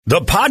The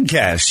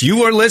podcast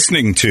you are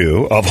listening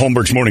to of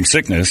Holmberg's Morning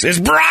Sickness is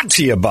brought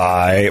to you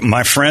by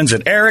my friends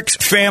at Eric's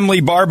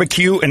Family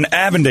Barbecue in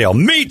Avondale.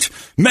 Meet,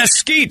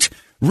 mesquite,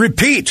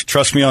 repeat.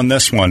 Trust me on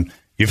this one.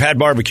 You've had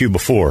barbecue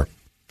before,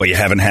 but you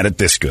haven't had it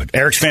this good.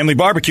 Eric's Family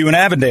Barbecue in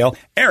Avondale,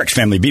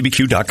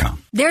 ericsfamilybbq.com.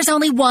 There's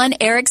only one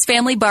Eric's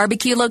Family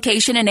Barbecue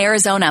location in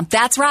Arizona.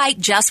 That's right,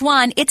 just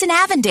one. It's in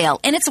Avondale,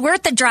 and it's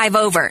worth the drive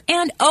over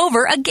and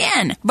over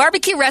again.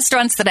 Barbecue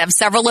restaurants that have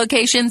several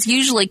locations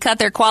usually cut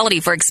their quality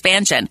for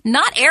expansion.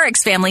 Not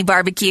Eric's Family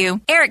Barbecue.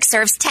 Eric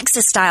serves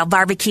Texas-style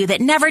barbecue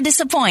that never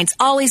disappoints,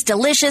 always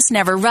delicious,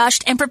 never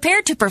rushed, and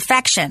prepared to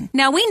perfection.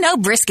 Now, we know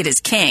brisket is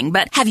king,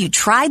 but have you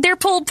tried their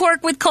pulled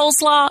pork with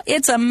coleslaw?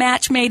 It's a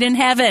match made in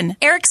heaven.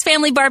 Eric's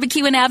Family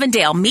Barbecue in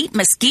Avondale. Meet,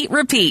 mesquite,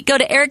 repeat. Go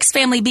to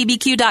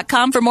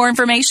ericsfamilybbq.com for more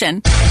information.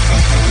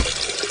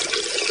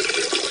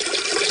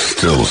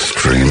 Still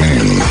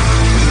streaming.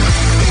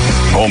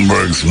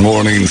 Holmberg's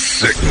Morning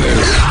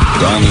Sickness.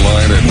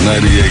 Online at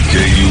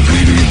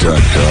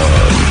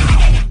 98kupd.com.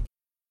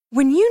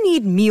 When you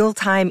need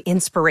mealtime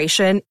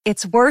inspiration,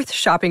 it's worth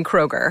shopping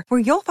Kroger, where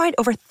you'll find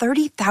over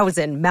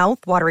 30,000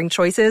 mouth-watering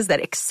choices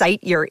that excite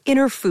your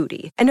inner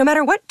foodie. And no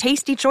matter what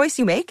tasty choice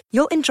you make,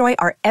 you'll enjoy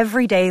our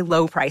everyday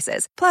low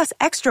prices, plus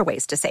extra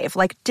ways to save,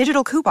 like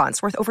digital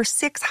coupons worth over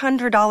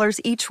 $600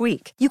 each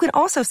week. You can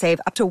also save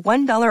up to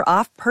 $1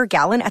 off per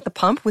gallon at the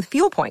pump with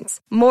fuel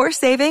points. More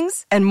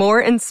savings and more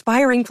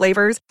inspiring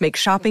flavors make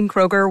shopping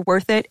Kroger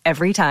worth it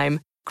every time.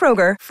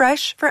 Kroger,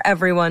 fresh for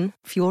everyone.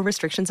 Fuel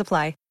restrictions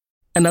apply.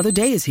 Another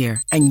day is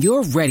here, and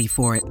you're ready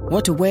for it.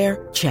 What to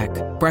wear? Check.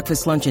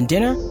 Breakfast, lunch, and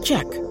dinner?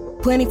 Check.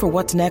 Planning for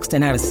what's next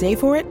and how to save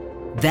for it?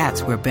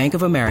 That's where Bank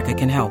of America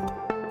can help.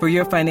 For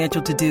your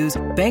financial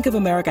to-dos, Bank of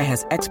America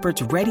has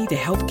experts ready to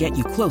help get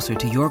you closer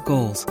to your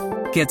goals.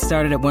 Get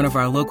started at one of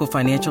our local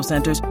financial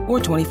centers or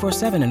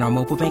 24/7 in our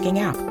mobile banking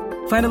app.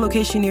 Find a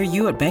location near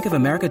you at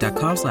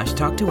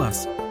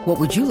bankofamerica.com/talktous. What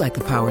would you like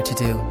the power to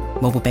do?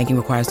 Mobile banking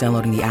requires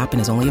downloading the app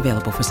and is only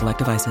available for select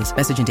devices.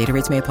 Message and data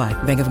rates may apply.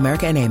 Bank of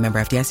America N.A., member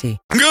FDIC.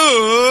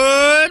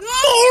 Good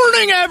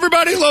morning,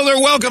 everybody. Hello there.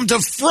 Welcome to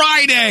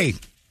Friday.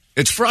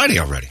 It's Friday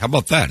already. How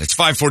about that? It's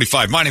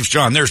 5:45. My name's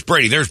John. There's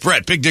Brady. There's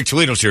Brett. Big Dick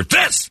Toledo's here.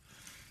 This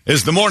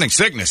is the Morning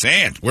Sickness,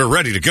 and we're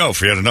ready to go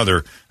for yet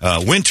another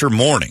winter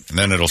morning. And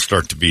then it'll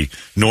start to be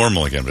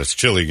normal again, but it's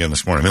chilly again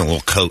this morning. I'm in a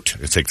little coat.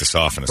 I'll take this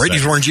off in a second.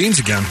 Brady's wearing jeans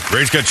again.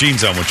 Brady's got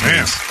jeans on, which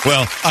means,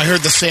 well, I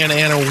heard the Santa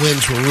Ana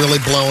winds were really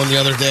blowing the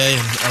other day.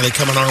 And are they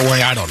coming our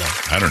way? I don't know.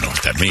 I don't know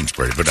what that means,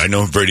 Brady, but I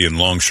know Brady in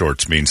long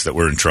shorts means that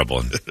we're in trouble,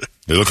 and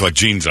they look like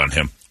jeans on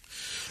him.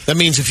 That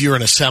means if you were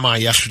in a semi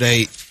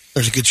yesterday,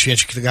 there's a good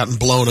chance you could have gotten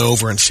blown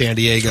over in San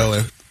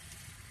Diego.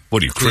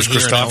 What are you, Chris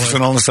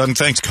Christopherson all of a sudden?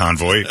 Thanks,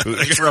 convoy.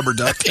 Rubber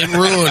duck. It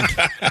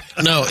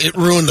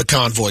ruined the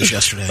convoys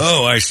yesterday.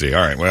 Oh, I see.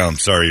 All right. Well, I'm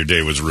sorry your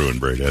day was ruined,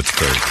 Brady. That's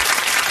crazy.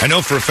 I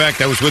know for a fact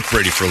I was with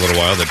Brady for a little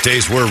while that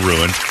days were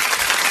ruined.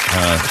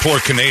 Poor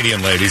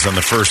Canadian ladies on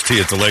the first tee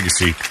at the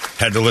Legacy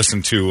had to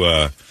listen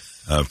to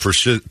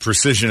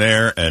Precision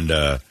Air and,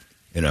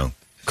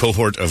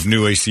 cohort of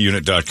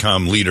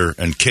NewACUnit.com leader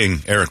and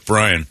king Eric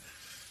Bryan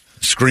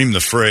scream the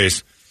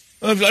phrase,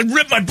 I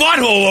ripped my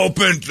butthole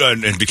open,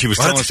 and he was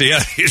telling us,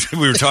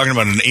 we were talking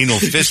about an anal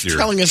fissure. He's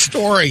telling a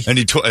story, and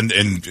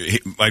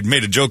I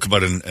made a joke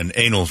about an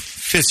anal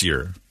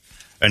fissure,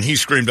 and he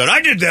screamed out,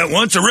 "I did that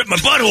once! I ripped my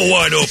butthole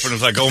wide open!" I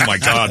was like, "Oh my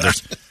God!"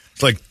 It's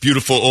like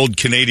beautiful old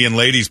Canadian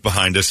ladies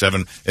behind us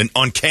having, and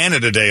on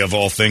Canada Day of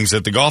all things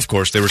at the golf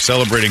course, they were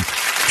celebrating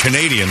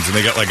Canadians, and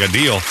they got like a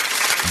deal.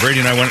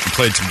 Brady and I went and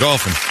played some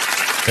golf, and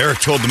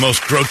Eric told the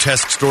most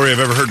grotesque story I've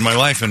ever heard in my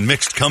life in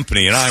mixed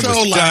company, and I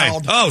was dying.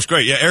 Loud. Oh, it's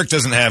great. Yeah, Eric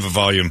doesn't have a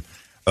volume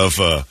of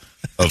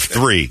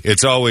 3.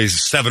 It's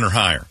always 7 or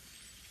higher.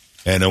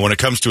 And when it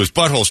comes to his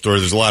butthole story,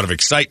 there's a lot of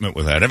excitement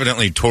with that.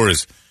 Evidently, he tore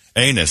his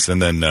anus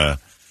and then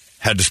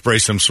had to spray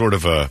some sort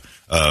of a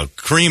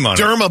cream on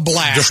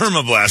Dermablast. it.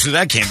 Dermablast.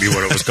 That can't be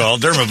what it was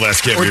called.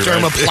 Dermablast can't or be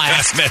Dermaplast.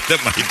 Right.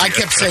 That might be I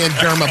kept saying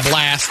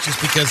Dermablast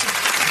just because.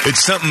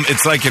 It's something.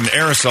 It's like an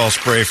aerosol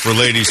spray for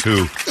ladies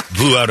who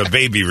blew out a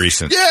baby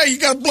recently. Yeah, you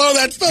got to blow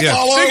that stuff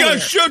all over. You got to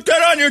shoot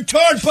that on your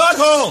torn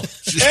butthole.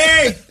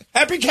 Hey,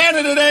 happy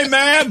Canada Day,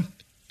 ma'am.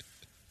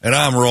 And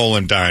I'm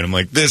rolling dying. I'm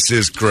like, this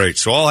is great.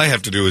 So all I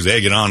have to do is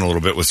egg it on a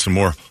little bit with some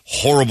more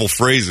horrible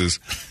phrases,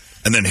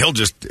 and then he'll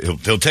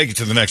take it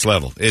to the next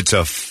level. It's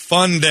a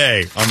fun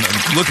day.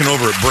 I'm looking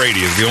over at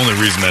Brady is the only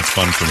reason that's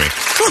fun for me.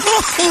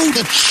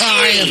 The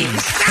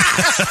chimes.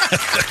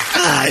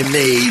 I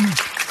mean,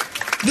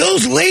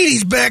 those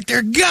ladies back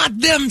there got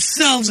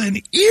themselves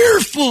an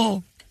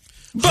earful.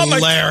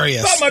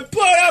 Hilarious. About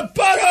my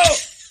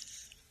butthole.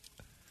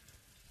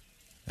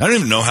 I don't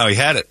even know how he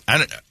had it.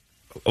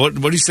 What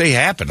did he say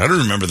happened? I don't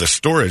remember the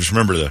story. I just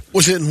remember the...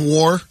 Was it in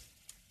war?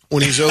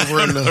 When he's over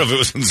I don't know if it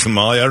was in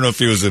Somalia. I don't know if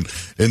he was in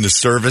the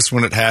service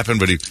when it happened,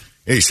 but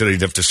he said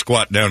he'd have to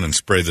squat down and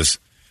spray this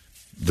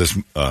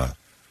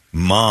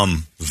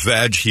mom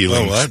vag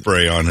healing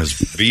spray on his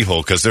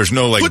beehole because there's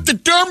no like... Put the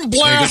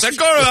Dermablast! I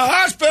go to the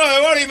hospital.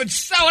 I won't even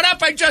sew it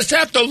up. I just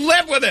have to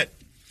live with it.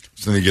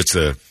 So then he gets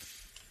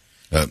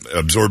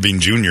Absorbing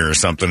Junior or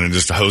something and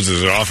just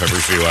hoses it off every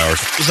few hours.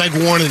 It's like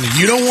warning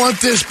you don't want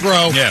this,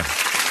 bro. Yeah.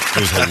 It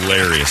was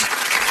hilarious.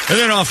 And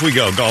then off we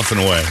go, golfing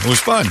away. It was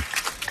fun.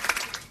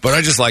 But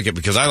I just like it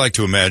because I like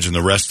to imagine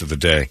the rest of the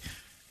day,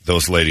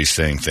 those ladies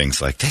saying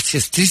things like, "That's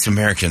just, these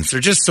Americans, they're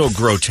just so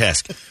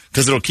grotesque,"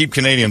 because it'll keep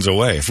Canadians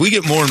away. If we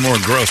get more and more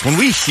gross, when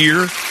we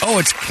hear, "Oh,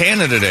 it's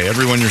Canada Day,"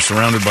 everyone you're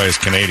surrounded by is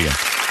Canadian.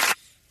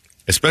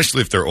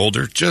 Especially if they're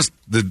older, just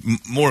the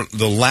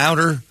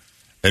louder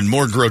and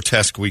more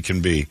grotesque we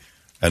can be,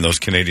 and those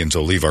Canadians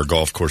will leave our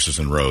golf courses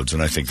and roads,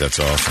 and I think that's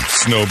awesome.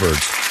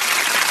 Snowbirds.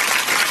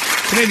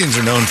 Canadians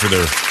are known for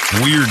their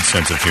weird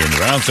sense of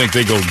humor. I don't think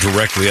they go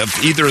directly up.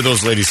 Either of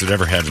those ladies that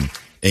ever had an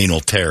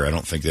anal tear, I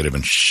don't think they'd have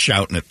been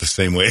shouting it the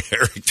same way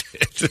Eric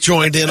did.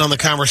 Joined in on the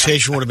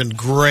conversation would have been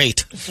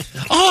great.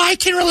 Oh, I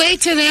can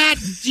relate to that,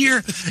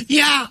 dear.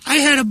 Yeah, I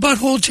had a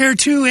butthole tear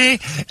too,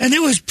 and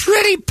it was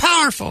pretty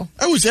powerful.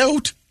 I was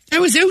out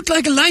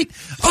like a light.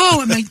 Oh,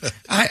 and my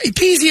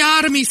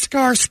episiotomy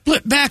scar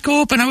split back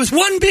open. I was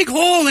one big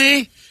hole,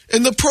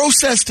 In the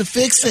process to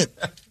fix it.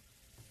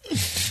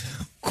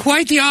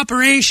 Quite the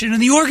operation,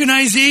 and the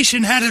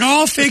organization had it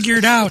all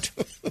figured out.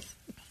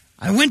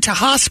 I went to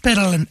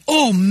hospital, and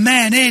oh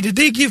man, did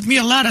they give me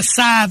a lot of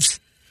salves.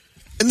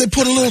 And they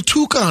put a little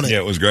toque on it. Yeah,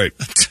 it was great.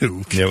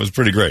 Yeah, it was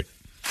pretty great.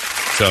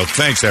 So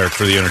thanks, Eric,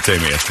 for the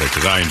entertainment yesterday,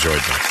 because I enjoyed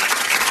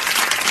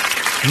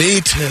that.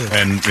 Me too.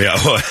 And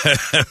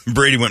yeah,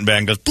 Brady went back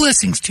and goes,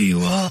 "Blessings to you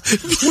all.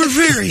 We're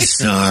very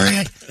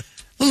sorry.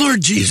 The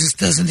Lord Jesus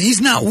he's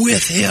not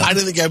with him." I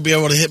didn't think I'd be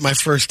able to hit my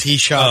first tee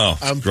shot.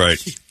 Oh,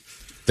 great.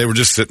 They were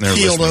just sitting there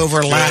keeled listening.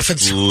 over, laughing.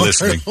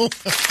 Listening.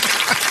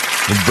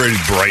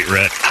 Brady's bright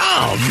red.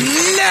 Oh,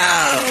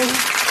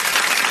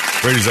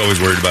 no. Brady's always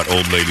worried about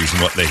old ladies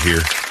and what they hear.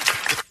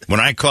 When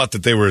I caught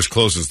that they were as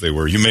close as they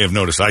were, you may have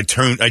noticed, I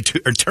turned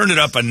it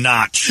up a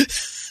notch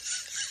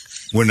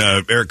when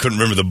Eric couldn't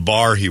remember the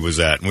bar he was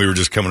at, and we were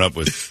just coming up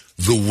with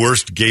the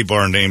worst gay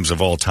bar names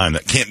of all time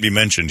that can't be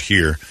mentioned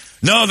here.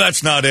 No,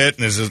 that's not it.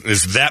 And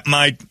is that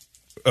my...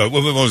 what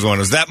was the one?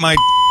 Is that my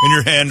in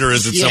your hand, or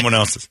is it someone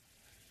else's?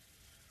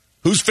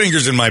 Whose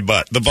finger's in my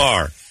butt? The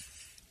bar.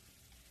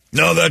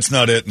 No, that's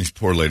not it. And these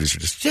poor ladies are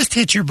just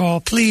hit your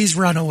ball. Please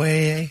run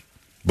away.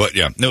 But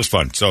yeah, it was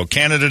fun. So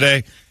Canada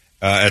Day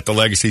at the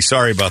Legacy.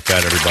 Sorry about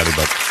that, everybody,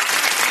 but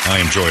I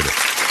enjoyed it.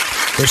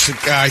 There's some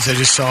guys I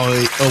just saw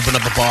open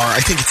up a bar. I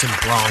think it's in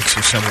Bronx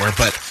or somewhere,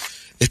 but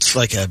it's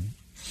like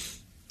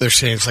they're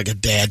saying it's like a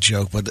dad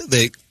joke, but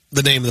the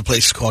name of the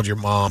place is called Your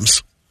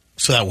Mom's.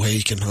 So that way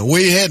you can, where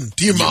you heading?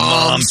 To your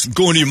mom's.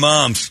 Going to your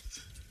mom's.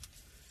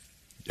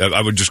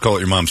 I would just call it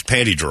your mom's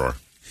panty drawer.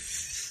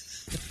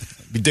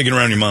 Be digging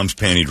around your mom's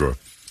panty drawer.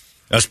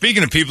 Now,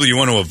 speaking of people you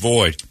want to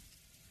avoid,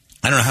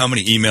 I don't know how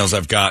many emails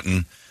I've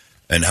gotten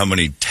and how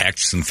many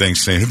texts and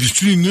things saying, "Have you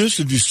seen this?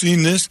 Have you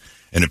seen this?"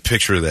 And a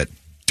picture of that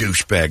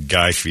douchebag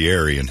Guy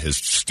Fieri and his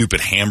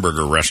stupid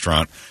hamburger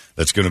restaurant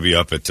that's going to be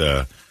up at...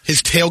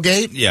 his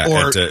tailgate? Yeah,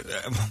 or at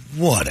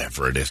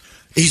whatever it is.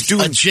 He's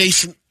doing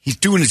adjacent. He's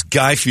doing his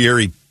Guy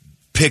Fieri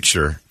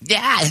picture.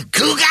 Yeah,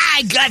 cool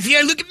guy, Guy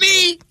Fieri, look at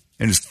me.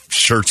 And his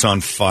shirt's on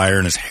fire,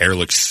 and his hair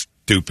looks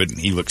stupid, and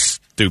he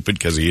looks stupid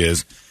because he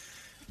is.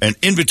 And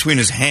in between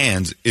his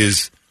hands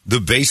is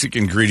the basic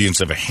ingredients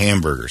of a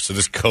hamburger. So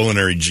this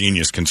culinary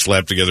genius can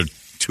slap together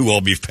 2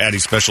 all-beef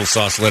patties, special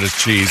sauce,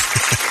 lettuce, cheese,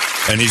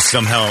 and he's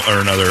somehow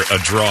or another a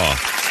draw.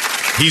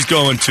 He's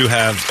going to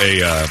have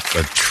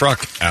a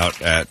truck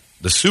out at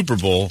the Super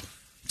Bowl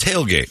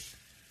tailgate.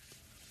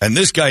 And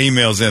this guy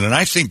emails in, and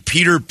I think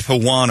Peter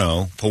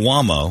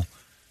Pawamo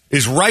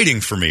is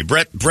writing for me.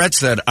 Brett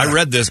said, I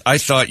read this. I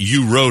thought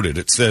you wrote it.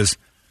 It says,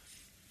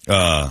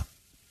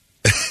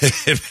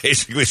 it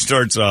basically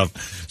starts off,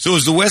 "So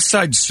is the West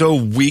Side so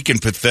weak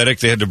and pathetic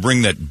they had to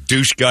bring that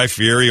douche Guy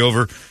Fieri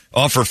over,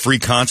 offer free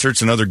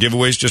concerts and other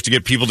giveaways just to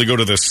get people to go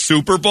to the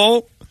Super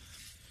Bowl?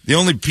 The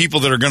only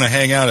people that are going to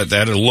hang out at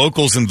that are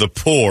locals and the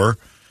poor,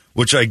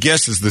 which I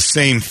guess is the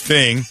same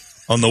thing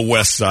on the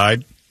West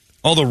Side.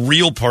 All the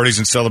real parties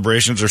and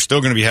celebrations are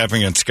still going to be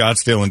happening in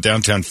Scottsdale and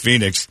downtown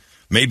Phoenix.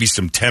 Maybe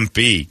some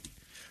Tempe.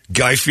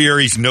 Guy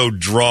Fieri's no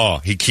draw.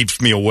 He keeps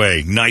me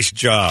away. Nice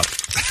job."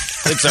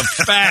 It's a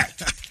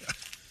fact.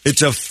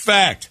 It's a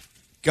fact.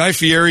 Guy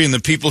Fieri and the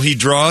people he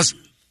draws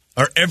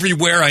are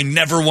everywhere I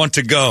never want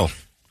to go.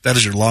 That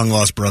is your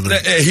long-lost brother.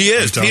 He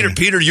is.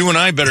 Peter, you and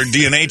I better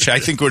DNH. I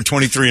think we're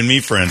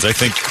 23andMe friends. I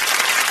think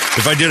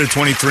if I did a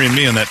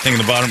 23andMe on that thing in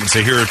the bottom and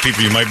say, here are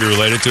people you might be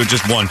related to,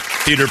 just one.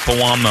 Peter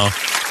Pawamo.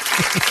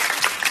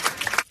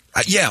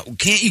 Yeah,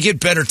 can't you get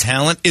better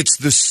talent? It's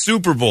the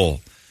Super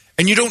Bowl.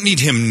 And you don't need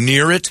him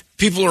near it.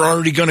 People are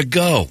already going to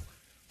go.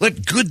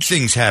 Let good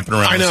things happen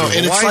around. I know,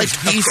 and it's like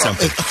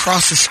something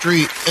across the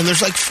street, and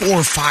there's like 4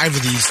 or 5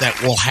 of these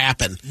that will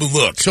happen. But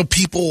look, so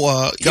people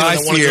that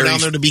want to go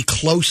down there to be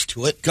close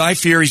to it. Guy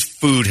Fieri's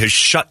food has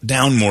shut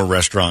down more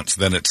restaurants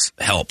than it's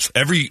helped.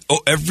 Every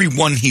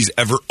one he's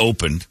ever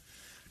opened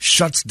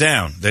shuts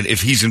down that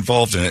if he's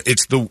involved in it.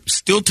 It's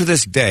still to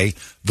this day,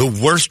 the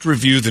worst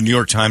review the New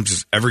York Times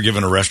has ever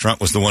given a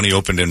restaurant was the one he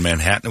opened in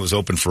Manhattan. It was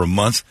open for a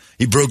month.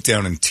 He broke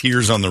down in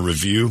tears on the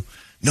review.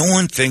 No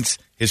one thinks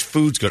his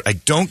food's good. I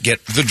don't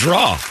get the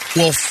draw.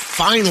 Well,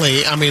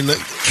 finally, I mean,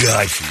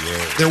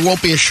 there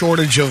won't be a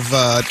shortage of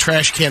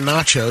trash can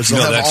nachos.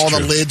 They'll have all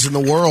the lids in the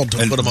world to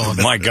put them on.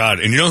 My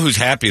God. And you know who's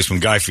happiest when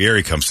Guy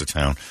Fieri comes to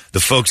town? The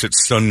folks at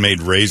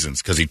Sun-Made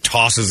Raisins, because he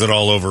tosses it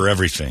all over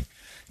everything.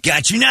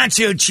 Got your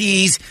nacho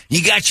cheese,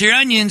 you got your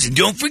onions, and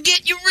don't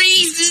forget your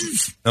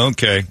raisins.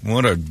 Okay,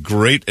 what a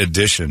great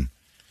addition.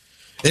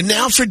 And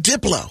now for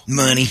Diplo.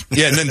 Money.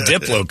 Yeah, and then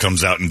Diplo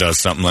comes out and does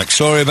something like,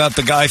 sorry about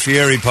the Guy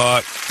Fieri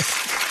part.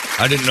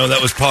 I didn't know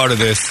that was part of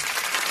this.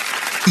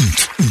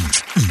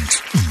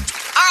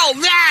 All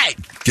right!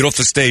 Get off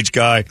the stage,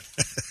 Guy.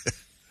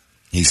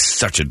 He's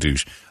such a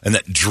douche. And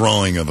that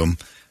drawing of him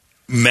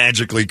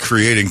magically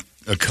creating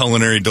a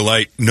culinary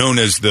delight known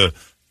as the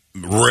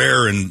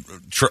rare and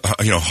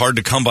hard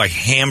to come by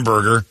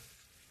hamburger.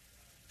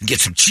 You get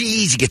some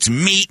cheese, you get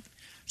some meat,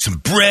 some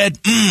bread.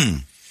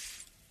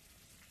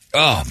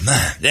 Oh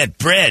man, that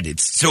bread,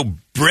 it's so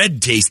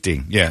bread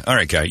tasting. Yeah, all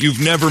right, Guy,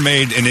 you've never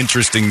made an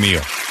interesting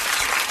meal.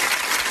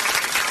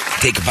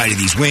 Take a bite of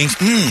these wings.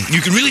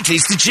 You can really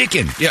taste the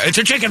chicken. Yeah, it's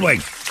a chicken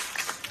wing.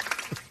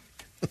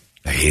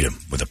 I hate him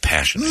with a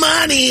passion.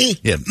 Money!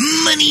 Yeah,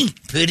 money.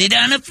 Put it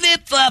on a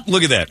flip-flop.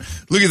 Look at that.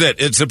 Look at that.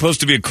 It's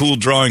supposed to be a cool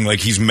drawing, like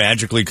he's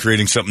magically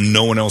creating something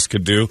no one else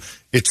could do.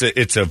 It's a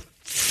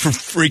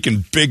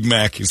freaking Big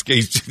Mac. He's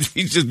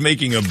just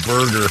making a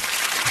burger.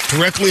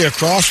 Directly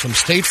across from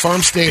State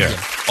Farm Stadium.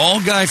 Yeah. All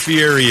Guy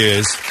Fieri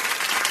is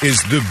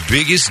the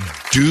biggest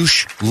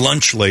douche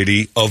lunch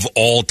lady of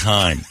all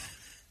time.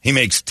 He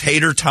makes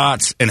tater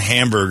tots and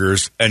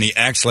hamburgers, and he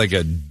acts like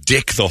a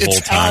dick the whole time.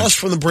 It's Alice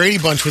from the Brady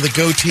Bunch with a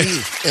goatee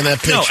in that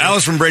picture. No,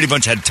 Alice from Brady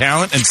Bunch had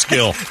talent and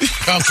skill.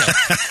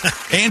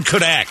 Okay. And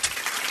could act.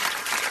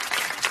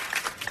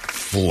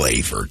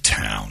 Flavor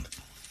Town.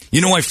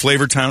 You know why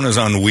Flavor Town is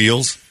on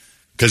wheels?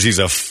 Because he's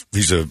a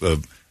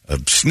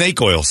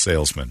snake oil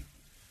salesman.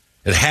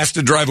 It has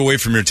to drive away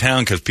from your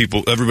town because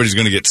everybody's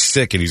going to get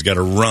sick, and he's got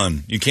to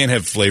run. You can't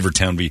have Flavor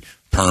Town be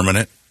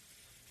permanent.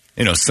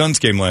 You know, Suns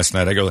game last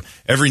night, I go,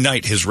 every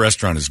night his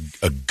restaurant is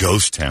a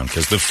ghost town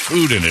because the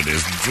food in it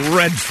is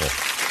dreadful.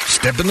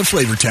 Step into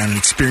Flavor Town and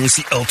experience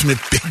the ultimate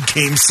big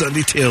game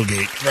Sunday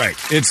tailgate. Right.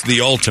 It's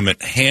the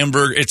ultimate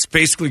hamburger. It's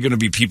basically going to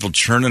be people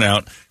churning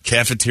out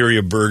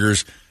cafeteria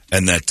burgers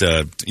and that,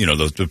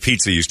 the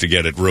pizza you used to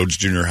get at Rhodes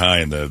Junior High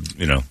and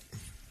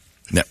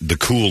the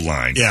cool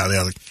line. Yeah,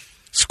 the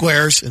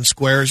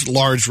squares,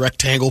 large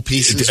rectangle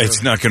pieces.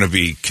 It's not going to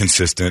be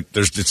consistent.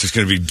 It's just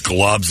going to be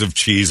globs of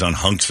cheese on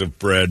hunks of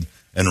bread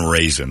and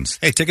raisins.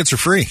 Hey, tickets are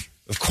free.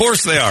 Of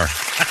course they are.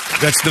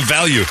 That's the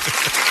value.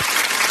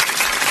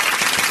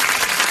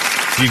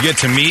 You get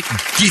to meet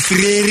Guy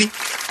Fieri.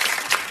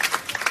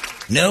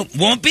 Nope,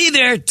 won't be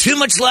there. Too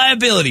much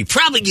liability.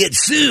 Probably get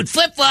sued.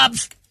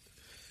 Flip-flops.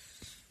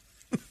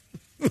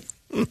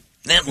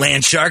 That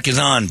land shark is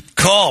on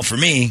call for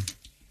me.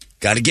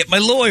 Got to get my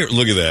lawyer.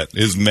 Look at that.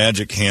 His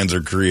magic hands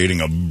are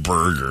creating a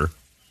burger.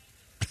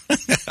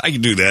 I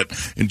can do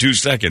that in 2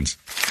 seconds.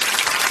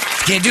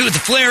 Can't do it with the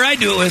flair I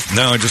do it with.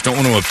 No, I just don't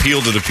want to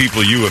appeal to the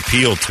people you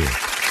appeal to.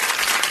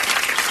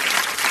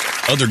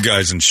 Other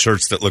guys in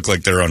shirts that look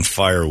like they're on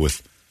fire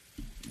with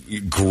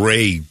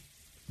gray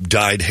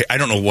dyed hair. I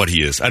don't know what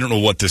he is. I don't know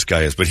what this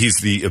guy is, but he's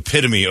the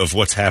epitome of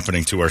what's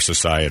happening to our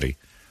society.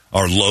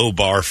 Our low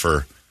bar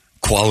for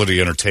quality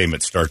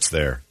entertainment starts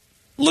there.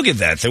 Look at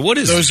that. What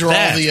is Those are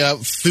that? all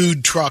the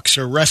food trucks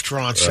or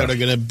restaurants that are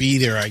going to be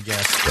there, I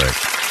guess. Right.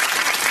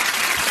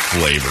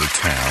 Flavor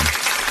Town.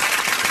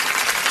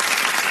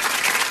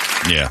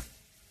 Yeah.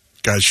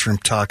 Guy's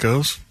Shrimp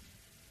Tacos.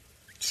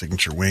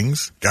 Signature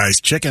Wings. Guy's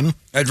Chicken.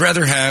 I'd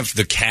rather have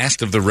the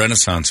cast of the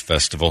Renaissance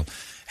Festival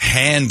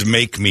hand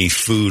make me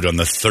food on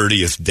the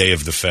 30th day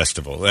of the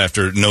festival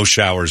after no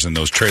showers in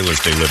those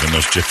trailers they live in,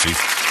 those gypsies.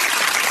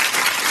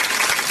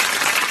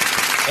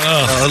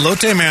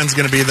 Elote Man's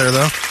going to be there,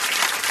 though.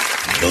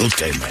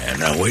 Elote Man.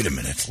 Now, wait a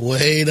minute.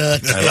 I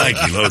like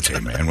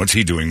Elote Man. What's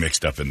he doing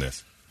mixed up in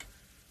this?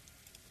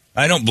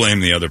 I don't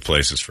blame the other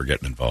places for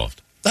getting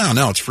involved. Oh,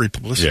 no, it's free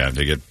publicity. Yeah,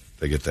 they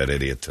get that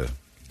idiot to,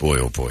 boy,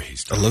 oh boy,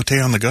 he's done.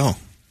 Elote on the go.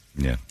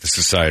 Yeah, the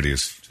society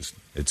is just,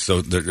 it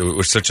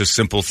was such a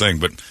simple thing,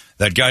 but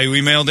that guy who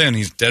emailed in,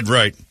 he's dead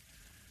right.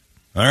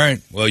 All right,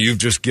 well, you've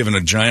just given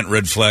a giant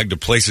red flag to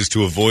places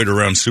to avoid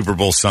around Super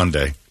Bowl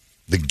Sunday.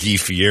 The Guy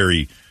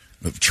Fieri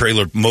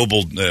trailer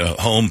mobile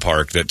home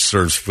park that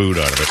serves food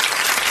out of it.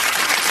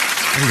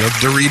 There you go.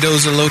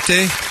 Doritos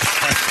Elote?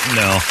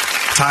 No.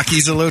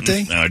 Takis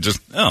Elote?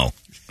 No.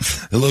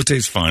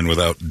 Elote's fine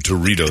without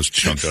Doritos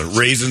chunk on it.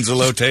 Raisins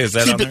Elote, is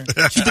that on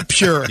there? Keep it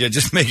pure. Yeah,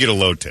 just make it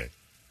Elote.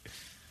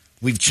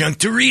 We've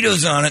chunked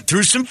Doritos on it,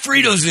 threw some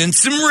Fritos in,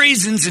 some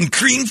raisins, and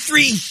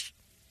cream-free.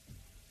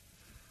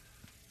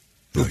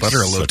 Ooh, butter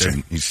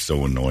Elote. He's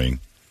so annoying.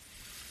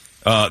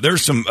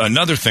 There's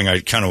another thing I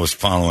kind of was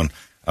following.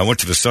 I went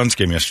to the Suns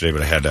game yesterday,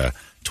 but I had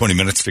 20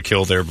 minutes to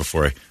kill there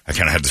before I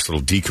kind of had this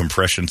little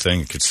decompression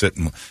thing. I could sit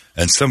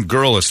and some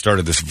girl has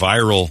started this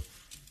viral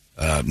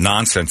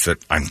nonsense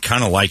that I'm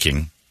kind of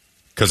liking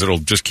because it'll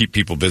just keep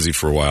people busy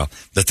for a while,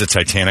 that the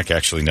Titanic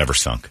actually never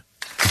sunk.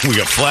 We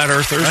got flat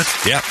earthers.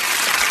 Yeah.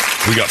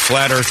 We got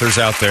flat earthers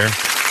out there.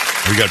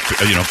 We got,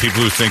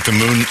 people who think the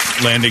moon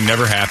landing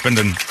never happened,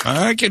 and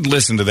I could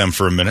listen to them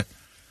for a minute.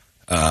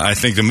 I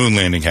think the moon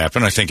landing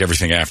happened. I think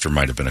everything after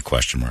might have been a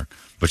question mark.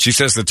 But she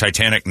says the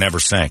Titanic never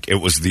sank. It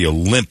was the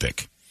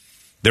Olympic.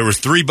 There were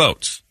 3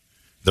 boats: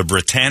 the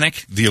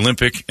Britannic, the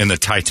Olympic, and the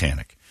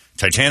Titanic.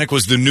 Titanic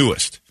was the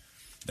newest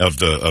of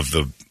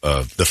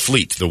the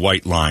fleet, the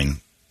White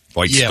Line.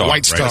 White Star.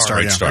 White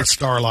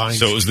Star Line.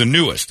 So it was the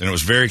newest, and it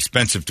was very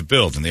expensive to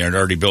build, and they had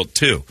already built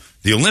 2.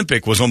 The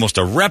Olympic was almost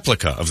a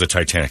replica of the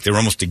Titanic. They were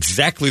almost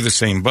exactly the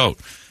same boat,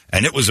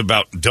 and it was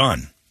about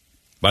done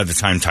by the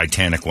time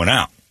Titanic went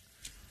out.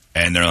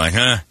 And they're like,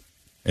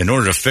 in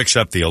order to fix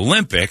up the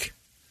Olympic,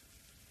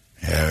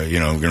 we're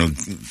going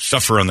to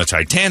suffer on the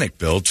Titanic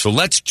build, so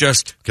let's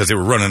just, because they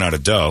were running out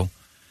of dough,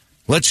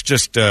 let's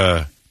just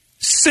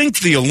sink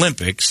the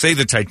Olympic, say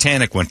the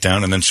Titanic went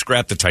down, and then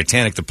scrap the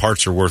Titanic. The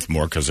parts are worth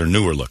more because they're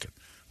newer looking.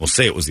 We'll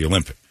say it was the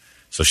Olympic.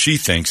 So she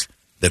thinks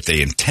that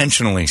they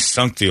intentionally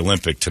sunk the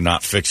Olympic to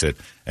not fix it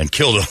and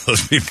killed all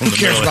those people in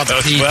the middle of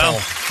the people? Well,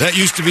 that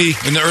used to be,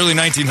 in the early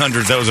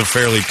 1900s, that was a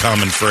fairly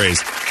common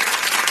phrase.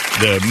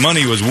 The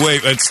money was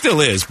it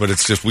still is, but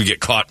it's just we get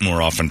caught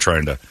more often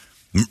trying to,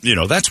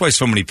 that's why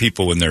so many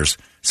people, when there's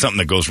something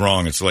that goes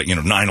wrong, it's like,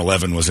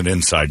 9/11 was an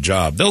inside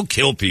job. They'll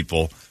kill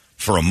people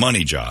for a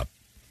money job.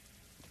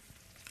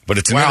 But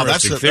it's an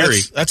interesting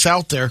theory. That's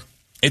out there.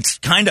 It's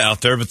kind of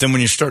out there, but then when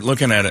you start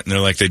looking at it, and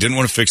they're like, they didn't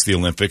want to fix the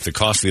Olympic, the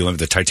cost of the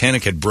Olympic. The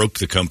Titanic had broke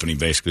the company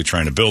basically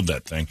trying to build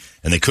that thing,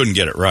 and they couldn't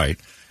get it right.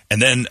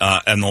 And then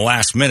in the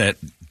last minute,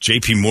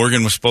 J.P.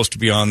 Morgan was supposed to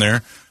be on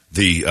there.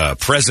 The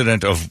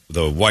president of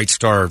the White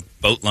Star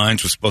Boat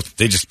Lines was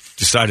they just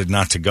decided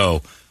not to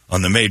go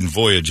on the maiden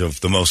voyage of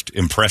the most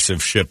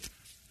impressive ship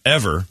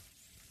ever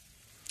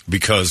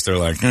because they're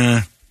like,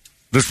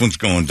 this one's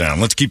going down.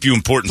 Let's keep you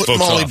important folks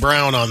Molly off.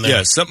 Brown on there.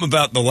 Yeah, something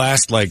about the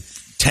last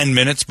 10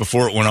 minutes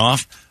before it went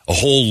off, a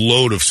whole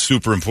load of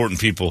super important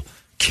people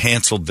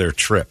canceled their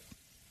trip,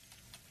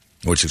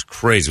 which is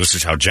crazy. This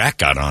is how Jack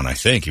got on, I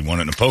think. He won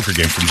it in a poker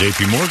game from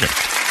J.P. Morgan.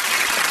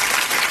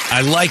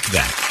 I like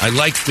that. I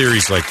like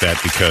theories like that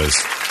because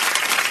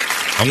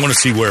I want to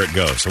see where it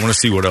goes. I want to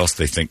see what else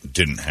they think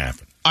didn't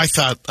happen. I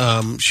thought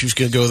she was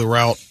going to go the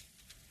route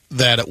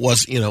that it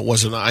was, it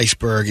wasn't an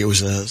iceberg. It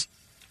was a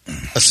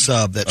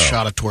sub that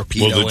shot a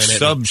torpedo in it. Well, the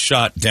sub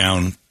shot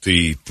down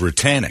the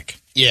Britannic.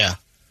 Yeah.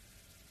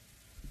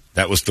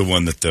 That was the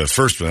one that the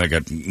first one that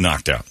got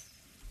knocked out.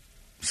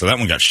 So that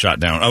one got shot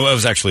down. Oh, it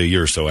was actually a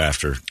year or so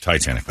after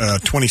Titanic.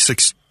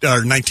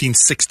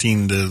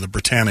 1916, the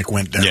Britannic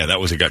went down. Yeah, that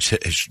was it.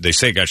 They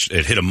say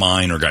it hit a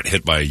mine or got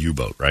hit by a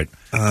U-boat, right?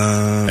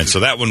 And so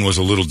that one was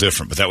a little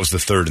different, but that was the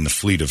third in the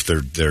fleet of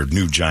their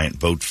new giant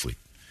boat fleet,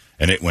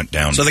 and it went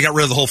down. So they got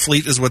rid of the whole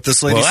fleet, is what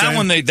this lady's saying?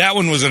 Well, that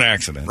one was an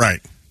accident,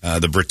 right?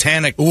 The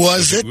Britannic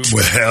was it?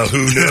 Well,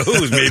 who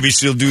knows? Maybe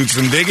she'll do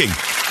some digging.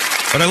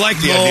 But I like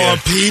the idea. More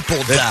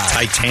people that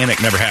died.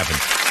 Titanic never happened.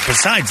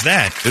 Besides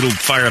that, it'll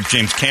fire up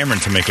James Cameron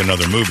to make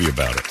another movie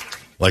about it,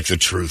 like The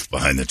Truth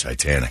Behind the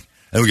Titanic.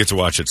 And we get to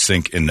watch it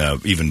sink in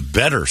even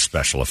better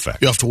special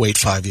effect. You have to wait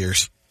 5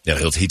 years. Yeah,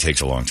 he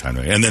takes a long time.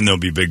 And then there'll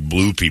be big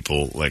blue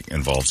people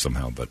involved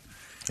somehow. But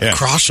yeah.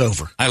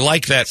 Crossover. I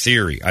like that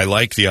theory. I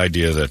like the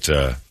idea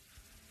that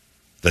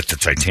the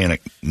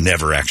Titanic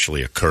never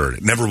actually occurred.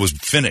 It never was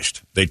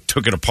finished. They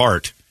took it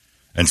apart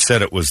and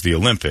said it was the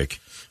Olympic.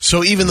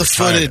 So even the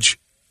footage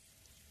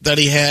that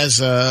he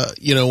has,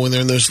 when they're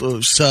in those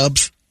little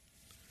subs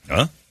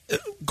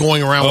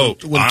going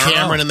around, when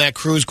Cameron and that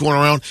crew's going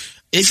around,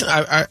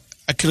 I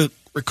could have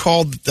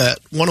recalled that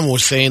one of them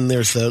was saying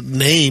there's the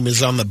name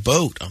is on the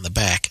boat on the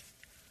back.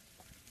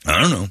 I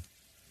don't know.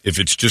 If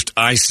it's just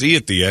IC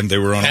at the end, they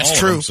were on all of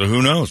them. So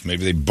who knows?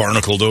 Maybe they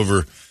barnacled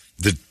over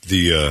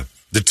the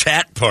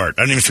tat part.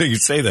 I don't even think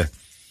you'd say the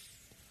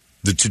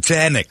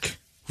Titanic.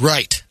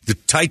 Right. The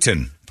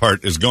Titan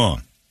part is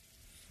gone.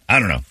 I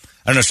don't know.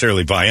 I don't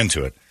necessarily buy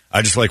into it.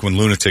 I just like when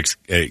lunatics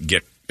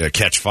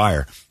catch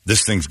fire.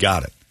 This thing's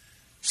got it.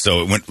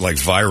 So it went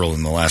viral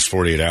in the last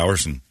 48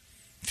 hours, and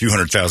a few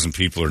 100,000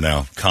 people are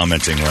now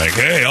commenting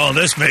hey, all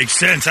this makes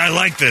sense. I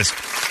like this.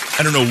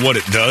 I don't know what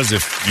it does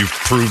if you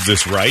prove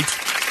this right,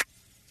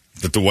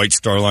 that the White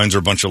Star Lines are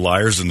a bunch of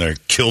liars and they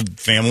killed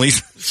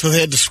families. So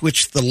they had to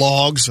switch the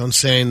logs on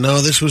saying,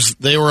 no,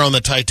 they were on the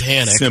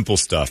Titanic. Simple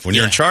stuff. When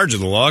you're in charge of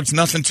the logs,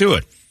 nothing to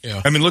it.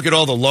 Yeah. I mean, look at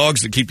all the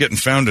logs that keep getting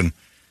found in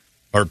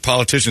our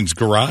politicians'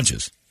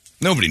 garages.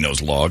 Nobody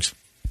knows logs.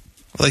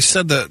 Well, they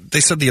said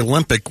the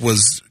Olympic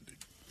was,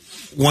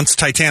 once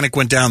Titanic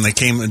went down, they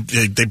came and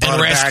they brought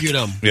it back, rescued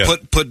them. Yeah.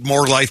 Put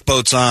more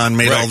lifeboats on,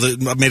 made all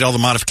the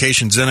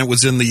modifications. Then it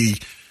was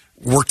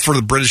worked for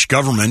the British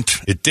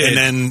government. It did. And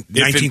then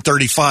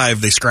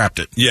 1935 they scrapped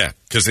it. Yeah,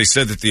 because they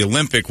said that the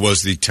Olympic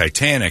was the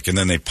Titanic, and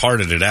then they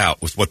parted it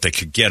out with what they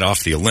could get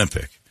off the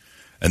Olympic.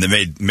 And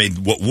they made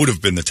what would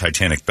have been the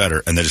Titanic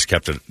better, and they just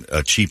kept it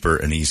cheaper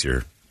and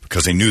easier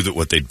because they knew that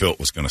what they'd built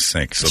was going to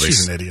sink. So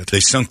She's an idiot. They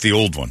sunk the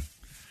old one,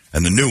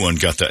 and the new one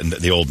got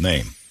the old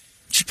name.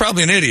 She's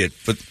probably an idiot,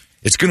 but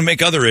it's going to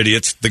make other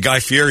idiots, the Guy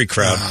Fieri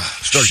crowd,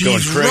 start going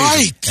crazy.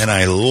 Right. And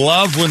I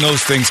love when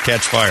those things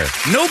catch fire.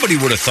 Nobody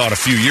would have thought a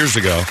few years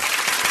ago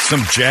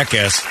some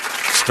jackass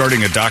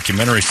starting a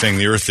documentary saying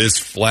the Earth is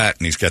flat,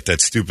 and he's got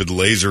that stupid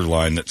laser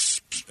line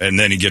and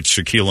then he gets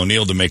Shaquille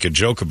O'Neal to make a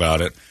joke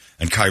about it,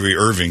 and Kyrie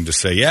Irving to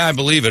say, yeah, I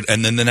believe it.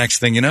 And then the next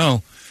thing you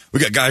know, we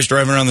got guys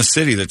driving around the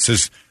city that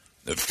says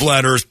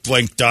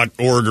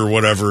flatearthblank.org or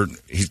whatever.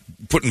 He's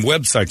putting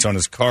websites on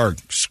his car,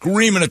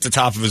 screaming at the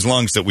top of his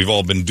lungs that we've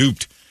all been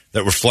duped,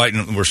 that we're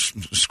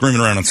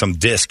screaming around on some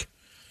disc.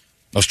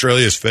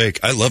 Australia is fake.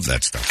 I love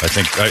that stuff. I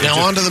think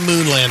now on to the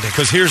moon landing.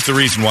 Because here's the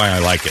reason why I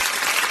like it.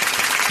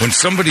 When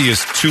somebody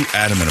is too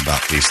adamant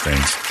about these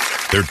things,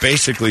 they're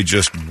basically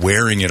just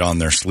wearing it on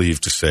their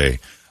sleeve to say,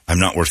 I'm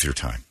not worth your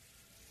time.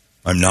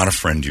 I'm not a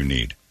friend you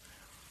need.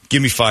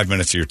 Give me 5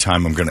 minutes of your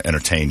time. I'm going to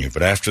entertain you.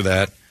 But after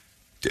that,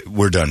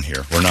 we're done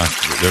here.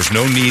 There's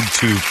no need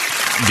to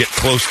get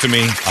close to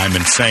me. I'm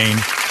insane.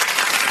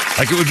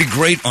 Like, it would be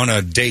great on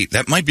a date.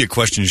 That might be a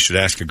question you should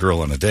ask a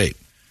girl on a date.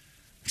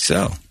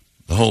 So,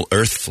 the whole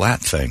Earth flat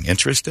thing,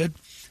 interested?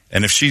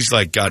 And if she's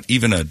like got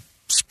even a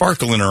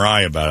sparkle in her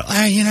eye about it,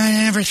 I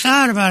never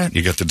thought about it.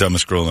 You got the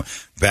dumbest girl.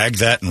 Bag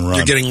that and run.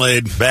 You're getting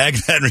laid. Bag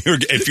that.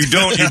 If you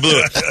don't, you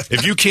blew it.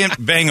 If you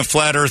can't bang a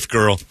flat Earth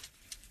girl,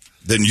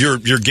 then your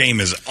game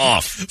is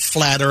off.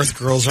 Flat Earth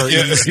girls are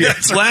easy. Yeah,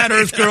 flat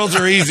Earth girls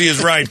are easy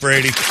is right,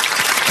 Brady.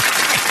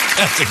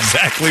 That's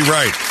exactly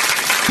right.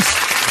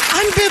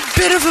 I'm a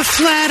bit of a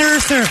flat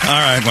earther. All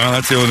right, well,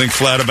 that's the only thing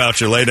flat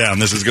about you. Lay down.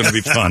 This is going to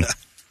be fun.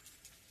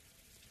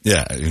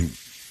 Yeah.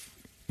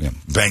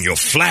 Bang your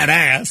flat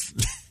ass.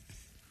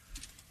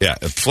 Yeah,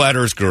 a flat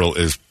Earth girl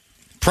is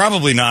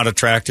probably not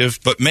attractive,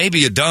 but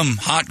maybe a dumb,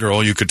 hot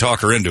girl, you could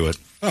talk her into it.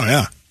 Oh,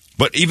 yeah.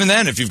 But even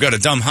then, if you've got a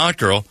dumb, hot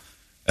girl,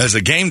 as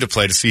a game to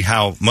play to see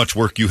how much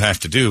work you have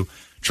to do,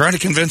 try to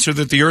convince her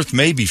that the Earth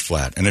may be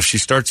flat. And if she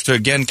starts to,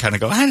 again, kind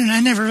of go, I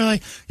never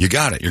really... You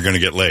got it. You're going to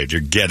get laid.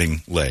 You're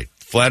getting laid.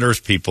 Flat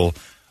Earth people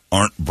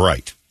aren't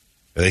bright.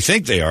 They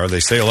think they are. They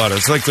say a lot.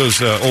 It's like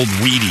those old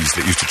weedies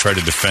that used to try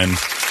to defend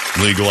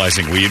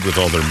legalizing weed with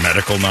all their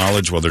medical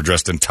knowledge while they're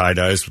dressed in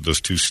tie-dyes with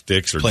those two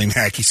sticks. Or playing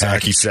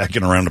hacky-sack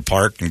around a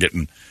park and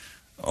getting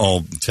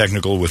all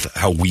technical with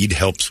how weed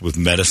helps with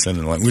medicine.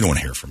 And like, we don't want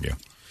to hear from you.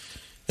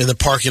 In the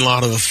parking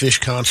lot of a Fish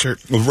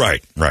concert. Well,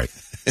 right.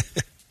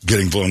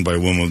 Getting blown by a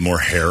woman with more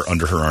hair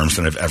under her arms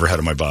than I've ever had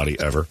on my body,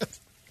 ever.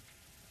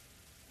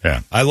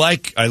 Yeah. I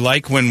like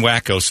when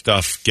wacko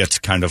stuff gets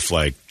kind of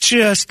like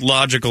just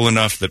logical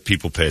enough that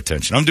people pay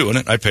attention. I'm doing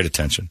it. I paid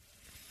attention.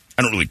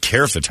 I don't really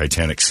care if the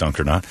Titanic sunk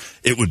or not.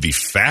 It would be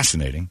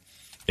fascinating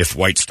if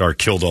White Star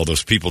killed all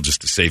those people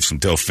just to save some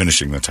dough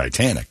finishing the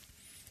Titanic.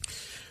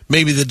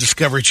 Maybe the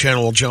Discovery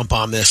Channel will jump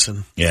on this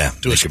and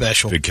do a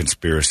special. Big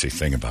conspiracy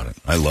thing about it.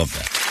 I love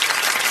that.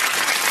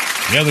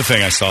 The other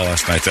thing I saw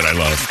last night that I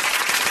love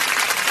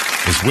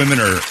is women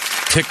are...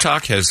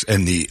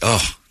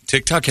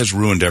 TikTok has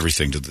ruined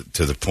everything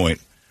to the point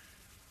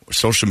where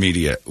social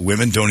media,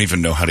 women don't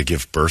even know how to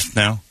give birth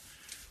now.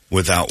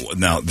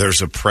 Now,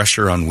 there's a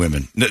pressure on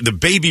women. The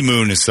baby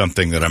moon is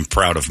something that I'm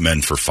proud of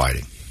men for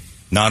fighting.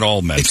 Not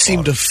all men. It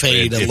seemed to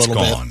fade a little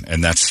bit. It's gone,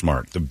 and that's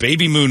smart. The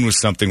baby moon was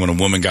something when a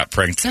woman got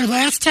pregnant. It's their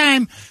last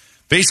time.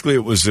 Basically,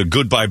 it was a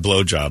goodbye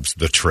blowjobs,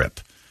 the trip.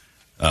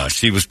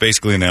 She was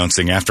basically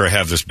announcing, after I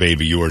have this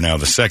baby, you are now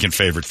the second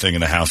favorite thing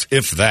in the house,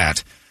 if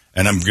that.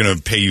 And I'm going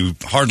to pay you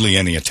hardly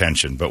any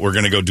attention, but we're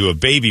going to go do a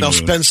baby moon.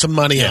 They'll spend some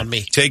money on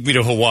me. Take me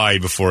to Hawaii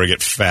before I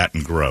get fat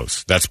and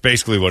gross. That's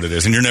basically what it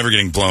is. And you're never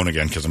getting blown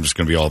again because I'm just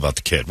going to be all about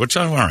the kid, which,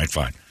 all right,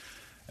 fine.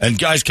 And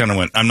guys kind of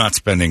went, I'm not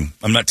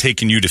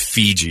taking you to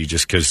Fiji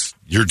just because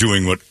you're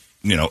doing what,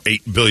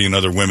 8 billion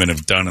other women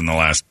have done in the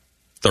last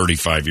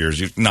 35 years.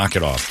 You knock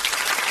it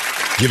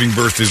off. Giving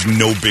birth is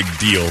no big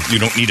deal. You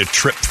don't need a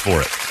trip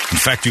for it. In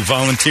fact, you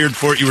volunteered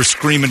for it. You were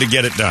screaming to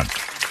get it done.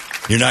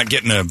 You're not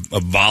getting a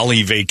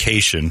Bali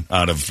vacation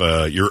out of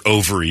your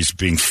ovaries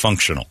being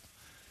functional.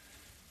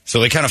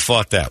 So they kind of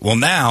fought that. Well,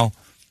 now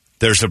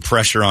there's a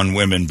pressure on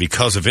women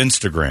because of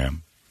Instagram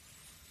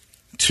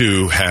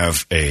to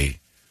have a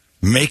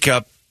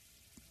makeup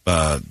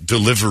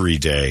delivery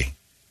day,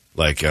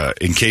 like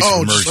in case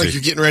of emergency. Just like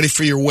you're getting ready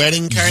for your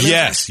wedding kind of?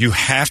 Yes, you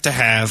have to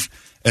have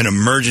an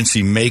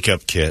emergency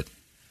makeup kit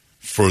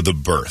for the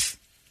birth.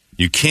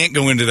 You can't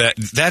go into that.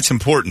 That's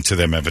important to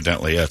them,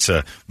 evidently. It's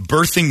a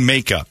birthing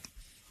makeup.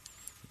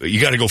 You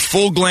got to go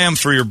full glam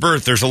for your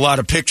birth. There's a lot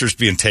of pictures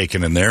being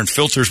taken in there, and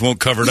filters won't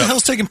cover it up. Who the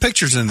hell's taking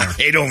pictures in there?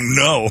 I don't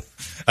know.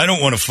 I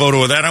don't want a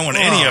photo of that. I don't want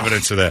any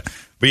evidence of that.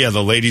 But yeah,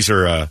 the ladies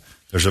are.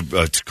 There's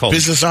it's called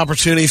business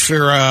opportunity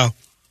for. A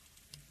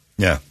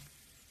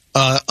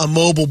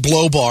mobile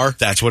blow bar.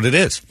 That's what it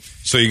is.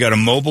 So you got a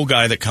mobile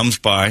guy that comes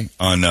by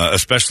on,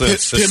 especially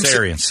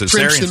cesareans.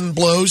 Crimson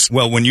blows.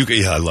 Well,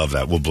 I love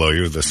that. We'll blow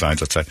you with the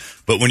signs outside.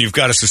 But when you've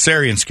got a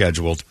cesarean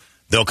scheduled,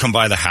 they'll come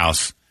by the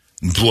house,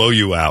 blow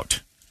you out.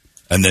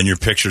 And then your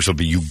pictures will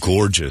be you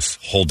gorgeous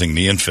holding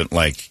the infant,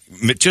 like,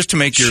 just to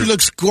make your... She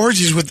looks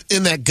gorgeous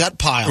in that gut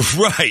pile.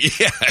 Right,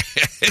 yeah.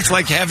 It's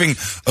like having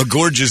a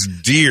gorgeous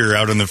deer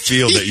out in the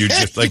field that you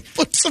just, like...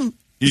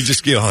 You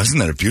just go, isn't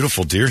that a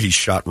beautiful deer? He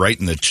shot right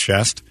in the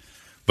chest.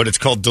 But it's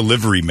called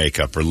delivery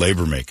makeup or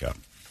labor makeup.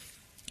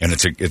 And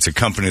it's a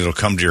company that'll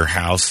come to your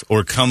house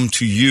or come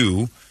to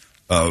you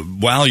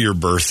while you're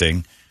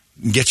birthing,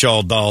 get you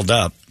all dolled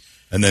up,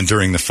 and then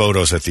during the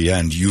photos at the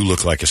end, you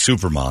look like a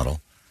supermodel.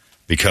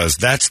 Because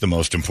that's the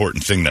most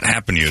important thing that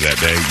happened to you that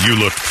day. You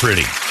looked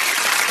pretty.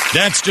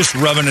 That's just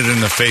rubbing it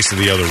in the face of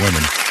the other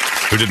women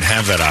who didn't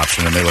have that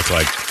option, and they look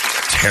like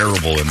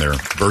terrible in their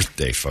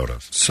birthday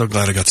photos. So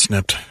glad I got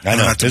snipped. I know.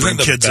 don't have to bring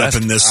kids up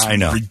in this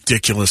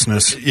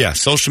ridiculousness. Yeah,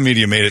 social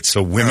media made it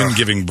so women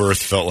giving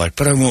birth felt like,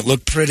 but I won't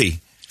look pretty.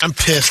 I'm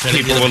pissed. I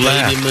didn't People get a will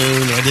laugh. baby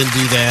moon. I didn't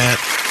do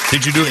that.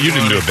 Did you do it? You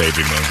didn't do a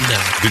baby moon.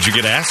 No. Did you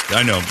get asked?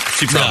 I know.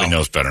 She probably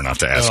knows better not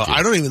to ask you.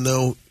 I don't even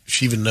know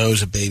she even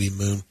knows a baby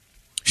moon.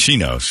 She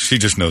knows. She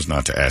just knows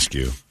not to ask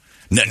you.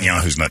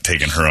 Netanyahu's not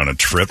taking her on a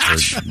trip. Or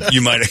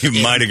you might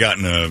have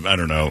gotten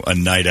a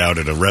night out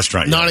at a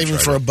restaurant. Not even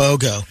for a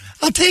BOGO.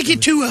 I'll take you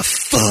to a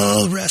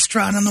pho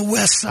restaurant on the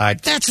west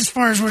side. That's as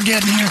far as we're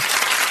getting here.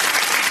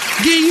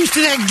 Get used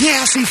to that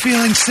gassy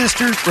feeling,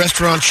 sister.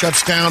 Restaurant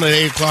shuts down at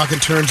 8 o'clock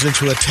and turns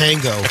into a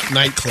tango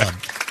nightclub.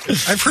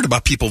 I've heard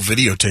about people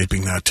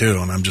videotaping that, too,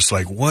 and I'm just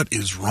like, what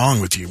is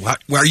wrong with you?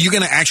 Are you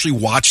going to actually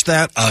watch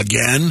that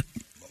again?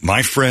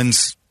 My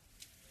friend's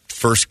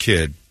first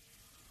kid,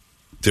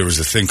 there was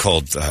a thing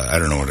called, I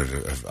don't know what it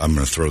is. I'm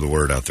going to throw the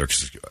word out there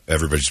because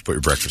everybody just put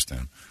your breakfast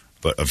down.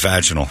 But a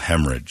vaginal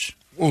hemorrhage,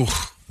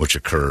 which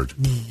occurred.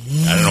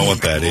 I don't know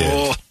what that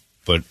is.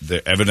 But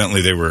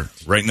evidently they were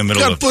right in the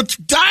middle of... Put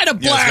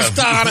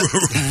Dynablast on it.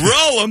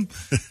 Roll them.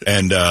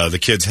 And the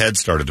kid's head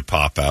started to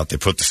pop out. They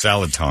put the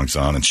salad tongs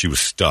on, and she was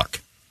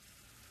stuck.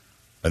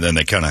 And then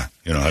they kind of,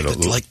 had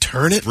a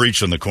turn it?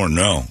 breach on the corner.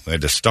 No, they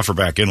had to stuff her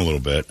back in a little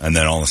bit. And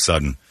then all of a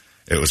sudden,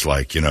 it was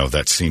like,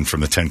 that scene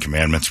from the Ten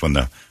Commandments when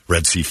the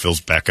Red Sea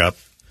fills back up.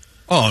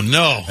 Oh,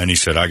 no. And he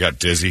said, I got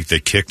dizzy. They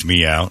kicked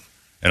me out.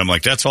 And I'm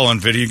like, that's all on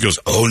video? He goes,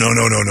 oh,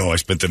 no. I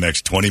spent the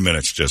next 20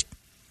 minutes just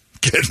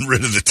getting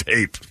rid of the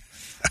tape.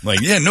 I'm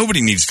like, yeah,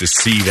 nobody needs to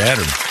see that.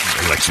 Or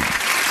like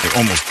they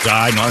almost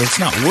died. No, it's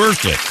not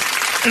worth it.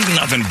 There's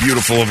nothing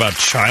beautiful about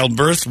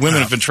childbirth.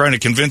 Women have been trying to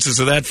convince us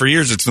of that for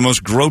years. It's the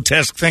most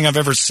grotesque thing I've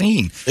ever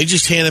seen. They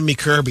just handed me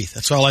Kirby.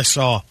 That's all I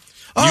saw.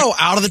 Oh,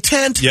 out of the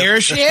tent. Yep. Here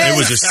she is. It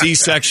was a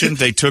C-section.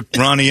 They took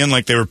Ronnie in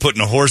like they were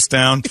putting a horse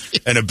down,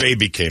 and a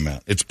baby came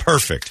out. It's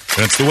perfect.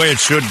 That's the way it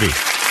should be.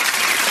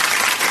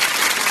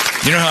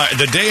 You know how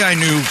the day I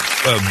knew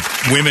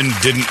women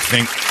didn't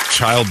think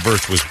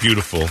childbirth was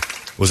beautiful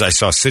was I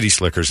saw City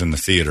Slickers in the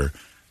theater,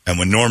 and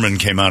when Norman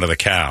came out of the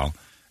cow,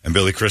 and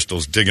Billy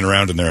Crystal's digging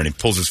around in there, and he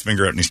pulls his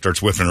finger out, and he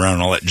starts whipping around,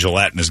 and all that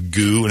gelatinous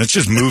goo, and it's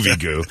just movie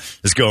goo,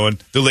 is going.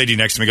 The lady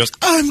next to me goes,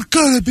 I'm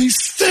going to be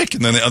sick.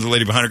 And then the other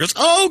lady behind her goes,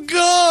 oh,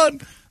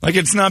 God. Like,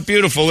 it's not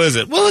beautiful, is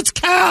it? Well, it's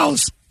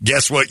cows.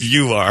 Guess what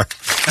you are?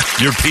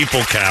 You're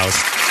people cows.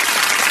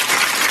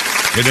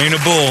 It ain't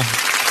a bull.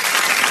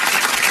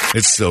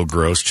 It's so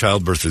gross.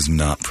 Childbirth is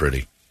not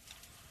pretty.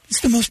 It's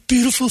the most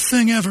beautiful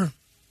thing ever.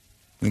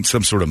 In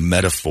some sort of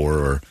metaphor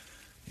or,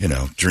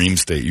 dream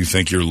state. You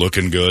think you're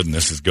looking good and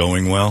this is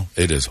going well.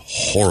 It is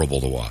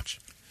horrible to watch.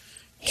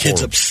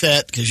 Kid's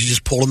upset because you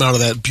just pulled him out of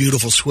that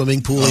beautiful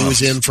swimming pool he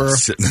was in for.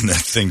 Sitting in that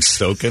thing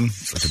soaking.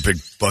 It's like a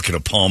big bucket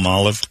of palm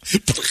olive.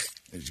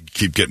 You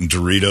keep getting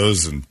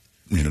Doritos and,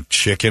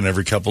 chicken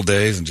every couple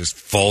days and just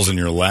falls in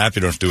your lap.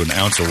 You don't have to do an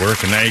ounce of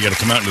work. And now you got to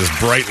come out into this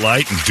bright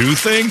light and do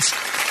things.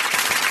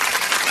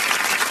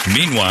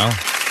 Meanwhile,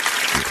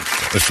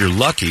 if you're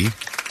lucky,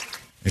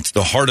 it's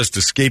the hardest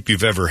escape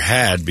you've ever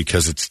had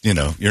because it's,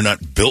 you're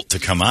not built to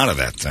come out of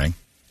that thing.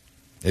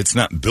 It's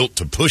not built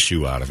to push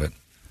you out of it,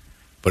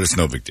 but it's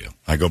no big deal.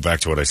 I go back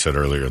to what I said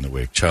earlier in the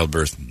week.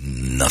 Childbirth,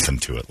 nothing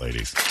to it,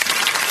 ladies.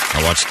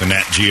 I watched the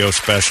Nat Geo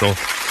special.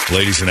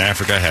 Ladies in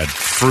Africa had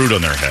fruit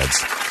on their heads.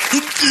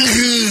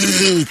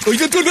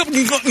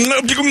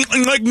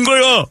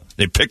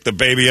 They picked the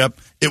baby up.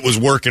 It was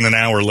working an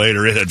hour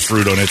later. It had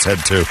fruit on its head,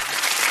 too.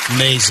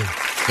 Amazing.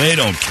 They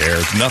don't care.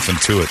 There's nothing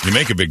to it. You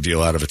make a big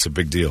deal out of it, it's a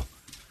big deal.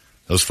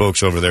 Those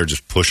folks over there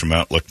just push them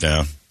out, look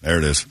down. There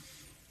it is.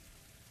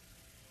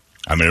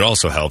 I mean, it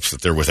also helps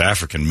that they're with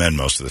African men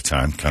most of the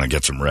time, kind of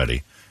gets them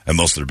ready, and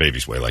most of their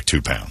babies weigh like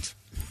 2 pounds.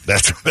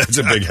 That's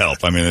a big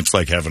help. I mean, it's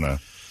like having a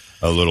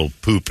little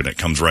poop, and it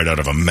comes right out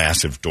of a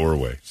massive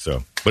doorway.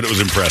 So, but it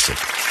was impressive.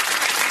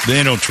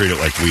 They don't treat it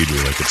like we do,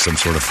 like it's some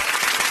sort of,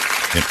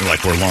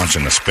 like we're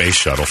launching a space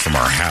shuttle from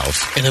our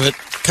house. And if it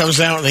comes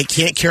out and they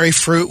can't carry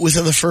fruit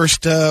within the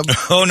first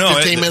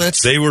 15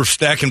 minutes? They were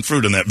stacking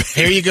fruit in that bag.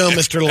 Here you go,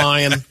 Mr.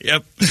 Lion.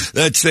 Yep,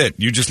 that's it.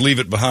 You just leave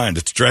it behind.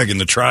 It's dragging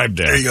the tribe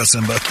down. There you go,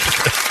 Simba.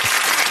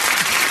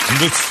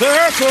 The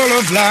circle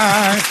of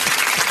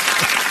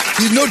life.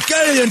 He's not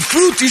carrying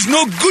fruit. He's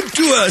no good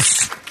to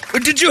us.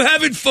 What did you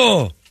have it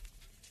for?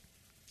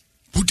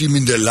 Put him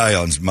in the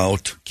lion's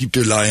mouth. Keep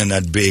the lion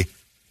at bay.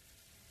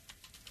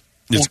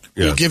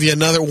 We'll give you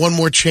one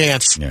more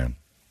chance. Yeah.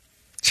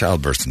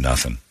 Childbirth's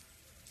nothing.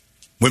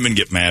 Women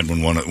get mad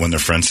when their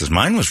friend says,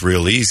 mine was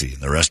real easy.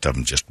 And the rest of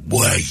them just,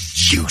 why,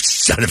 you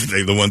son of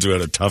a... The ones who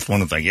had a tough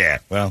one, it's like, yeah,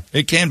 well,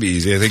 it can be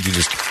easy. I think you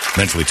just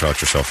mentally talk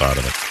yourself out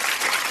of it.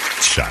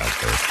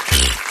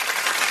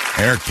 Childbirth.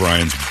 Eric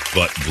Bryan's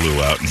butt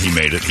blew out, and he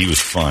made it. He was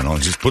fun. I'll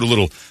just put a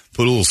little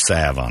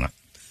salve on it.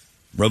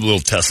 Rub a little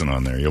Tessin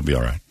on there. You'll be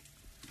all right.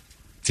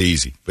 It's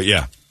easy. But,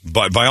 yeah,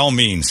 by all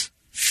means,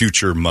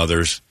 future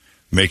mothers,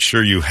 make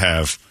sure you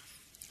have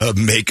a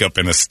makeup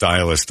and a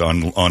stylist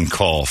on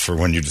call for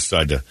when you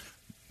decide to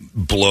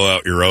blow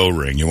out your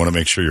O-ring. You want to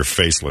make sure your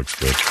face looks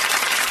good.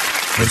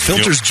 And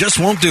filters just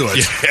won't do it.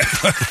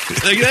 Yeah.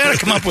 They got to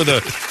come up with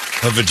a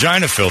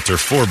vagina filter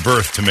for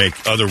birth to make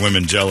other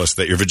women jealous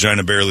that your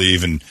vagina barely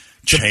even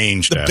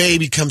changed. The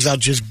baby comes out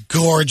just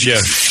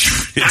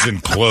gorgeous. Yeah, it's in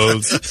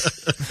clothes.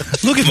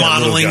 Look at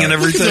modeling and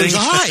everything. Look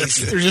at those eyes.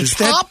 They're just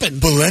popping.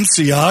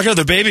 Balenciaga?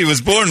 The baby was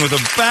born with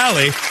a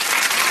ballet.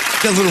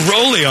 Got a little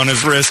rolly on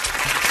his wrist.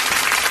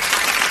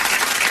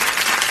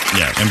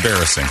 Yeah,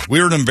 embarrassing.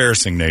 We're an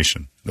embarrassing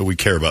nation that we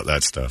care about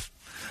that stuff.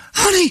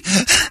 Honey,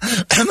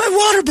 my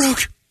water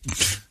broke.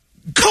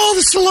 Call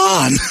the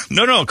salon.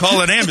 No,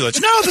 call an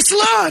ambulance. No, the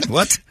salon.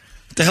 What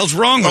the hell's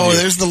wrong with you? Oh,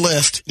 there's the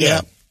list.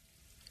 Yeah.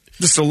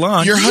 The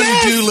salon. Your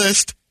honey-do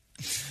list.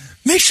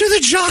 Make sure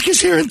the jock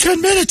is here in 10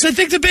 minutes. I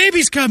think the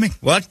baby's coming.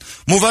 What?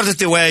 Move out of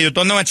the way. You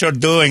don't know what you're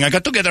doing. I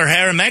got to get her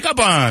hair and makeup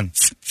on.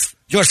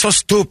 You're so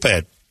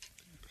stupid.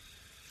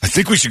 I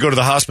think we should go to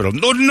the hospital.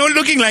 No,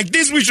 looking like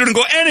this, we shouldn't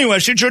go anywhere.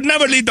 She should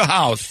never leave the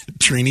house.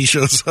 Trini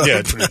shows up.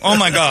 Yeah. Oh,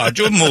 my God.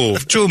 You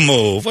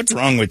move. What's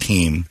wrong with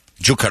him?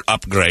 You can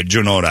upgrade.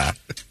 You know that.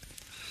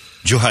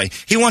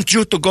 He wants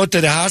you to go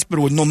to the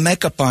hospital with no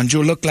makeup on.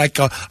 You look like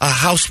a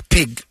house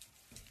pig.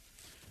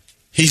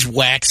 He's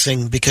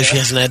waxing because she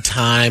hasn't had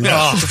time.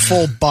 Yeah. It's a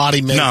full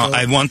body makeup. No,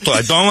 I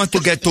don't want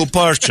to get too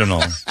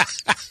personal.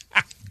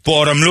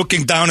 But I'm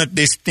looking down at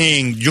this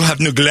thing you have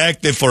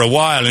neglected for a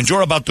while, and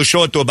you're about to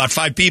show it to about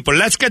 5 people.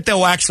 Let's get the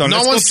wax on.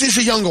 No one sees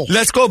a youngle.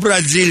 Let's go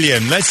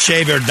Brazilian. Let's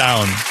shave her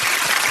down.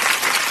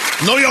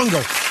 No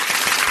youngle.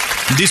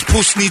 This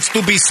puss needs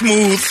to be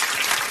smooth.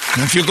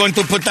 If you're going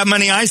to put that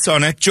many ice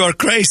on it, you're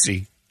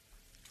crazy.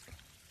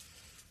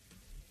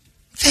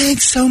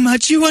 Thanks so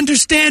much. You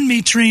understand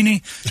me,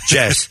 Trini.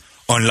 Jess,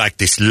 unlike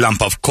this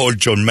lump of coal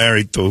you're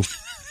married to,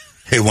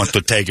 he wants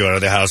to take you out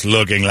of the house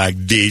looking like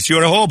this.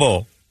 You're a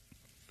hobo.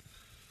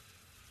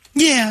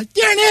 Yeah,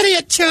 you're an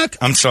idiot, Chuck.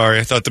 I'm sorry.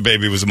 I thought the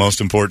baby was the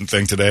most important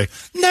thing today.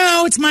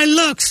 No, it's my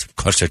looks. Of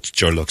course, it's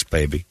your looks,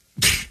 baby.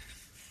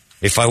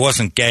 If I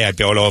wasn't gay, I'd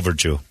be all over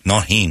you.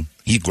 Not him.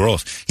 He's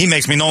gross. He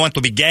makes me not want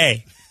to be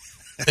gay.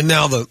 And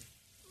now the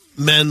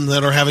men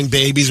that are having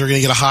babies are going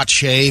to get a hot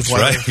shave.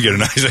 That's right. You get a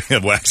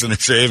nice wax and a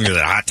shave and get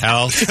a hot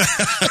towel.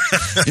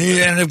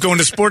 You end up going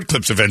to sport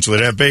clips eventually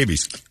to have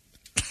babies.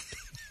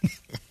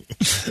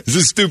 It's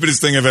the stupidest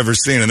thing I've ever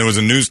seen. And there was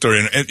a news story,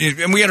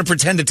 and we got to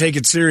pretend to take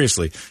it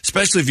seriously,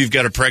 especially if you've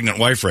got a pregnant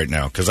wife right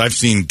now, because I've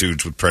seen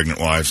dudes with pregnant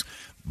wives.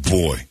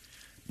 Boy,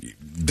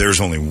 there's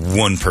only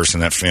one person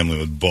in that family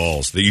with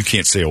balls that you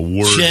can't say a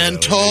word.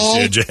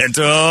 Gentle.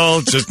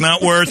 Gentle. Just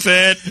not worth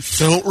it.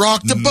 Don't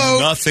rock the boat.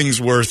 Nothing's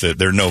worth it.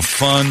 They're no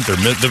fun. They're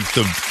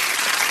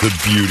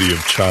the beauty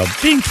of child.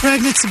 Being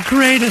pregnant's the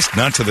greatest.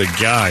 Not to the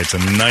guy. It's a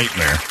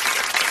nightmare.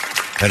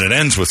 And it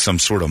ends with some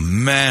sort of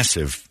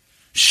massive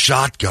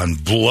shotgun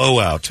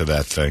blowout to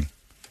that thing.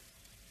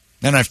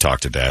 And I've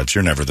talked to dads.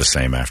 You're never the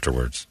same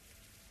afterwards.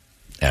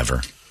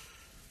 Ever.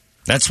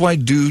 That's why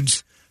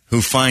dudes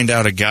who find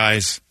out a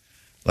guy's,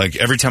 like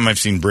every time I've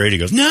seen Brady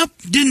goes, nope,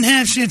 didn't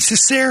have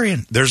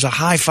cesarean. There's a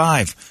high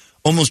five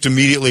almost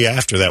immediately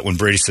after that when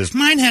Brady says,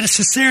 mine had a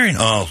cesarean.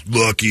 Oh,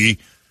 lucky.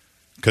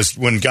 Because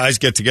when guys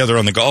get together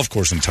on the golf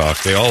course and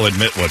talk, they all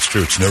admit what's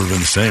true. It's never been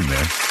the same,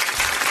 man.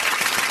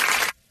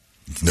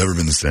 It's never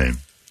been the same.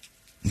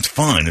 It's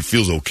fine. It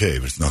feels okay,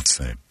 but it's not the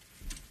same.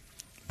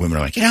 Women are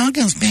like, it all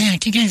goes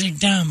back. You guys are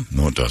dumb.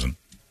 No, it doesn't.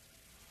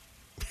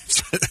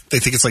 They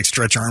think it's like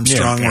Stretch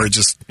Armstrong where it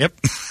just... Yep.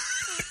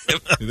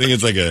 You think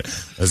it's like a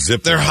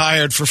zip? They're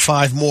hired for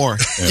 5 more.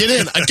 Yeah. Get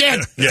in. Again.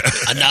 Yeah.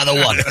 Another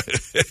one.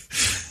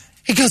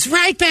 It goes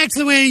right back to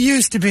the way it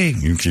used to be.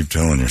 You keep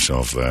telling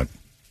yourself that.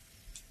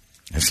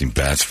 I've seen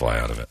bats fly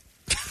out of it.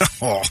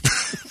 Oh.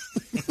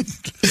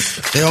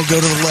 They all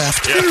go to the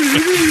left. Yep.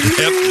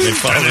 They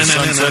follow the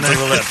sunset to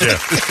the left. Yeah.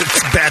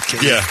 It's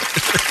Batgate. Yeah.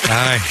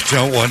 I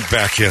don't want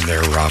back in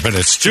there, Robin.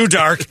 It's too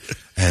dark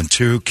and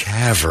too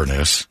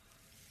cavernous.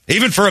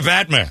 Even for a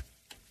Batman.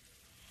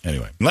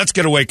 Anyway, let's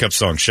get a wake-up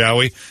song, shall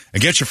we?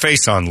 And get your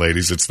face on,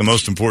 ladies. It's the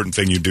most important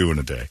thing you do in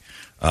a day.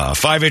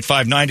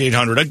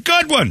 585-9800, a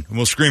good one. And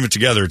we'll scream it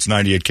together. It's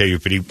 98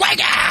 KUPD. Wake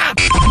up!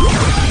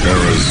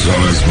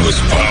 Arizona's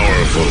most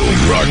powerful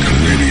rock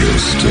radio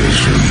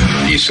station.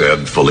 He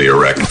said, fully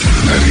erect. 98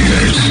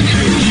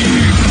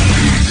 KUPD.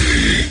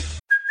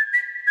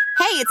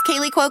 Hey, Hey, it's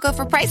Kaylee Cuoco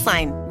for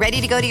Priceline.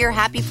 Ready to go to your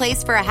happy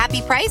place for a happy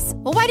price?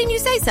 Well, why didn't you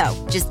say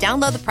so? Just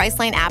download the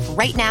Priceline app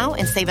right now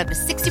and save up to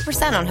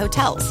 60% on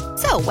hotels.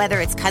 So whether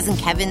it's Cousin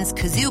Kevin's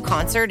Kazoo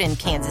Concert in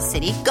Kansas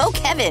City, go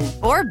Kevin,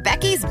 or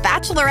Becky's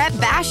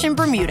Bachelorette Bash in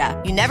Bermuda,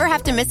 you never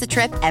have to miss a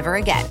trip ever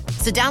again.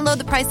 So download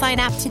the Priceline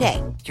app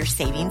today. Your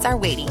savings are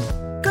waiting.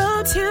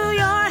 Go to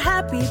your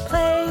happy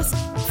place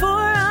for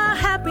a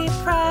happy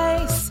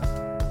price.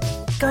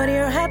 Go to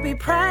your happy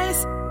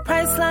price,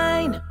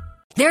 Priceline.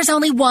 There's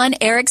only one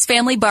Eric's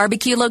Family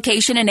Barbecue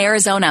location in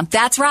Arizona.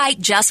 That's right,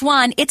 just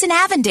one. It's in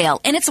Avondale,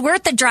 and it's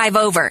worth the drive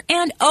over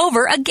and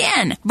over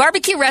again.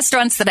 Barbecue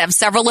restaurants that have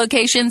several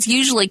locations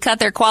usually cut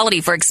their quality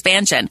for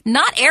expansion.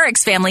 Not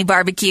Eric's Family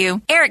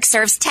Barbecue. Eric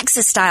serves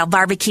Texas-style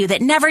barbecue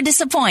that never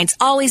disappoints,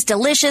 always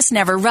delicious,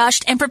 never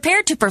rushed, and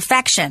prepared to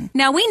perfection.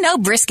 Now, we know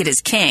brisket is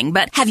king,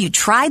 but have you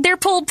tried their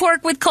pulled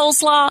pork with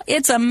coleslaw?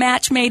 It's a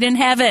match made in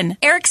heaven.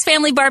 Eric's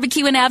Family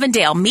Barbecue in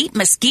Avondale. Meet,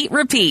 mesquite,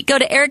 repeat. Go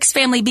to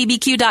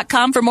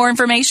ericsfamilybbq.com for more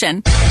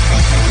information.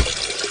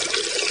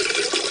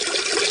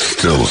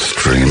 Still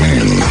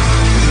streaming.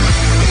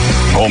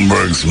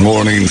 Holmberg's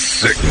Morning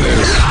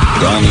Sickness.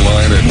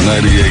 Online at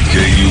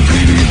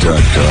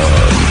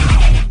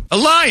 98kupd.com.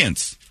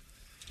 Alliance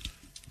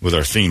with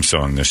our theme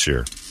song this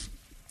year.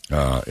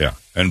 Yeah,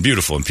 and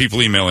beautiful. And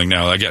people emailing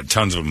now. I get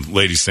tons of them,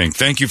 ladies saying,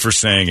 thank you for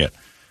saying it.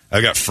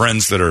 I got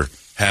friends that are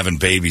having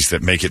babies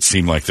that make it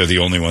seem like they're the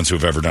only ones who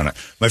have ever done it.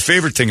 My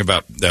favorite thing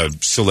about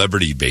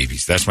celebrity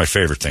babies, that's my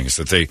favorite thing, is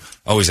that they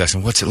always ask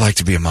them, what's it like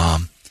to be a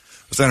mom?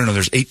 I don't know,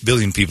 there's 8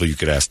 billion people you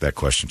could ask that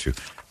question to.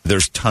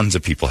 There's tons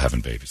of people having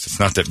babies. It's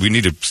not that we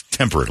need to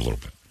temper it a little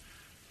bit.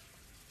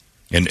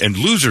 And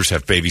losers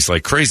have babies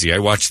like crazy. I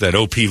watch that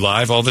OP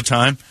Live all the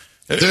time.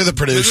 They're the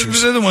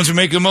producers. They're the ones who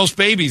make the most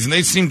babies, and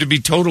they seem to be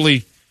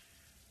totally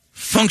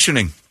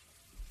functioning.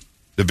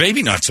 The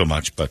baby, not so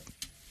much, but...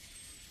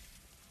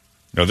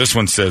 No, this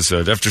one says,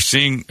 after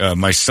seeing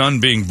my son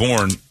being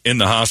born in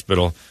the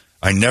hospital,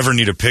 I never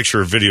need a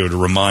picture or video to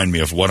remind me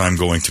of what I'm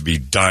going to be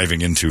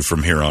diving into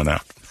from here on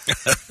out.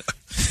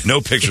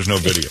 No pictures, no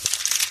video.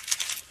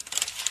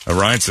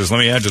 Ryan says, let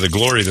me add to the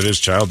glory that is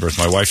childbirth.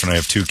 My wife and I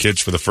have 2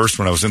 kids. For the first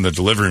one, I was in the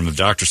delivery room. The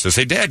doctor says,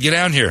 hey, Dad, get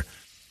down here.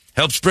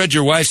 Help spread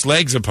your wife's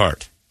legs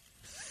apart.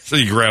 So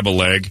you grab a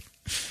leg,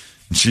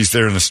 and she's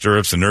there in the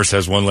stirrups. The nurse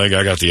has one leg.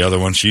 I got the other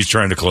one. She's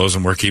trying to close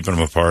them. We're keeping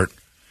them apart.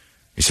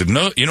 He said,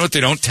 no, you know what they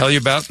don't tell you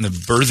about in the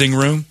birthing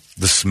room?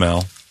 The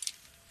smell.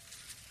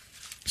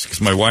 It's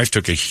because my wife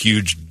took a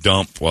huge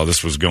dump while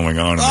this was going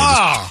on.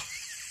 And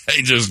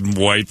they just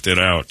wiped it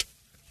out.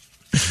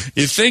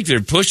 You'd think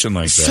they're pushing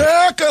like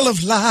that. Circle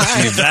of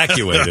life. She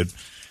evacuated.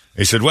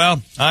 He said,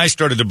 well, I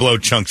started to blow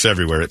chunks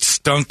everywhere. It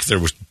stunk. There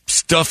was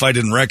stuff I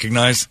didn't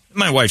recognize.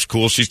 My wife's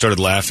cool. She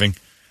started laughing.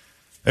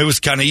 It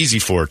was kind of easy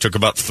for her. It took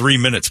about 3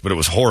 minutes, but it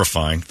was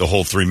horrifying, the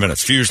whole 3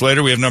 minutes. A few years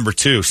later, we have number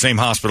 2. Same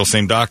hospital,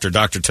 same doctor.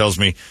 Doctor tells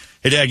me,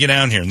 hey, Dad, get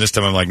down here. And this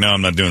time I'm like, no,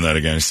 I'm not doing that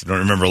again. He said, I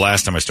don't remember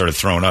last time I started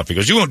throwing up. He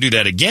goes, you won't do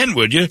that again,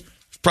 would you?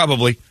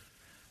 Probably.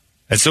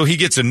 And so he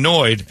gets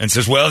annoyed and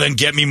says, well, then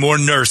get me more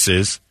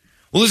nurses.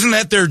 Well, isn't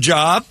that their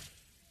job?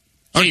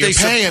 Aren't you're they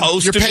paying,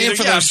 supposed you're to paying be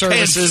for there? their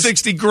services. Paying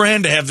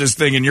 $60,000 to have this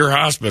thing in your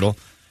hospital.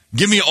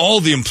 Give me all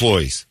the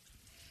employees.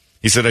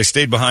 He said, I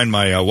stayed behind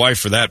my wife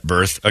for that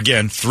birth.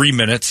 Again, 3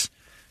 minutes.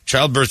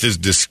 Childbirth is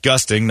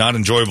disgusting, not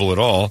enjoyable at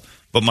all.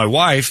 But my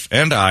wife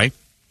and I,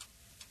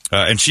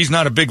 and she's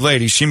not a big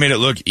lady, she made it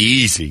look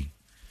easy.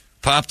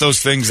 Pop those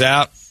things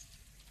out,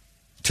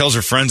 tells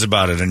her friends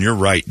about it, and you're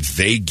right,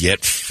 they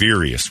get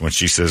furious when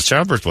she says,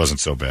 childbirth wasn't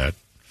so bad.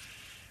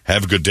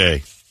 Have a good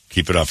day.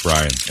 Keep it up,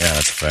 Ryan. Yeah,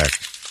 that's a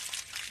fact.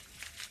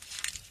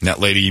 And that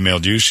lady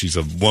emailed you. She's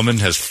a woman,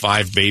 has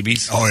 5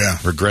 babies. Oh, yeah.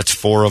 Regrets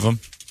 4 of them.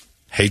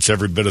 Hates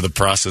every bit of the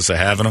process of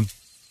having them.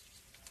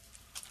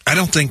 I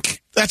don't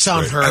think... That's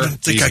on her. I don't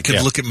think I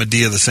could look at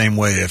Medea the same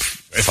way if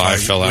 5 I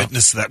fell out.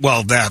 witnessed that.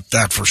 Well,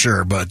 that for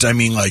sure. But, I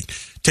mean, like,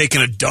 taking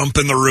a dump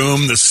in the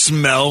room, the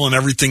smell and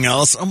everything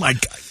else. Oh, my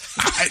God.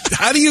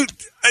 How do you...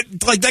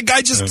 Like that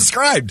guy just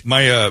described.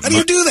 How do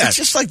you do that? It's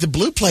just like the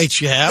blue plates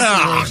you have.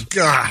 Oh,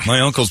 God. My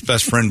uncle's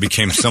best friend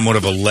became somewhat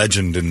of a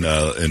legend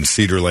in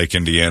Cedar Lake,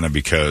 Indiana,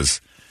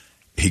 because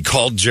he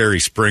called Jerry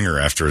Springer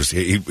after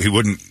he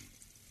wouldn't,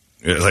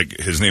 like,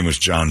 his name was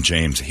John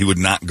James. He would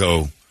not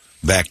go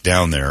back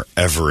down there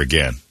ever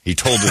again. He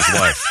told his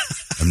wife,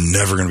 I'm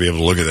never going to be able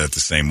to look at that the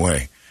same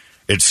way.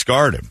 It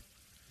scarred him.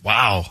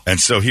 Wow.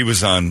 And so he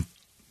was on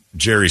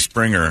Jerry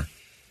Springer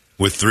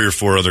with 3 or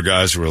 4 other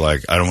guys who were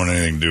like, I don't want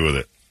anything to do with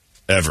it.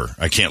 Ever.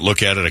 I can't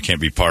look at it. I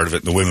can't be part of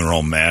it. The women are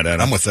all mad at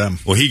him. I'm with them.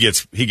 Well, he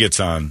gets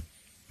on,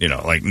 you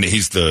know, like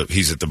he's at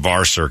the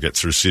bar circuit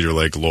through Cedar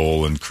Lake,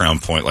 Lowell, and Crown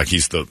Point. Like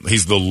he's the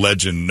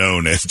legend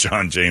known as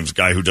John James,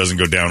 guy who doesn't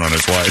go down on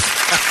his wife.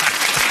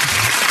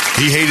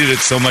 He hated it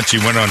so much he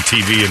went on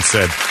TV and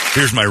said,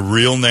 here's my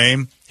real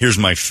name, here's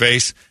my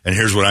face, and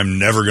here's what I'm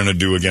never going to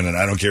do again, and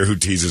I don't care who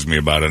teases me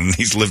about it. And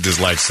he's lived his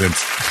life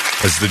since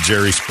as the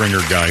Jerry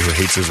Springer guy who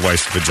hates his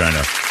wife's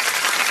vagina.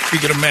 You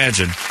can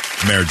imagine,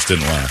 marriage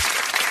didn't last.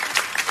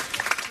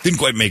 Didn't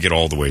quite make it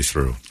all the way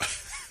through.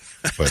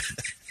 But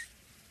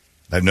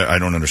I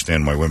don't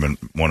understand why women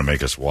want to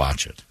make us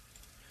watch it.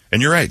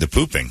 And you're right, the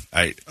pooping.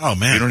 Oh,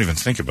 man. You don't even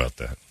think about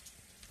that.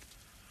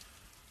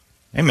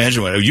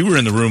 Imagine you were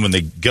in the room when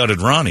they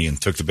gutted Ronnie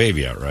and took the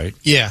baby out, right?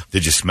 Yeah.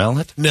 Did you smell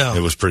it? No.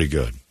 It was pretty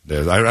good.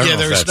 I don't know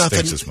if that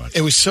stinks as much.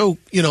 It was so,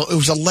 it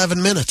was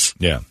 11 minutes.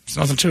 Yeah, there's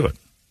nothing to it.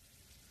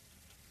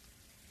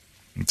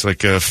 It's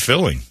like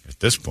filling at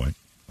this point.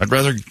 I'd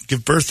rather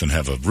give birth than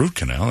have a root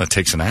canal. That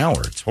takes an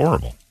hour. It's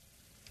horrible.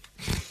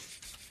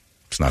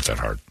 It's not that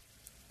hard.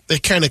 They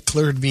kind of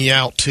cleared me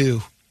out,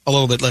 too, a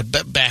little bit, like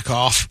back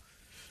off.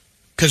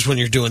 Because when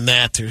you're doing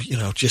that, there,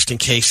 just in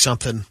case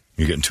something...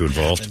 You're getting too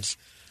involved? Happens.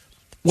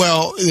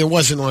 Well, it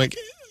wasn't like...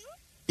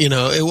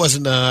 it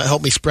wasn't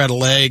help me spread a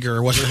leg, or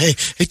it wasn't,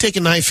 hey, take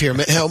a knife here.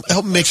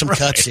 Help me make some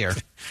cuts here.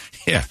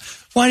 Yeah.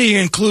 Why are you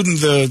including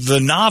the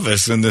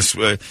novice in this?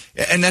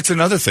 And that's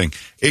another thing.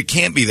 It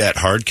can't be that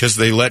hard because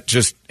they let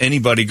just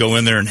anybody go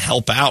in there and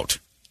help out.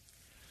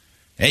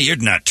 Hey, you're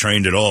not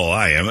trained at all.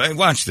 I am. Hey,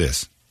 watch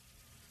this.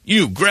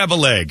 You grab a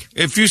leg.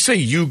 If you say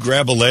you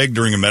grab a leg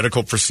during a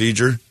medical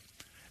procedure,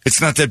 it's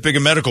not that big a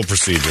medical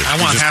procedure.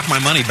 I want half my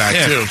money back,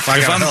 too, if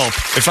I got help.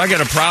 If I got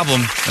a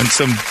problem and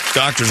some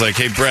doctor's like,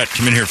 hey, Brett,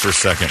 come in here for a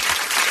second.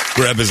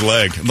 Grab his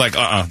leg. I'm like,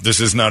 this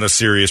is not a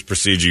serious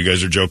procedure. You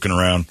guys are joking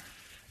around.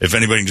 If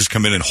anybody can just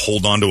come in and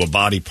hold on to a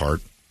body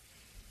part.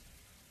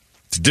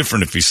 It's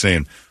different if he's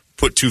saying,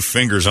 put 2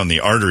 fingers on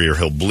the artery or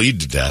he'll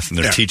bleed to death. And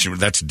they're teaching,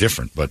 that's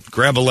different. This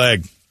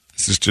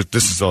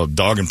is a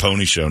dog and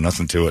pony show.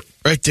 Nothing to it.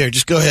 Right there.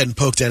 Just go ahead and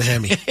poke that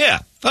hammy. Yeah,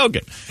 poke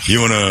it. You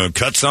want to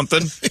cut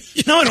something?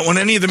 No, I don't want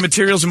any of the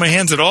materials in my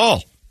hands at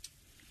all.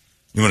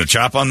 You want to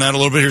chop on that a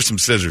little bit? Here's some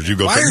scissors. You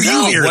go. Why are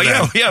you here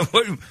then? Yeah.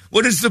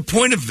 What is the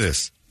point of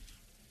this?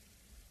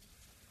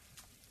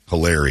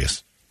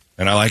 Hilarious.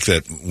 And I like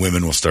that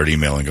women will start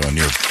emailing going,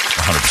 you're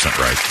 100%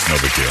 right. It's no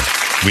big deal.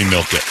 We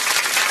milk it.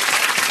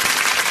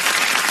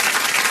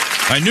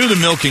 I knew the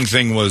milking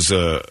thing was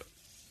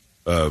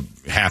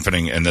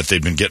happening and that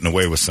they'd been getting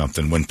away with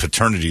something when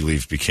paternity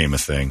leave became a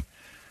thing.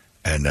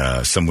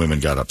 And some women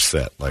got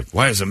upset. Like,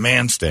 why is a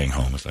man staying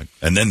home? It's like,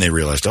 and then they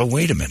realized, oh,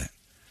 wait a minute.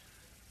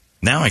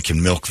 Now I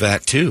can milk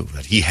that, too.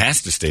 That he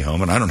has to stay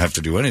home and I don't have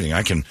to do anything.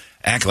 I can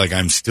act like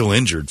I'm still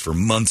injured for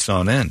months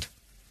on end.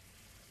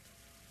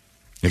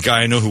 The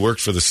guy I know who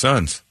worked for the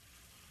Suns,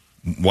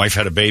 wife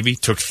had a baby,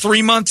 took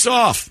 3 months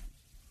off.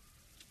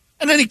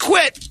 And then he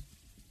quit.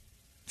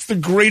 It's the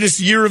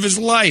greatest year of his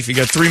life. He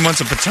got 3 months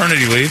of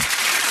paternity leave.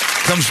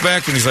 Comes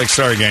back and he's like,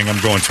 sorry, gang,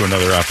 I'm going to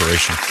another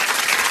operation.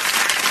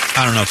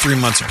 I don't know. 3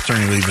 months of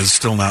paternity leave is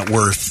still not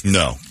worth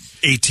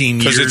 18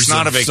 years. Because it's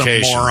not a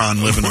vacation. Some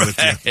moron living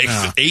with you.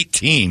 No.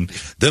 18.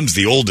 Them's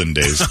the olden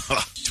days.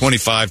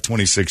 25,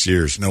 26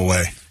 years. No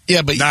way.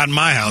 Yeah, but not in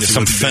my house.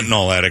 Some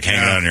fentanyl addict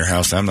hanging out in your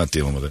house. I'm not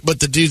dealing with it. But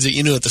the dudes that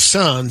you knew at the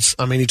Suns,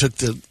 I mean, he took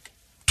the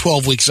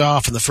 12 weeks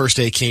off, and the first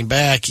day he came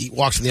back, he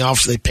walked in the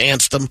office, they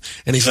pantsed him,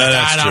 and he's like,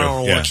 I don't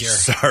want to work here.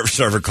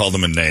 Sarver called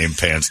him a name,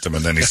 pantsed him,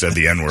 and then he said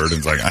the N-word,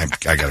 and he's like,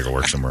 I got to go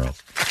work somewhere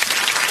else.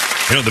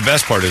 The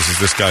best part is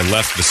this guy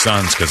left the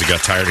Suns because he got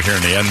tired of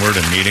hearing the N-word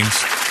in meetings,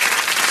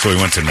 so he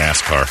went to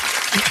NASCAR.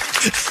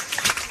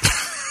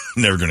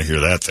 Never going to hear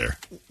that there.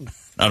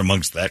 Not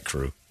amongst that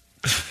crew.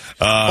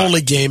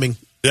 Only gaming.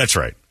 That's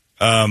right.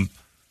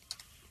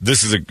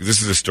 This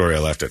is a story I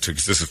laughed at too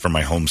because this is from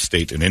my home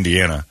state in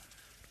Indiana.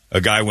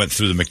 A guy went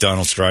through the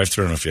McDonald's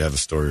drive-thru. I don't know if you have the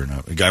story or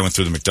not. A guy went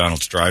through the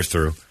McDonald's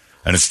drive-thru,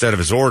 and instead of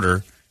his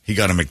order, he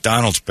got a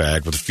McDonald's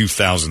bag with a few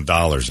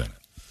 $1,000s in it.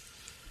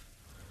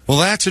 Well,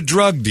 that's a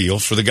drug deal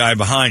for the guy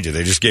behind you.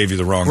 They just gave you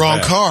the wrong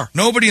bag. car.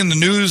 Nobody in the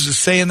news is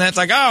saying that. It's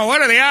like, oh,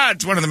 what are the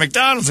odds? One of the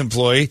McDonald's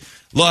employee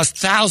lost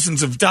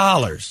thousands of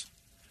dollars.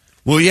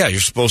 Well, yeah,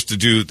 you're supposed to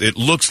do, it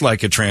looks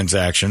like a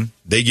transaction.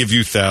 They give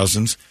you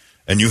thousands,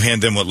 and you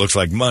hand them what looks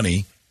like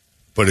money,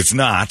 but it's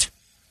not.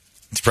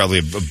 It's probably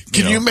a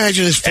Can you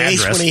imagine his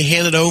face when he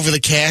handed over the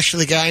cash to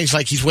the guy? He's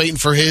like, he's waiting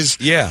for his.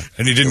 Yeah,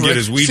 and he didn't get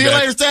his weed back. See you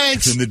later,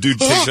 thanks. And the dude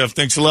takes off,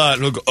 thanks a lot.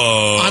 He'll go,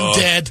 I'm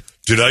dead.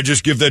 Did I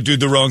just give that dude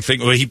the wrong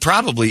thing? Well, he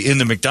probably, in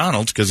the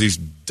McDonald's, because he's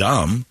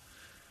dumb,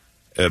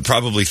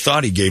 probably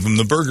thought he gave him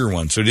the burger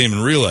one, so he didn't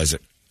even realize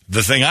it.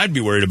 The thing I'd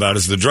be worried about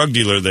is the drug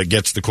dealer that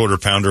gets the quarter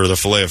pounder or the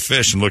filet of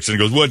fish and looks and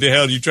goes, what the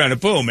hell are you trying to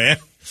pull, man?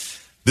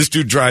 This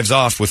dude drives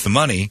off with the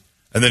money,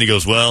 and then he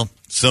goes, well,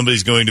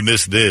 somebody's going to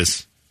miss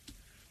this.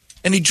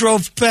 And he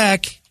drove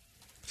back,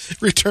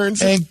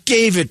 returns and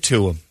gave it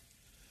to him.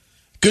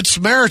 Good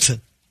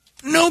Samaritan.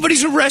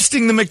 Nobody's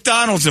arresting the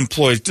McDonald's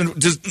employees.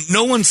 Does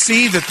no one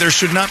see that there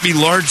should not be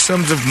large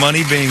sums of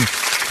money being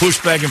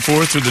pushed back and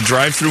forth through the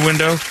drive-thru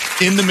window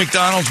in the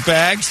McDonald's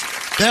bags?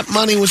 That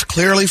money was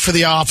clearly for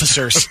the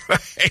officers.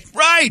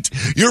 Right.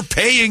 You're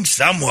paying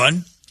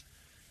someone.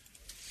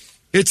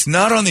 It's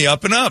not on the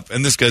up and up.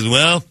 And this guy's,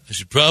 well, I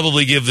should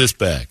probably give this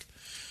back.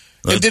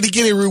 And did he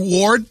get a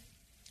reward?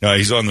 No,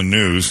 he's on the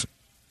news.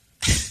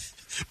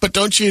 But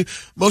don't you,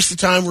 most of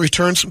the time,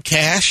 return some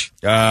cash?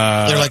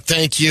 They're like,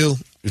 thank you.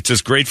 It's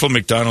just grateful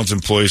McDonald's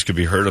employees could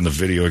be heard on the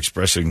video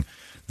expressing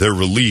their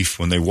relief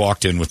when they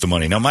walked in with the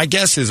money. Now, my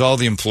guess is all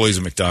the employees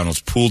of McDonald's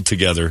pooled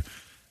together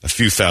a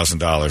few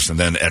 $1,000s. And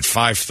then at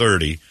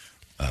 5:30,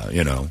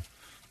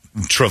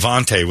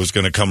 Travante was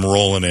going to come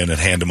rolling in and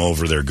hand them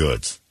over their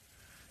goods.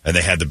 And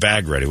they had the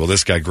bag ready. Well,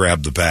 this guy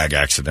grabbed the bag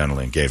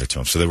accidentally and gave it to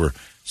him.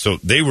 So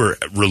they were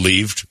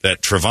relieved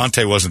that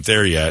Travante wasn't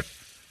there yet,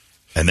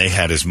 and they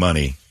had his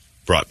money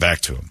brought back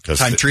to him.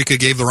 Time Trika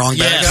gave the wrong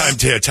bag.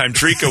 Time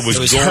Trika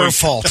was her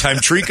fault. Time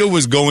Trika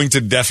was going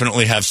to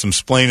definitely have some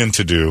splaining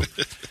to do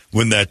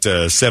when that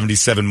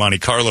 77 Monte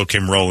Carlo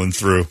came rolling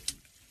through.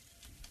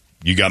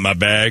 You got my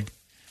bag?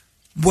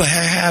 What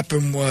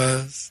happened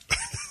was...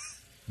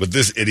 But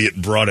this idiot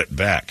brought it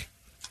back.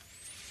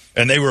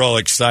 And they were all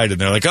excited.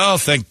 They're like, oh,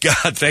 thank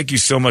God. Thank you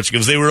so much.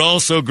 Because they were all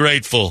so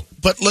grateful.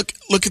 But look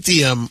at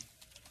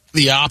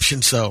the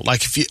options, though.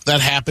 Like, if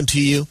that happened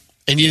to you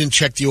and you didn't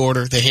check the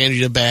order, they handed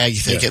you a bag, you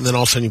think it, and then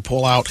all of a sudden you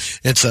pull out,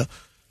 and it's a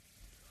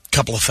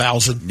couple of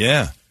 $1,000.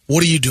 Yeah.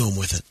 What are you doing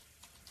with it?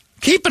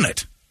 Keeping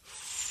it.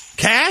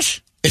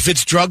 Cash? If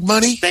it's drug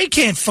money? They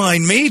can't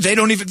find me. They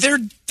don't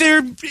even...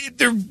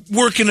 They're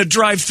working a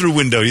drive-through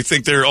window. You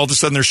think all of a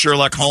sudden they're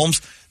Sherlock Holmes?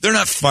 They're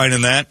not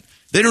finding that.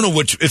 They don't know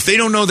if they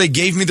don't know they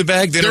gave me the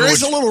bag. There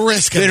is a little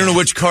risk. They don't know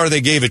which car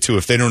they gave it to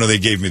if they don't know they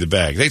gave me the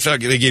bag. They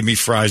thought they gave me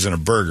fries and a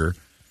burger,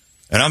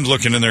 and I'm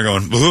looking in there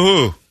going,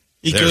 "Ooh,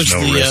 there's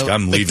no risk.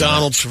 I'm leaving."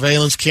 McDonald's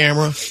surveillance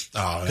camera.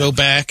 Oh, go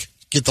back,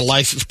 get the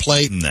license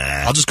plate. Nah,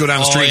 I'll just go down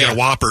the street and get a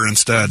Whopper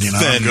instead. Then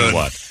I'm good.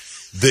 What?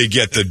 They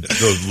get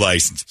the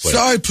license plate.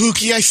 Sorry,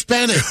 Pookie, I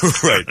spent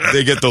it. Right.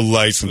 They get the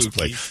license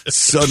plate.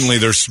 Suddenly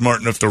they're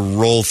smart enough to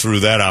roll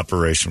through that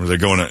operation where they're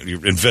going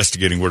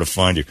investigating where to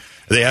find you.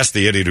 They asked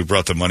the idiot who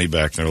brought the money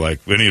back, and they're like,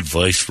 any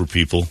advice for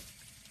people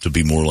to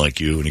be more like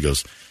you? And he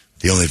goes,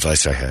 the only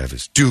advice I have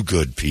is do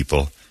good,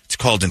 people. It's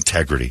called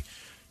integrity.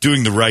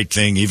 Doing the right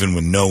thing even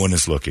when no one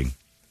is looking.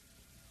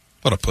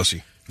 What a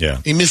pussy.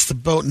 Yeah. He missed the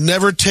boat.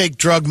 Never take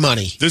drug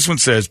money. This one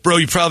says, bro,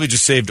 you probably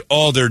just saved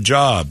all their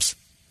jobs.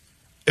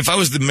 If I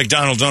was the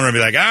McDonald's owner, I'd be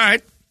like, all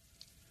right,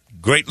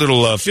 great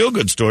little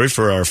feel-good story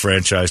for our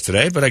franchise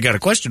today, but I got a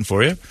question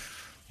for you.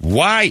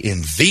 Why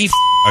in the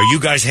are you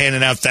guys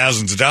handing out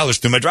thousands of dollars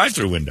through my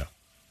drive-thru window?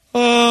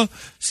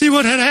 See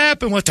what had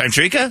happened. What time,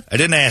 Trika? I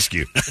didn't ask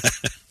you.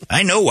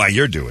 I know why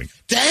you're doing.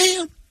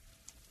 Damn.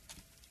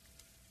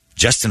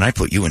 Justin, I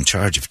put you in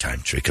charge of Time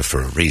Trika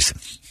for a reason.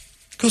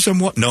 Because I'm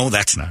what? No,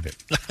 that's not it.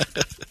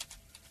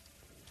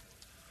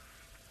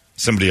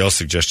 Somebody else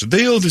suggested,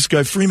 they owe this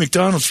guy free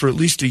McDonald's for at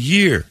least a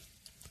year.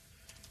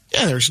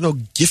 Yeah, there's no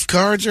gift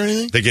cards or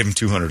anything? They gave him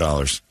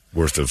 $200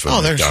 worth of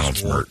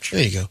McDonald's merch.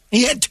 There you go.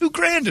 He had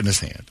 $2,000 in his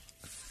hand.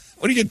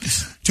 What do you get?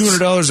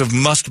 $200 of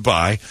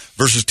must-buy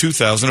versus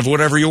 $2,000 of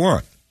whatever you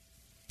want.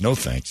 No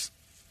thanks.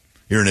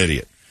 You're an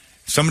idiot.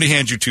 If somebody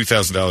hands you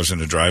 $2,000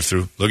 in a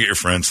drive-thru, look at your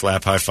friend,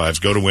 slap high fives,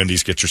 go to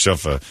Wendy's, get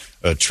yourself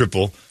a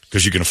triple,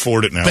 because you can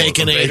afford it now.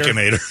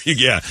 Baconator.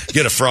 Yeah,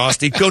 get a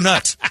Frosty. Go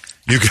nuts.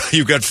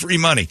 You got free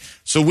money.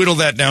 So whittle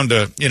that down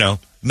to,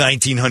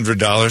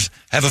 $1,900.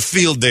 Have a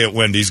field day at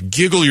Wendy's.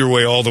 Giggle your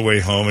way all the way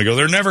home and go,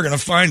 they're never going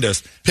to find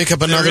us. Pick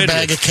up another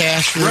bag of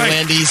cash from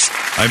Wendy's.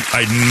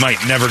 I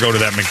might never go to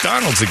that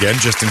McDonald's again,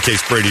 just in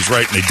case Brady's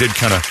right. And they did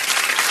kind of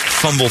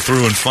fumble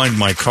through and find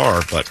my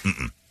car, but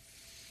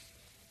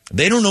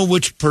they don't know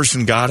which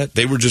person got it.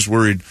 They were just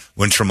worried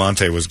when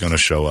Tremonte was going to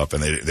show up,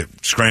 and they're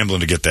scrambling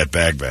to get that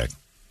bag back.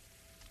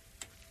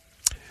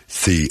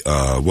 See,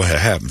 what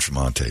happened,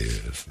 Tremonte,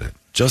 is that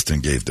Justin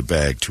gave the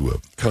bag to a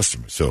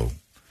customer. So,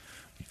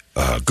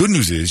 good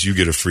news is you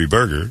get a free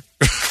burger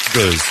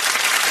because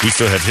we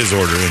still have his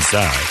order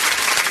inside.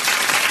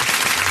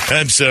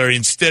 I'm sorry,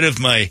 instead of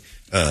my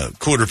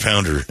quarter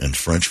pounder and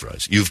French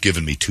fries, you've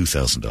given me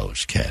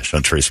 $2,000 cash,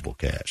 untraceable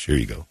cash. Here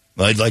you go.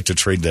 I'd like to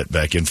trade that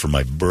back in for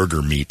my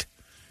burger meat.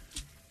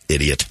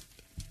 Idiot.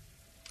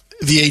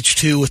 The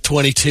H2 with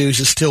 22s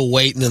is still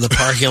waiting in the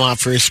parking lot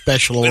for his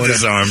special order. With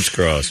his arms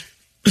crossed.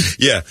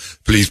 Yeah,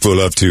 please pull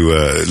up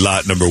to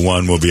lot number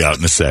 1. We'll be out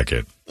in a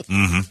second.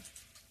 Mm-hmm.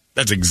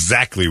 That's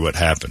exactly what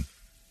happened.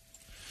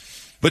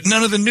 But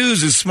none of the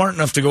news is smart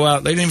enough to go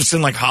out. They didn't even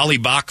send like Holly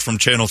Bach from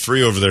Channel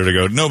 3 over there to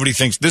go, nobody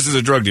thinks this is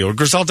a drug deal.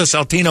 Griselda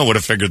Saltino would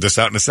have figured this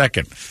out in a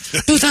second.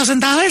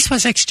 $2,000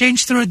 was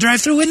exchanged through a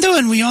drive-thru window,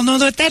 and we all know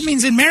what that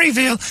means in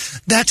Maryville.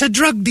 That's a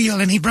drug deal,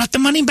 and he brought the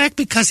money back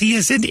because he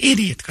is an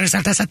idiot.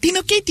 Griselda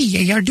Saltino,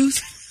 KTAR dude.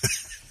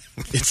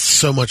 It's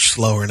so much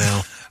slower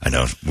now. I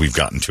know. We've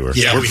gotten to her.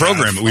 Yeah, we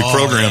programmed. We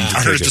programmed.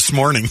 I heard it this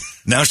morning.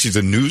 Now she's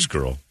a news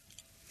girl.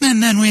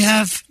 And then we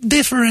have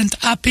different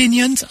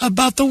opinions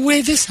about the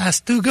way this has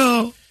to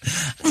go.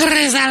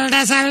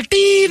 Griselda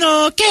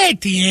Saltino,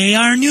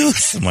 KTAR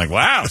News. I'm like,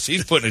 wow,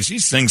 she's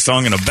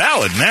sing-songing a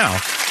ballad now.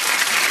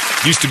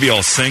 Used to be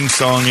all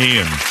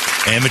sing-songy and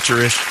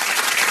amateurish.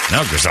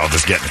 Now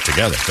Griselda's getting it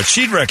together. But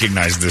she'd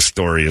recognize this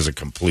story as a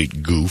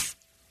complete goof.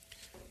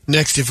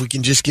 Next, if we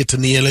can just get to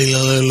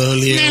Neleona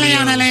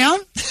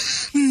Leon.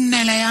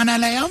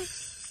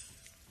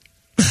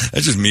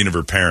 That's just mean of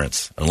her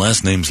parents. Her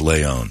last name's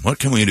Leon. What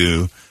can we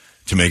do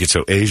to make it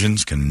so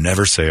Asians can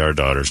never say our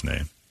daughter's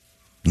name?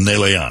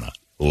 Neleona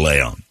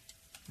Leon.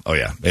 Oh,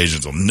 yeah.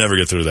 Asians will never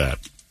get through that.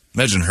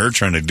 Imagine her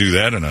trying to do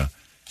that in a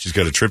She's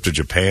got a trip to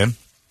Japan.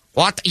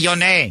 What your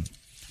name?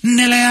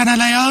 Nileana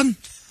Leon.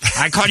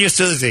 I call you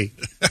Susie.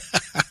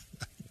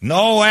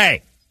 No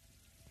way.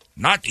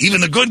 Not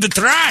even good to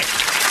try.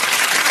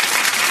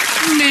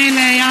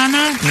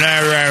 Nileana.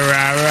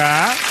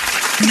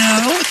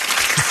 No.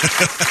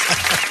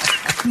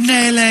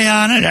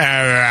 Nileana.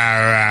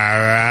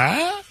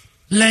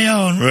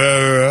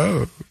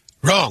 Leon.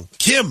 Wrong.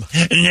 Kim.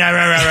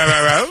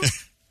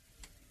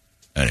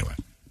 Anyway,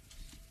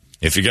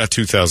 if you got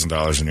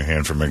 $2,000 in your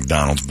hand for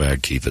McDonald's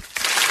bag, keep it.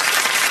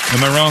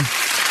 Am I wrong?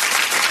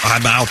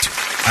 I'm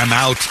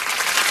out.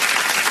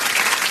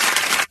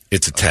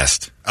 It's a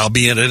test. I'll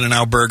be at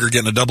In-N-Out Burger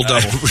getting a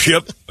double-double.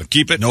 Yep,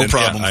 keep it. No And,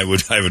 problem. yeah,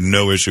 I have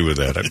no issue with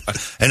that.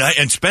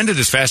 And spend it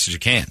as fast as you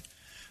can.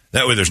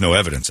 That way, there's no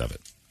evidence of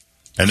it.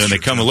 And then they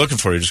come looking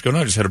for you. Just go, no,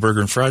 I just had a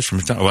burger and fries from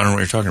McDonald's. Well, I don't know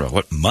what you're talking about.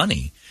 What,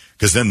 money?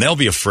 Because then they'll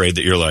be afraid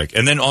that you're like,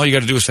 and then all you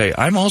got to do is say,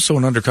 I'm also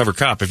an undercover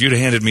cop. If you'd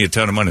have handed me a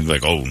ton of money, they'd be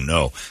like, oh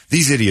no,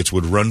 these idiots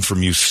would run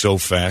from you so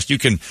fast. You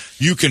can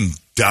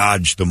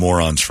dodge the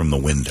morons from the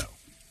window.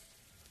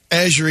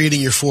 As you're eating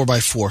your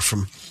 4x4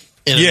 from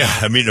In-N-Out. Yeah,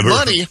 I mean,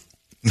 money.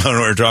 I don't know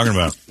what you're talking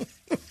about.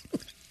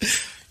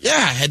 Yeah,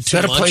 I had Is two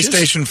that a lunches.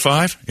 PlayStation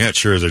 5? Yeah, it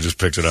sure is. I just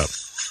picked it up.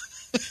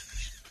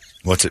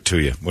 What's it to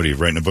you? What are you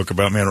writing a book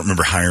about me? I don't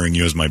remember hiring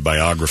you as my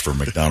biographer,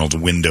 McDonald's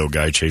window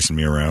guy chasing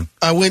me around.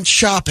 I went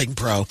shopping,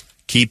 bro.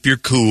 Keep your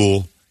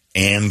cool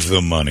and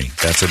the money.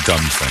 That's a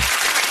dumb thing.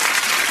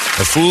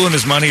 A fool and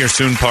his money are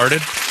soon parted.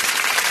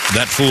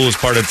 That fool is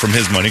parted from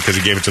his money because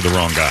he gave it to the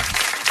wrong guy.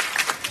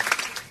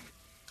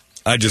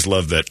 I just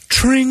love that.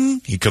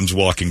 Tring! He comes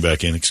walking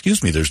back in.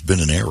 Excuse me, there's been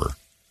an error.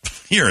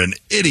 You're an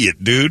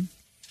idiot, dude.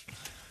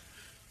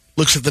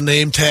 Looks at the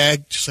name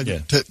tag. Just like,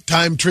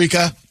 Time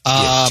Trika.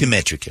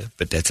 Symmetrica,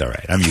 but that's all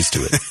right. I'm used to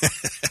it.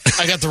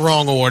 I got the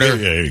wrong order. Yeah,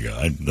 here you go.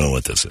 I know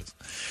what this is.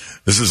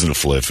 This isn't a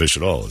fillet of fish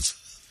at all. It's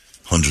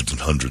hundreds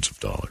and hundreds of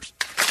dollars.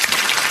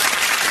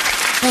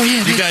 Oh,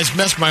 yeah. You guys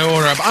messed my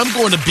order up. I'm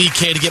going to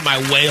BK to get my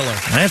whaler.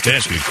 I have to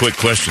ask you a quick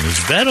question.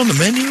 Is that on the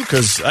menu?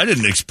 Because I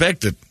didn't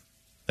expect it.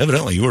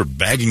 Evidently, you were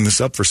bagging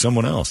this up for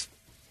someone else.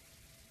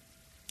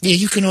 Yeah,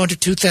 you can order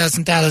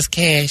 $2,000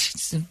 cash.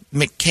 It's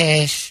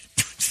McCash.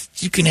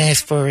 You can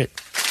ask for it.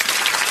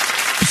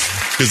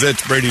 Because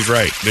that's Brady's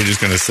right. They're just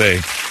going to say,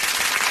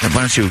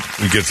 why don't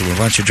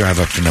you drive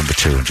up to number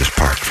 2 and just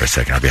park for a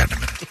second? I'll be out in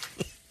a minute.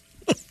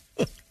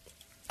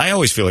 I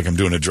always feel like I'm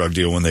doing a drug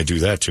deal when they do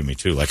that to me,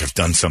 too. Like I've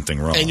done something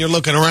wrong. And you're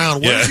looking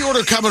around. Where's the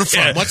order coming from?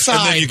 Yeah. What side?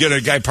 And then you get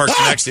a guy parked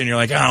next to you and you're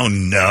like, oh,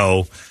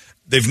 no.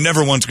 They've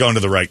never once gone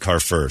to the right car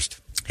first.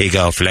 Here you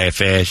go, filet of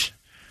fish,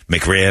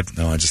 McRib.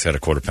 No, I just had a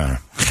quarter pounder.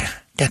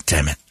 God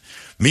damn it.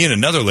 Me and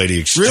another lady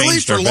exchanged Really?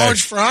 For our large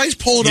bags. fries?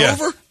 Pulled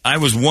over? I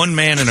was one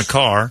man in a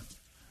car,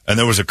 and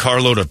there was a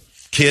carload of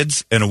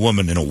kids and a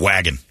woman in a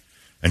wagon.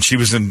 And she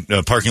was in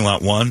parking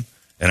lot 1,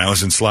 and I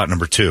was in slot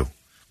number 2.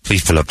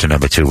 Please pull up to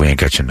number 2. We ain't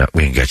got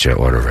your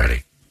order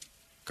ready.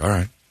 All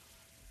right.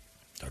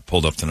 I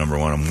pulled up to number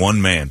 1. I'm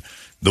one man.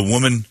 The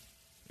woman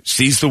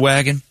sees the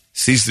wagon,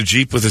 sees the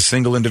Jeep with a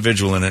single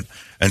individual in it,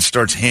 and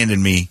starts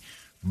handing me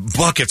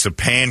buckets of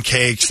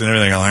pancakes and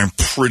everything. I'm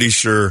pretty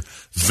sure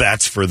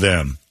that's for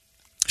them.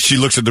 She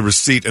looks at the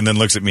receipt and then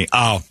looks at me.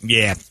 Oh,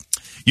 yeah.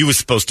 You was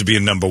supposed to be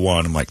in number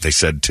 1. I'm like, they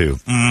said 2.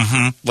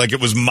 Mm-hmm. Like it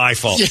was my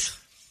fault. Yeah.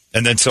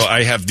 And then so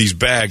I have these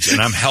bags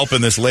and I'm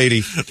helping this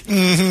lady.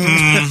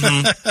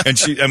 Mm-hmm.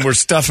 And we're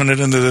stuffing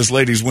it into this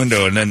lady's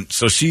window. And then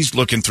so she's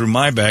looking through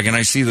my bag and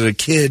I see that a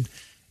kid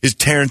is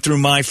tearing through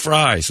my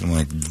fries. I'm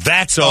like,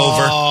 that's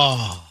over.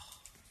 Oh.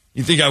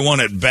 You think I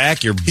want it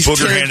back? Your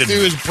booger-handed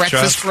through his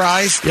breakfast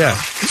fries? Yeah.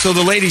 So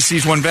the lady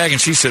sees one bag,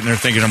 and she's sitting there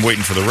thinking I'm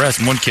waiting for the rest,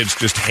 and one kid's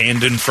just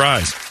handing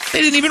fries.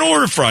 They didn't even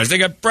order fries. They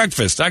got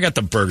breakfast. I got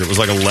the burger. It was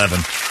like 11.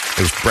 It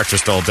was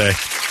breakfast all day.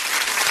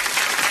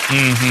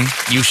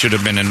 Mm-hmm. You should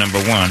have been in number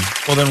 1.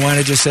 Well, then why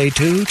did you say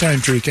 2, Time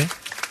Trika?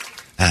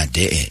 I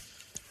did.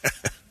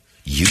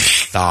 You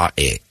thought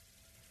it.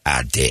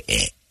 I did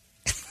it.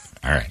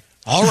 All right.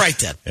 All right,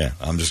 then. Yeah,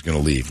 I'm just going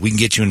to leave. We can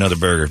get you another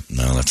burger.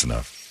 No, that's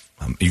enough.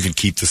 You can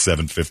keep the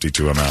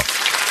 $7.52. I'm out.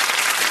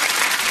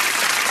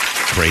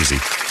 Crazy.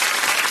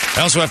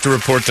 I also have to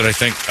report that I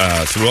think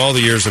through all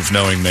the years of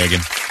knowing Megan,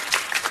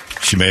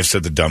 she may have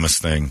said the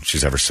dumbest thing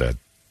she's ever said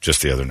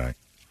just the other night.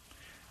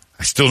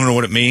 I still don't know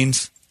what it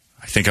means.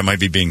 I think I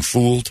might be being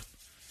fooled.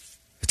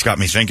 It's got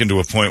me thinking to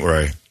a point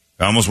where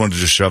I almost wanted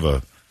to just shove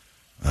a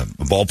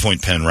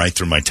ballpoint pen right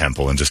through my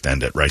temple and just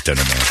end it right then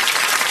and there.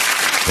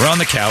 We're on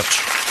the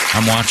couch.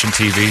 I'm watching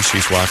TV.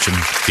 She's watching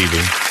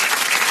TV.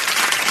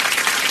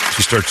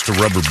 She starts to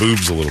rub her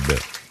boobs a little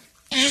bit.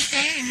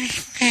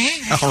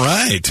 All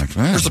right. Like,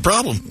 where's the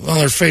problem?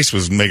 Well, her face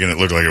was making it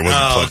look like it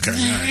wasn't plugged.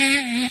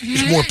 Okay.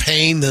 There's more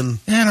pain than...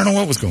 I don't know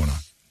what was going on.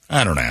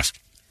 I don't ask.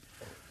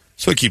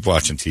 So I keep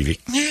watching TV.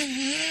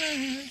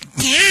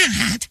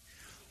 Dad,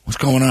 What's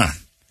going on?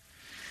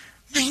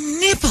 my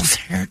nipples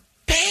hurt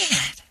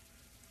bad.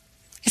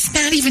 It's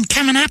not even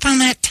coming up on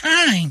that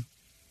time.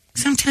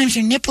 Sometimes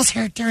your nipples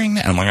hurt during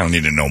the... I'm like, I don't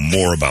need to know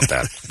more about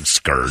that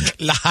scourge.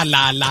 La,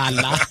 la, la,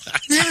 la. No,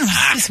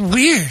 it's just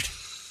weird.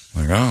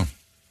 Like, oh.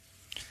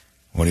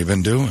 What have you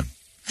been doing?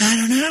 I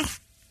don't know.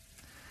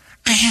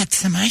 I had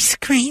some ice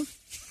cream.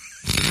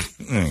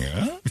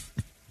 Yeah.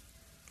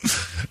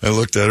 I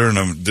looked at her and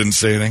I didn't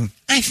say anything.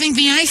 I think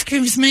the ice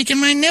cream's making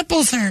my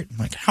nipples hurt. I'm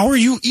like, how are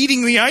you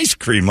eating the ice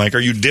cream? Like, are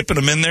you dipping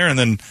them in there and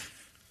then...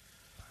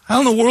 How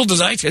in the world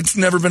does ice... It's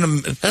never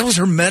been That was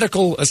her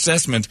medical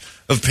assessment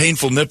of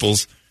painful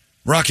nipples.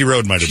 Rocky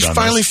Road might have done this.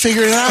 Finally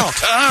figured it out.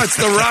 It's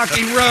the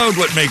Rocky Road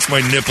what makes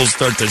my nipples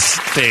start to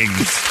sting.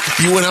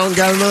 You went out and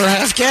got another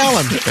half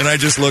gallon. And I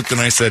just looked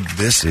and I said,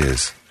 this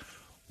is,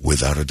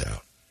 without a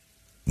doubt,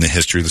 in the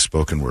history of the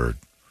spoken word,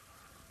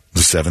 the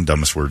 7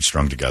 dumbest words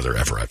strung together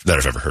that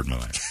I've ever heard in my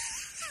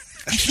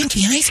life. I think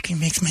the ice cream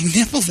makes my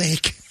nipples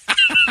ache.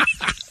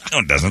 No,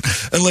 it doesn't.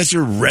 Unless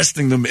you're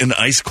resting them in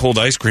ice-cold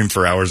ice cream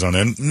for hours on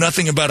end.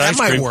 Nothing about ice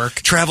cream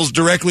travels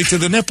directly to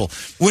the nipple.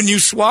 When you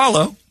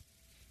swallow,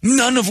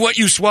 none of what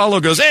you swallow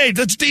goes, hey,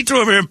 let's detour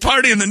over here and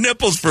party in the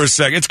nipples for a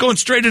second. It's going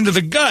straight into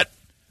the gut.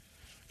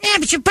 Yeah,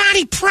 but your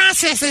body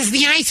processes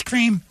the ice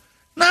cream.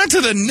 Not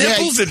to the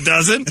nipples, it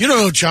doesn't. You don't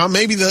know, John.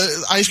 Maybe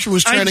the ice cream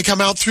was trying to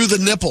come out through the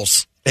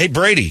nipples. Hey,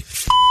 Brady.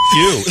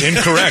 You.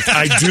 Incorrect.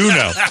 I do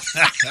know.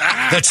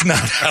 That's not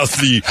how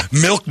the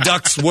milk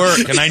ducts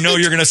work. And I know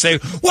you're going to say,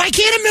 why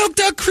can't a milk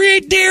duct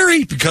create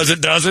dairy? Because it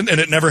doesn't,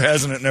 and it never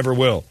has, and it never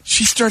will.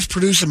 She starts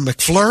producing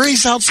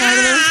McFlurries outside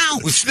of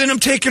there? Then I'm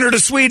taking her to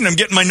Sweden. I'm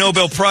getting my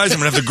Nobel Prize. I'm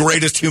going to have the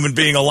greatest human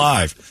being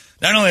alive.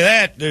 Not only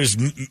that, there's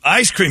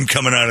ice cream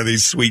coming out of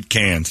these sweet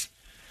cans.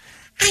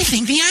 I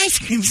think the ice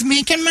cream's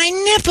making my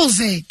nipples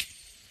ache.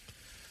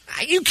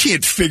 You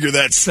can't figure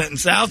that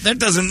sentence out. That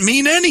doesn't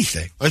mean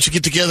anything. Why don't you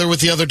get together with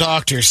the other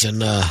doctors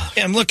and... Yeah,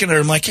 I'm looking at her.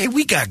 I'm like, hey,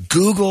 we got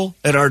Google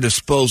at our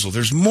disposal.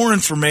 There's more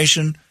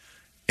information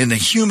in the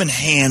human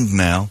hand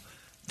now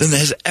than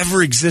has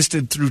ever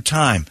existed through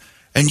time.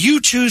 And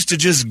you choose to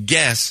just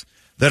guess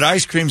that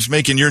ice cream's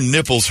making your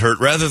nipples hurt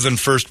rather than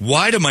first,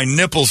 why do my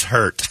nipples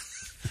hurt?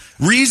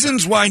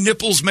 Reasons why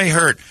nipples may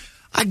hurt.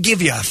 I'd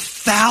give you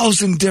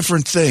 1,000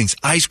 different things.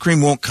 Ice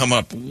cream won't come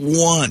up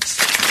once.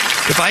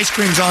 If ice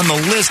cream's on the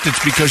list,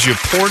 it's because you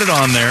poured it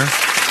on there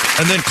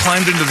and then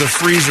climbed into the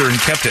freezer and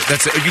kept it.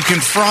 That's it. You can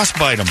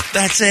frostbite them.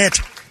 That's it.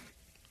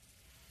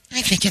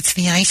 I think it's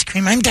the ice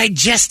cream. I'm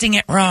digesting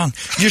it wrong.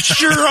 You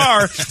sure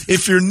are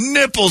if your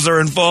nipples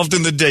are involved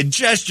in the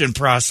digestion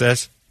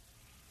process.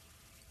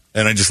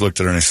 And I just looked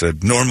at her and I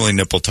said, normally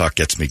nipple talk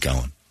gets me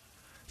going.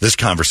 This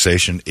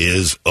conversation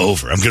is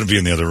over. I'm going to be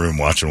in the other room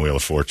watching Wheel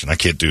of Fortune. I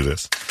can't do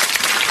this.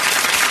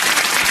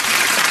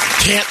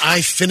 Can't I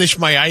finish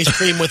my ice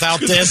cream without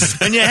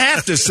this? And you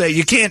have to say,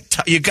 you can't,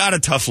 you got to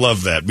tough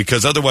love that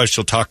because otherwise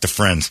she'll talk to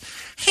friends.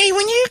 Hey,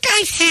 when you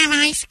guys have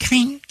ice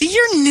cream, do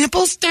your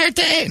nipples start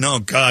to ache? No,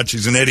 God,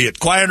 she's an idiot.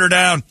 Quiet her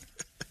down.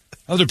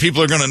 Other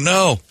people are going to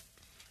know.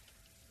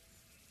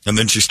 And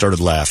then she started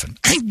laughing.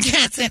 I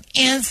guess it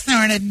is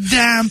sort of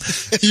dumb.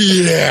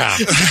 Yeah,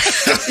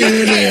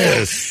 it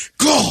is.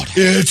 God,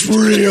 it's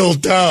real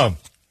dumb.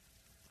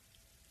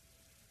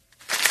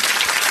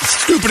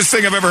 Stupidest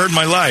thing I've ever heard in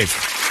my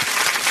life.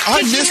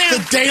 I missed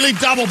the Daily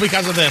Double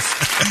because of this.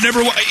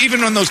 Never,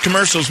 even on those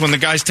commercials when the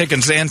guy's taking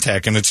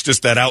Zantac and it's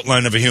just that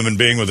outline of a human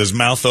being with his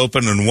mouth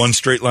open and one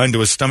straight line to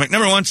his stomach.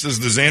 Never once does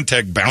the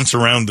Zantac bounce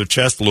around the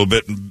chest a little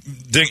bit. And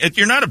ding.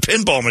 You're not a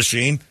pinball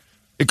machine.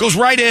 It goes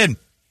right in.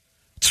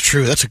 It's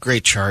true. That's a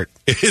great chart.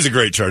 It is a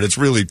great chart. It's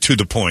really to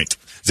the point.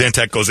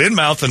 Zantac goes in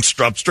mouth and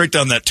drops straight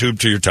down that tube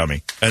to your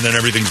tummy. And then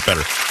everything's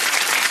better.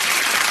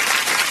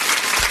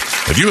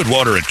 If you had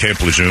water at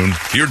Camp Lejeune,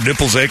 your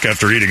nipples ache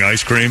after eating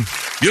ice cream,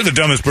 you're the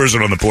dumbest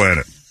person on the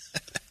planet.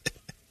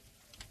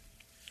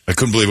 I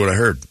couldn't believe what I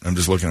heard. I'm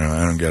just looking at it.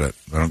 I don't get it.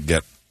 I don't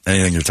get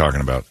anything you're talking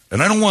about.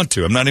 And I don't want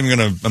to. I'm not even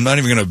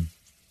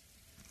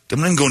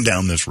going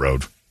down this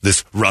road,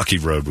 this rocky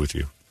road with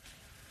you.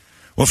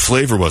 What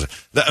flavor was it?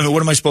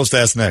 What am I supposed to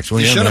ask next?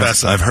 Well, you should have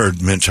asked that. I've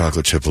heard mint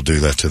chocolate chip will do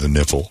that to the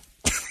nipple.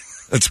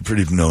 That's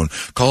pretty known.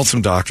 Call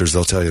some doctors.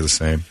 They'll tell you the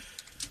same.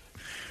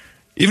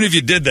 Even if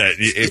you did that,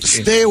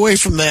 stay away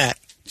from that.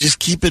 Just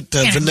keep it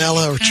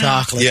vanilla or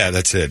chocolate. Yeah,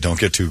 that's it. Don't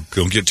get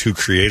too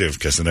creative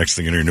because the next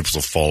thing you know, your nipples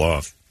will fall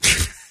off.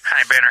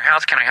 Hi, Banner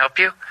House. Can I help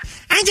you?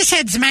 I just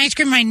had some ice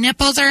cream. My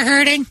nipples are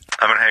hurting.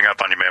 I'm going to hang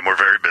up on you, man. We're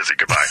very busy.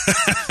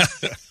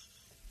 Goodbye.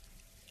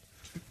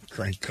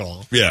 Crank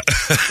call. Yeah.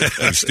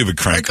 Stupid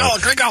crank call.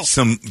 Crank call.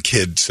 Some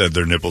kid said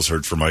their nipples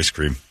hurt from ice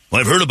cream.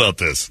 Well, I've heard about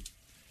this.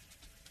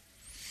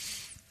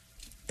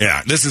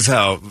 Yeah, this is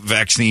how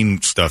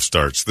vaccine stuff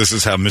starts. This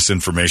is how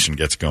misinformation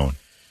gets going.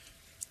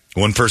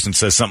 One person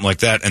says something like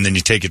that, and then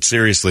you take it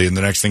seriously, and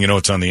the next thing you know,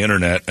 it's on the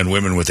internet, and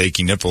women with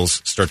achy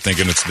nipples start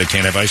thinking they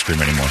can't have ice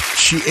cream anymore.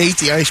 She ate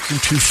the ice cream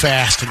too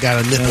fast and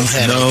got a nipple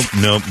headache.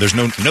 Nope. There's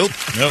nope.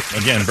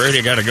 Again, Brady,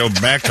 I got to go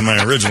back to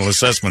my original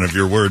assessment of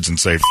your words and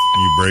say,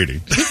 you,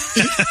 Brady.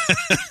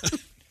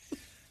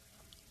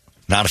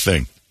 Not a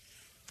thing.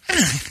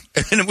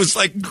 And it was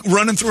like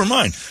running through her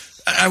mind.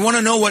 I want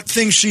to know what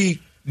things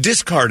she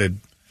discarded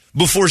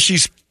before she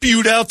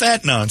spewed out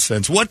that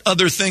nonsense. What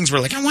other things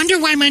were like, I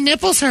wonder why my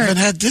nipples hurt. I haven't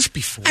had this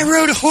before. I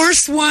rode a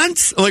horse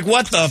once. Like,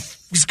 what the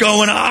f*** is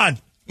going on?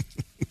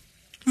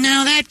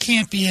 No, that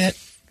can't be it.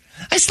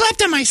 I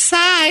slept on my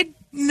side.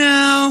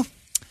 No.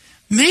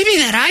 Maybe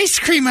that ice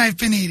cream I've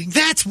been eating.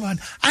 That's one.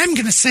 I'm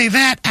going to say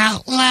that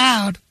out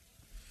loud.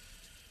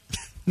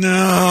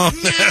 No.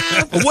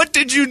 What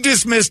did you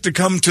dismiss to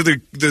come to the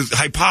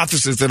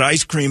hypothesis that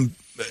ice cream,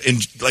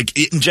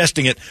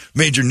 ingesting it,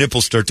 made your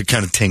nipples start to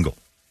kind of tingle?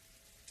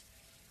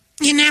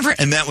 You never...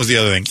 And that was the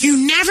other thing.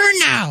 You never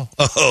know.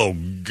 Oh,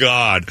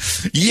 God.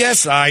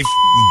 Yes, I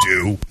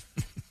do.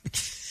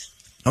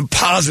 I'm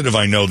positive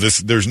I know this.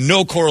 There's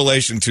no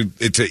correlation to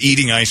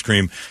eating ice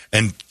cream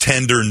and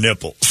tender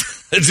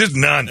nipples. It's just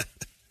none.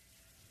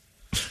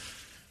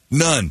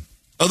 None.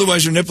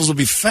 Otherwise, your nipples will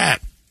be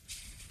fat.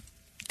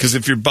 Because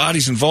if your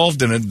body's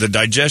involved in it, the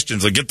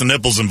digestion's like, get the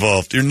nipples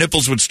involved. Your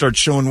nipples would start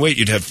showing weight.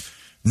 You'd have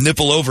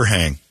nipple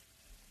overhang.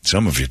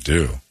 Some of you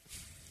do.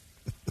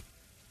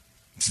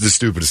 It's the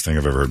stupidest thing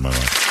I've ever heard in my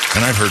life.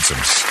 And I've heard some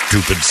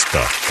stupid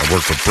stuff. I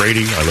work with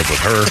Brady. I live with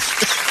her.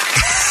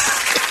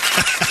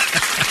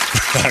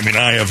 I mean,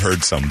 I have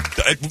heard some.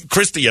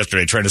 Christy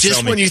yesterday trying to sell me.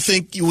 Just when you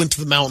think you went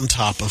to the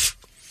mountaintop of...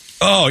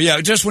 Oh, yeah,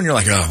 just when you're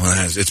like, oh,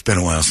 well, it's been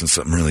a while since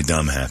something really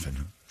dumb happened.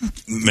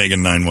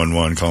 Megan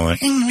 911 calling.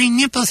 My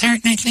nipples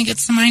hurt and I think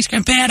it's some ice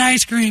cream. Bad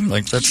ice cream.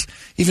 Like, that's...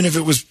 Even if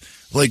it was,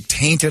 like,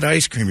 tainted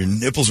ice cream, your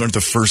nipples aren't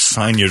the first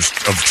sign of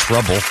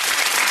trouble.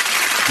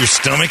 Your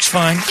stomach's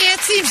fine? Yeah, it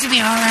seems to be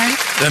all right.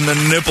 Then the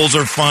nipples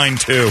are fine,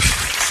 too.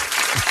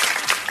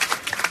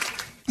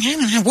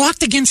 I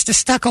walked against a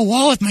stucco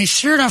wall with my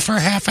shirt off for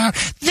a half hour.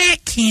 That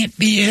can't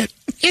be it.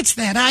 It's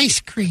that ice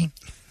cream.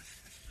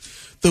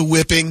 The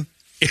whipping.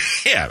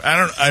 Yeah,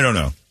 I don't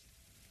know.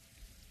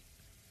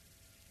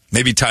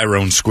 Maybe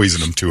Tyrone's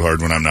squeezing them too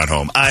hard when I'm not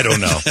home. I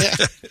don't know.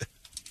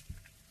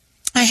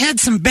 I had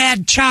some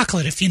bad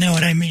chocolate, if you know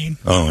what I mean.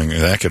 Oh,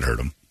 that could hurt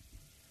him.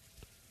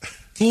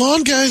 The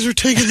lawn guys were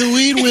taking the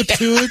weed whip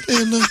to it.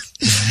 And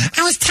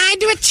I was tied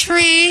to a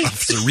tree.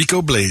 Officer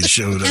Rico Blaze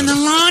showed up. And the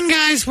lawn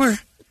guys were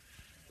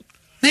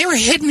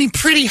hitting me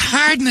pretty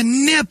hard in the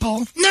nipple.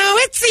 No,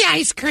 it's the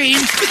ice cream.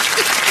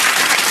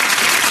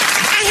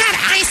 I had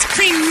ice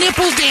cream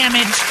nipple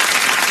damage.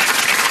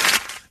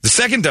 The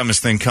second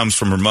dumbest thing comes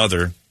from her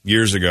mother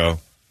years ago,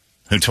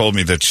 who told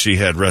me that she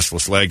had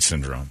restless leg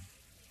syndrome.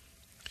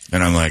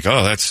 And I'm like,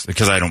 oh, that's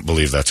because I don't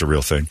believe that's a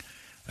real thing.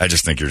 I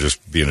just think you're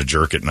just being a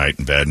jerk at night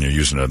in bed and you're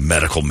using a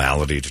medical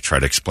malady to try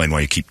to explain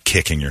why you keep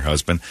kicking your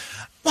husband.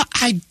 Well,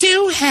 I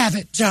do have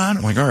it, John.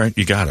 I'm like, all right,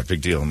 you got it.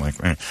 Big deal. I'm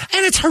like, right.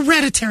 And it's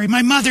hereditary.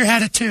 My mother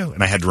had it too.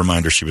 And I had to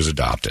remind her she was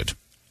adopted.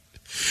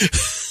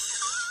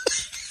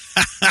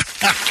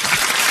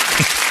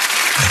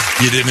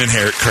 You didn't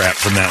inherit crap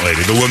from that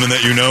lady. The woman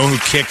that you know who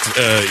kicked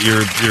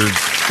your...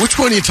 Which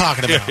one are you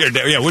talking about?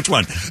 Yeah, which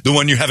one? The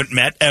one you haven't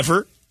met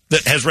ever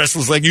that has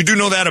restless leg? You do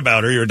know that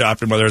about her. Your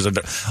adopted mother has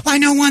Well, I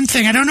know one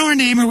thing. I don't know her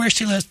name or where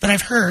she lives, but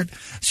I've heard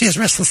she has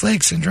restless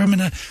leg syndrome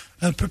and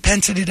a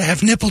propensity to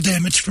have nipple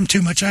damage from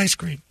too much ice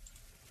cream.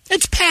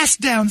 It's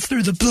passed down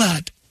through the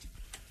blood.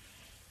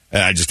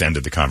 I just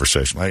ended the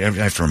conversation. I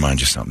have to remind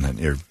you something.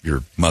 That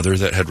your mother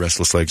that had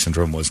restless leg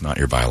syndrome was not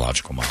your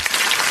biological mom.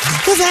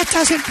 Well, that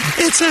doesn't...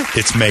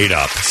 It's made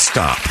up.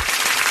 Stop.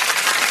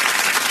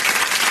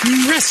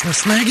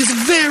 Restless leg is a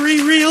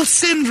very real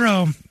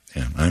syndrome.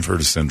 Yeah, I've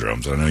heard of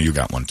syndromes. I know you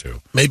got one, too.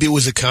 Maybe it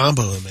was a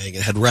combo,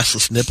 Megan. Had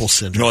restless nipple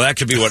syndrome. No, that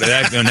could be what...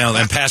 Now,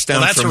 and passed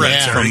down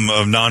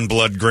from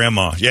non-blood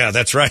grandma. Yeah,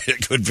 that's right.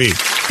 It could be.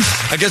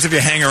 I guess if you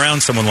hang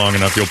around someone long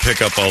enough, you'll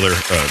pick up all their,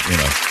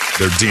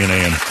 their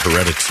DNA and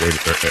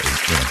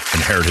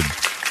inherited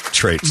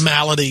traits.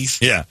 Maladies.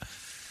 Yeah.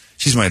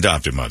 She's my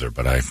adopted mother,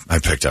 but I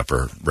picked up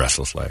her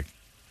restless leg.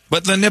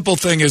 But the nipple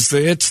thing is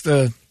it's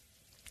the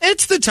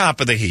top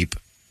of the heap.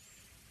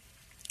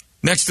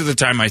 Next to the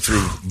time I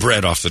threw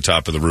bread off the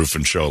top of the roof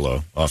in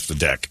Sholo, off the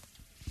deck.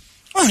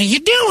 What are you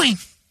doing?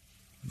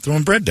 I'm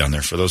throwing bread down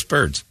there for those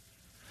birds.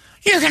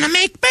 You're going to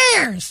make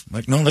bears.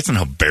 Like, no, that's not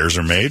how bears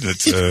are made.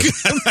 It's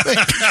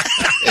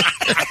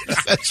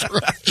That's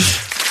right.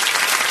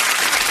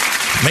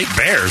 Make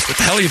bears? What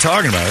the hell are you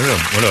talking about?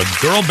 When a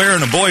girl bear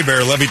and a boy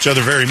bear love each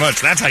other very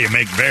much, that's how you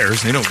make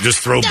bears. You don't just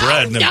throw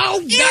bread. You know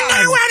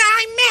what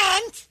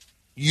I meant.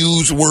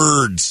 Use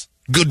words.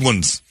 Good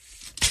ones.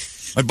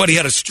 My buddy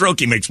had a stroke.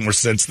 He makes more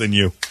sense than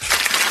you.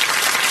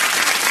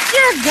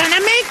 You're going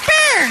to make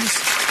bears.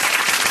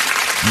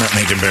 I'm not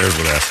making bears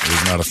with that.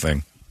 It's not a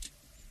thing.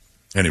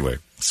 Anyway,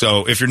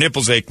 so if your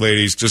nipples ache,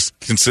 ladies, just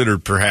consider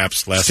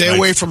perhaps Stay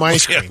away from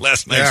ice cream.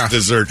 Last night's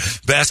dessert.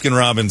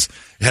 Baskin-Robbins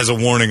has a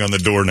warning on the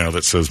door now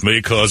that says,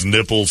 may cause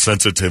nipple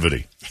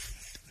sensitivity.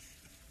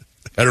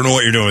 I don't know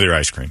what you're doing with your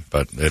ice cream,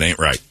 but it ain't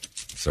right.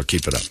 So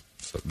keep it up.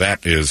 So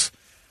that is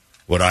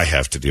what I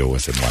have to deal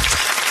with in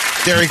life.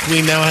 Dairy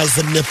Queen now has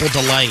the nipple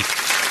delight.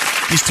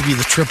 Used to be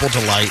the triple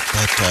delight,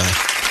 but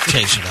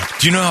changed it up.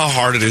 Do you know how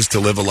hard it is to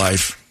live a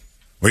life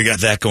where you got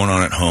that going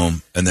on at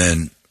home, and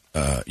then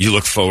you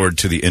look forward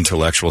to the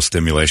intellectual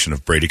stimulation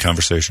of Brady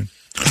conversation?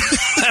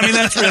 I mean,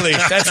 that's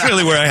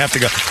really where I have to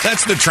go.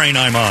 That's the train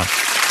I'm on.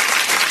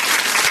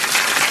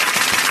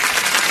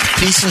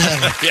 Piece of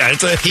heaven. Yeah,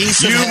 it's a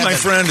Piece of you, heaven. my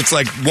friend. It's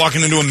like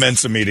walking into a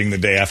Mensa meeting the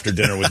day after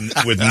dinner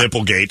with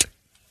Nipplegate.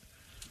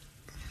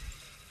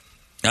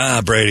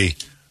 Brady,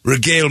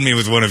 regale me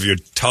with one of your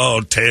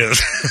tall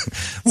tales.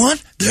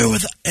 What?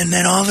 And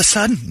then all of a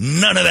sudden,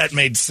 none of that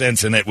made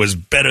sense, and it was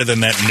better than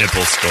that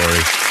nipple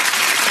story.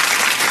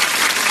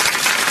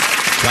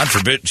 God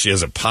forbid she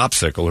has a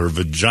popsicle, her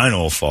vagina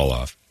will fall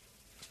off.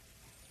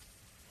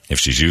 If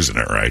she's using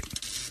it right.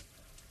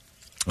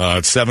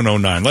 It's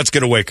 7:09. Let's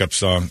get a wake-up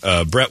song.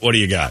 Brett, what do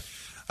you got?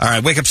 All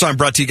right, wake-up song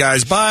brought to you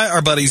guys by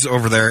our buddies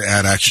over there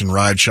at Action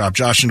Ride Shop.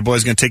 Josh and the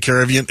boys are going to take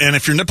care of you. And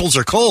if your nipples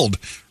are cold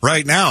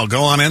right now,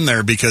 go on in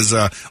there because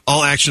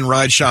all Action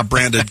Ride Shop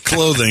branded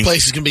clothing.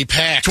 Place is going to be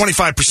packed.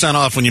 25%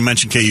 off when you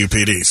mention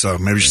KUPD. So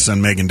maybe you should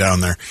send Megan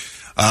down there.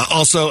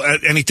 Also,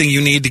 anything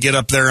you need to get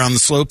up there on the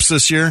slopes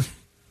this year?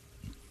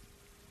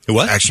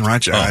 What? Action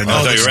Ride Shop. I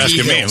thought you were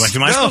asking me. I'm like,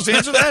 am I supposed to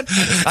answer that?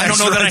 I don't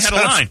know that I had a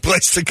line.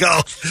 Place to go.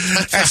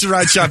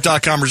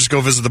 ActionRideShop.com or just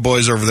go visit the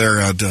boys over there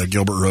at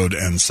Gilbert Road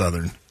and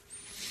Southern.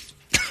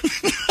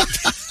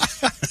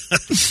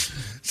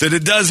 So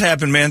it does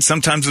happen, man.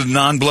 Sometimes a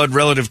non-blood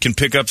relative can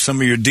pick up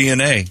some of your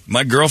DNA.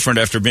 My girlfriend,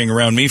 after being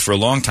around me for a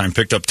long time,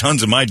 picked up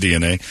tons of my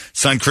DNA.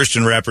 Son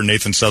Christian rapper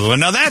Nathan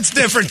Sutherland. Now that's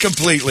different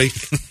completely.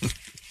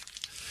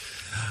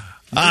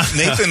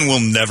 Nathan will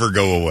never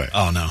go away.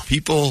 Oh, no.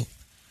 People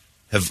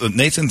have...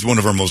 Nathan's one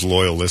of our most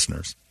loyal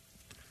listeners.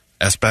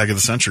 S-Bag of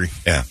the century.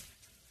 Yeah.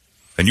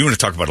 And you want to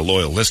talk about a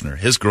loyal listener.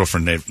 His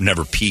girlfriend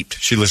never peeped.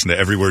 She listened to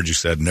every word you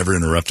said, never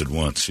interrupted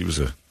once. She was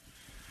a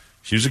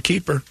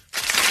keeper.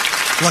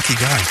 Lucky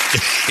guy.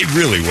 He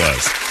really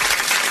was.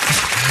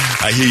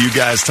 I hear you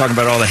guys talking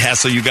about all the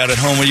hassle you got at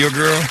home with your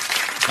girl.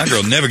 My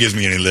girl never gives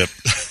me any lip.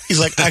 He's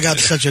like, I got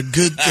such a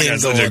good thing I got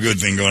such a good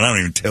thing going. I don't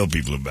even tell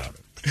people about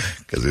it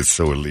because it's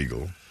so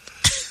illegal.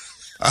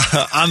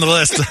 On the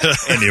list.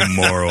 And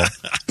immoral.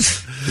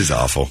 It's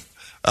awful.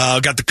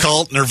 Got the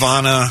Cult,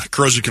 Nirvana,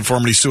 Corrosion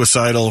Conformity,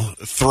 Suicidal,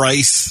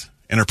 Thrice,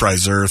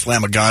 Enterprise Earth,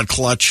 Lamb of God,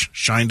 Clutch,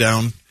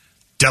 Shinedown,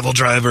 Devil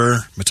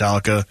Driver,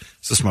 Metallica,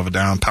 System of a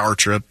Down, Power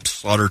Trip,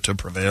 Slaughter to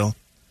Prevail.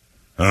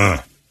 There's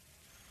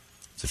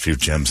a few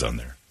gems on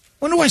there.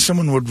 Wonder why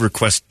someone would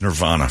request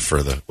Nirvana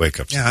for the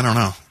wake-up. Yeah, I don't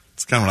know.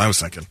 It's kind of what I was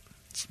thinking.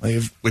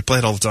 We play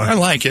it all the time. I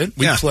like it.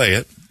 We play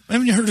it.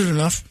 Haven't you heard it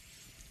enough?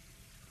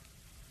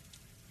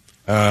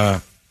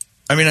 I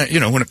mean,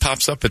 when it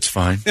pops up, it's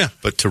fine. Yeah.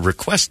 But to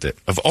request it,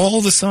 of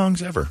all the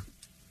songs ever,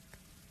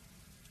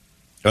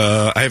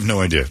 I have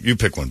no idea. You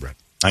pick one, Brett.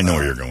 I know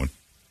where you're going.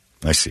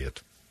 I see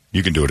it.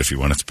 You can do it if you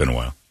want. It's been a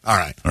while. All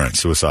right.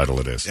 Suicidal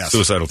it is. Yes.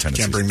 Suicidal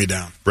Tendencies. Can't bring me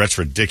down. Brett's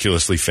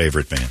ridiculously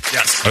favorite band.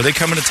 Yes. Are they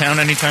coming to town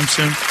anytime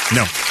soon?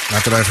 No,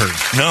 not that I've heard.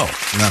 No.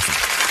 Nothing.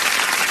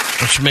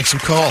 I should make some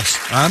calls.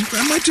 I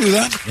might do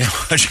that. Yeah,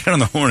 I should get on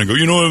the horn and go, I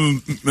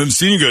haven't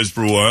seen you guys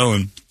for a while,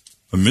 and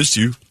I missed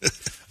you.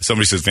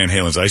 Somebody says Van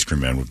Halen's Ice Cream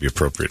Man would be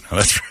appropriate. Oh,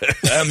 that's right.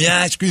 I'm your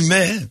ice cream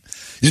man.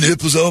 Your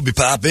nipples all be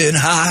popping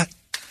hot.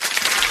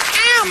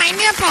 Ow, my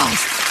nipples.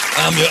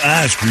 I'm your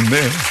ice cream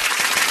man.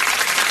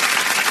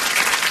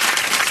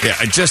 Yeah,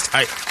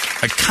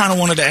 I kind of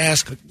wanted to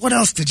ask, what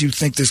else did you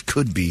think this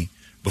could be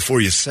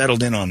before you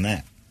settled in on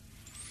that?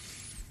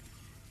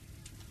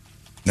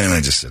 Then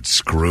I just said,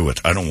 screw it.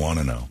 I don't want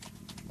to know.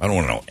 I don't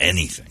want to know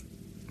anything.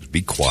 Just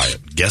be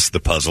quiet. Guess the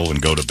puzzle and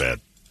go to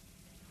bed.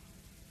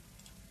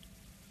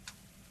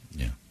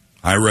 Yeah.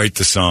 I write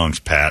the songs,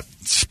 Pat.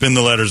 Spin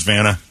the letters,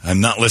 Vanna.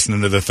 I'm not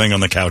listening to the thing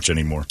on the couch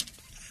anymore.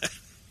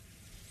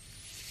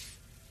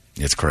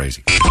 It's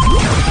crazy.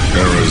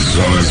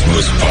 Arizona's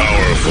most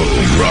powerful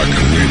rock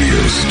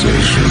radio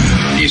station.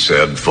 He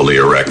said, fully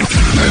erect. 98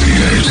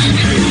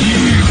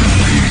 KUPD.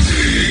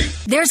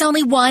 There's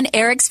only one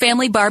Eric's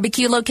Family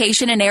Barbecue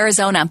location in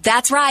Arizona.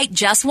 That's right,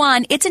 just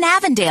one. It's in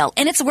Avondale,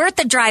 and it's worth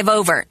the drive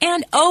over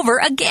and over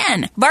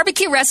again.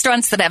 Barbecue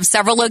restaurants that have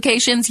several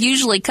locations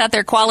usually cut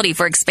their quality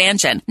for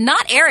expansion.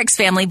 Not Eric's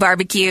Family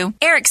Barbecue.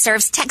 Eric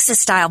serves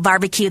Texas-style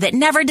barbecue that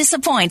never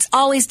disappoints,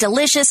 always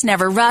delicious,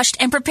 never rushed,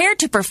 and prepared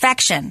to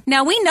perfection.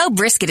 Now, we know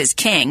brisket is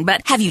king,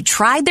 but have you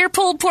tried their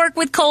pulled pork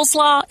with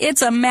coleslaw?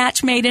 It's a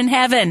match made in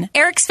heaven.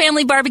 Eric's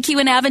Family Barbecue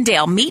in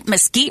Avondale. Meet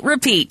Mesquite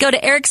Repeat. Go to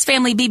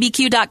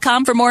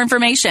ericsfamilybbq.com for more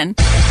information.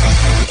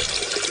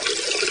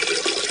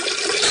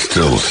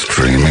 Still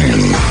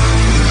streaming.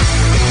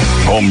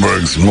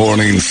 Holmberg's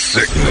Morning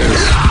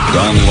Sickness.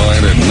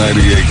 Online at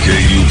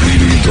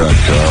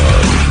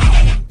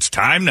 98kupd.com. It's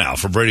time now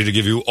for Brady to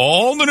give you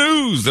all the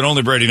news that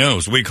only Brady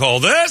knows. We call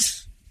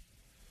this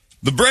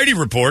the Brady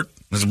Report.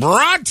 It's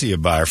brought to you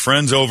by our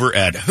friends over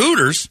at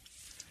Hooters.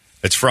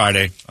 It's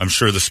Friday. I'm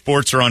sure the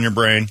sports are on your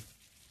brain.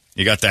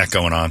 You got that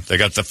going on. They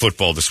got the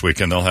football this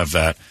weekend. They'll have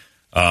that.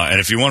 And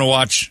if you want to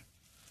watch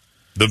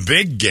the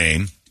big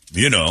game,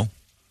 the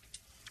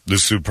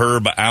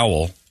Superb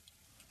Owl,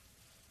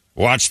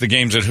 watch the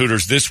games at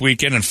Hooters this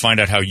weekend and find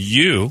out how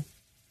you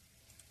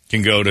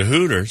can go to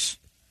Hooters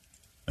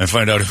and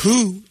find out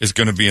who is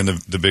going to be in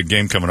the big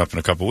game coming up in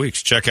a couple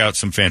weeks. Check out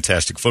some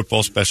fantastic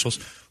football specials.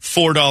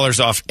 $4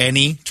 off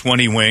any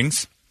 20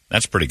 wings.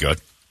 That's pretty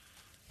good.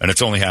 And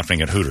it's only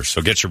happening at Hooters.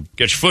 So get your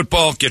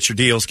football, get your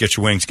deals, get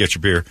your wings, get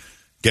your beer,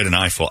 get an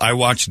eyeful. I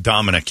watched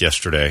Dominic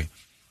yesterday.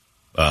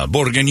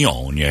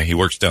 Borgignon, yeah, he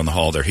works down the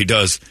hall there. He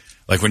does,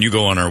 like when you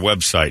go on our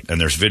website and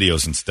there's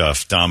videos and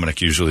stuff,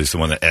 Dominic usually is the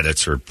one that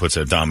edits or puts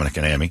a Dominic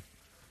and Amy.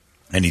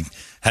 And he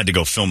had to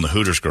go film the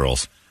Hooters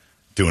girls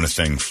doing a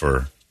thing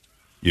for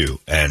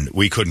you. And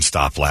we couldn't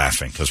stop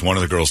laughing because one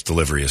of the girls'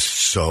 delivery is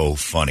so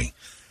funny.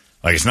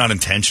 Like, it's not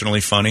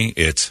intentionally funny,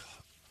 it's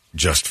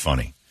just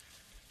funny.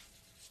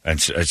 And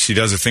she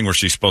does a thing where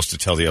she's supposed to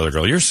tell the other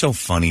girl, "You're so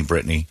funny,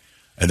 Brittany,"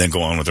 and then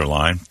go on with her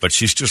line. But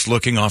she's just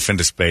looking off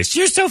into space.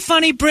 "You're so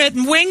funny, Britt,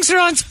 and wings are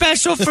on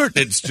special for..."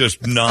 It's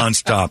just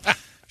nonstop.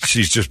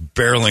 She's just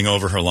barreling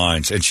over her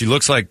lines. And she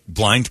looks like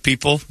blind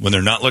people when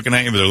they're not looking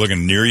at you, but they're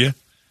looking near you.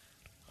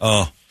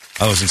 Oh,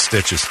 I was in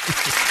stitches.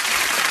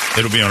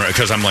 It'll be all right.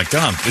 Because I'm like,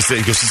 Dom, he goes,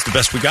 "This is the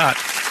best we got."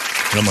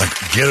 And I'm like,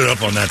 get it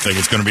up on that thing.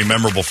 It's going to be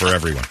memorable for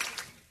everyone.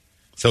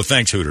 So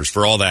thanks, Hooters,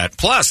 for all that.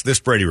 Plus, this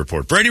Brady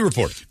Report. Brady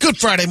Report. Good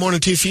Friday morning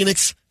to you,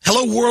 Phoenix.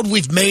 Hello, world.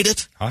 We've made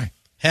it. Hi.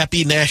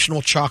 Happy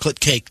National Chocolate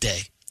Cake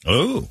Day.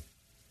 Oh.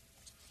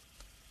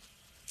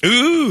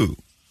 Ooh.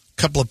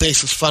 Couple of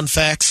basis fun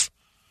facts.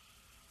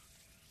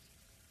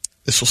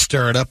 This will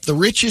stir it up. The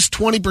richest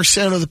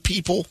 20% of the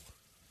people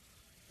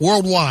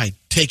worldwide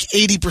take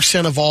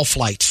 80% of all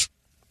flights,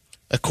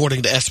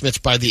 according to estimates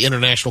by the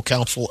International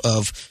Council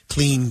of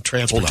Clean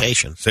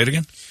Transportation. Say it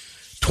again.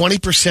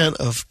 20%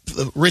 of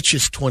the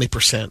richest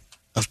 20%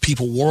 of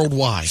people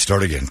worldwide.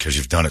 Start again, because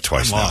you've done it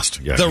twice. Lost.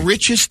 Yeah. The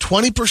richest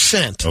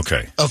 20%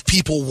 of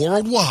people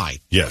worldwide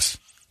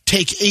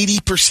take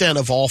 80%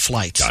 of all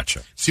flights.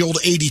 Gotcha. It's the old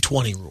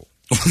 80-20 rule.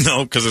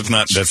 No, because it's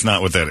not. That's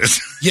not what that is.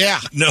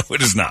 Yeah. No,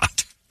 it is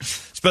not.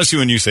 Especially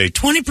when you say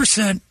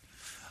 20%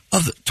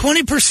 of the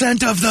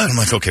 20% of the. I'm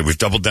like, okay, we've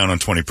doubled down on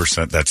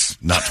 20%. That's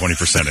not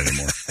 20%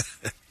 anymore.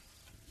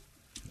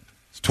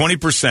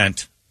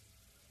 20%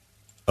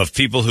 of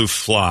people who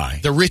fly.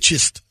 The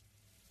richest.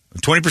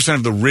 20%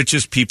 of the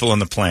richest people on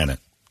the planet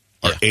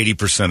are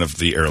 80% of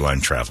the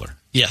airline traveler.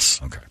 Yes.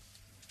 Okay.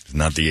 It's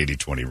not the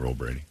 80-20 rule,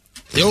 Brady.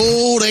 The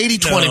old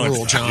 80-20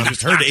 rule, John. You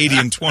just heard 80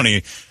 and 20,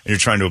 and you're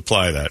trying to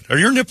apply that. Are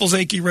your nipples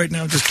achy right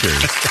now? Just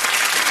curious.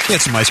 Get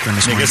some ice cream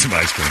this morning. Get some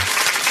ice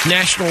cream.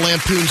 National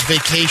Lampoon's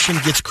Vacation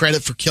gets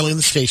credit for killing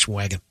the station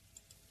wagon.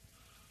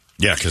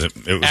 Yeah, because it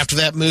was... After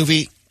that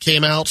movie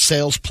came out,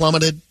 sales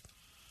plummeted,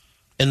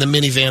 and the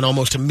minivan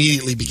almost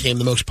immediately became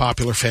the most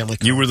popular family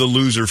car. You were the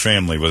loser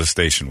family with a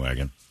station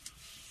wagon.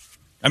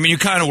 I mean, you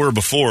kind of were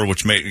before,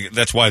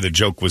 that's why the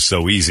joke was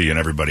so easy, and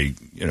everybody,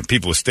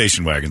 people with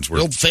station wagons were...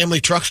 The old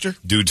family truckster?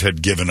 Dudes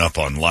had given up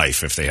on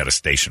life if they had a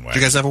station wagon.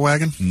 Did you guys have a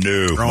wagon?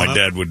 No. My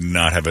dad would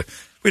not have it.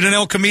 We had an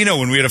El Camino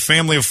when we had a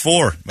family of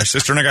 4. My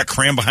sister and I got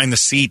crammed behind the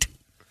seat.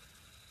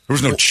 There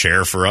was no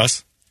chair for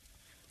us.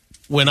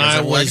 When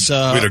I was... we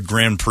had a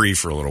Grand Prix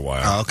for a little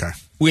while. Oh, okay.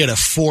 We had a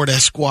Ford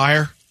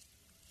Esquire.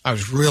 I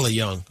was really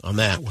young on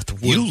that with the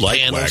wood You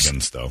like panels.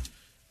 wagons, though.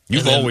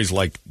 You've always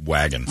liked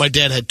wagons. My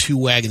dad had 2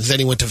 wagons. Then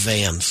he went to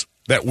vans.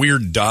 That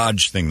weird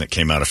Dodge thing that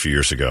came out a few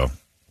years ago.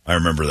 I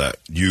remember that.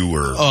 You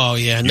were... Oh,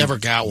 yeah. I never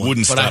got one.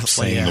 Wouldn't but stop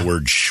saying the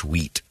word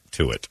sweet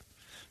to it.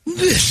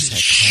 This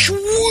is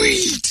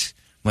sweet.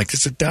 I'm like,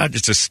 it's a Dodge.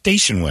 It's a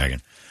station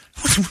wagon.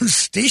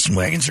 Station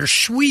wagons are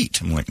sweet.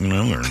 I'm like,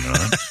 no, they're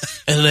not.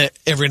 And then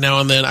every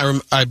now and then,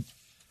 I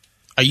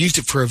used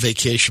it for a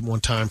vacation one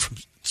time from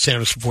San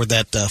Francisco for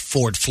that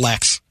Ford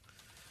Flex.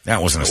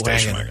 That wasn't a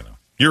station wagon, though.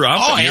 Your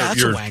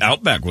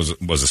Outback was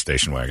a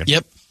station wagon.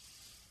 Yep.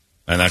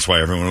 And that's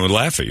why everyone would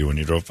laugh at you when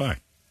you drove by.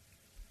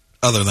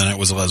 Other than it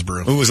was a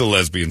lesbian. It was a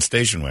lesbian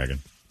station wagon.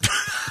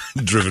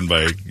 Driven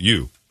by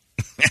you.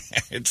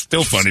 It's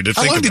still funny to think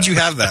about. How long did you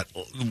have that?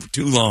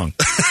 Too long.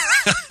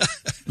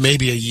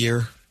 Maybe a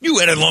year. You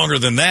had it longer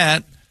than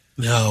that.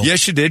 No.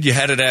 Yes, you did. You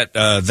had it at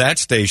that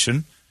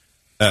station.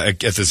 At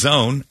the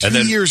Zone. 2 and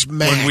then years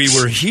max. When we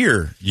were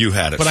here, you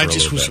had it but for I a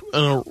just little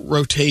was on a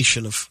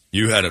rotation of...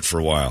 You had it for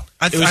a while.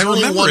 It was I only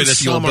remember one it at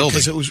the old summer building.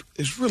 because it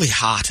was really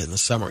hot in the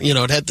summer.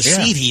 It had the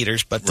seat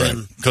heaters, but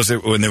then... Because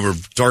when they were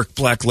dark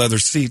black leather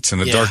seats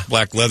and a dark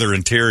black leather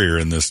interior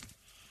in this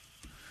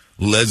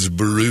Les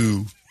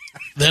Baru.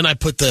 Then I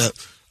put the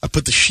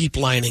sheep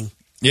lining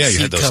you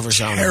seat had those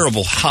covers on.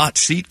 terrible hot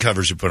seat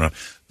covers you put on.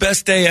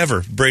 Best day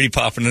ever. Brady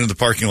popping into the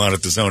parking lot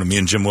at the Zone, and me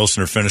and Jim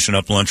Wilson are finishing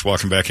up lunch,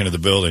 walking back into the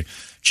building.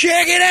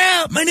 Check it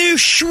out, my new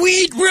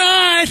sweet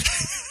ride.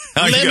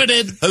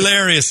 Limited.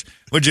 Hilarious.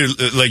 Would you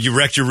you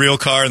wrecked your real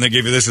car and they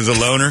gave you this as a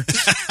loaner?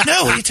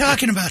 No, what are you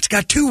talking about? It's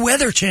got 2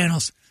 weather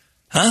channels.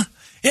 Huh?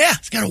 Yeah,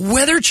 it's got a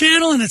weather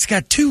channel and it's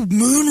got 2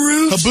 moon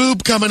roofs. A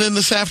boob coming in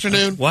this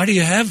afternoon. Why do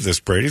you have this,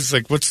 Brady? It's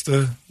like, what's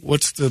the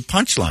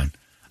punchline?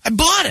 I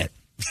bought it.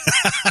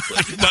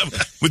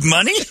 With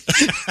money?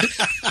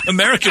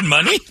 American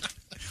money?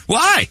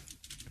 Why?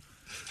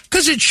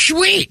 Because it's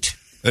sweet.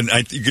 And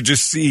you could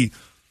just see,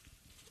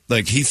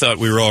 he thought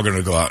we were all going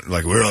to go out,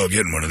 we're all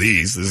getting one of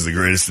these. This is the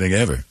greatest thing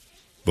ever.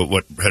 But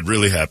what had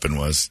really happened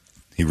was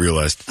he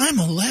realized, I'm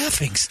a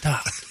laughing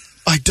stock.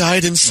 I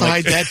died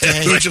inside that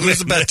day. Which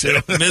was about too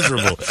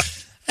miserable.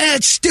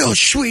 That's still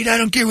sweet. I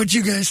don't care what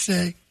you guys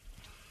say.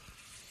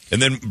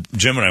 And then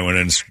Jim and I went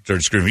in and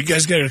started screaming, you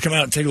guys got to come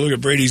out and take a look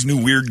at Brady's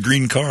new weird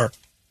green car.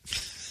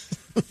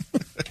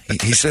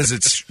 He says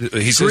it's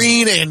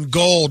green and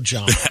gold,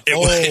 John. That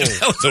was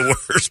the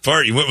worst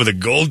part. You went with a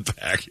gold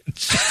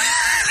package.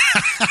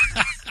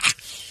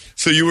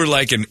 So you were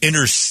like an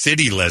inner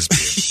city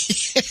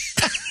lesbian.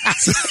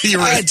 You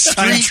were a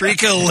Time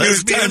Trika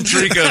lesbian. Time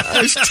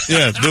Trika.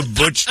 Yeah, the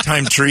Butch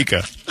Time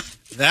Trika.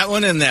 That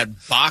one and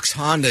that box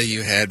Honda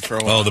you had for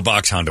a while. Oh, the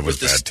box Honda was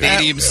bad too.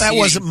 That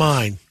wasn't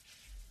mine.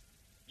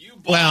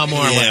 Well, more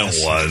or less.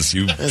 Yeah, it was.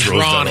 You drove Ronnie's.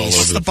 that all over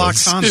What's the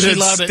box place. Honda? She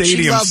loved it.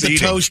 She loved seating.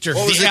 the toaster.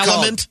 What was the it called?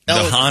 Element. The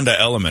Honda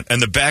Element. And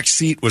the back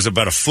seat was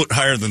about a foot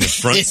higher than the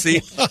front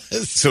seat.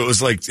 So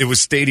it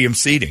was stadium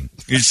seating.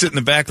 You sit in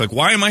the back like,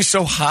 why am I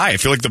so high? I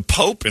feel like the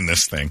Pope in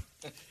this thing.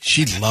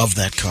 She loved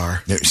that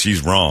car. Yeah,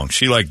 she's wrong.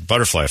 She liked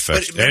butterfly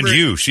effects. And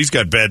you. She's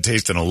got bad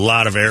taste in a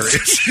lot of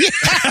areas.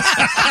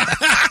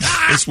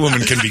 This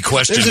woman can be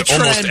questioned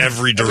almost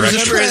every direction.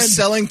 Remember his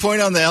selling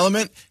point on the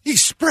Element? He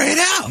sprayed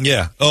out.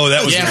 Yeah. Oh,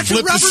 that was Yeah,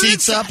 flip the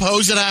seats up,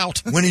 hose it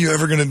out. When are you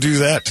ever going to do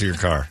that to your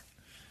car?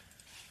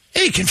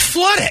 Hey, you can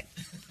flood it.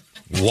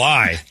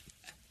 Why?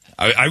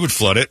 I would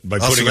flood it by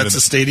putting that's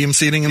the stadium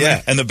seating in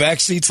there? And the back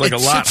seat's like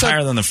It a lot sits up-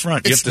 higher than the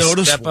front. You have it's to step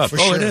noticeable, up. for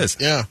Oh, sure. it is.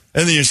 Yeah.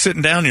 And then you're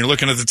sitting down and you're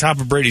looking at the top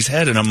of Brady's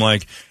head, and I'm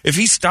like, if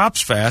he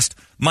stops fast,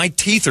 my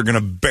teeth are going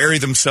to bury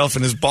themselves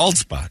in his bald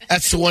spot.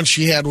 That's the one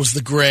she had was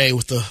the gray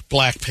with the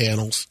black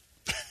panels.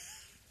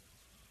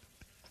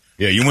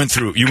 Yeah, you went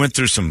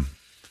through some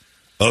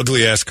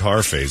ugly ass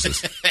car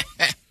phases.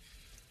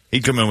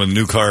 He'd come in with a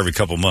new car every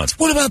couple months.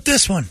 What about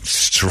this one?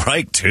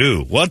 Strike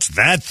two. What's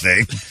that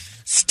thing?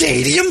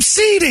 Stadium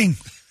seating.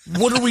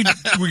 What are we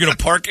going to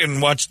park and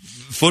watch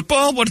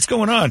football? What's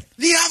going on?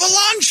 The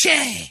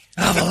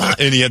Avalanche.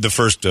 And he had the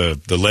first,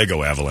 the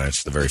Lego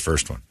Avalanche, the very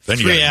first one. Then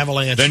you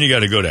Avalanche. Then you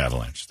got to go to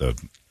Avalanche.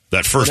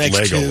 That first The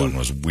next Lego two. one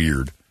was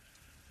weird.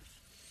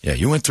 Yeah,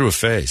 you went through a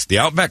phase. The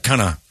Outback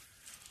kind of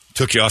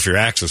took you off your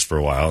axis for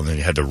a while, and then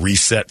you had to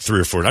reset 3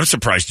 or 4. I'm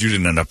surprised you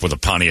didn't end up with a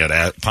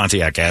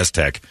Pontiac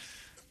Aztec.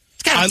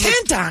 It's got a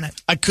tent on it.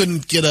 I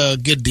couldn't get a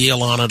good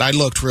deal on it. I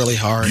looked really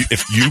hard.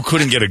 If you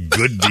couldn't get a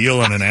good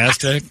deal on an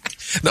Aztec?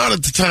 Not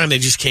at the time they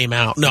just came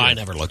out. No, I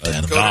never looked at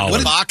them. Go to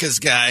the Baca's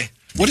guy.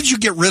 What did you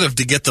get rid of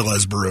to get the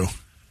Les Baru?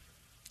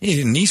 You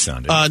did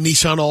Nissan, didn't you?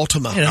 Nissan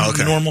Altima. Yeah,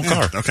 normal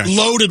car. Okay.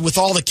 Loaded with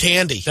all the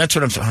candy. That's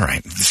what I'm saying. All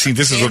right. See,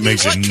 this is what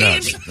makes it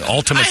nuts.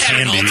 Ultimate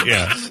candy.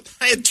 Yeah.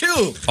 I had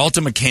 2.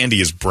 Ultimate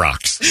candy is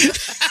Brock's.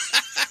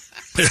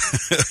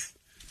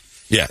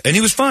 Yeah, and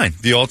he was fine.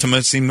 The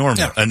Ultimate seemed normal.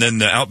 Yeah. And then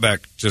the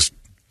Outback just,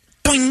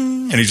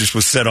 boing, and he just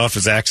was set off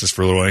his axis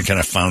for a little while and kind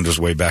of found his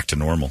way back to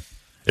normal.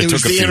 It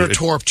was the inner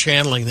torp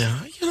channeling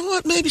now. You know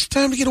what? Maybe it's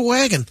time to get a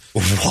wagon.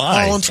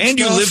 Why? And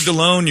you lived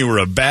alone. You were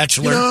a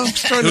bachelor. You know,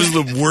 it was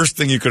the worst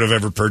thing you could have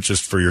ever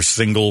purchased for your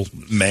single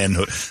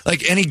manhood.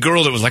 Like any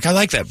girl that was like, I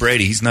like that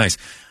Brady. He's nice.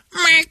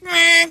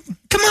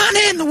 Come on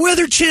in. The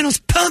Weather Channel's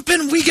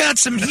pumping. We got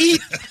some heat.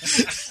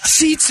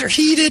 Seats are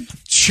heated.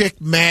 Chick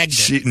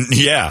magnet.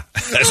 Yeah,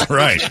 that's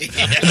right.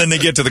 And then they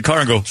get to the car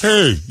and go,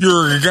 hey,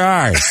 you're a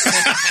guy.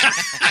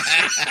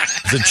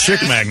 It's a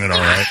chick magnet, all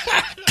right.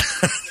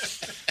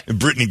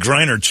 Brittany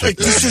Griner chick.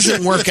 Like, this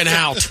isn't working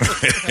out.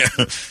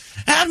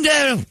 I'm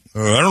down.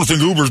 I don't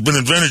think Uber's been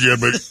invented yet,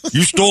 but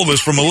you stole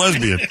this from a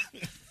lesbian.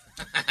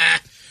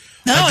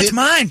 No, it's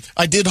mine.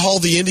 I did haul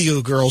the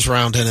Indigo girls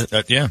around in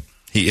it. Yeah.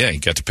 He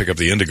got to pick up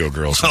the Indigo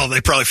girls. Oh,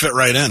 they probably fit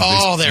right in.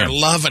 Oh, they're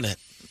loving it.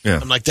 Yeah.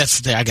 I'm like, that's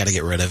the day I got to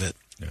get rid of it.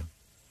 Yeah.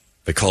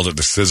 They called it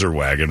the scissor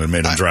wagon and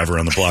made him drive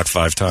around the block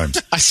 5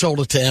 times. I sold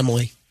it to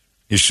Emily.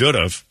 You should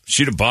have.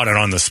 She'd have bought it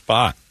on the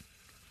spot.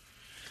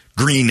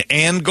 Green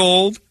and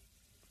gold.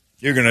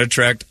 You're going to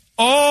attract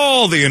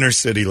all the inner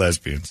city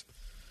lesbians.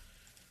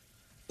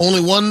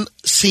 Only one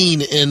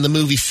scene in the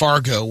movie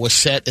Fargo was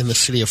set in the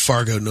city of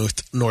Fargo,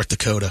 North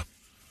Dakota.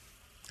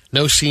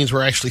 No scenes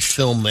were actually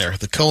filmed there.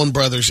 The Coen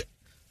brothers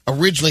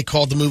originally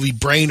called the movie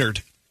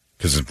Brainerd.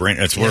 Because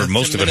that's where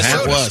most of it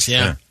happened. It was,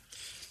 yeah.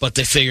 But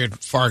they figured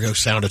Fargo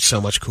sounded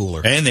so much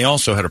cooler. And they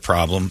also had a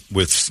problem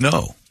with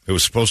snow. It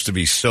was supposed to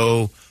be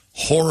so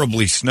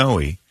horribly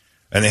snowy,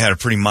 and they had a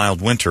pretty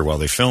mild winter while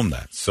they filmed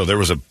that. So there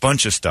was a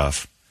bunch of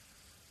stuff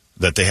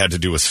that they had to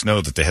do with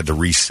snow that they had to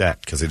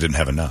reset because they didn't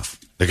have enough.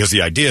 Because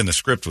the idea in the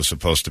script was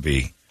supposed to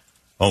be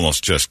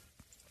almost just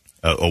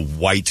a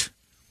white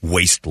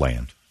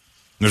wasteland.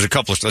 There's a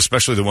couple,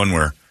 especially the one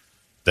where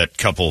that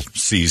couple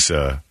sees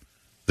the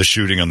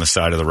shooting on the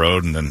side of the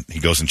road, and then he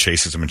goes and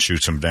chases him and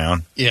shoots him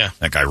down. Yeah.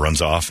 That guy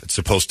runs off. It's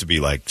supposed to be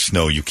like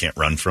snow you can't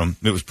run from.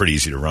 It was pretty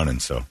easy to run in,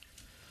 so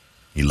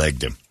he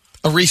legged him.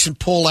 A recent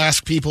poll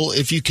asked people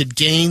if you could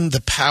gain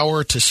the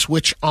power to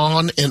switch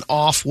on and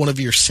off one of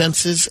your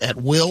senses at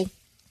will,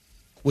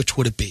 which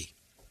would it be?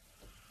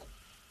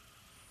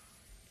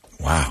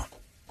 Wow.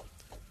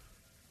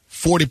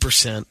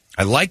 40%.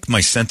 I like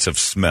my sense of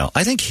smell.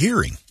 I think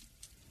hearing.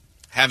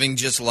 Having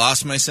just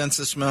lost my sense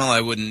of smell,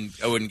 I wouldn't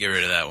get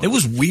rid of that one. It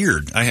was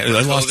weird. I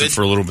lost COVID? it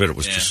for a little bit. It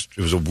was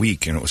it was a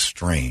week, and it was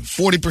strange.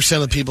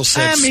 40% of people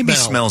said maybe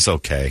smell. smells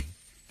okay.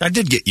 I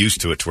did get used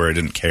to it to where I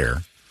didn't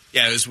care.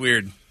 Yeah, it was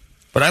weird.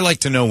 But I like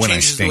to know when I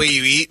Changes stink. the way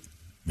you eat.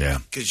 Yeah.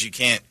 Because you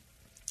can't.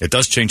 It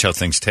does change how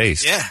things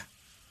taste. Yeah.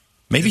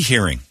 Maybe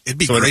hearing. It'd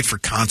be great for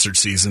concert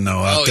season, though,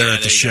 out Oh, there yeah, at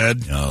the there you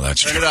shed. Oh,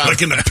 that's Turn true. it on.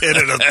 Like in the pit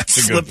at a That's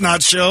a good Slipknot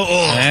point. show.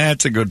 Oh.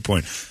 That's a good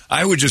point.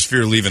 I would just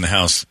fear leaving the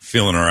house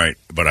feeling all right,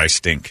 but I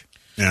stink.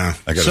 Yeah.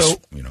 I got So-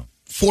 to,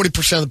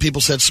 40% of the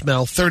people said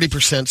smell.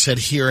 30% said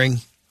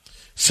hearing.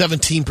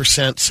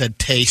 17% said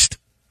taste.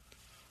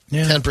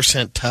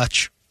 10%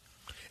 touch.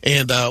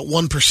 And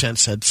 1%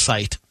 said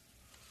sight.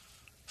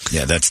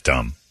 Yeah, that's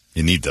dumb.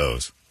 You need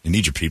those. You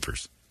need your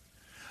peepers.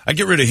 I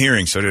get rid of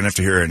hearing so I didn't have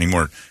to hear any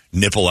more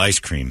nipple ice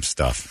cream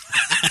stuff.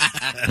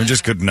 I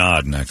just could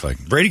nod and act like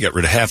Brady got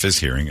rid of half his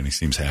hearing and he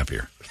seems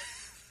happier.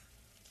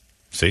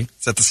 See?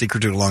 Is that the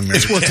secret to a long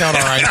marriage? It's worked out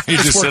all right. You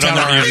just sit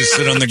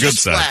on the good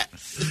side.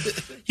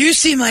 You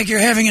seem like you're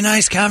having a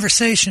nice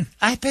conversation.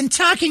 I've been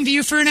talking to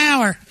you for an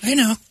hour. I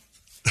know.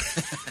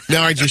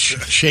 Now I just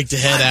shake the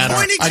head at her.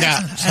 I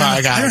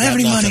don't have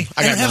any nothing. money.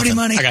 I don't have any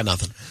money. I got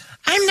nothing.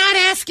 I'm not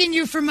asking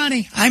you for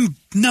money. I'm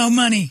no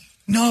money.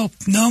 No,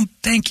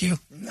 thank you.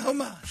 No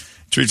money.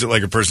 Treats it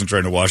like a person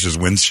trying to wash his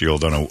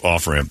windshield on an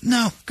off-ramp.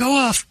 No, go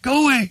off.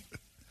 Go away.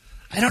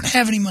 I don't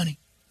have any money.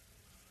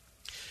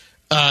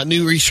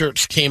 New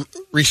research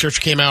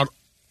came out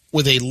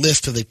with a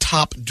list of the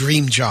top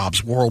dream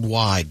jobs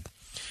worldwide.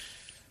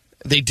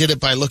 They did it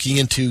by looking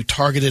into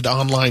targeted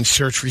online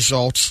search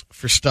results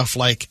for stuff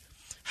like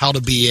how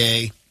to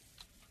be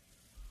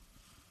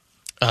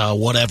a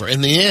whatever.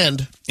 In the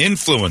end,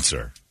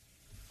 influencer.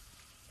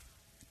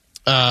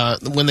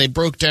 When they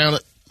broke down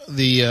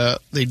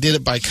they did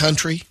it by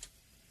country,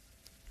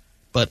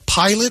 but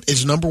pilot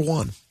is number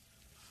one.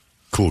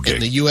 Cool gig.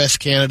 In the U.S.,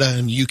 Canada,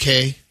 and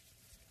UK,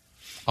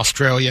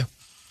 Australia.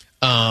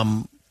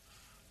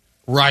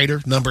 Writer,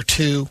 number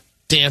 2.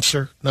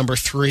 Dancer, number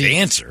 3.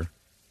 Dancer?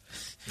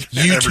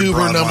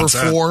 YouTuber, number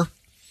 4.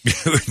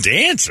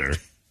 Dancer?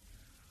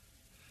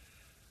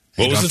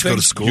 What was the thing? Go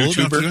to school?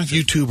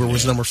 YouTuber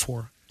was number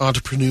 4.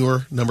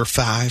 Entrepreneur, number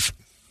 5.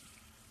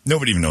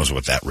 Nobody even knows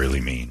what that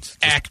really means.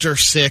 Actor,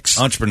 6.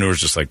 Entrepreneur is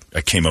just like, I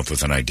came up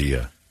with an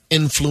idea.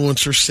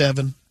 Influencer,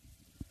 7.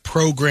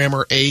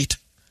 Programmer, 8.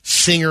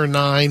 Singer,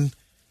 9.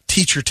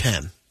 Teacher,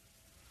 10.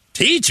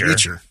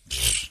 Teacher?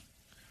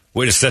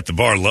 Way to set the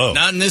bar low.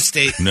 Not in this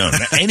state. No,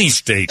 not any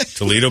state.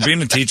 Toledo,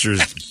 being a teacher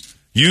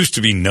used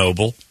to be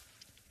noble.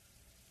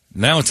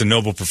 Now it's a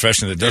noble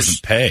profession that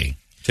doesn't pay.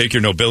 Take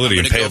your nobility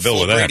and pay a bill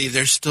with that. Brady,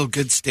 there's still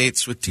good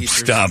states with teachers.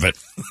 Stop it.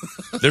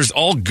 There's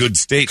all good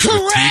states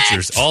with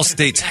teachers. All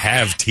states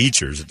have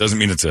teachers. It doesn't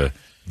mean it's a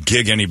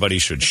gig anybody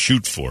should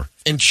shoot for.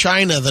 In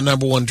China, the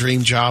number 1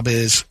 dream job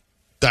is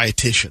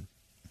dietitian.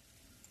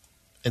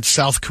 In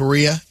South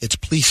Korea, it's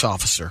police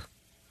officer.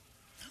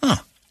 Huh.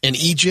 In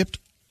Egypt,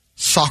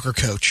 soccer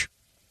coach.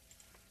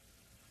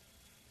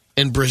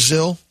 In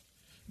Brazil,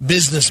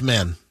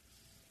 businessmen.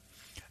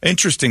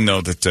 Interesting,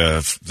 though, that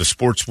the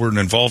sports weren't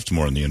involved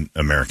more in the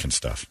American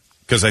stuff.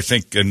 Because I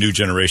think a new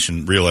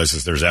generation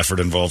realizes there's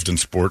effort involved in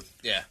sport.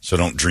 Yeah. So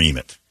don't dream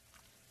it.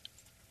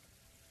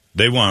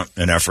 They want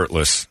an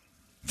effortless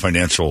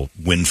financial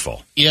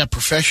windfall. Yeah,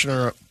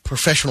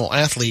 professional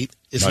athlete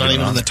is not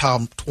even in the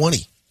top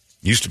 20.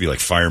 Used to be like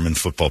fireman,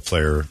 football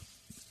player.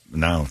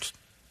 Now it's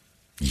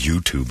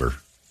YouTuber.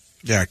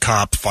 Yeah,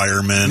 cop,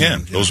 fireman. Yeah,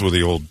 those were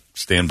the old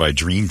standby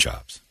dream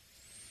jobs.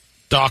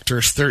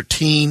 Doctors,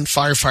 13.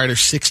 Firefighter,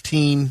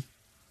 16.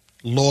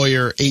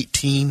 Lawyer,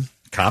 18.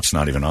 Cop's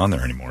not even on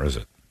there anymore, is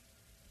it?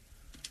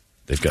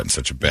 They've gotten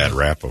such a bad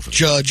rap over there.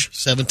 Judge,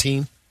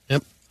 17.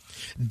 Yep.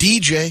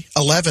 DJ,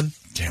 11.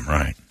 Damn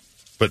right.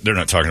 But they're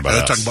not talking about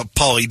They're us. talking about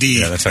Pauly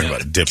D. Yeah, they're talking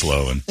about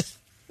Diplo and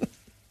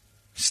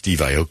Steve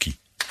Aoki.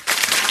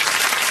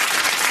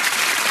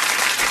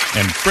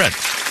 And Brett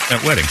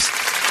at weddings.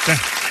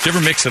 Do you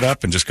ever mix it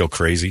up and just go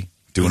crazy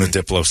doing a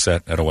Diplo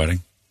set at a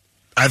wedding?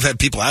 I've had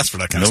people ask for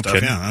that kind of stuff.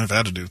 kidding. Yeah, I've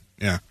had to do.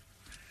 Yeah.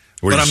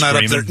 Were But you I'm not up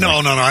there. screaming? No,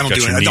 I don't Got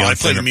do your it. No, neon I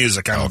play the finger?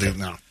 music. I don't Okay. do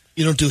no.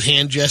 You don't do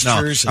hand No,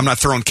 gestures? I'm not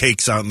throwing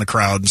cakes out in the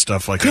crowd and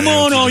stuff like Come that.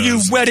 on, all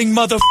you wedding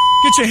mother...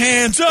 Get your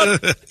hands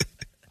up!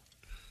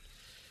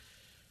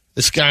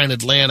 This guy in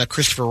Atlanta,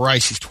 Christopher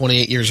Rice, he's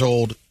 28 years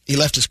old. He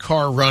left his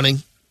car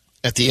running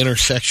at the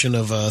intersection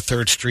of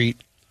 3rd Street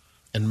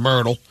and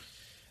Myrtle,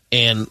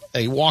 and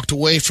he walked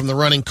away from the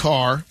running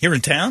car. Here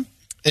in town?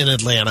 In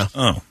Atlanta.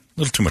 Oh, a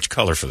little too much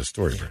color for the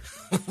story.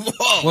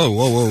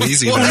 Whoa,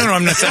 easy. No,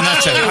 I'm not saying.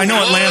 I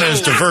know Atlanta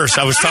is diverse.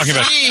 I was talking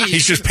about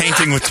he's just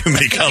painting with too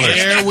many colors.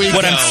 There we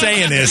what go. I'm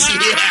saying is,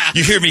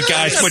 you hear me,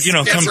 guys, but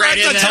come right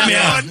in help me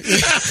that out.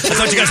 I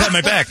thought you guys had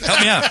my back. Help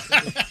me out.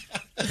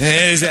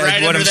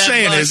 What I'm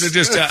saying is, it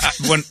just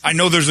when I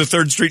know there's a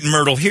 3rd Street in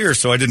Myrtle here,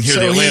 so I didn't hear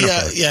the Atlanta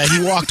part.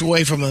 he walked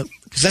away from it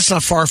because that's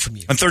not far from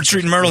you. On 3rd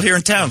Street in Myrtle here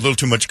in town, a little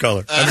too much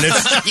color. I mean,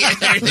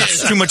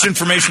 it's too much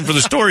information for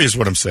the story, is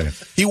what I'm saying.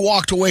 He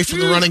walked away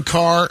from the running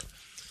car,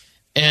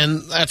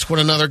 and that's when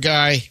another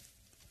guy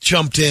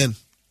jumped in,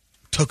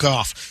 took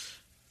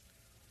off.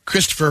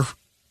 Christopher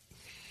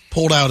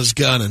pulled out his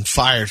gun and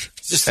fired.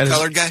 Is this the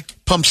colored guy?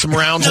 Pumped some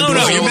rounds No, into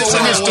his you own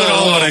misunderstood car.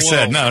 all what I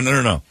said.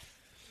 No.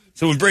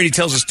 So when Brady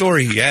tells a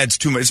story, he adds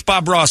too much. It's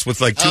Bob Ross with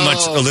like too much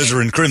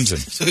alizarin crimson.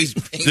 So he's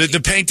painting. The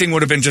painting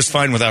would have been just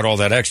fine without all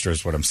that extra,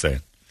 is what I'm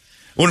saying.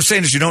 What I'm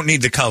saying is you don't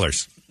need the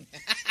colors.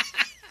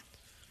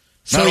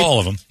 Not all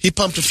of them. He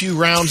pumped a few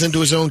rounds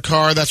into his own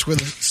car. That's where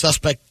the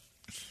suspect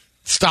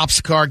stops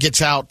the car,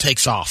 gets out,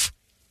 takes off.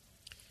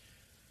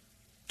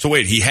 So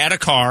wait, he had a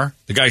car.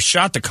 The guy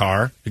shot the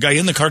car. The guy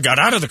in the car got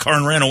out of the car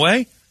and ran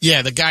away?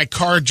 Yeah, the guy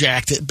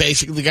carjacked it.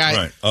 Basically, the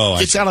guy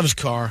gets out of his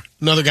car.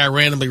 Another guy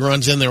randomly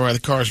runs in there while the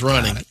car's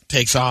running,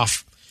 takes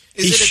off.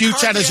 Is He it a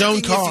shoots car at his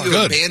own jamming car. If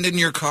you abandon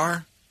your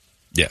car?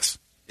 Yes.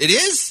 It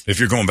is? If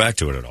you're going back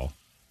to it at all.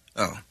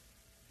 Oh.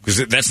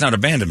 Because that's not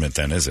abandonment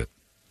then, is it?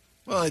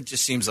 Well, it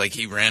just seems like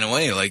he ran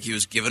away, like he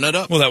was giving it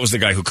up. Well, that was the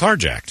guy who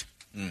carjacked.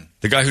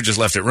 The guy who just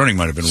left it running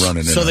might have been running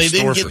in So a they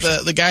store didn't for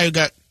get the guy who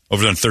got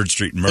over on 3rd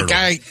Street in Myrtle. the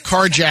guy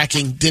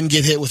carjacking didn't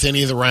get hit with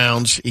any of the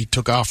rounds. He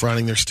took off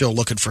running. They're still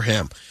looking for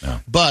him. No.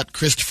 But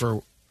Christopher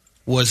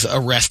was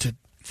arrested.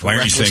 For Why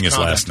aren't you reckless saying his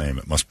conduct. last name?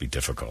 It must be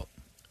difficult.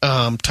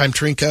 Time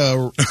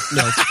Trinka.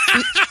 No,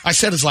 I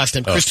said his last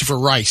name, Christopher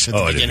Rice. At the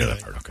I didn't beginning. hear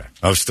that part. Okay.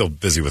 I was still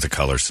busy with the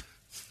colors.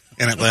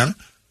 In Atlanta?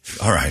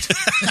 All right.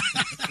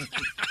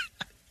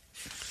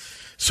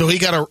 So he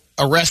got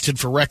arrested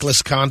for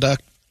reckless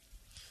conduct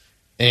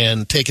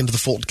and taken to the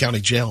Fulton County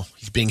Jail.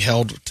 He's being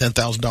held with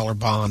 $10,000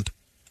 bond.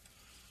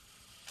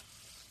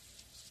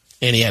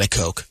 And he had a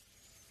Coke.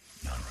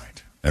 All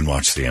right. And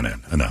watch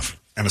CNN. Enough.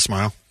 And a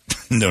smile.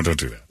 No, don't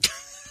do that.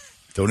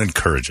 Don't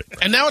encourage it.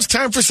 And now it's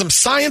time for some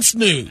science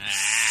news.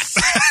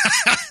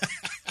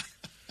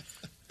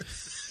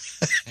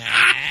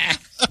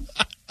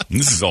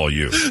 This is all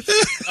you.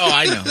 Oh,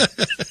 I know.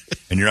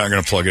 And you're not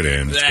going to plug it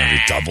in. It's going to be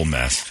double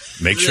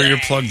mess. Make sure you're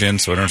plugged in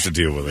so I don't have to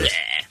deal with it.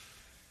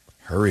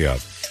 Hurry up.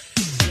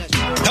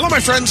 Hello, my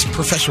friends.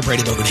 Professor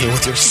Brady Bogan here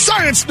with your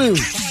science news.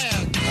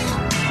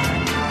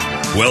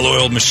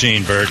 Well-oiled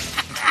machine, Bert.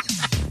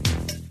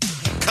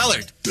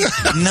 Colored.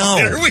 No,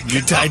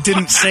 I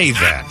didn't say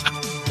that.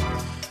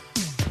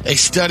 A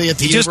study at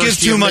the He just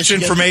gives University too of much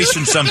Michigan.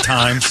 information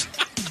sometimes.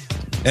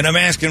 And I'm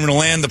asking him to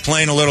land the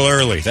plane a little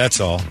early. That's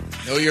all.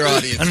 Know your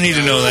audience. I don't need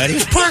to know that.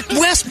 He's parked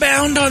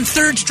westbound on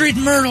 3rd Street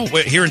in Myrtle.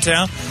 Wait, here in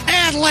town?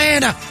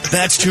 Atlanta.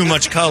 That's too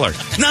much color.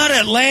 Not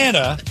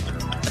Atlanta.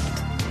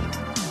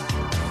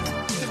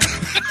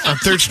 On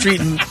 3rd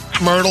Street in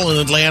Myrtle in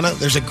Atlanta,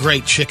 there's a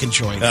great chicken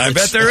joint. I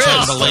bet there is. There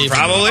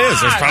probably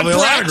is. There's probably a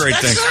lot of great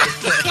things.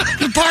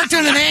 He parked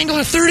on an angle,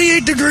 a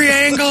 38-degree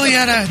angle. He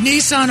had a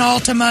Nissan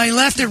Altima. He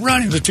left it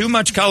running. There's too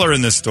much color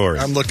in this story.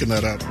 I'm looking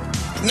that up.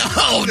 No.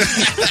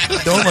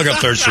 Don't look up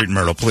 3rd Street in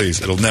Myrtle,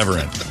 please. It'll never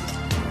end.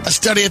 A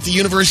study at the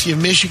University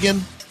of Michigan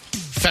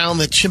found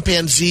that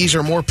chimpanzees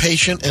are more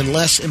patient and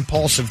less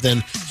impulsive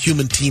than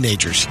human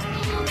teenagers.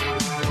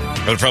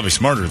 They're probably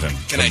smarter than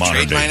Can the I modern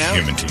trade day mine out?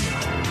 human teenager.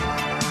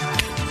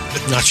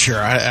 Not sure.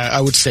 I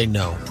would say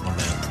no on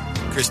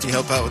that. Christy,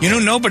 help out with You know,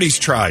 that. nobody's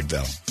tried, though.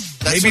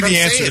 That's Maybe what the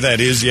I'm answer to saying. that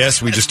is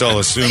yes. We just all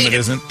assume it saying.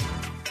 isn't.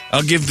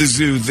 I'll give the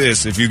zoo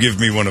this if you give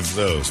me one of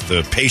those.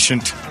 The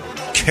patient,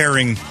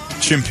 caring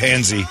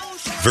chimpanzee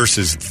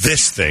versus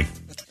this thing.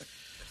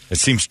 It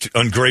seems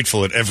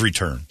ungrateful at every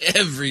turn.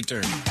 Every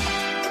turn.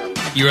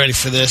 You ready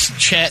for this?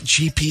 Chat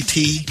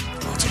GPT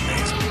Oh, it's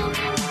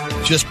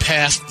amazing. just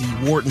passed the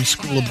Wharton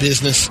School of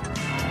Business.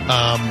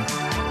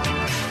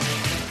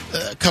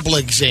 A couple of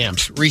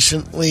exams.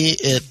 Recently,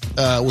 it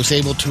was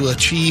able to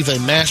achieve a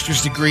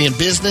master's degree in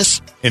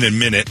business, In a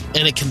minute.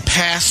 and it can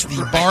pass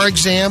the bar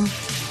exam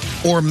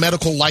or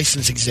medical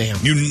license exam.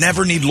 You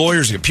never need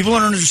lawyers. People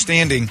aren't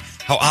understanding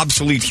how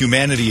obsolete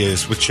humanity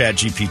is with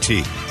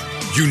ChatGPT.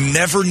 You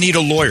never need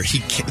a lawyer.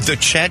 The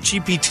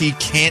ChatGPT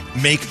can't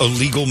make a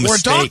legal Or a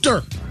mistake.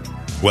 doctor.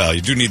 Well,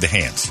 you do need the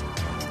hands.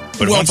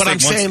 I'm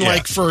saying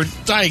like for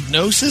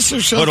diagnosis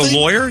or something. But a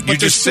lawyer, But you they're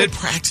just still sit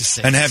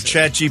practicing and have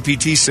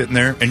ChatGPT sitting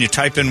there, and you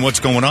type in what's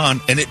going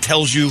on, and it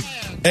tells you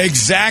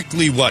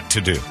exactly what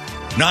to do.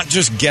 Not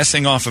just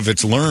guessing off of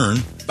its learn.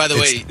 By the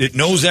way, it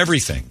knows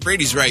everything.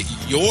 Brady's right.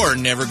 You're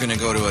never going to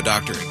go to a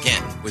doctor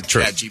again with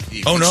True.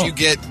 ChatGPT. Oh, Once no. you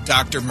get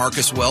Dr.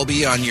 Marcus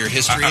Welby on your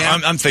history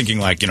app, I'm thinking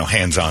like,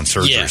 hands-on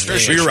surgery. Yeah, So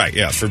sure. you're right.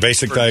 Yeah, for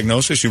basic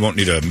diagnosis, you won't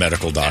need a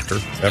medical doctor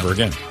ever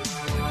again.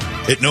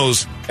 It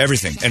knows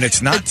everything, and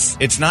it's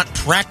not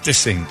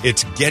practicing.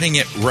 It's getting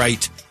it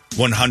right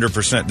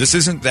 100%. This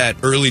isn't that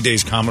early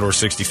days Commodore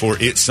 64.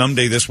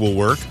 Someday this will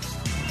work.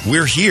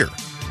 We're here.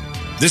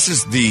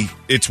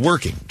 It's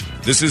working.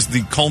 This is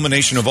the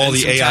culmination of all Spend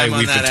the some AI time on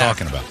we've been that app.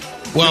 talking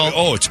about.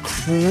 Well, it's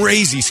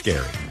crazy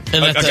scary.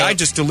 And A guy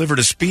just delivered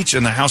a speech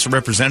in the House of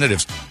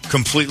Representatives,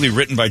 completely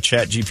written by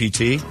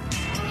ChatGPT.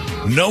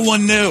 No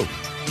one knew.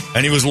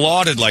 And he was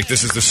lauded like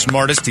this is the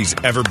smartest he's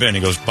ever been.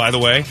 He goes, by the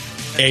way,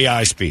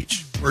 AI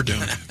speech. We're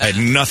doomed. I had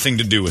nothing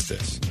to do with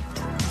this.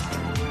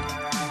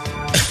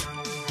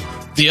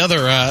 The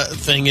other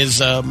thing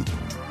is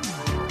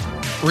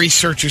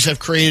researchers have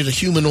created a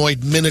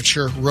humanoid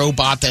miniature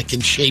robot that can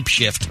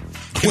shapeshift.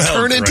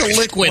 Turn into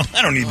liquid. Well,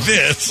 I don't need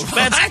this.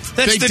 That's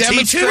They the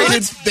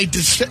demonstrated. T2.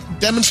 They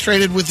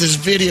demonstrated with this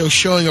video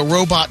showing a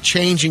robot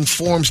changing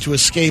forms to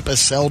escape a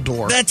cell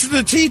door. That's the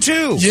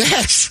T2.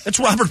 Yes, That's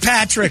Robert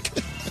Patrick.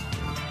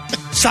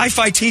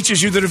 Sci-fi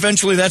teaches you that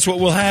eventually that's what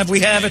we'll have.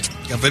 We have it.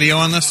 Got video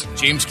on this?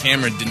 James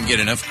Cameron didn't get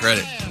enough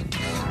credit.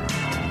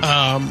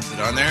 Is it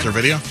on there? Is there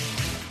video?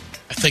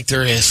 I think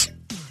there is.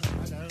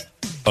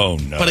 Oh,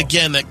 no. But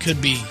again, that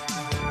could be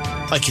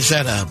like, is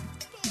that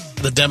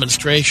the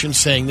demonstration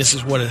saying this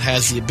is what it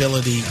has the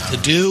ability to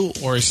do,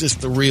 or is this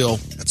the real?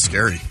 That's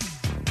scary.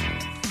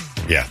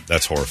 Yeah,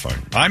 that's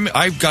horrifying.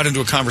 I got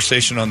into a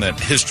conversation on that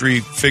history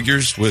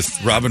figures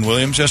with Robin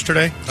Williams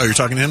yesterday. Oh, you're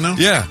talking to him now?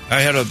 Yeah,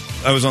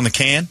 I was on the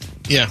can.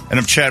 Yeah. And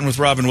I'm chatting with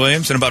Robin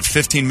Williams, and about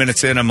 15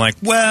 minutes in, I'm like,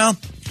 well,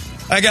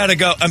 I gotta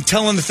go. I'm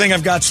telling the thing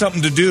I've got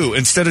something to do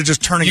instead of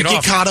just turning You it get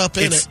off. caught up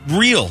in it's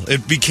real.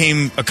 It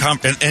became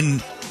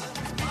and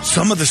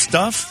some of the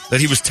stuff that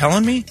he was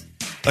telling me,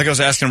 like I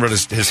was asking about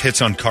his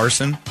hits on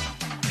Carson,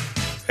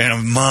 and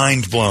I'm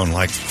mind blown,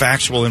 like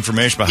factual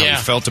information about how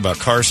he felt about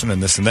Carson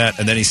and this and that.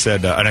 And then he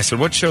said, and I said,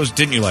 what shows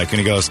didn't you like? And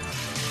he goes,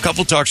 a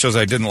couple talk shows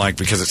I didn't like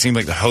because it seemed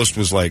like the host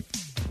was like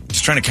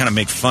just trying to kind of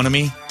make fun of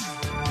me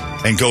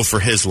and go for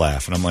his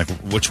laugh. And I'm like,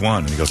 which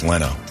one? And he goes,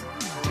 Leno.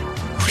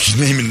 He's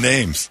naming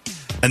names.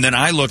 And then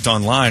I looked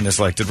online. It's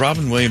like, did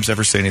Robin Williams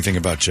ever say anything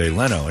about Jay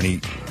Leno? And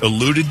he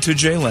alluded to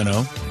Jay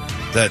Leno,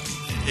 that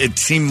it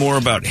seemed more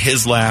about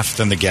his laugh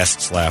than the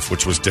guest's laugh,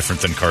 which was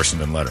different than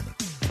Carson and Letterman.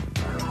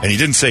 And he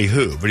didn't say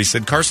who, but he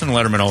said Carson and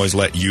Letterman always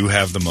let you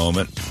have the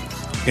moment.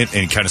 And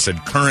he kind of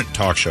said current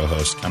talk show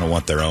hosts kind of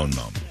want their own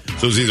moment.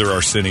 So it was either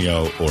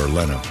Arsenio or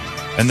Leno.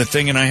 And the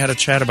Thing and I had a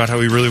chat about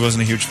how he really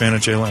wasn't a huge fan of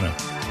Jay Leno.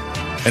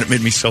 And it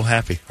made me so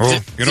happy.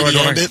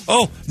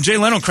 Jay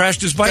Leno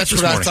crashed his bike That's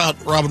this what morning. I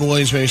thought Robin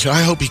Williams maybe said.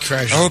 I hope he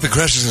crashes. I hope he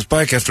crashes his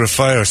bike after a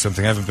fire or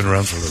something. I haven't been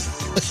around for a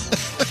little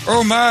bit.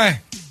 Oh, my.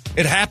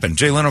 It happened.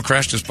 Jay Leno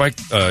crashed his bike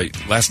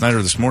last night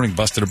or this morning,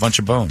 busted a bunch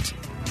of bones.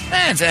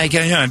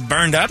 It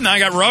burned up. Now I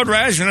got road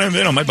rash,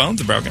 and my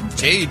bones are broken.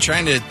 Jay, you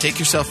trying to take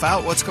yourself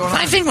out? What's going on?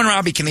 I think when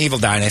Robbie Knievel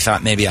died, I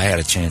thought maybe I had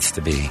a chance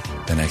to be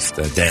the next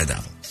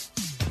Daredevil.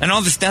 And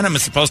all this denim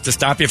is supposed to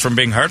stop you from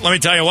being hurt. Let me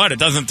tell you what, it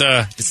doesn't.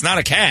 It's not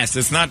a cast.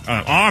 It's not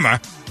armor.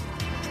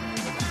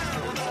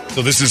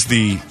 So this is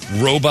the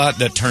robot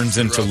that turns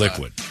into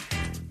liquid.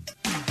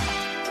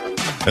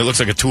 It looks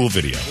like a Tool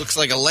video. Looks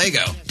like a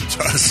Lego. It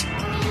does.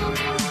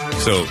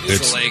 So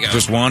it's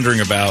just wandering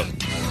about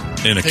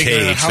in a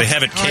cage. They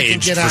have it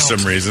caged for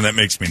some reason. That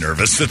makes me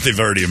nervous that they've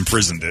already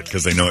imprisoned it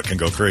because they know it can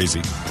go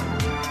crazy.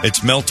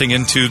 It's melting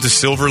into the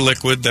silver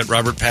liquid that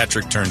Robert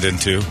Patrick turned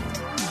into.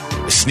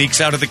 It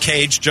sneaks out of the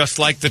cage just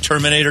like the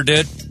Terminator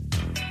did.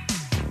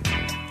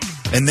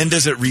 And then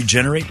does it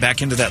regenerate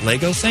back into that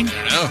Lego thing?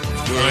 I don't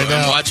know.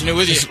 I'm watching it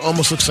with you. It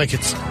almost looks like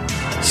it's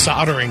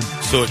soldering.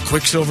 So it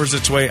quicksilvers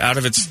its way out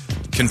of its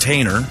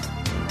container.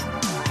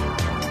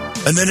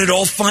 And then it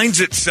all finds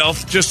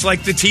itself just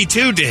like the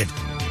T2 did.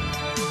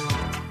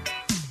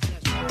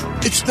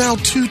 It's now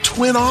two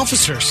twin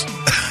officers.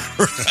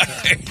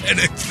 Right. And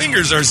its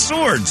fingers are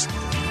swords.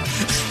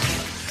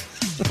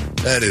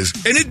 That is.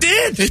 And it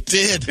did. It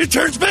did. It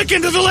turns back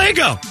into the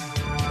Lego.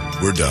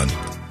 We're done.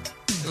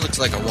 It looks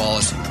like a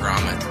Wallace and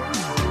Gromit.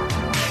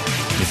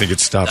 You think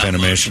it's stop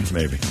animation?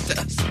 Maybe. It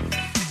does.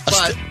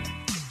 But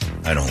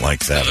I don't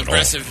like that at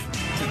impressive.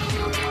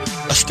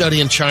 A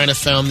study in China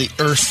found the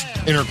Earth's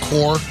inner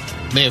core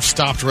may have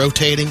stopped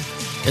rotating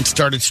and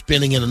started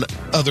spinning in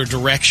another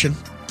direction.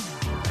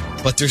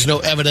 But there's no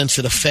evidence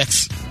it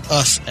affects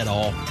us at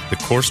all. The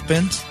core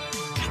spins?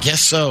 I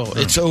guess so.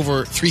 It's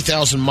over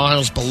 3,000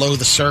 miles below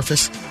the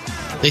surface.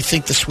 They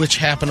think the switch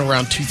happened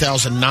around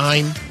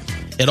 2009.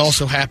 It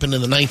also happened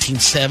in the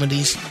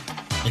 1970s.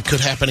 It could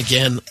happen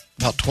again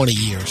about 20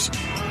 years.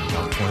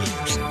 About 20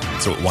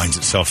 years. So it winds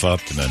itself up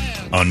and then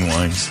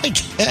unwinds? I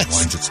guess.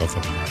 Winds itself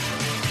up.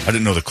 I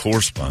didn't know the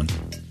core spun.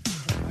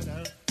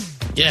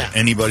 Yeah.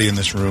 Anybody in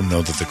this room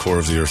know that the core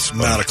of the Earth spun?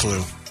 Not a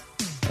clue.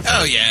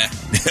 Oh, yeah.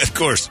 Of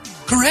course.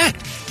 Correct.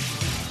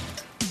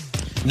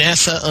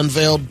 NASA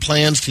unveiled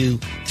plans to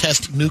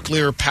test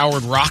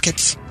nuclear-powered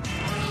rockets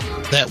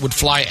that would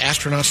fly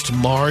astronauts to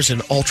Mars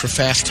in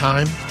ultra-fast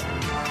time.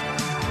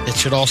 It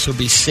should also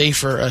be a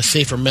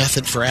safer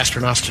method for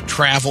astronauts to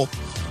travel,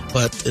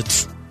 but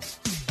it's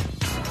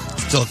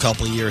still a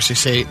couple of years. They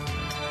say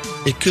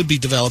it could be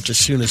developed as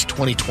soon as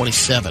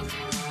 2027.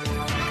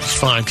 It's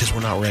fine because we're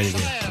not ready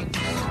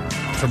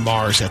for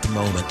Mars at the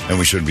moment. And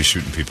we shouldn't be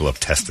shooting people up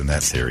testing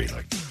that theory.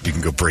 Like, you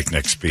can go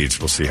breakneck speeds.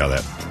 We'll see how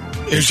that...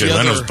 Jay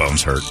Leno's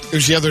bones hurt.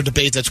 There's the other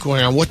debate that's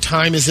going on. What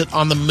time is it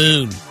on the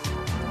moon?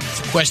 It's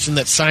a question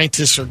that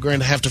scientists are going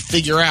to have to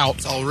figure out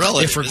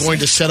if we're going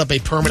to set up a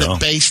permanent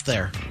base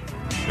there.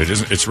 It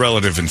isn't. It's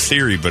relative in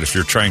theory, but if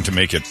you're trying to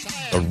make it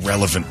a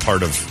relevant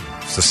part of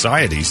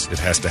societies, it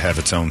has to have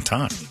its own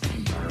time.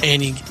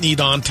 And you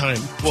need on-time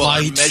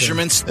flights.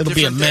 Measurements. It'll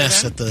be a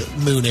mess at the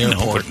Moon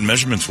Airport. No, but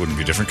measurements wouldn't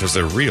be different because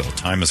they're real.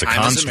 Time is a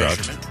Time is a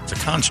construct. measurement. It's a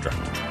construct.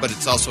 But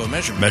it's also a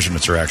measurement.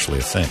 Measurements are actually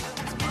a thing.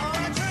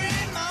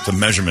 It's a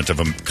measurement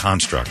of a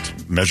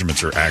construct.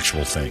 Measurements are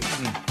actual things.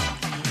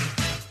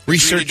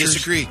 Researchers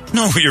disagree.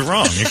 No, you're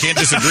wrong. You can't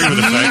disagree with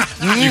the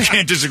fact. You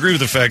can't disagree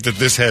with the fact that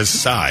this has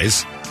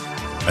size,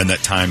 and that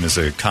time is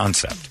a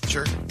concept.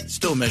 Sure,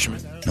 still a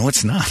measurement. No,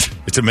 it's not.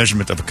 It's a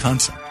measurement of a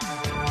concept.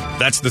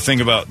 That's the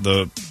thing about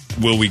the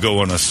will we go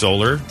on a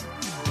solar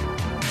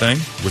thing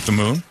with the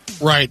moon?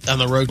 Right, on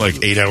the road. Like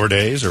 8-hour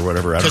days or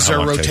whatever. Because their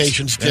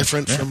rotation's takes.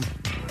 different from...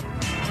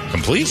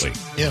 Completely.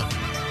 Yeah.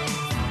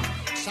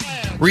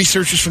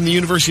 Researchers from the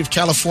University of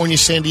California,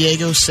 San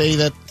Diego say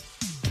that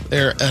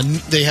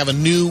they have a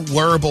new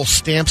wearable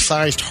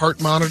stamp-sized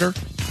heart monitor.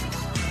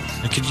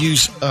 It could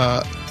use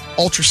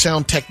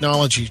ultrasound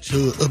technology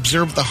to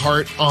observe the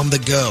heart on the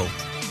go.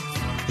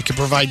 It could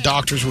provide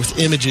doctors with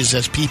images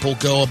as people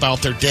go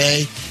about their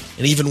day,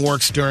 and even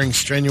works during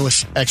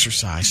strenuous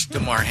exercise.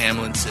 DeMar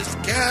Hamlin says,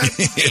 God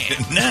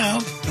damn. Now.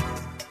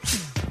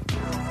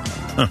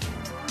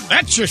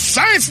 That's your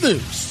science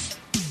news.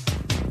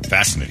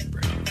 Fascinating,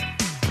 Brady.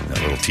 That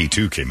little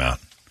T2 came out.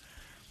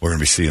 We're going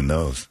to be seeing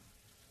those.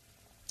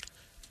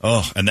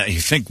 Oh, and that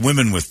you think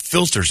women with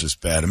filters is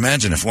bad.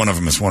 Imagine if one of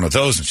them is one of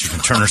those and she can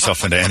turn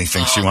herself into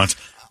anything she wants.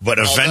 But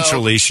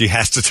eventually she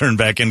has to turn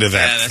back into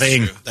that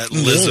thing. True. That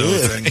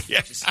Lizzo thing.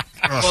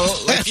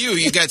 Well, like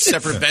you got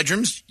separate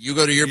bedrooms. You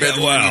go to your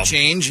bedroom and you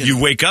change. And...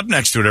 You wake up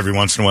next to it every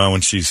once in a while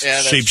when she's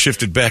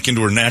shape-shifted back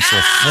into her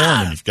natural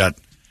form, and you've got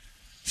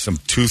some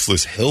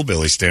toothless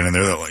hillbilly standing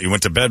there. You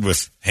went to bed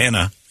with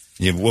Hannah.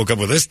 You woke up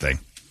with this thing.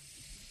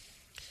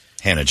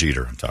 Hannah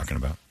Jeter, I'm talking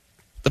about.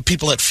 The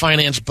people at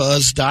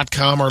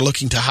FinanceBuzz.com are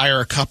looking to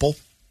hire a couple.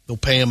 They'll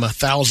pay them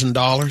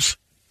 $1,000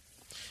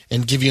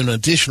 and give you an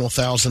additional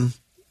 $1,000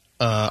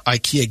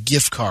 IKEA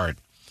gift card.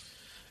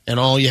 And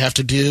all you have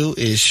to do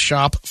is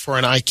shop for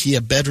an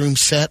IKEA bedroom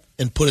set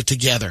and put it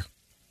together.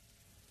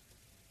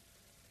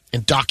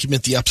 And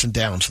document the ups and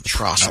downs of the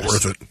process. Not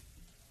worth it.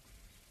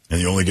 And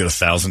you only get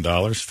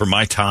 $1,000 for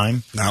my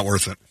time? Not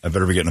worth it. I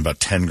better be getting about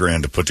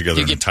 $10,000 to put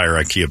together an entire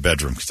IKEA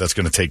bedroom because that's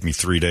going to take me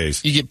 3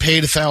 days. You get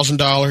paid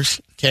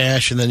 $1,000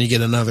 cash, and then you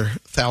get another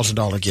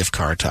 $1,000 gift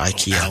card to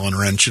IKEA. Allen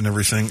wrench and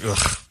everything.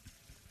 Ugh.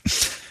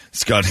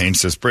 Scott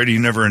Haynes says, Brady, you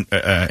never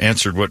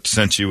answered what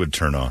scent you would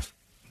turn off.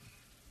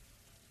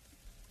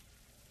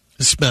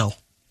 The smell.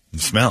 The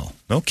smell.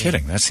 No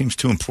kidding. That seems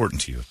too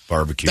important to you.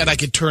 Barbecue. That I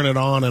could turn it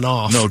on and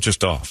off. No,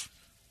 just off.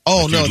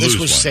 Oh, Like no, you'd this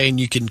lose was one. saying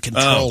you can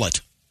control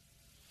it.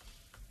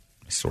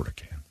 I sort of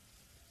can.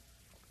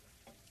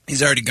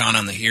 He's already gone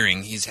on the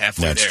hearing. He's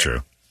halfway there. That's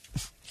true.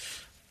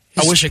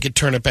 I wish I could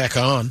turn it back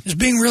on. Is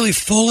being really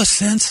full of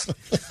sense?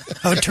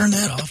 I would turn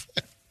that off.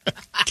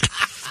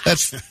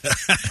 That's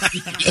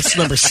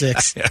number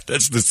 6. Yeah,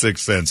 that's the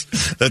Sixth Sense.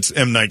 That's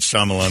M. Night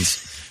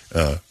Shyamalan's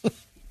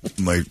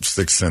my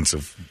Sixth Sense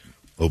of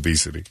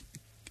obesity.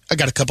 I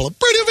got a couple of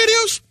radio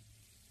videos.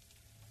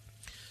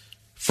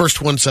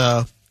 First one's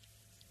a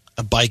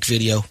bike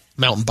video,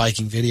 mountain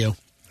biking video.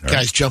 Right.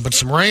 Guy's jumping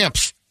some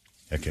ramps.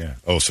 Heck yeah.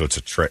 Oh, so it's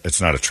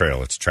it's not a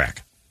trail, it's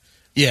track.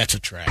 Yeah, it's a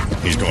track.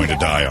 He's going to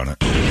die on it.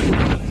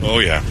 Oh,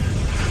 yeah.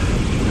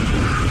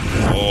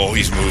 Oh,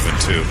 he's moving,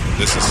 too.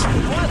 This is...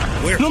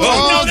 Where? No,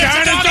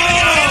 guy and a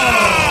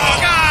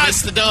dog!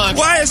 It's the dog.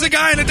 Why is the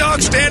guy and a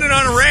dog standing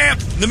on a ramp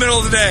in the middle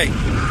of the day?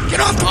 Get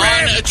off the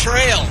ramp. On a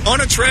trail.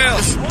 On a trail.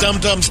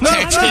 Dum-dum's No,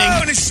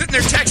 texting. and he's sitting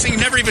there texting. He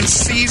never even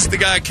sees the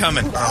guy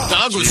coming.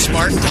 Dog was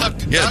smart.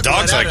 Yeah,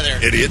 dog's like,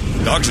 idiot.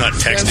 Dog's not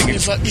texting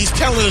him. He's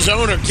telling his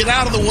owner, get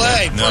out of the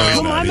way. No,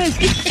 he's not.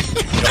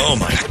 Oh,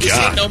 my You say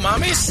God. no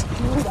mommies?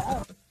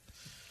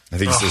 I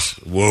think he says,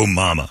 whoa,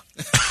 mama.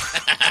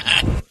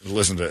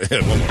 Listen to it.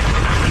 One more.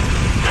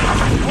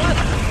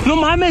 No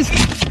mames.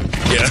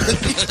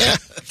 Yeah.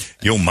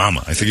 Yo,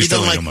 mama. I think He he's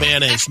doesn't telling like yo, mama.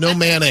 mayonnaise. No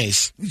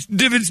mayonnaise.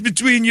 Difference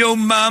between yo,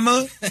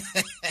 mama.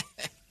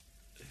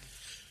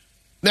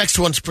 Next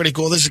one's pretty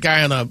cool. This is a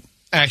guy on a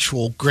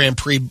actual Grand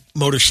Prix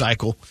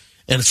motorcycle,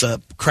 and it's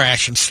a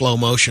crash in slow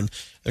motion.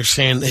 They're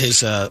saying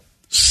his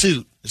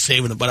suit is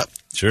saving him, but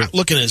Sure.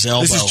 look at his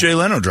elbow. This is Jay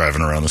Leno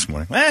driving around this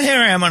morning. Well, here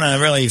I am on a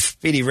really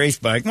speedy race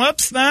bike.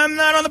 Whoops, I'm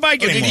not on the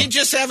bike Did anymore. he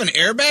just have an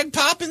airbag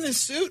pop in this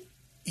suit?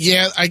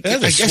 Yeah, I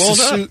guess swelled his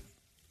up. suit.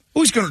 Oh,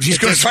 he's going to It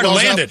try to swells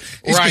land up.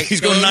 it. He's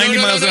going 90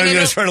 miles an hour. He's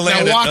going to try to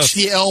land Now it. watch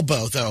the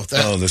elbow, though.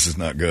 Oh, this is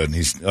not good.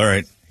 He's all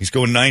right. He's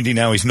going 90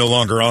 now. He's no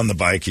longer on the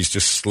bike. He's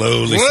just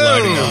slowly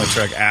sliding down the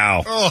track.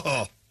 Ow.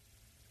 Oh.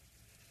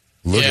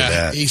 Look at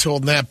that. He's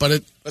holding that,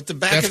 but the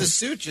back of the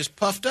suit just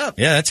puffed up.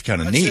 Yeah, that's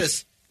kind of What's neat.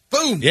 this?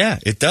 Boom. Yeah,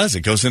 it does.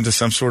 It goes into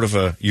some sort of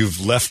a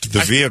you've left the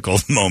vehicle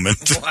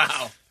moment.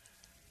 Wow.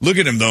 Look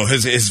at him, though.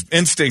 His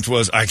instinct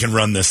was, I can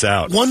run this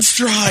out. One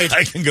stride.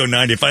 I can go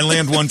 90. If I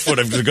land 1 foot,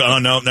 I'm going to go, oh,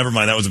 no, never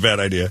mind. That was a bad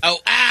idea. Oh,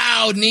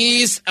 ow,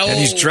 knees. Oh. And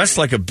he's dressed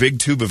like a big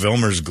tube of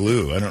Elmer's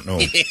glue. I don't know.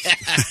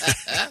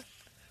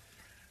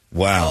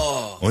 Wow.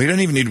 Oh. Well, he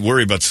doesn't even need to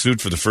worry about suit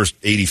for the first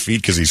 80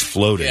 feet because he's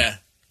floating. Yeah.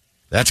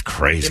 That's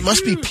crazy. it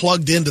must be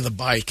plugged into the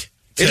bike.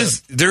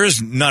 There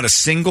is not a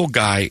single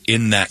guy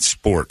in that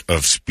sport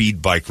of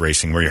speed bike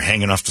racing where you're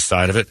hanging off the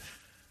side of it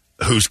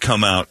who's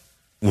come out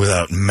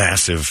without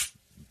massive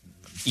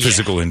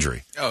physical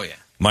injury. Oh, yeah.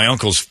 My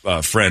uncle's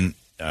friend,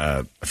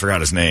 I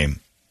forgot his name,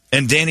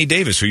 and Danny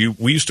Davis, who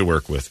we used to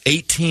work with,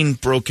 18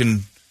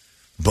 broken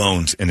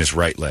bones in his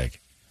right leg.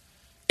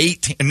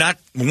 18, not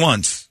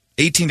once,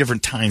 18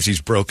 different times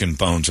he's broken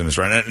bones in his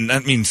right. And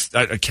that means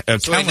a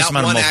countless So wait, not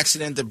amount one of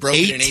accident that broke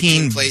it in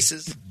 18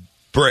 places?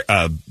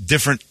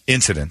 Different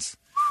incidents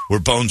where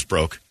bones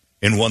broke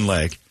in one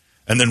leg,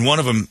 and then one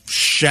of them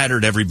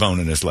shattered every bone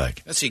in his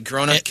leg. That's he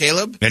grown up,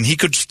 Caleb? And he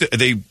could.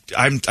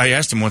 I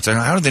asked him once,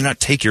 how did they not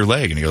take your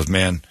leg? And he goes,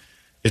 "Man,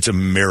 it's a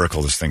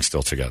miracle this thing's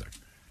still together."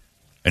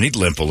 And he'd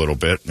limp a little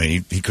bit, and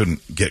he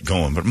couldn't get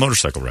going. But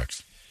motorcycle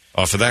wrecks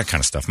off of that kind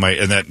of stuff.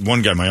 And that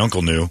one guy my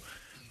uncle knew,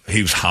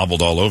 he was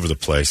hobbled all over the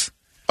place.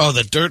 Oh,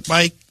 the dirt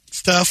bike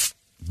stuff.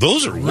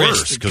 Those are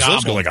worse because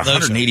those go like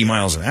 180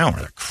 miles an hour.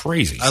 They're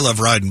crazy. I love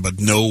riding,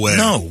 but no way.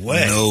 No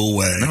way. No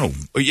way. No.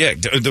 Yeah,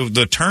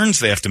 the turns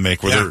they have to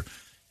make where they're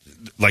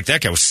like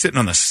that guy was sitting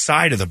on the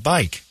side of the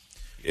bike.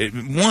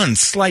 One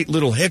slight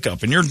little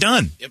hiccup and you're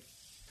done. Yep.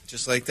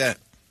 Just like that.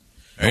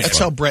 That's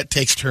how Brett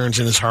takes turns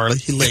in his Harley.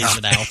 He lays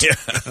it out.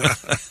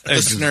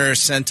 Listener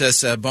sent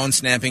us bone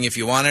snapping if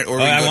you want it, or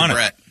we I go want to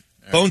Brett.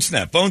 It. Bone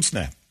snap.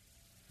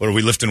 What are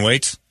we lifting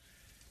weights?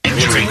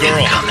 It's a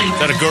girl. Is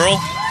that a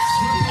girl?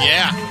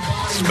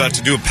 Yeah. She's about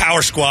to do a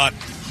power squat.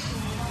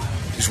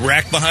 She's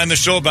racked behind the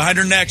shoulder, behind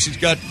her neck. She's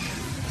got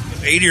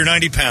 80 or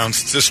 90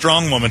 pounds. It's a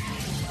strong woman.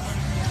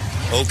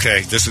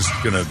 Okay, this is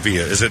going to be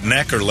is it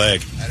neck or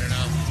leg? I don't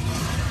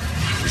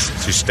know.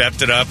 She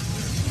stepped it up.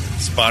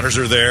 Spotters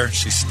are there.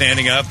 She's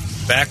standing up.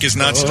 Back is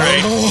not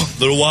straight.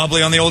 Little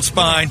wobbly on the old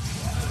spine.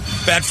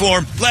 Bad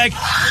form. Leg.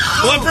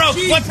 What broke?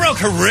 What broke?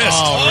 Her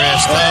wrist.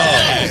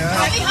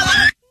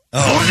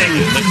 Warning.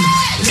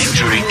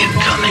 Injury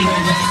incoming.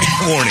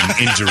 Warning.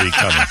 Injury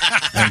coming.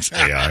 Thanks,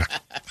 AI.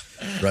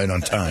 Right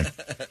on time.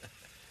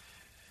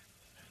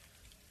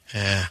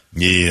 Yeah.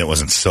 Yeah, it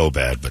wasn't so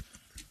bad, but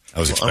I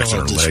was expecting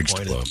her I'm legs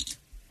to blow.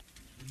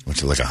 Went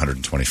to like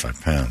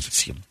 125 pounds.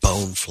 See a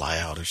bone fly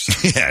out or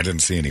something. Yeah, I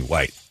didn't see any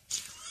white.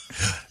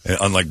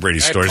 Unlike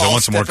Brady's All right, stories, Paul, I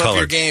want some more step up color.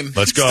 your game.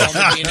 Let's go.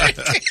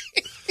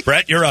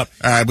 Brett, you're up.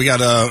 All right, we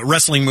got a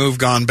wrestling move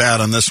gone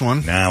bad on this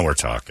one. Now we're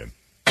talking.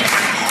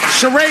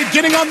 Charade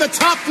getting on the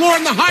top floor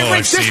in the high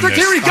rank district.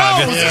 Here he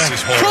goes. This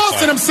is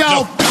Crossing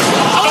himself. No.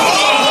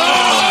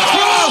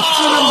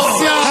 Crossing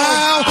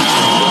himself.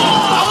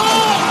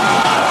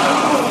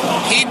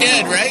 He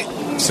did, right?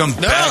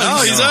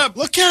 He's up.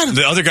 Look at him.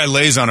 The other guy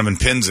lays on him and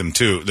pins him,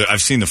 too.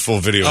 I've seen the full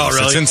video. Oh, of this.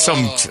 really? It's in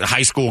some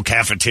high school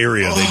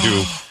cafeteria. They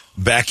do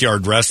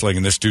backyard wrestling,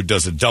 and this dude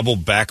does a double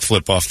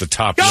backflip off the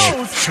top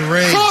rope.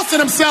 Charade. Crossing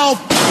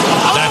himself.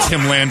 That's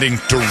him landing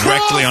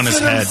directly on his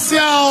head.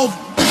 Himself.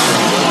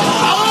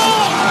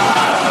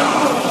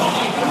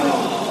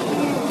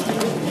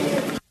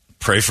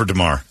 Pray for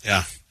DeMar.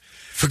 Yeah.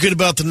 Forget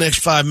about the next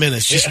 5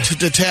 minutes. Just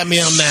to tap me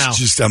on now.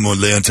 I'm going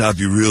to lay on top of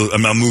you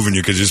I'm not moving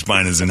you because your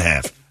spine is in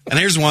half. And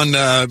here's one.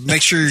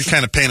 Make sure you're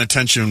kind of paying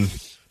attention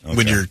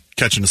when you're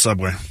catching the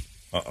subway.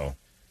 Uh-oh.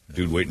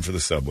 Dude waiting for the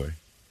subway.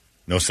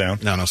 No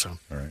sound? No sound.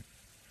 All right.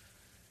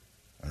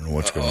 I don't know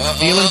what's going on.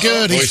 Feeling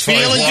good. He's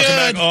feeling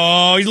good.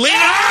 Oh, he leaned.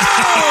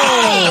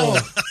 Oh!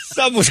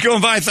 Sub was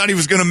going by. I thought he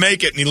was going to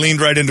make it, and he leaned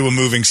right into a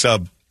moving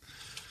sub.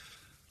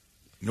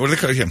 What do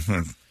they call him?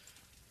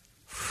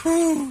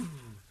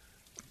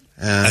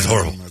 That's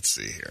horrible. Let's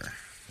see here.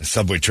 The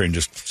subway train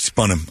just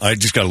spun him. I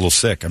just got a little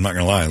sick. I'm not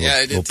going to lie. Yeah, I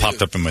A did little too.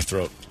 popped up in my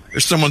throat.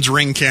 There's someone's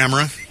Ring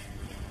camera.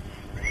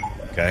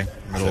 Okay.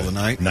 Middle of the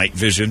night. Night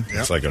vision. Yep.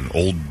 It's like an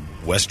old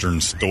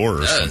Western store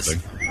or It does.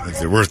 something.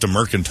 We're at the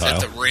Mercantile.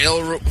 Is that the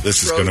railroad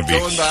This is going to be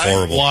going by?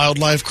 horrible.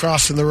 Wildlife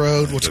crossing the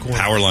road. What's The going on?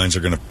 power lines are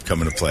going to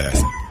come into play, I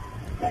think.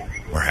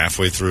 We're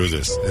halfway through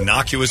this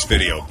innocuous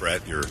video,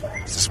 Brett. Your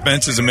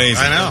suspense is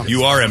amazing. I know.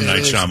 You are M. Night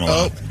It is.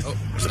 Shyamalan. Oh,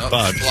 There's a no,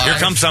 bug. fly. Here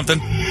comes something.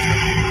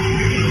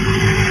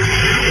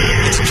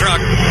 It's a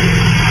truck.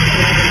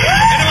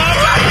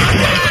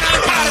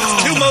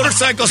 It's two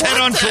motorcycles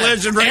head-on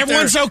collision right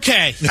Everyone's there.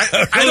 okay.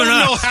 I don't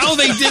know how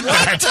they did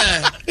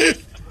that.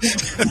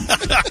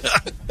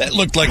 That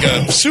looked like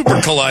a super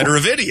collider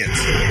of idiots.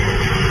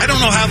 I don't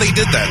know how they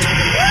did that.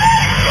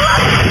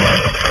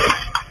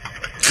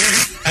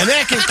 And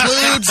that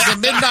concludes the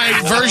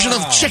midnight version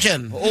of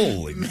Chicken.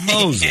 Holy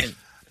Moses.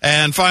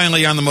 And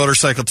finally, on the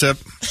motorcycle tip.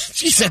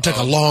 Geez, that took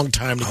a long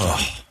time to go.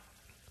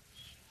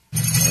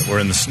 We're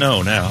in the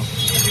snow now.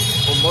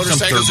 Well,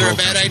 motorcycles are a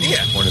bad idea.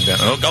 Pointed down.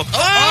 Oh, we got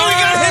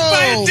hit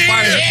by a deer.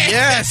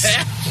 Yes.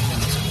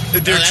 The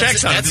deer that's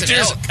checks on him. that's The an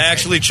deer's elk.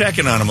 actually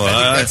checking on him.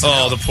 that's an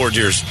elk. The poor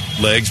deer's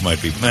legs might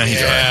be. He's all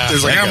right.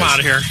 There's like, That I'm guy's- out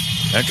of here.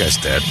 That guy's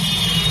dead.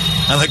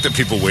 I like that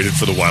people waited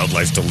for the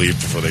wildlife to leave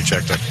before they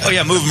checked it. Oh,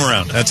 yeah, move him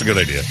around. That's a good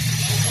idea.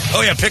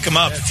 Oh, yeah, pick him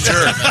up.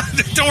 Sure.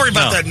 Don't worry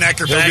about that neck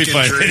or He'll back be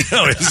fine. injury.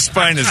 No, his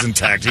spine is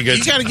intact. You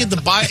got to get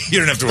the bike. You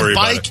don't have to worry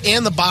about it. The bike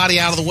and the body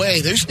out of the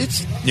way.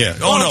 Yeah.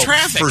 Oh, no.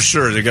 Traffic. For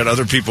sure. They got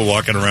other people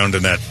walking around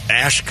in that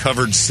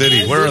ash-covered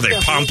city. Where are they?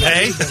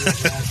 Pompeii?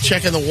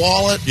 Checking the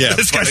wallet. Yeah.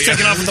 This guy's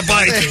taking off with the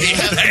bike.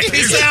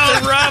 He's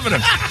out robbing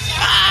him.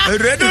 I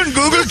read on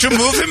Google to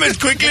move him as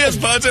quickly as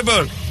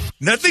possible.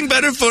 Nothing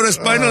better for a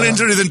spinal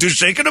injury than to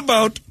shake it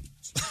about.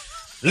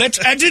 Let's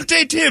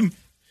agitate him.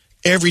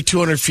 Every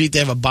 200 feet, they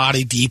have a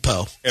body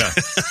depot. Yeah.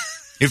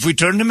 If we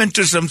turn him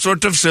into some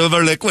sort of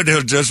silver liquid,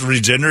 he'll just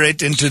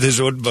regenerate into his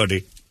own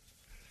body.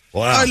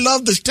 Wow. I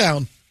love this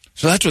town.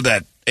 So that's what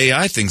that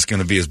AI thing's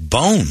going to be, is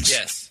bones.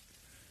 Yes.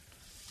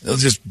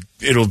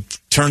 It'll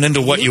turn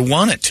into what you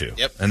want it to.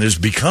 Yep. And just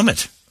become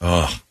it.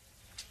 Oh.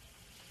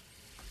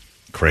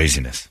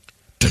 Craziness.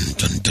 Dun,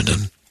 dun, dun,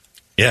 dun.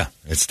 Yeah,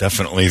 it's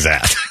definitely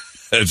that.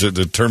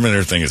 The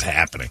Terminator thing is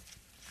happening.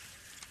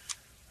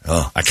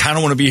 Oh, I kind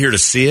of want to be here to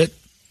see it,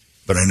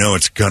 but I know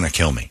it's going to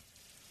kill me.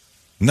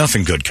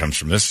 Nothing good comes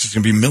from this. It's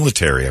going to be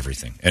military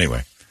everything.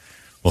 Anyway.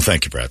 Well,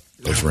 thank you, Brad.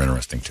 Those were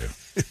interesting, too.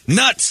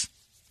 Nuts!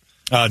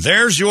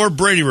 There's your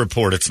Brady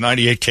report. It's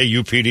 98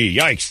 KUPD.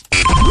 Yikes.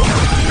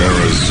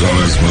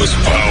 Arizona's most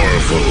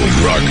powerful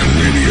rock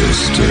radio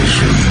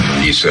station.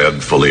 He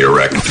said, fully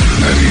erect. 98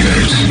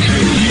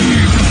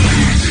 KUPD.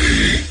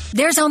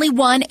 There's only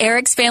one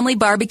Eric's Family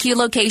Barbecue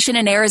location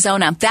in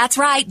Arizona. That's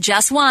right,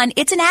 just one.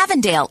 It's in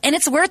Avondale, and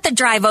it's worth the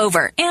drive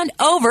over and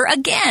over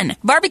again.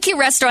 Barbecue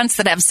restaurants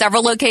that have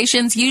several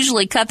locations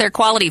usually cut their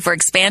quality for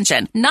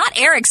expansion. Not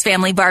Eric's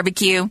Family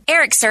Barbecue.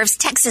 Eric serves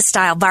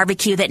Texas-style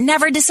barbecue that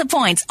never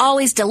disappoints,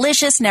 always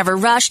delicious, never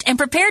rushed, and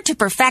prepared to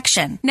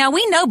perfection. Now,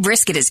 we know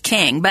brisket is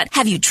king, but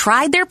have you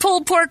tried their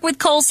pulled pork with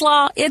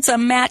coleslaw? It's a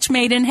match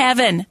made in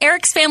heaven.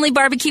 Eric's Family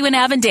Barbecue in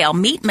Avondale.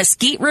 Meet,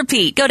 mesquite,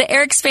 repeat. Go to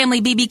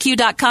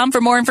ericsfamilybbq.com for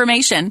more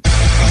information.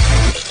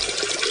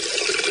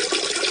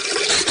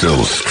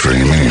 Still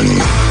streaming.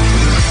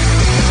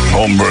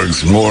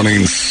 Holmberg's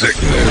Morning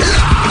Sickness.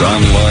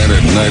 Online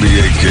at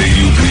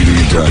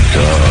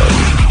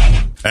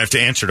 98kupd.com. I have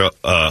to answer to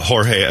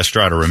Jorge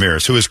Estrada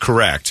Ramirez, who is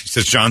correct. He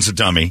says John's a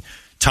dummy.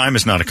 Time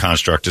is not a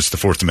construct. It's the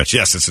fourth dimension.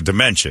 Yes, it's a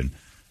dimension.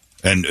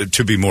 And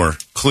to be more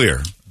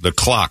clear, the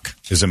clock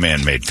is a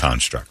man-made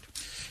construct.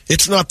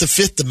 It's not the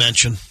fifth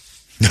dimension.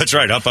 That's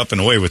right. Up, and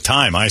away with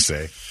time, I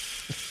say.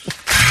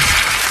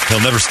 He'll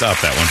never stop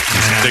that one.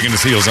 He's digging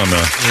his heels on the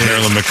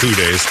Marilyn McCoo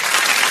days.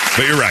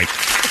 But you're right.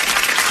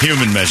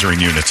 Human measuring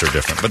units are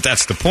different. But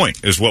that's the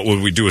point, is what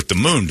would we do with the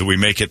moon? Do we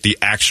make it the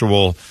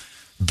actual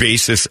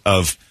basis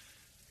of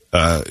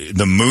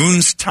the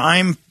moon's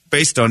time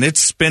based on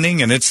its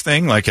spinning and its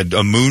thing, like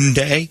a moon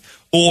day?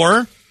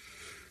 Or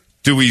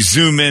do we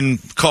zoom in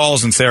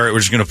calls and say, all right, we're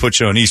just going to put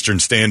you on Eastern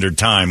Standard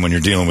Time when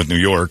you're dealing with New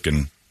York?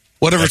 And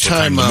whatever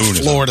time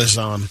Florida's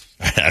on.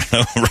 I don't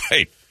know,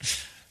 right.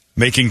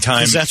 Making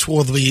time. Because that's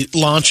where they'll be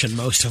launching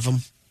most of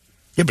them.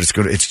 Yeah, but it's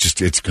going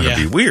to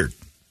be weird.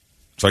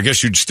 So I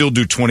guess you'd still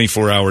do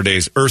 24-hour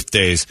days, Earth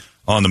days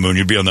on the moon.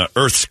 You'd be on the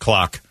Earth's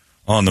clock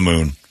on the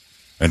moon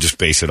and just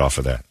base it off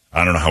of that.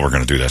 I don't know how we're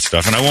going to do that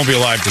stuff, and I won't be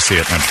alive to see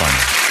it, and I'm fine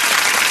with it.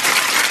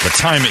 But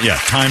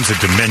time's a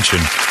dimension,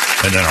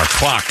 and then our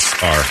clocks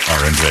are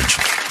our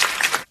invention.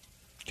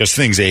 Because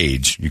things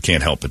age. You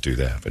can't help but do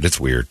that, but it's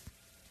weird.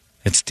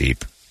 It's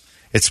deep.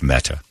 It's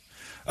meta.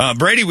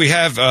 Brady, we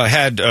have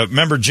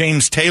remember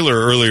James Taylor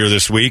earlier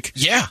this week?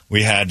 Yeah.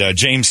 We had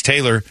James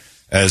Taylor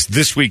as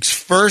this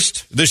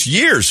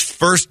year's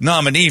first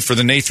nominee for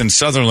the Nathan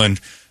Sutherland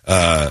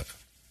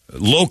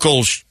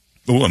local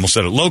heel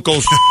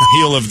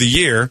of the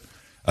year,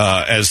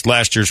 as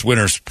last year's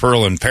winners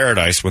Pearl and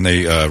Paradise, when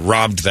they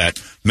robbed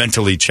that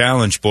mentally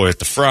challenged boy at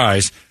the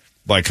Fry's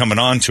by coming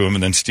on to him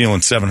and then stealing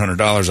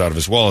 $700 out of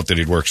his wallet that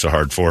he'd worked so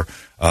hard for.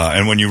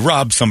 And when you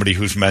rob somebody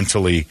who's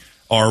mentally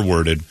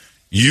R-worded,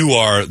 you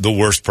are the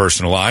worst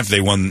person alive.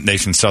 They won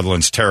Nathan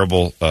Sutherland's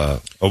terrible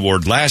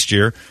award last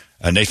year.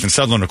 Nathan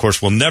Sutherland, of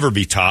course, will never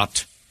be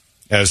topped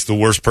as the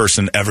worst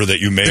person ever that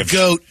you may have.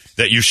 GOAT.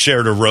 That you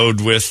shared a road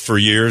with for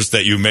years,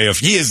 that you may have.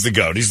 He is the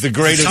GOAT. He's the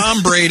greatest.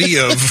 Tom Brady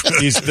of.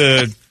 He's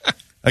the,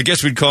 I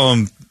guess we'd call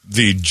him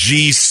the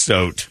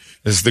G-Soat,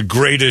 is the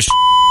greatest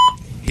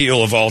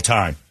heel of all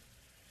time.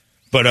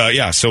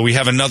 But, so we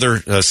have another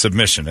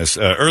submission. As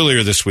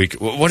earlier this week,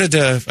 what did,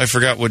 I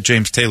forgot what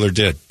James Taylor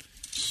did.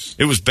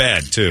 It was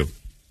bad, too.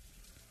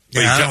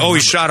 He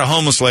shot a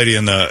homeless lady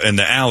in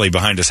the alley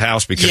behind his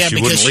house because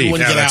she wouldn't leave.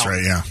 Yeah, that's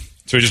right, yeah.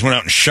 So he just went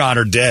out and shot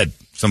her dead.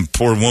 Some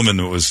poor woman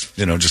that was,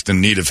 just in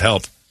need of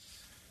help.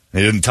 He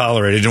didn't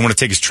tolerate it. He didn't want to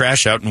take his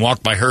trash out and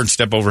walk by her and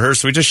step over her,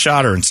 so he just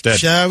shot her instead.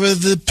 Shower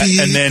the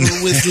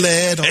people with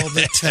lead all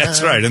the time.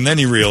 That's right. And then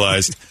he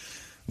realized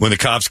when the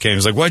cops came, he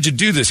was like, why'd you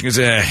do this? He goes,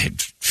 I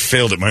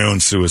failed at my own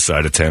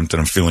suicide attempt,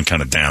 and I'm feeling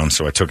kind of down,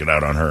 so I took it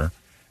out on her.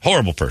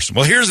 Horrible person.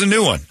 Well, here's a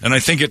new one, and I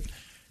think it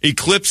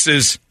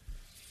eclipses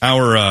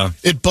our...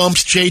 it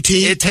bumps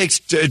JT? It takes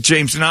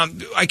James... Now,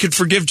 I could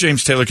forgive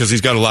James Taylor because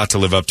he's got a lot to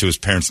live up to. His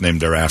parents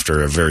named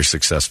thereafter, a very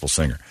successful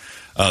singer.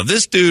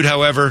 This dude,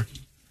 however,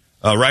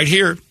 right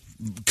here,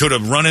 could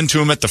have run into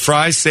him at the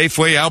Fry's,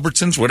 Safeway,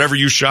 Albertsons, whatever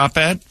you shop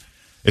at.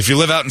 If you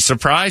live out in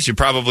Surprise, you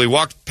probably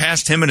walked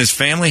past him and his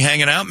family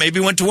hanging out, maybe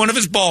went to one of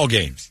his ball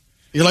games.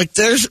 You're like,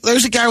 there's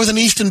a guy with an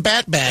Easton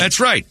bat bag. That's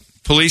right.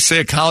 Police say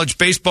a college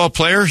baseball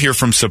player here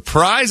from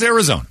Surprise,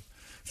 Arizona,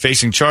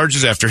 facing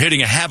charges after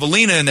hitting a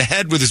javelina in the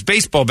head with his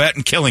baseball bat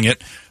and killing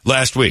it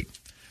last week.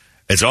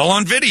 It's all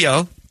on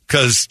video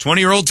because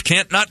 20-year-olds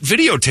can't not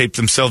videotape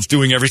themselves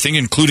doing everything,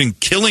 including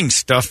killing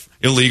stuff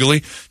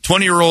illegally.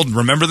 20-year-old,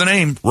 remember the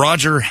name,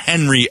 Roger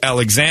Henry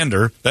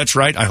Alexander. That's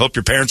right. I hope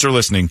your parents are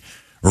listening.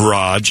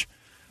 Raj,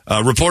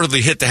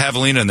 reportedly hit the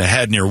javelina in the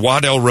head near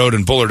Waddell Road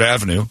and Bullard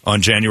Avenue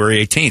on January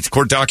 18th.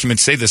 Court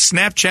documents say the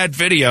Snapchat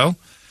video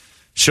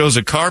shows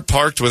a car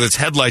parked with its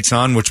headlights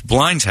on, which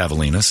blinds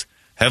javelinas.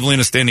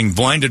 Javelina standing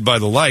blinded by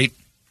the light,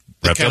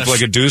 wrapped up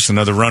like a deuce,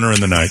 another runner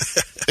in the night.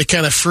 They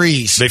kind of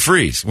freeze. They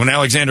freeze. When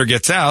Alexander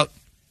gets out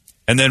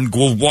and then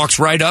walks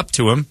right up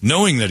to him,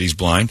 knowing that he's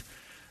blind,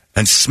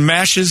 and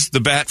smashes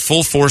the bat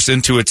full force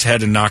into its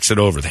head and knocks it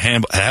over. The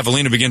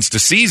javelina begins to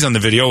seize on the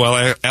video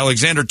while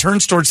Alexander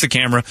turns towards the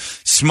camera,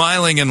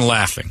 smiling and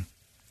laughing.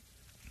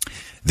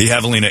 The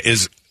javelina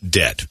is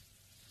dead.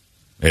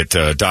 It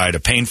died a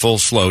painful,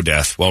 slow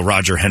death while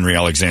Roger Henry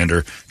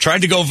Alexander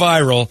tried to go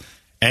viral,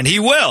 and he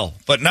will,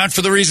 but not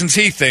for the reasons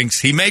he thinks.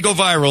 He may go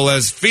viral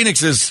as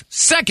Phoenix's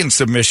second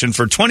submission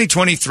for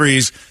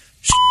 2023's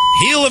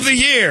Heel of the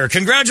Year.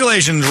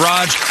 Congratulations,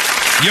 Raj.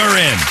 You're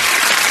in.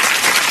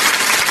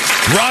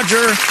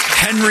 Roger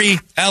Henry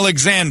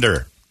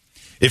Alexander.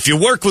 If you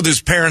work with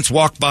his parents,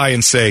 walk by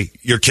and say,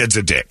 your kid's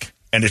a dick,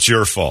 and it's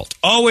your fault.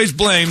 Always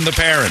blame the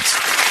parents.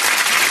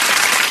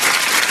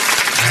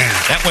 Man.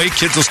 That way,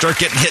 kids will start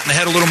getting hit in the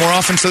head a little more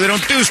often so they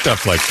don't do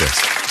stuff like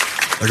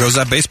this. There goes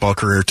that baseball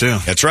career, too.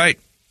 That's right.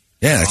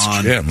 Yeah,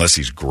 unless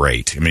he's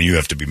great. I mean, you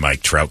have to be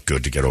Mike Trout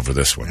good to get over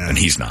this one, and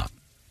he's not.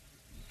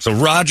 So,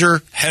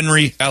 Roger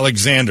Henry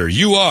Alexander,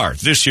 you are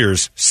this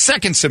year's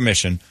second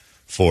submission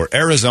for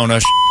Arizona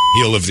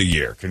Heel of the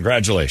Year.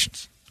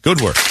 Congratulations.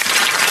 Good work.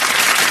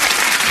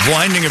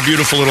 Blinding a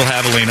beautiful little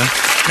javelina.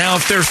 Now,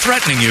 if they're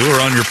threatening you or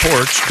on your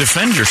porch,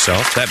 defend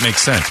yourself. That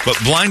makes sense. But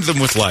blind them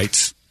with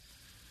lights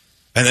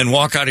and then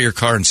walk out of your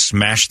car and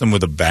smash them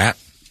with a bat.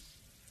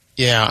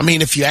 Yeah, I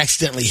mean, if you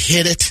accidentally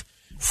hit it.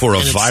 For a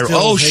viral.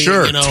 Oh,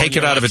 sure. Take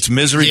it out of its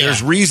misery. Yeah.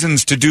 There's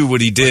reasons to do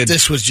what he did. But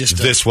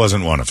this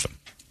wasn't one of them.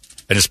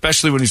 And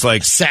especially when he's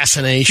like,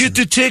 assassination. Get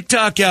the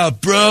TikTok out,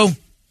 bro.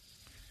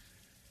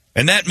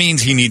 And that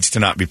means he needs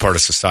to not be part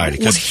of society.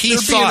 Because he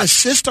thought. Would there be an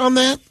assist on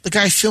that? The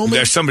guy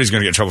filming? Somebody's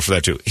going to get in trouble for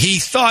that, too. He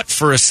thought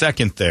for a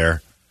second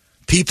there,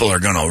 people are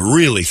going to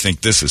really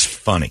think this is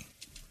funny.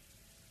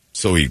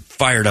 So he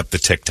fired up the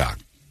TikTok.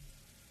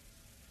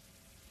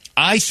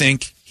 I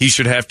think he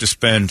should have to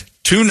spend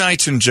 2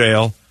 nights in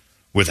jail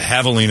with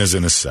javelinas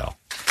in his cell.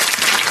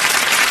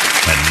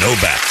 And no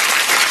bat.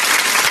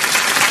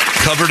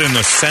 Covered in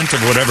the scent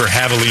of whatever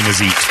javelinas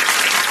eat.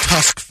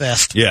 Tusk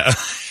fest. Yeah.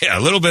 Yeah,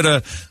 a little bit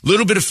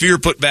of fear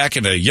put back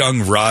in a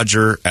young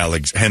Roger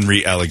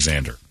Henry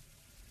Alexander.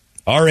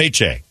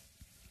 RHA.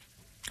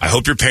 I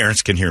hope your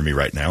parents can hear me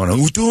right now. And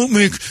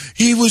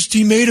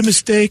he made a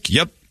mistake.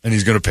 Yep, and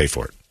he's going to pay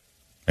for it.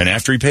 And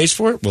after he pays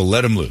for it, we'll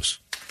let him loose.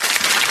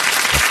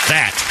 But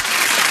that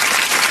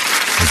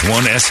is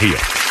one S heel.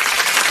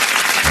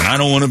 And I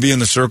don't want to be in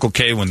the Circle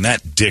K when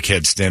that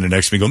dickhead's standing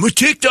next to me going, my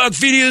TikTok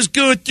video's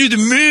going through the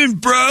moon,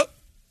 bro.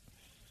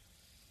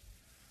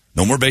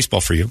 No more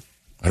baseball for you.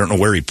 I don't know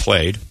where he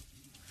played.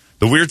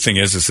 The weird thing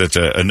is that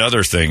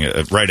another thing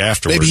right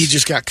afterwards. Maybe he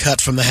just got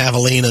cut from the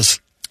javelinas.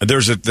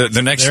 There's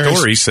the next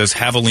story says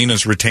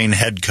javelinas retain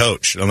head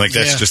coach. I'm like,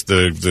 that's just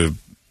the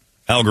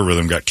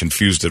algorithm got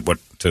confused at what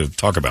to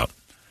talk about.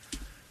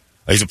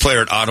 He's a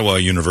player at Ottawa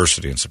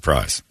University in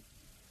Surprise.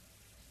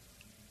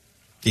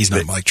 He's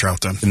not Mike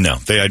Trout, then. No,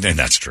 and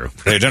that's true.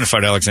 They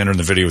identified Alexander in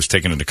the video was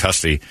taken into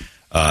custody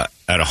at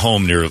a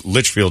home near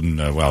Litchfield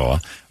in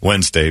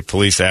Wednesday.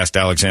 Police asked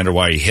Alexander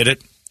why he hit it,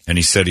 and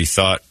he said he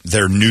thought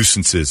they're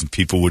nuisances and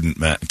people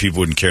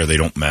wouldn't care. They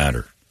don't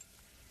matter.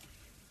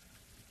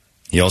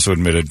 He also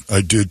admitted, I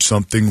did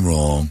something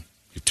wrong.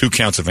 2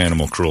 counts of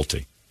animal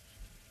cruelty.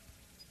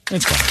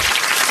 It's fine.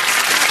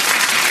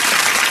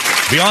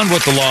 Beyond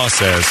what the law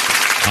says,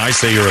 I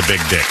say you're a big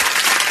dick.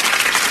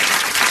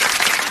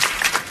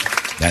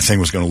 That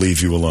thing was going to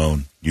leave you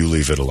alone. You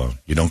leave it alone.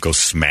 You don't go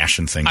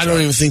smashing things I don't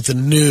even think the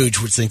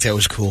Nuge would think that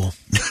was cool.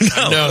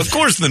 No, of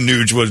course the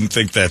Nuge wouldn't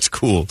think that's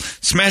cool.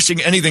 Smashing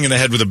anything in the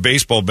head with a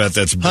baseball bat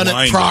that's blinded.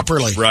 Hunt it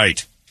properly.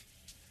 Right.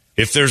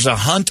 If there's a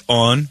hunt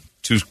on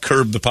to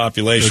curb the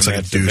population, looks like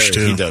a douche,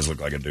 too. He does look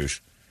like a douche.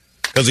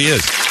 Because he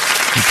is.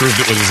 He proved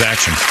it with his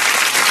actions.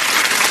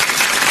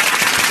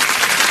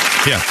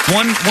 Yeah,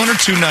 one or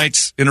 2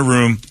 nights in a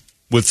room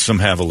with some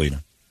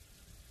javelina.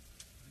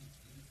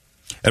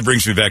 That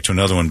brings me back to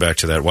another one, back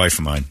to that wife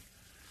of mine.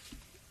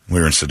 We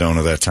were in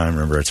Sedona that time.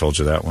 Remember I told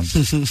you that one?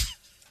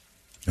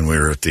 And we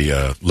were at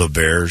the Le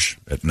Berge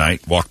at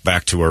night, walked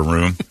back to our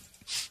room.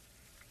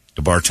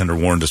 The bartender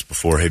warned us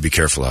before, hey, be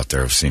careful out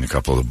there. I've seen a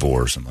couple of the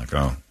boars. I'm like,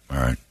 oh, all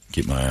right,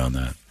 keep my eye on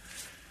that.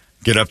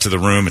 Get up to the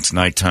room. It's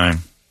nighttime.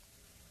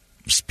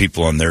 There's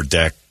people on their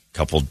deck,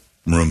 couple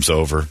rooms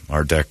over.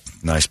 Our deck,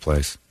 nice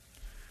place.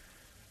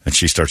 And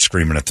she starts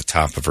screaming at the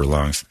top of her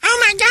lungs. Oh,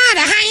 my God,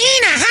 a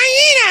hyena,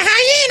 hyena,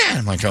 hyena.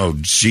 I'm like, oh,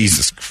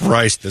 Jesus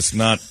Christ, that's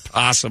not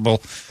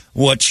possible.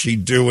 What's she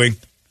doing?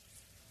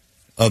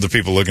 Other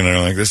people looking at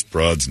her like, this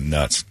broad's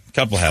nuts.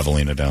 Couple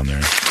javelina down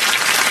there.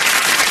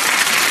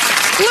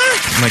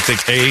 Look. I'm like,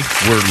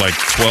 we're like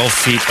 12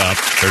 feet up.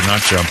 They're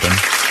not jumping.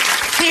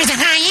 There's a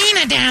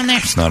hyena down there.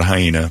 It's not a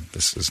hyena.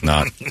 This is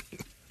not.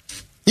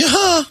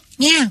 Yeah.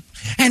 Yeah.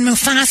 And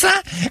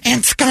Mufasa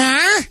and Scar.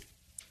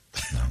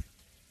 No.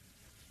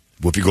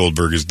 Whoopi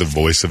Goldberg is the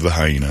voice of the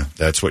hyena.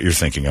 That's what you're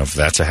thinking of.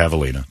 That's a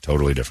javelina.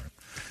 Totally different.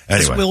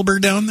 Anyway. Is Wilbur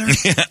down there?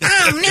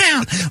 Oh,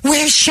 no.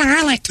 Where's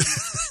Charlotte?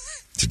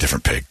 It's a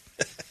different pig.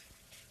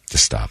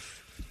 Just stop.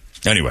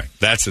 Anyway,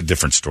 that's a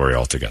different story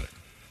altogether.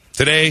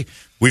 Today,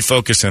 we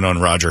focus in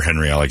on Roger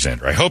Henry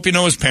Alexander. I hope you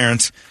know his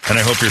parents, and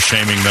I hope you're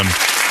shaming them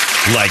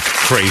like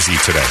crazy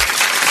today.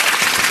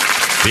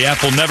 The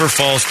apple never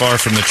falls far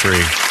from the tree,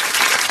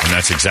 and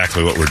that's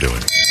exactly what we're doing.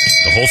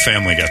 The whole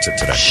family gets it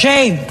today.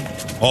 Shame.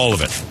 All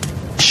of it.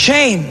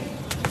 Shame.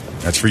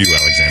 That's for you,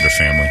 Alexander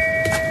family.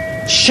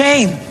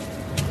 Shame.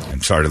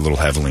 I'm sorry to little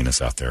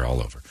javelinas out there all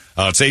over.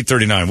 It's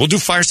 8:39. We'll do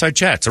fireside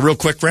chat. It's a real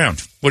quick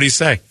round. What do you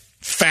say?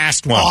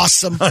 Fast one.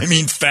 Awesome. I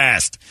mean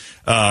fast.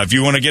 If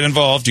you want to get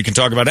involved, you can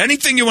talk about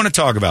anything you want to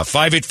talk about.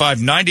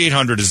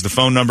 585-9800 is the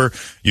phone number.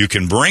 You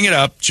can bring it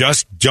up.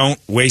 Just don't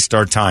waste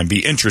our time.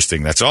 Be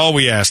interesting. That's all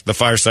we ask. The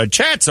fireside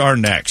chats are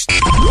next.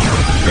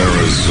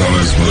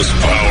 Arizona's most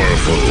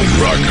powerful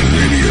rock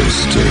radio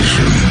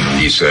station.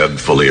 He said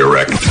fully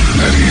erect.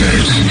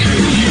 98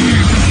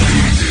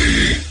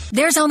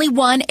 There's only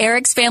one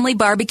Eric's Family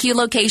Barbecue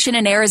location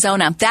in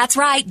Arizona. That's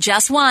right,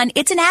 just one.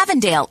 It's in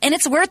Avondale, and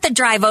it's worth the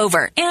drive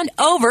over and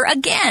over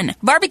again.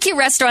 Barbecue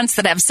restaurants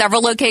that have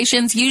several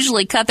locations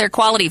usually cut their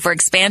quality for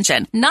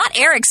expansion. Not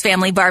Eric's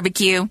Family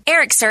Barbecue.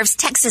 Eric serves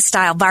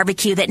Texas-style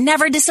barbecue that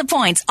never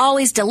disappoints,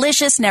 always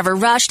delicious, never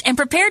rushed, and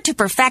prepared to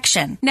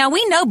perfection. Now,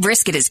 we know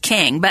brisket is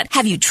king, but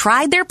have you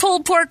tried their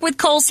pulled pork with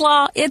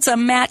coleslaw? It's a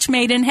match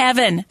made in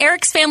heaven.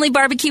 Eric's Family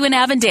Barbecue in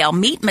Avondale.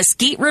 Meet,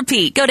 mesquite,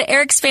 repeat. Go to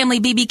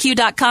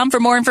ericsfamilybbq.com for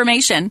more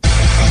information.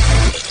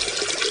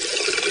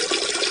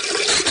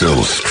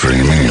 Still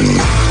streaming.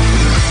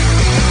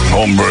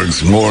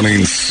 Holmberg's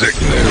Morning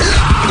Sickness.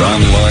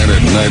 Online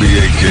at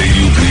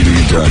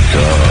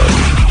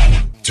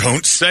 98kupd.com.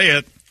 Don't say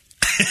it.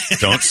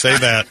 Don't say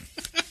that.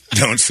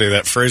 Don't say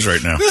that phrase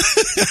right now.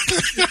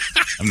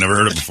 I've never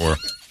heard it before.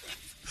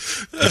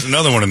 There's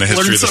another one in the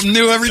history. Learn something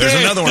new every day.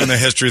 There's another one in the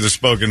history of the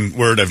spoken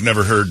word. I've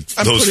never heard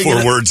those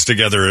four words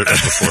together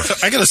before.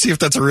 I got to see if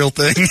that's a real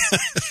thing.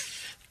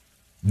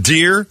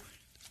 Deer,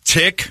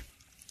 tick,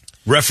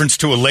 reference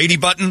to a lady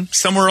button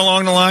somewhere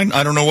along the line.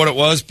 I don't know what it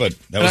was, but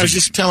that I was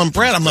just telling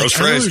Brett, I'm like, I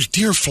know phrase. there's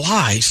deer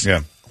flies.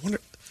 Yeah.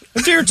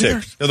 Deer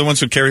tick. They're the ones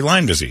who carry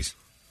Lyme disease.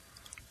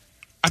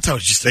 I thought it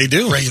was just they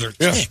do. regular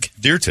tick.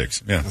 Deer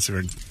ticks. Yeah. That's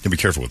weird. Can be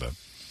careful with that.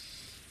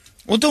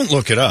 Well, don't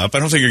look it up. I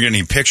don't think you're getting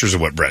any pictures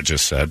of what Brett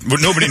just said.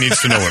 But nobody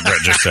needs to know what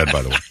Brett just said,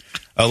 by the way.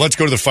 Let's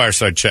go to the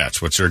fireside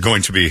chats, which are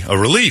going to be a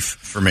relief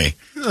for me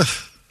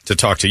to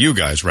talk to you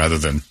guys rather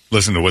than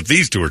listen to what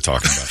these two are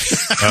talking about.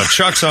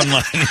 Chuck's on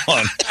line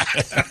one.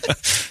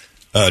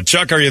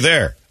 Chuck, are you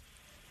there?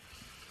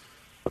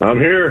 I'm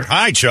here.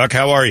 Hi, Chuck.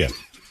 How are you?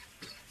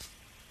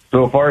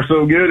 So far,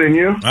 so good. And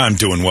you? I'm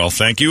doing well,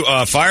 thank you.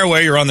 Fire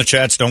away. You're on the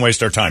chats. Don't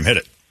waste our time. Hit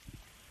it.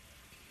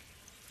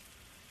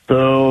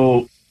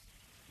 So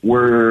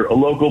we're a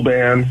local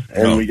band,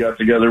 and we got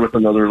together with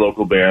another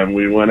local band.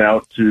 We went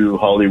out to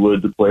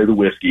Hollywood to play the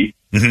Whiskey.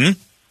 Mm-hmm.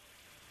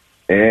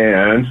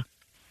 And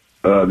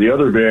the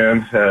other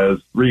band has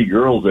 3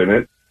 girls in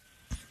it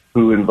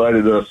who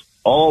invited us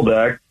all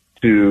back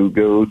to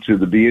go to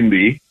the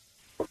B&B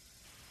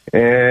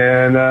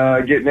and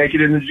get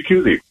naked in the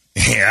jacuzzi.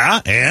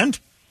 Yeah, and?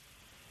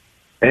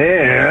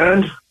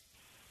 And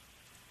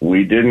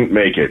we didn't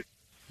make it.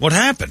 What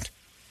happened?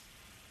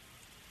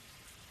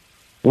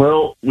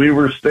 Well, we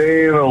were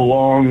staying a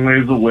long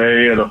ways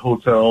away at a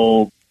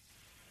hotel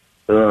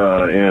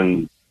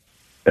in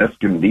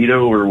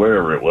Escondido or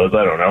wherever it was.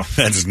 I don't know.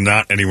 That's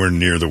not anywhere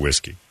near the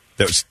Whiskey.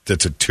 That's a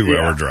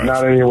 2-hour drive.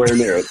 Not anywhere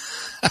near it.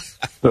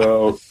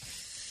 So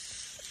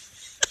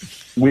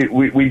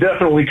we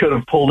definitely could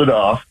have pulled it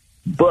off,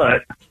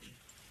 but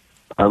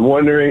I'm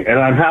wondering, and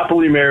I'm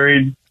happily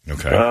married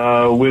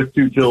with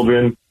 2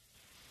 children,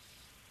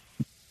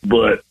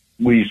 but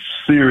we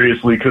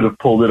seriously could have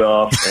pulled it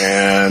off,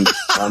 and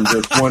I'm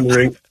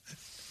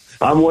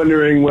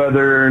wondering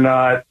whether or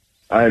not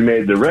I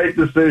made the right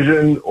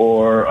decision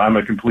or I'm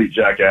a complete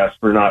jackass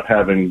for not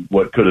having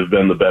what could have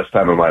been the best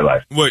time of my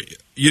life. Well,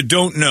 you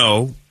don't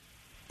know.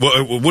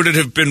 Would it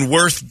have been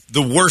worth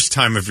the worst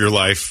time of your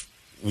life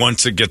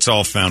once it gets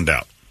all found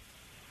out?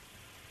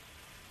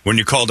 When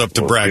you called up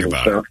to brag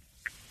about it?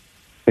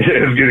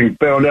 is getting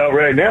found out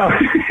right now.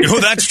 Oh,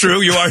 that's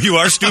true. You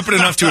are stupid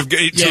enough to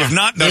have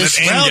not done it.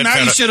 Well, now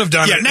you should have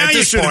done it. Yeah, now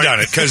you should have done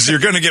it because you're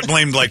going to get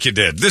blamed like you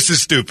did. This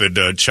is stupid,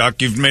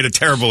 Chuck. You've made a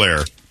terrible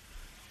error.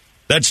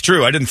 That's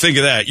true. I didn't think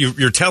of that.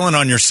 You're telling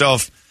on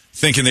yourself,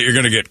 thinking that you're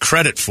going to get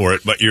credit for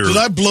it, but you're. Did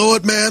I blow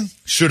it, man?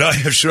 Should I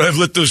have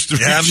let those three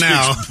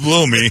chicks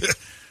blow me?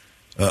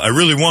 I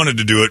really wanted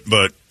to do it,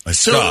 but I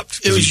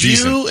stopped. So it was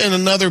you and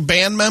another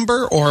band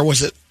member, or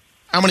was it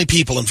how many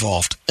people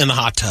involved in the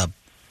hot tub?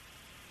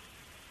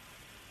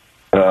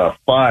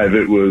 5.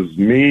 It was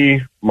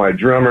me, my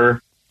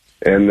drummer,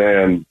 and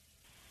then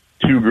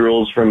 2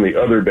 girls from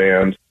the other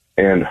band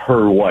and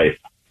her wife.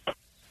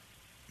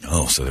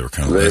 Oh, so they were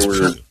kind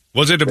of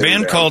Was it a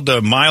band called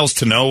Miles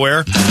to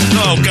Nowhere?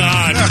 Oh,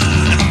 God.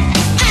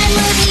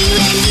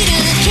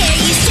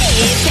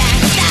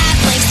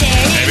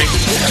 Maybe.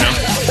 No?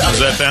 Was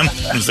that them?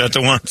 Was that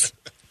the ones?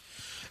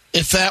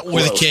 If that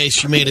were the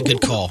case, you made a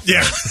good call.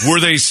 Yeah. Were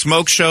they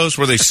smoke shows?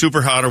 Were they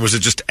super hot, or was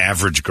it just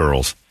average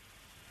girls?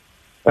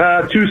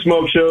 2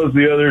 smoke shows.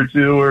 The other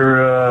 2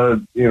 were,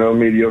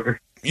 mediocre.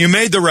 You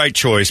made the right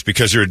choice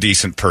because you're a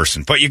decent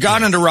person, but you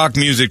got into rock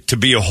music to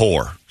be a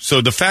whore.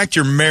 So the fact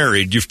you're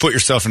married, you've put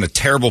yourself in a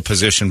terrible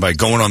position by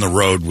going on the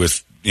road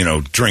with,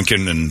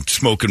 drinking and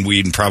smoking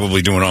weed and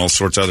probably doing all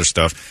sorts of other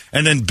stuff,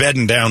 and then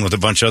bedding down with a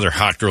bunch of other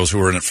hot girls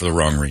who are in it for the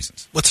wrong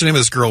reasons. What's the name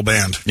of this girl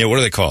band? Yeah, what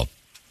are they called?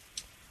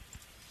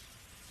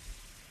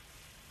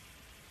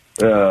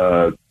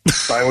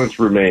 Silence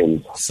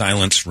Remains.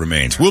 Silence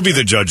Remains. We'll be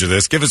the judge of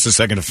this. Give us a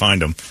second to find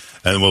them,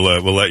 and we'll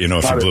let you know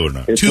if you blew it or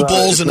not. 2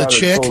 bulls and a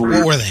chick.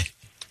 What were they?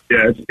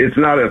 Yeah, it's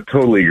not a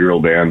totally girl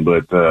band,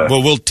 but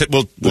well, we'll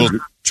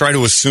try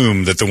to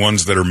assume that the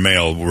ones that are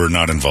male were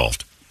not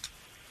involved.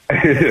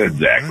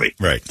 Exactly.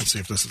 Right. Let's see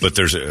if this is. But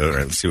there's all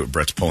right. Let's see what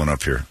Brett's pulling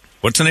up here.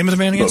 What's the name of the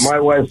band again? But my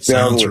wife's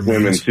down with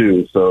women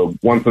too, so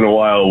once in a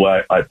while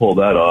I pull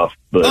that off.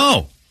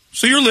 But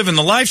so you're living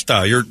the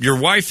lifestyle. Your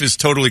wife is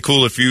totally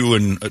cool if you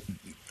and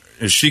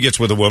she gets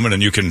with a woman,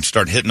 and you can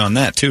start hitting on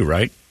that too,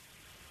 right?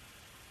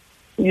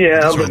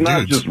 Yeah, but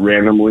not just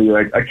randomly.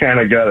 I kind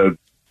of gotta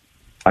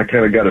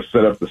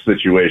set up the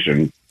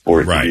situation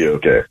for it to be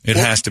okay. It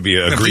has to be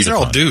agreed upon. They're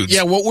all dudes.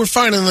 Yeah, what we're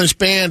finding in this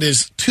band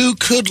is 2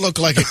 could look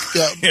like a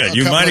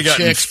you couple might of have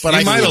chicks, but you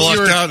I might think have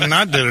lucked out and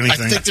not did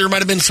anything. I think there might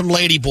have been some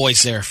lady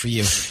boys there for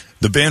you.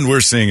 The band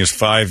we're seeing is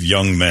 5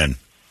 young men.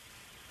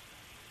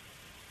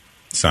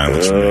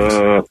 Silence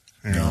Remains.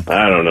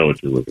 I don't know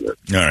what you're looking at.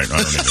 All right, I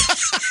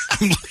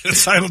don't either.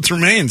 Silence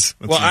Remains.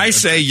 Well, I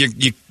say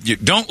you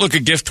don't look a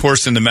gift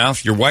horse in the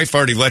mouth. Your wife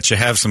already let you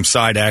have some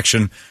side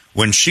action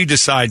when she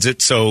decides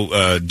it,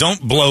 so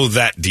don't blow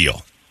that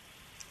deal.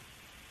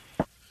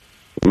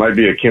 It might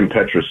be a Kim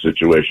Petras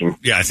situation.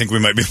 Yeah, I think we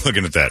might be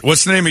looking at that.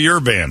 What's the name of your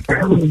band?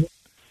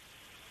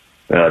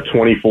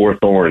 24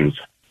 Thorns.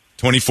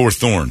 24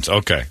 Thorns.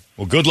 Okay.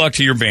 Well, good luck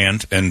to your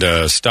band, and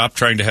stop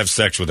trying to have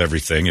sex with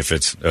everything. If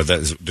it's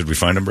did we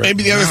find them, Brett?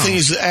 Maybe the other thing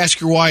is to ask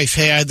your wife,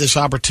 "Hey, I had this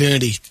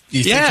opportunity. Do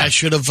you think I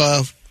should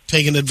have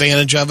taken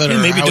advantage of it?" Or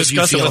maybe how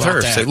discuss it with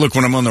her. Say, look,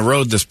 when I'm on the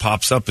road, this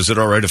pops up. Is it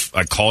all right if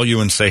I call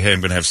you and say, "Hey,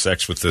 I'm going to have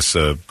sex with this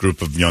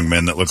group of young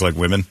men that look like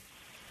women"?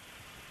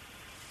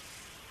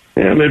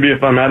 Yeah, maybe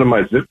if I'm out of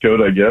my zip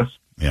code, I guess.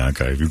 Yeah,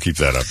 okay. If you keep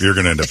that up, you're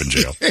going to end up in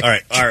jail. All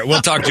right.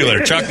 We'll talk to you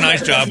later. Chuck,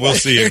 nice job. We'll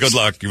see you. Good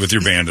luck with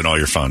your band and all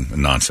your fun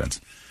and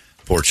nonsense.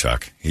 Poor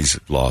Chuck. He's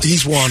lost.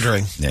 He's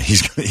wandering. Yeah,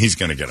 he's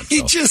going to get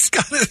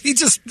himself. He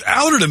just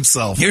outed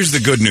himself. Here's the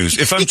good news.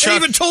 If I'm he Chuck,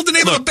 even told the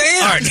name of the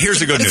band. All right, here's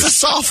the good news. It's a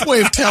soft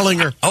way of telling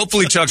her.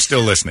 Hopefully Chuck's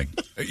still listening.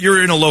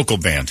 You're in a local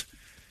band.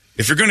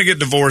 If you're going to get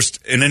divorced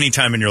in any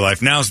time in your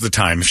life, now's the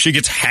time. If she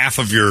gets half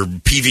of your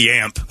PV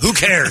amp, who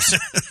cares?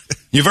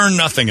 You've earned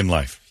nothing in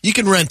life. You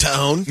can rent to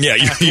own. Yeah,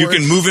 you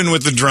can move in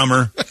with the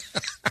drummer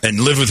and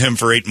live with him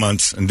for 8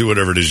 months and do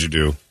whatever it is you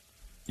do.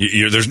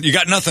 You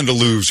got nothing to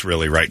lose,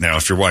 really, right now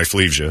if your wife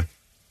leaves you.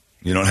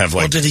 You don't have,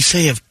 like... Well, did he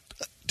say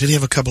did he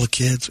have a couple of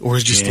kids, or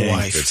is just the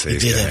wife? He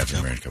did have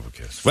a couple of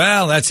kids.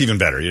 Well, that's even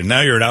better.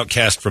 Now you're an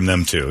outcast from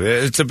them, too.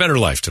 It's a better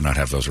life to not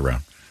have those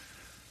around.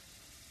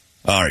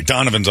 All right,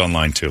 Donovan's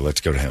online, too.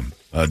 Let's go to him.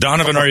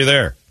 Donovan, are you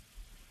there?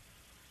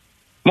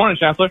 Morning,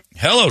 Chancellor.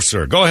 Hello,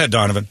 sir. Go ahead,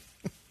 Donovan.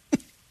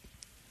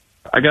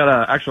 I got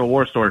an actual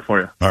war story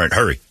for you. All right,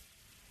 hurry.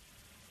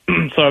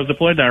 So I was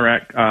deployed to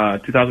Iraq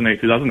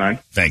 2008, 2009.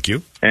 Thank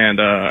you. And,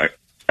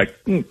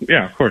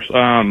 yeah, of course.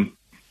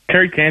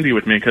 Carried candy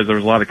with me because there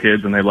was a lot of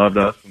kids and they loved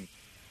us.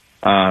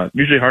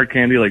 Usually hard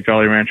candy like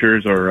Jolly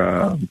Ranchers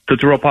or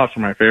Tootsie Roll Pops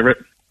were my favorite.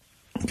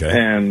 Okay.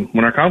 And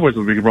when our convoys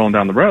would be rolling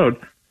down the road,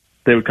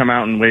 they would come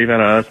out and wave at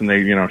us and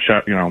they,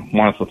 shout,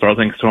 want us to throw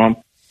things to them.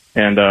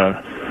 And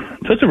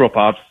Tootsie Roll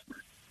Pops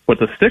with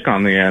the stick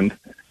on the end,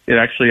 it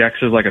actually acts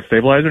as like a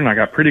stabilizer, and I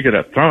got pretty good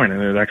at throwing it.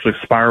 It actually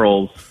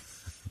spirals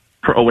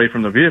away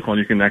from the vehicle, and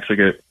you can actually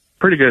get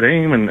pretty good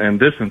aim and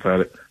distance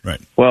at it. Right.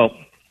 Well,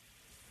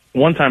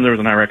 one time there was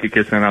an Iraqi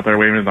kid standing out there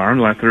waving his arms,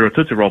 and I threw a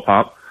Tootsie Roll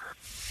Pop,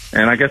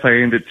 and I guess I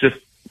aimed it just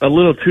a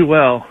little too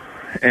well,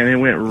 and it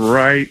went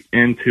right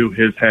into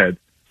his head.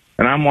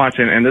 And I'm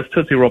watching, and this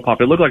Tootsie Roll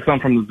Pop, it looked like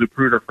something from the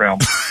Zapruder film.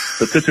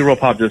 the Tootsie Roll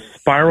Pop just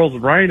spirals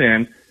right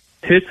in,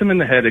 hits him in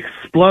the head,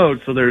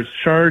 explodes. So there's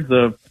shards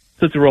of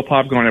Tootsie Roll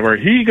Pop going everywhere.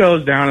 He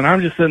goes down, and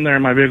I'm just sitting there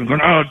in my vehicle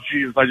going, "Oh,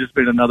 Jesus, I just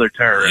made another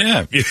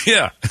terrorist."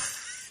 Yeah.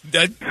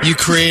 You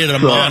created a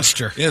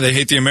monster. Yeah, they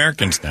hate the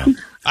Americans now.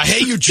 I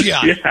hate you,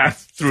 G.I. Yeah.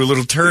 Threw a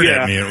little turd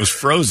at me, and it was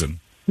frozen.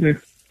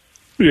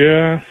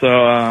 Yeah.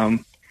 So,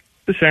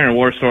 just sharing a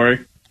war story.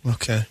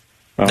 Okay.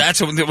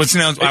 That's what's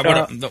now.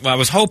 What I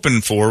was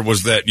hoping for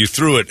was that you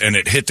threw it and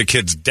it hit the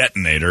kid's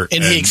detonator,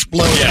 and he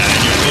exploded. Yeah,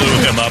 and you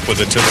blew him up with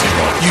a Tootsie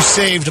Roll. You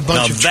saved a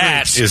bunch of troops.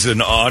 That is an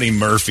Audie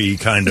Murphy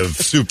kind of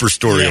super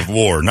story of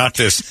war. Not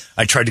this.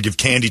 I tried to give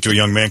candy to a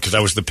young man because I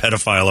was the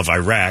pedophile of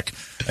Iraq.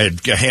 I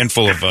had a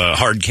handful of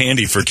hard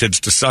candy for kids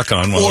to suck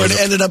on. Or it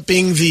ended up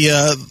being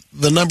the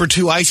number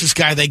 2 ISIS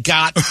guy they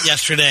got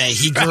yesterday.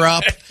 He grew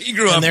up.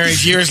 And there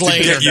he's years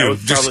later. Get you,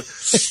 just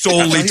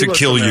solely to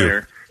kill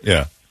you.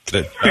 Yeah.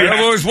 I've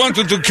always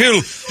wanted to kill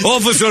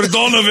Officer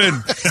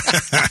Donovan.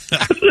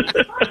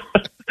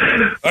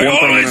 I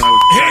always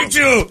hate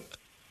you.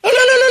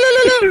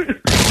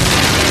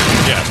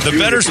 Yeah, the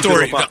better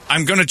story.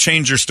 I'm going to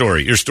change your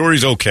story. Your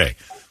story's okay.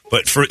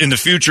 But for in the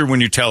future,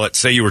 when you tell it,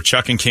 say you were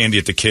chucking candy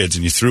at the kids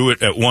and you threw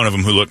it at one of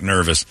them who looked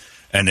nervous,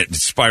 and it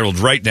spiraled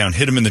right down,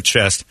 hit him in the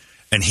chest,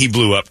 and he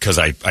blew up because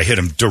I hit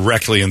him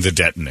directly in the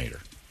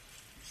detonator.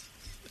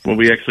 Well,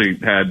 we actually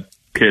had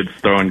kids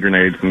throwing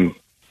grenades and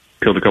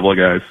killed a couple of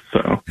guys,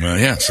 so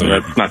so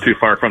that's not too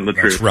far from the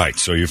truth. That's right.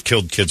 So you've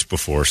killed kids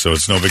before, so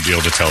it's no big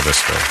deal to tell this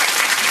story.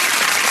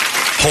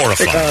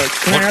 Horrifying.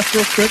 Can I ask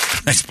real quick?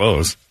 I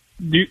suppose.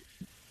 Do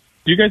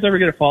you guys ever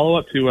get a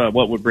follow-up to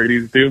what would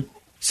Brady's do?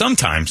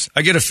 Sometimes.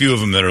 I get a few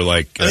of them that are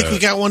like... I think we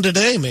got one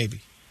today,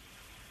 maybe.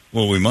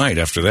 Well, we might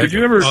after that. Did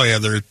you ever... Oh, yeah,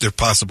 there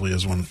possibly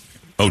is one.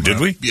 Oh, did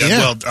we? Yeah,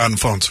 well, on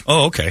phones.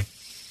 Oh, okay.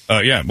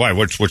 Yeah, why?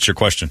 What's your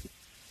question?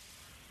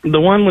 The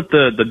one with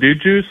the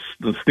dude juice,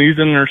 the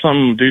sneezing or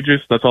something, dude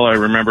juice, that's all I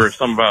remember.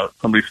 Something about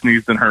somebody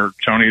sneezed in her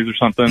chonies or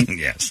something.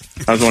 Yes.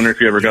 I was wondering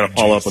if you ever got a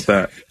follow-up with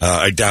that.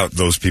 I doubt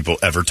those people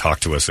ever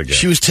talk to us again.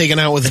 She was taken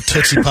out with a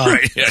Tootsie Pop.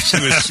 Right, yeah,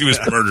 she was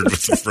murdered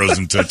with the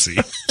frozen Tootsie.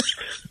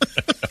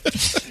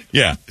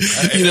 Yeah.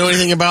 You know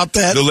anything about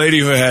that? The lady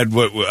who had,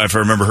 if I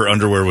remember, her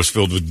underwear was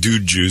filled with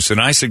dude juice, and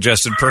I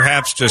suggested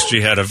perhaps just she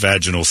had a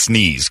vaginal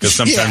sneeze, because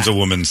sometimes a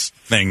woman's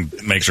thing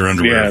makes her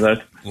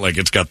underwear like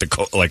it's got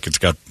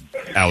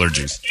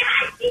allergies.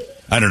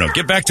 I don't know.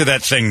 Get back to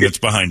that thing that's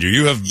behind you.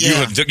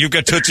 You've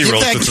got Tootsie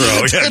Rolls to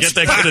throw. Yeah, get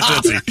that kid a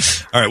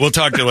Tootsie. All right, we'll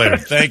talk to you later.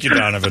 Thank you,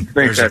 Donovan.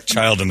 There's a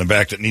child in the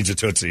back that needs a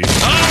Tootsie. Oh,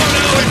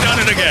 no, we've done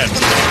it again.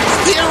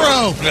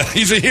 Hero.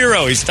 He's a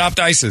hero. He stopped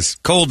ISIS.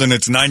 Cold in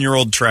its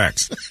 9-year-old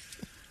tracks.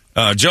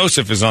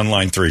 Joseph is on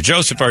line 3.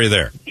 Joseph, are you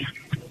there?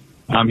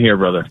 I'm here,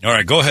 brother. All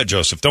right, go ahead,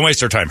 Joseph. Don't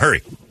waste our time.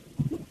 Hurry.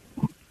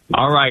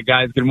 All right,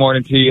 guys. Good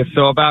morning to you.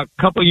 So about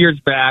a couple years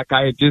back,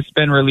 I had just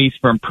been released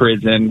from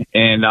prison,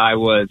 and I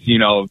was,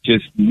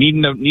 just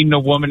needing a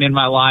woman in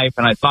my life,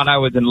 and I thought I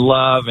was in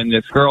love, and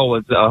this girl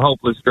was a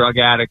hopeless drug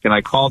addict, and I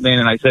called in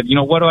and I said,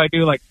 what do I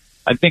do? Like,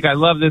 I think I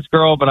love this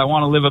girl, but I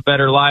want to live a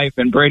better life.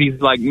 And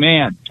Brady's like,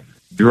 man,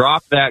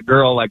 drop that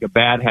girl like a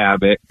bad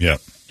habit. Yeah.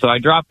 So I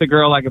dropped the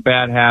girl like a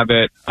bad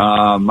habit.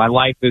 My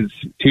life is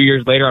 2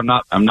 years later.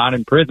 I'm not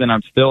in prison.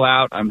 I'm still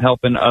out. I'm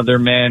helping other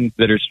men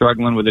that are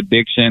struggling with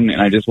addiction.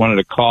 And I just wanted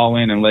to call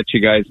in and let you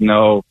guys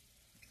know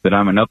that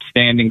I'm an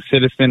upstanding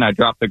citizen. I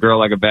dropped the girl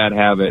like a bad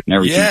habit and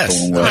everything's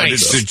going well.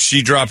 Nice. Did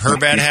she drop her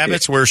bad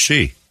habits? Where's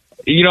she?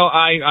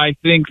 I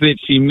think that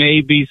she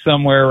may be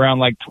somewhere around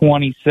like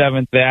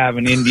 27th Ave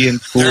in Indian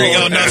School. There you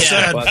go. Enough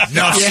said.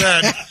 Enough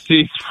said.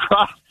 She's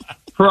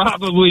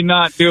probably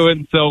not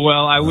doing so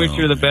well. I wish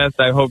her the best.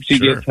 I hope she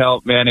gets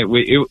help, man.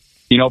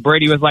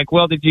 Brady was like,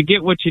 well, did you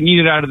get what you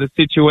needed out of the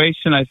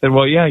situation? I said,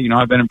 well, yeah,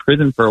 I've been in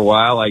prison for a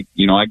while. I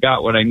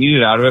got what I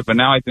needed out of it, but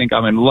now I think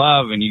I'm in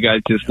love. And you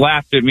guys just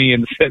laughed at me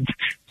and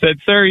said,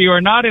 sir, you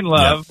are not in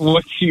love.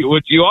 Yeah.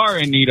 What you are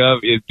in need of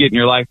is getting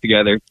your life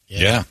together.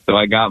 Yeah. So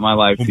I got my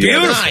life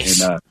together.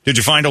 Nice. And, did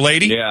you find a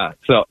lady? Yeah.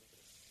 So,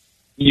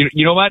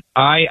 you know what?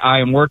 I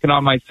am working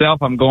on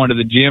myself. I'm going to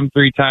the gym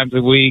 3 times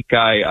a week.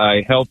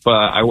 I help.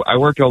 I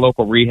work at a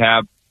local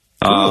rehab.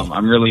 Cool.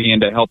 I'm really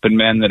into helping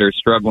men that are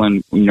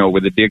struggling,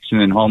 with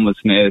addiction and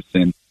homelessness,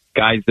 and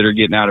guys that are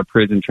getting out of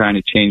prison trying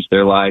to change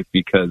their life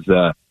because,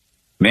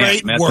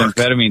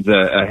 methamphetamine's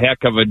a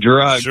heck of a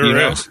drug. Sure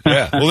is.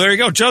 Yeah. Well, there you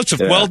go,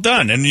 Joseph. Yeah. Well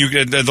done. And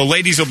the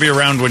ladies will be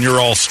around when you're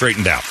all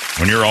straightened out,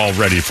 when you're all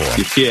ready for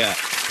them. Yeah.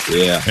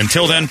 Yeah.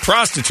 Until then,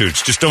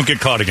 prostitutes. Just don't get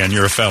caught again.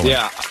 You're a felon.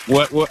 Yeah.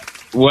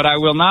 What I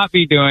will not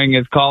be doing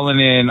is calling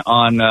in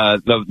on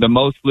the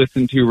most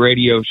listened to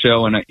radio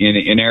show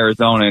in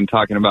Arizona and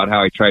talking about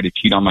how I tried to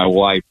cheat on my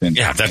wife.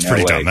 That's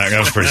pretty dumb. That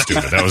was pretty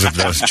stupid. That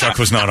was Chuck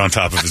was not on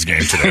top of his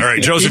game today. All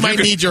right, Joseph, you might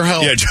need your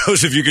help. Yeah,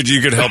 Joseph, you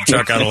could help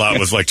Chuck out a lot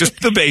with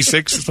just the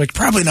basics. It's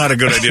probably not a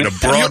good idea to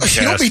broadcast.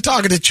 He'll be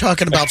talking to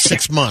Chuck in about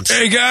 6 months.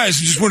 Hey guys,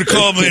 I just want to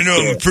call me.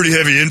 I'm a pretty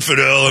heavy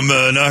infidel.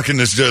 I'm knocking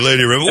this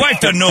lady around. My wife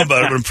doesn't know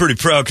about it, but I'm pretty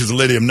proud because the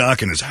lady I'm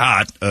knocking is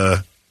hot.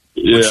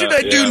 What should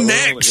I do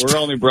next? We're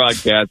only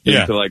broadcasting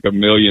Yeah. to like 1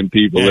 million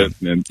people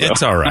listening. So.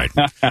 It's all right.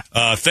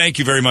 Thank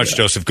you very much,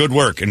 Joseph. Good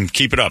work, and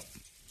keep it up.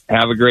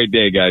 Have a great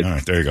day, guys. All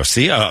right, there you go.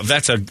 See,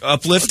 that's a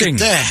uplifting.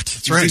 Look at that.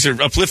 That's right. These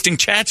are uplifting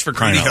chats for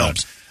crying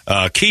out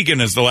loud. Keegan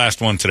is the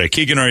last one today.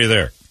 Keegan, are you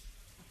there?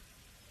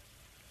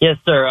 Yes,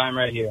 sir. I'm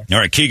right here. All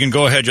right, Keegan,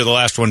 go ahead. You're the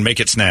last one. Make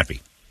it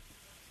snappy.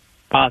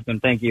 Awesome.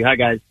 Thank you. Hi,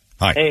 guys.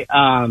 Hi. Hey,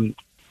 I'm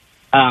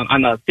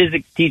a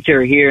physics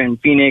teacher here in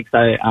Phoenix.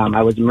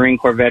 I was a Marine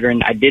Corps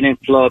veteran. I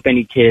didn't blow up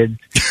any kids.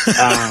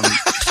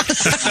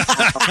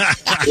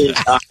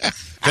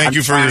 Thank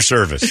you for your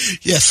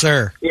service. Yes,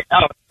 sir. Yeah,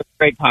 oh, it's a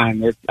great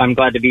time. I'm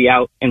glad to be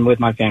out and with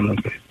my family.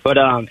 But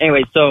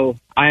anyway, so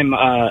I'm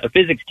a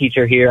physics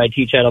teacher here. I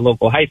teach at a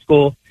local high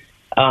school,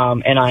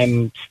 and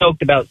I'm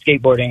stoked about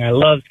skateboarding. I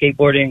love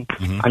skateboarding.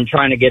 I'm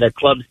trying to get a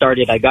club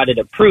started. I got it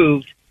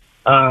approved,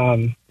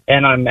 and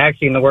I'm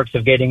actually in the works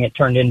of getting it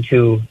turned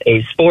into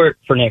a sport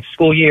for next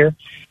school year.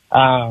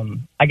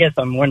 I guess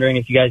I'm wondering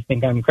if you guys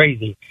think I'm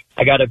crazy.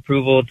 I got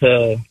approval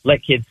to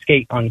let kids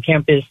skate on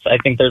campus. I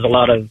think there's a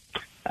lot of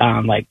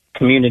like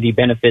community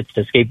benefits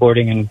to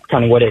skateboarding and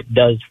kind of what it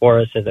does for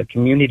us as a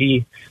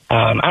community.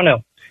 I don't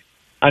know.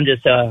 I'm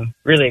just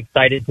really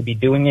excited to be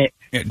doing it.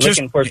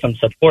 Looking for some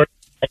support,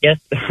 I guess.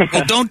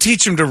 Well, don't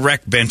teach them to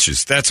wreck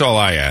benches. That's all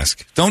I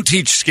ask. Don't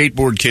teach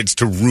skateboard kids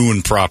to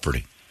ruin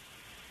property.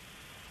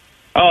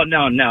 Oh,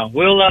 no.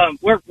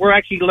 We're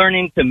actually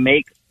learning to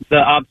make the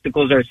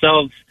obstacles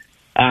ourselves.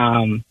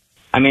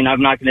 I mean,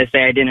 I'm not going to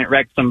say I didn't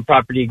wreck some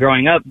property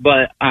growing up,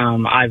 but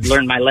I've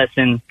learned my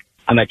lesson.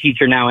 I'm a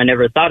teacher now. I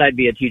never thought I'd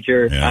be a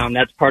teacher. Yeah.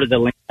 That's part of the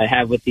link I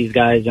have with these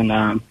guys,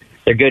 and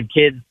they're good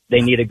kids.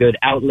 They need a good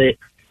outlet.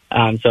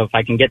 So if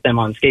I can get them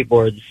on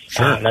skateboards,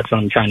 that's what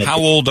I'm trying to do. How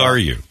old are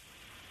you?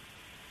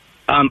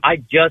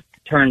 I just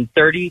turned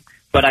 30,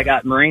 but I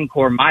got Marine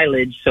Corps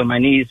mileage, so my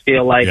knees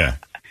feel like,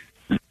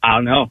 I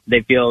don't know,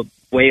 they feel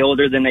way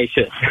older than they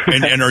should.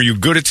 and are you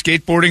good at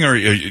skateboarding, or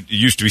it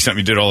used to be something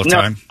you did all the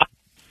time?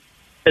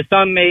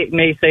 Some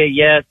may say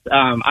yes.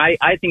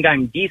 I think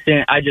I'm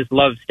decent. I just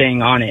love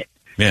staying on it.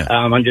 Yeah.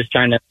 I'm just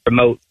trying to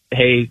promote,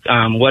 hey,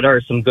 what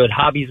are some good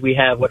hobbies we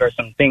have? What are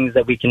some things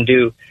that we can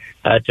do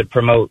to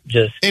promote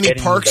just any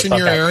parks in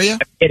your area?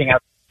 Getting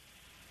out.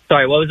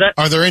 Sorry, what was that?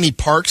 Are there any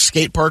parks,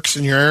 skate parks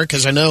in your area?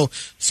 Because I know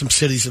some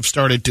cities have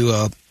started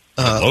to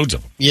loads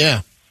of them.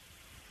 Yeah.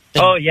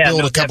 And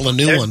build a couple of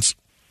new ones.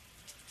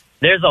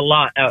 There's a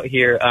lot out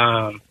here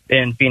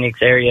in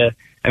Phoenix area.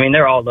 I mean,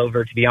 they're all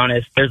over, to be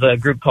honest. There's a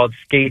group called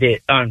Skate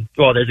It.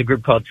 There's a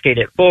group called Skate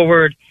It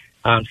Forward,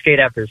 Skate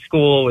After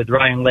School with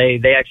Ryan Lay.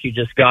 They actually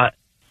just got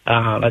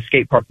a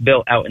skate park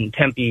built out in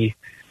Tempe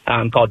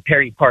called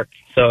Perry Park.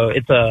 So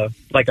it's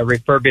like a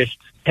refurbished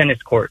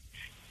tennis court.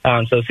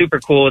 So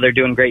super cool. They're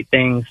doing great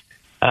things.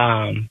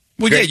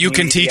 Well, yeah, you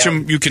can teach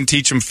them. You can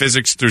teach them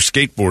physics through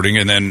skateboarding,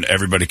 and then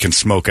everybody can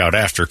smoke out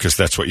after, because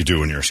that's what you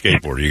do when you're a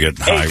skateboarder. You get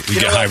high. You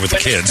get high with the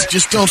kids.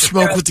 Just don't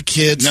smoke with the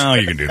kids. No,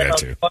 you can do that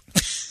too.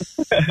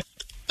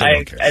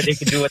 They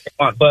can do what they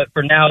want, but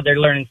for now they're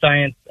learning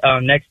science.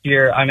 Next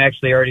year, I'm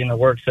actually already in the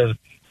works of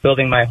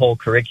building my whole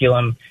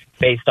curriculum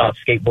based off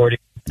skateboarding.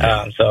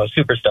 So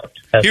super stoked.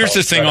 Here's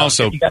the thing,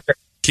 also,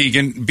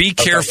 Keegan, be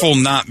careful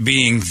not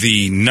being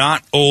the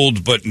not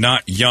old but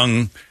not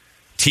young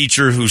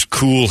teacher who's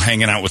cool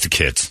hanging out with the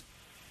kids.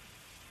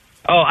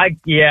 Oh, I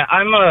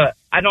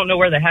don't know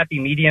where the happy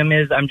medium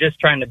is. I'm just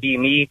trying to be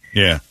me.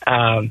 Yeah.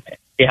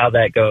 See how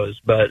that goes,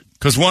 but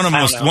because one of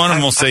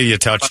them will say you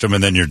touched them,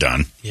 and then you're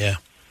done. Yeah.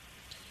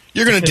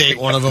 You're going to date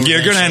one of them.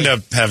 You're going to end up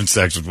having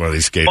sex with one of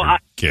these skater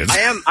kids.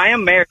 I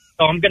am married,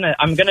 so I'm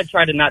gonna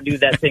try to not do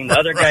that thing the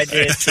other guy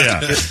did.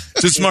 Yeah,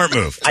 it's a smart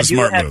move. I do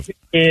have 2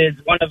 kids.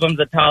 One of them's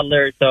a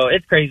toddler, so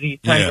it's crazy.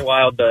 Times are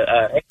wild, but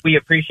we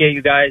appreciate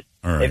you guys.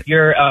 Right. If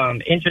you're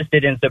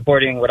interested in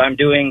supporting what I'm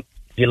doing,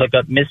 if you look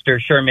up Mr.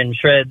 Sherman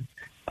Shreds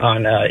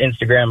on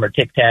Instagram or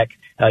TikTok,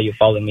 you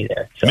follow me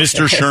there. So.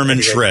 Mr.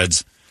 Sherman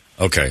Shreds.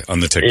 Okay, on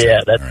the TikTok.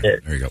 Yeah, that's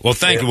it. There you go. Well,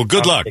 thank you. Well,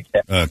 good luck,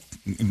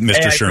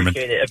 Mr. Sherman.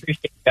 Appreciate it.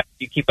 Appreciate you guys.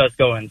 You keep us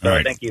going.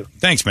 So thank you.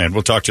 Thanks, man.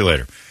 We'll talk to you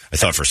later. I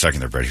thought for a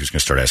second there, Brady, he was going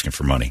to start asking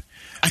for money.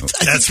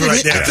 That's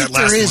right. I think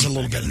there is a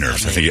little bit of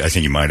nerves. that. I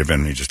think he might have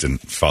been. He just didn't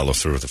follow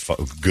through with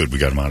the. Good, we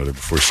got him out of there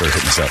before he started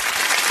hitting us up.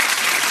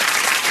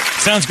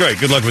 Sounds great.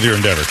 Good luck with your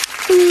endeavor.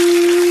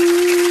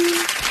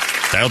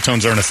 Dial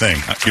tones aren't a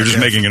thing. You're just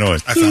making a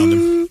noise. I found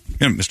him.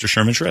 Yeah, Mr.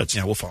 Sherman Shreds.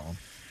 Yeah, we'll follow him.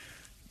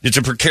 It's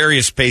a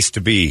precarious space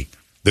to be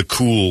the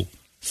cool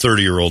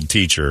 30-year-old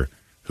teacher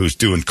who's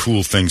doing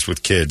cool things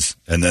with kids,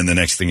 and then the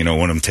next thing you know,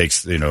 one of them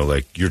takes,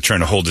 like you're trying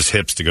to hold his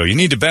hips to go, you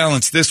need to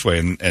balance this way,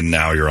 and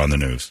now you're on the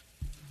news.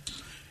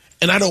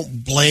 And I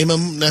don't blame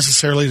him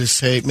necessarily to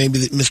say maybe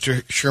that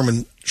Mr.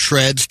 Sherman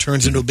Shreds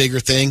turns into a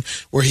bigger thing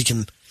where he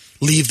can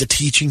leave the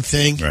teaching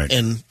thing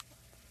and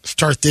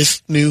start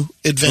this new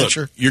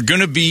adventure. Look, you're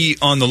going to be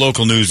on the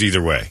local news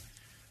either way.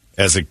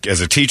 As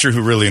a teacher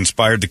who really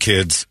inspired the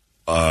kids,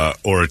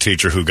 or a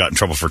teacher who got in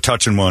trouble for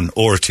touching one,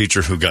 or a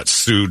teacher who got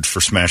sued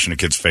for smashing a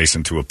kid's face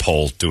into a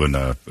pole doing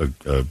a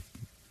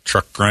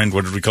truck grind.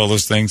 What did we call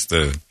those things?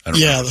 The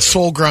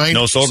soul grind.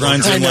 No soul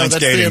grinds inline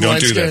skating. Don't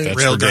do that. That's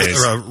rail for days.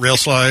 Rail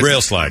slide.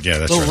 Rail slide. Yeah,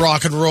 that's little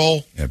rock and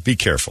roll. Yeah, be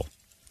careful.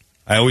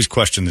 I always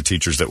question the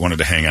teachers that wanted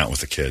to hang out with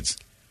the kids.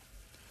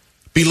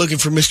 Be looking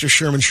for Mr.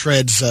 Sherman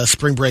Shred's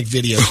spring break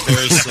video.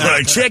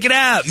 Right, check it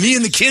out. Me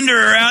and the kinder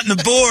are out in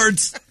the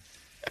boards,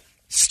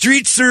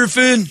 street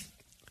surfing.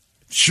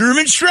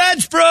 Sherman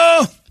Shreds,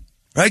 bro.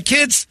 Right,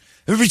 kids?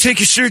 Everybody take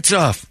your shirts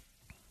off.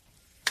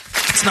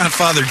 It's not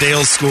Father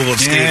Dale's school of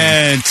skating.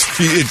 Yeah,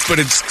 but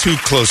it's too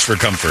close for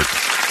comfort.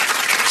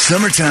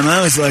 Summertime, I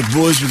always like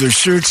boys with their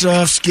shirts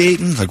off,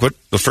 skating. Like what?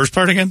 The first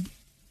part again?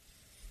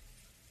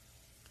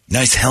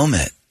 Nice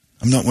helmet.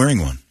 I'm not wearing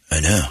one. I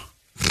know.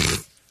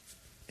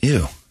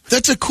 Ew.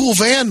 That's a cool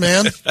van,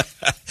 man.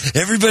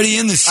 Everybody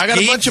in the skate I got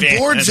a bunch of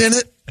boards in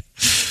it.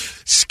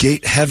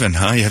 Skate heaven,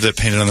 huh? You have that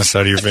painted on the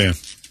side of your van.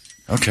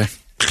 Okay.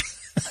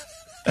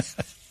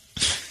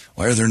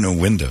 Why are there no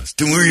windows?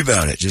 Don't worry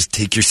about it. Just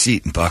take your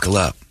seat and buckle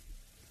up.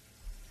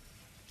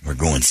 We're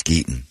going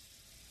skating.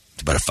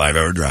 It's about a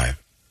 5-hour drive.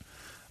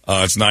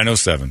 It's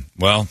 9:07.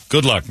 Well,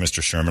 good luck,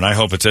 Mr. Sherman. I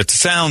hope it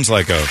sounds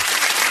like a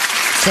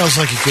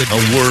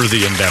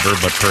worthy endeavor,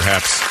 but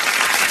perhaps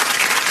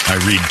I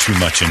read too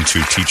much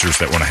into teachers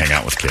that want to hang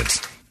out with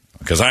kids.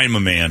 Because I am a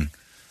man.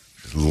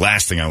 The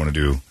last thing I want to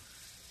do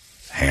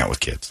is hang out with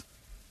kids.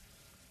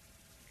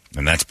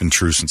 And that's been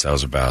true since I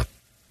was about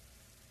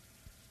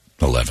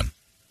 11.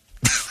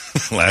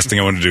 Last thing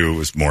I wanted to do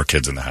was more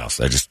kids in the house.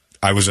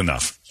 I was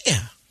enough.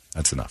 Yeah.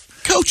 That's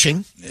enough.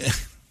 Coaching. Yeah.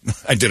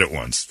 I did it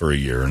once for a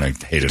year, and I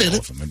hated all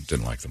of them. I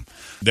didn't like them.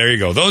 There you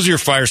go. Those are your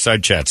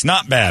fireside chats.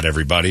 Not bad,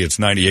 everybody. It's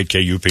 98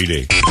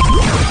 KUPD.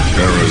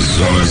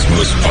 Arizona's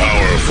most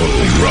powerful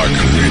rock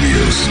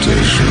radio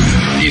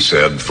station. He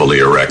said, fully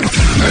erect. 98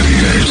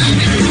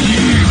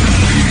 KUPD.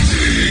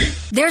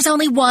 There's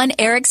only one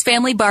Eric's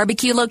Family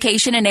Barbecue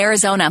location in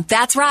Arizona.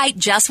 That's right,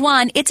 just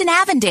one. It's in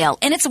Avondale,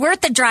 and it's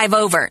worth the drive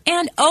over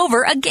and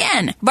over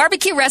again.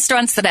 Barbecue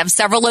restaurants that have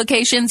several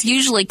locations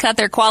usually cut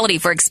their quality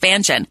for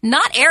expansion.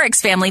 Not Eric's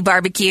Family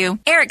Barbecue.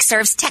 Eric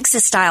serves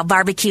Texas-style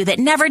barbecue that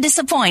never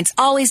disappoints,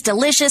 always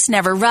delicious,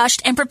 never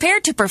rushed, and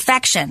prepared to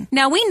perfection.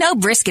 Now, we know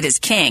brisket is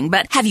king,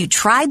 but have you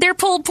tried their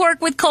pulled pork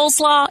with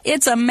coleslaw?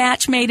 It's a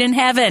match made in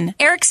heaven.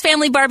 Eric's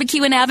Family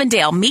Barbecue in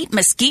Avondale. Meet,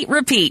 mesquite,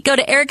 repeat. Go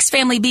to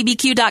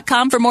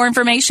ericsfamilybbq.com for more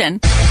information.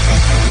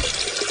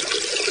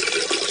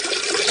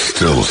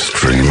 Still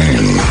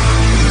streaming.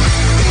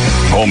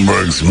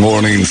 Holmberg's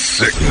Morning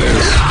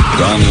Sickness.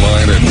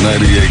 Online at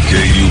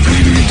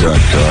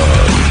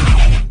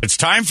 98kupd.com. It's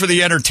time for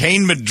the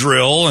entertainment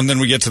drill, and then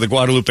we get to the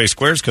Guadalupe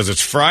Squares because it's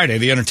Friday.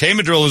 The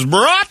entertainment drill is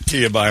brought to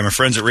you by my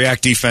friends at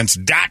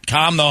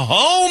reactdefense.com, the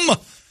home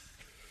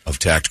of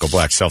tactical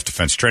black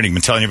self-defense training.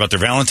 Been telling you about their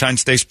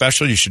Valentine's Day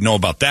special. You should know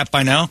about that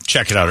by now.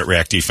 Check it out at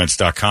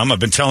reactdefense.com. I've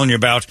been telling you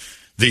about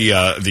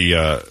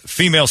the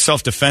female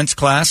self-defense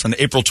class on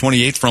April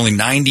 28th for only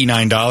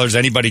 $99.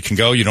 Anybody can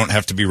go. You don't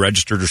have to be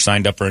registered or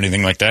signed up or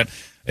anything like that.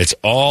 It's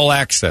all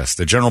access.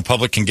 The general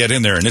public can get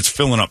in there, and it's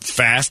filling up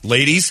fast.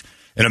 Ladies,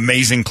 an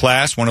amazing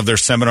class, one of their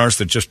seminars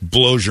that just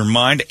blows your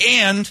mind,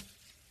 and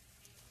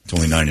it's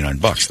only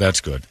 $99.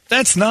 That's good.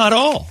 That's not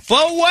all.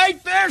 But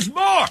wait, there's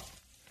more.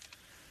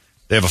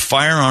 They have a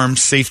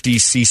firearms safety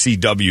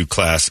CCW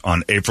class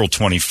on April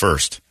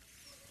 21st.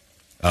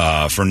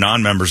 For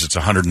non-members, it's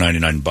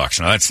 $199.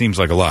 Now, that seems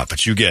like a lot,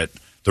 but you get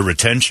the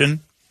retention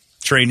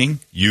training,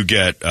 you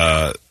get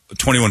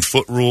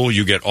 21-foot rule,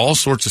 you get all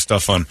sorts of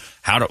stuff on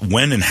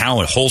when and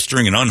how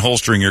holstering and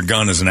unholstering your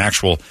gun is an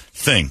actual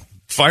thing.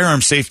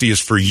 Firearm safety is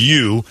for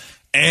you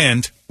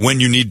and when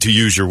you need to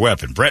use your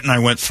weapon. Brett and I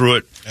went through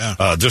it,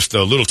 just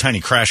a little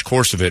tiny crash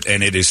course of it,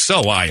 and it is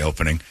so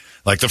eye-opening.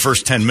 Like the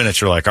first 10 minutes,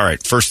 you're like, all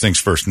right, first things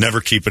first, never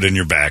keep it in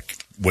your back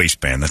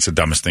waistband. That's the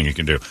dumbest thing you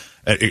can do.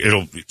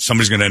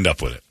 Somebody's going to end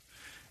up with it.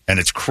 And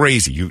it's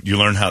crazy. You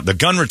learn how the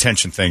gun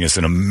retention thing is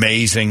an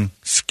amazing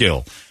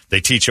skill. They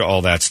teach you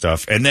all that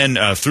stuff. And then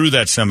through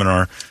that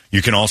seminar,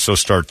 you can also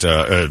start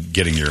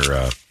getting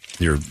your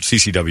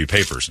CCW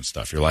papers and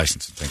stuff, your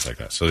license and things like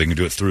that. So they can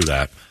do it through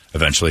that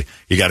eventually.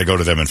 You got to go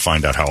to them and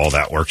find out how all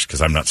that works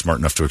because I'm not smart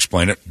enough to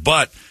explain it.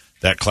 But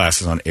that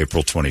class is on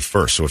April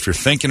 21st. So if you're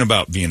thinking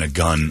about being a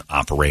gun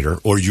operator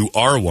or you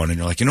are one and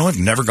you're like, I've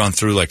never gone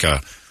through like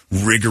a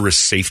rigorous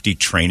safety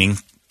training,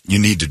 you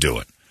need to do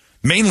it.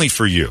 Mainly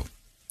for you.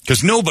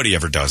 Because nobody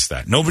ever does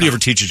that. Nobody ever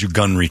teaches you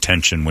gun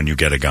retention when you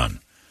get a gun.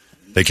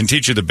 They can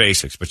teach you the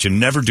basics, but you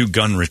never do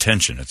gun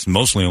retention. It's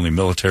mostly only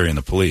military and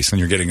the police, and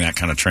you're getting that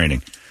kind of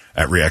training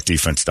at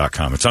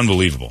reactdefense.com. It's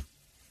unbelievable.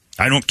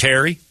 I don't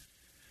carry,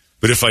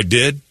 but if I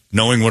did,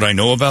 knowing what I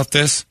know about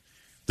this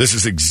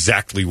is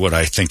exactly what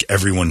I think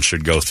everyone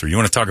should go through. You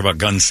want to talk about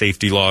gun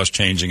safety laws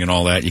changing and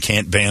all that? You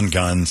can't ban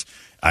guns.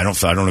 I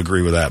don't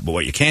agree with that. But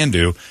what you can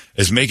do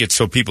is make it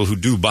so people who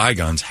do buy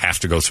guns have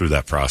to go through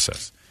that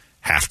process.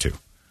 Have to.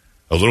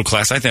 A little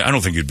class. I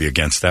don't think you'd be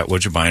against that,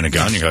 would you? Buying a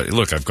gun.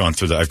 I've gone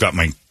through I've got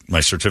my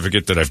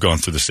certificate that I've gone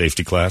through the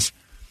safety class.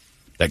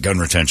 That gun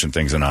retention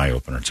thing's an eye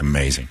opener. It's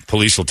amazing.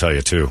 Police will tell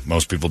you too.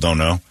 Most people don't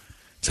know.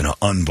 It's an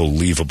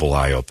unbelievable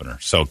eye-opener.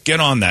 So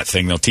get on that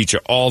thing. They'll teach you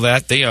all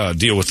that. They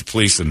deal with the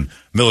police and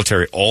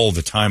military all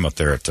the time up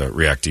there at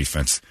React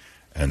Defense.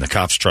 And the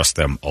cops trust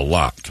them a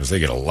lot because they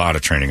get a lot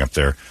of training up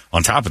there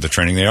on top of the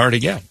training they already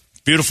get.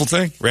 Beautiful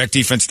thing.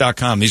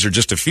 ReactDefense.com. These are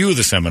just a few of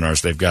the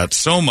seminars. They've got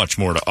so much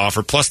more to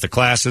offer, plus the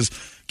classes,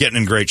 getting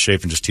in great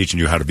shape and just teaching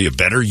you how to be a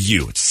better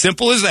you. It's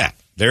simple as that.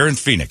 They're in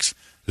Phoenix.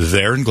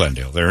 They're in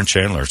Glendale. They're in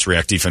Chandler. It's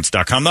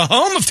ReactDefense.com, the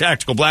home of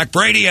Tactical Black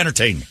Brady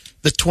Entertainment.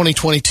 The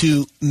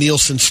 2022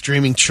 Nielsen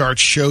streaming chart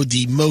showed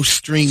the most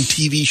streamed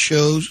TV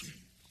shows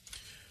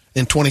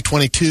in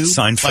 2022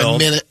 Seinfeld.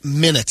 by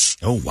minutes.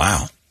 Oh,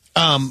 wow.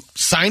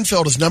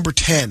 Seinfeld is number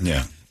 10.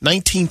 Yeah.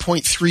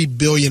 19.3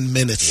 billion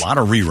minutes. A lot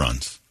of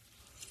reruns.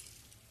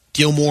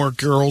 Gilmore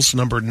Girls,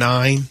 number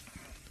 9.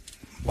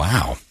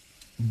 Wow.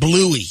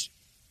 Bluey,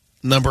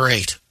 number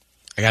 8.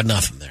 I got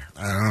nothing there.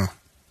 I don't know.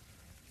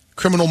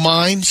 Criminal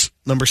Minds,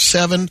 number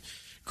 7.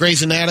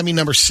 Grey's Anatomy,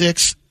 number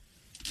 6.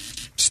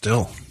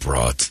 Still.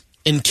 Broad.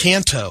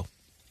 Encanto,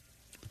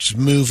 which is a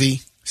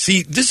movie.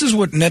 See, this is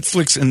what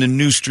Netflix and the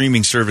new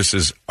streaming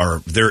services are.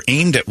 They're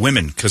aimed at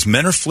women because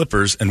men are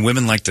flippers and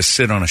women like to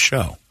sit on a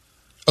show.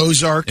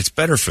 Ozark. It's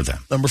better for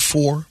them. Number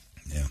 4.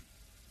 Yeah.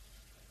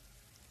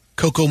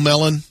 Coco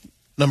Melon,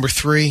 number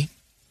 3.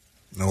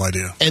 No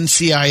idea.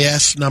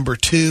 NCIS, number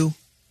 2.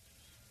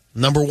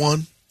 Number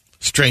 1,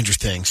 Stranger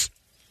Things.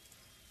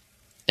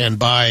 And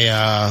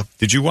by...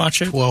 Did you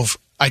watch it? 12.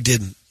 I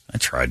didn't. I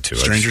tried to.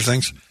 Stranger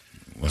Things?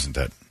 Wasn't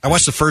that... I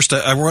watched the first.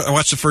 I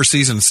watched the first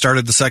season.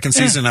 Started the second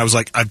season. And I was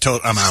like, I'm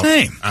out.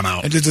 Same. I'm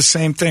out. I did the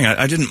same thing.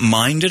 I didn't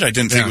mind it. I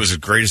didn't think it was as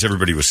great as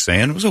everybody was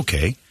saying. It was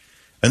okay.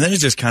 And then it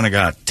just kind of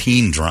got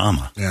teen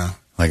drama. Yeah.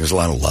 Like there's a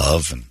lot of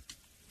love and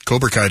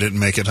Cobra Kai didn't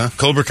make it, huh?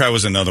 Cobra Kai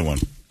was another one.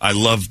 I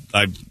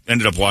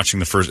ended up watching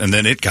the first, and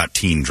then it got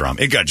teen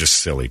drama. It got just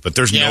silly. But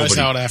there's I was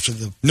nobody. out after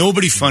the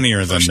Nobody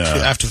funnier than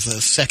after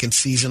the second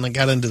season. I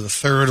got into the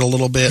third a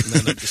little bit, and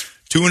then it just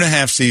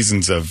 2.5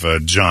 seasons of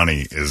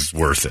Johnny is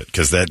worth it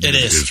because that dude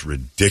is is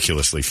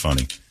ridiculously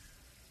funny.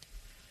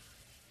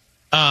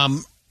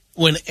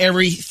 When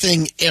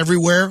Everything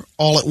Everywhere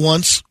All at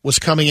Once was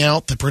coming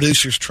out, the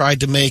producers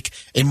tried to make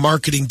a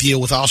marketing deal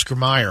with Oscar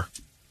Mayer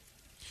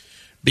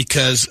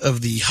because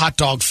of the hot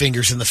dog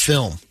fingers in the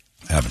film.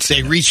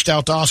 They reached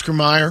out to Oscar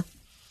Mayer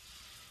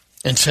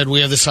and said,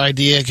 we have this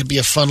idea. It could be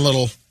a fun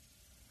little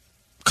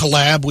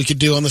collab we could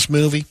do on this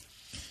movie.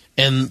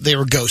 And they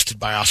were ghosted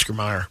by Oscar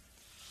Mayer.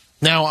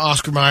 Now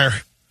Oscar Mayer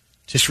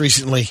just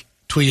recently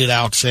tweeted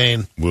out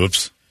saying,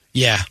 whoops.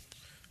 Yeah,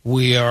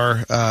 we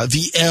are,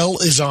 the L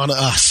is on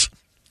us.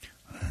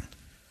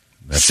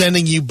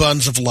 Sending you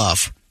buns of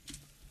love.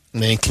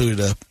 And they included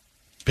a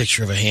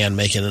picture of a hand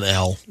making an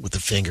L with the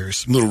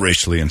fingers. A little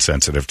racially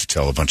insensitive to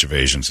tell a bunch of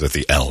Asians that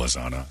the L is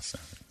on us.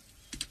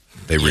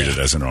 They read it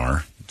as an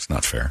R. It's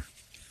not fair.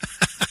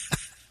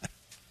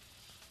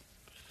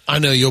 I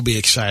know you'll be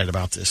excited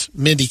about this.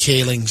 Mindy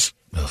Kaling's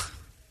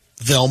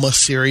Velma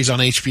series on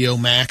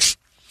HBO Max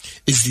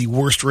is the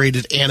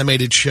worst-rated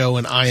animated show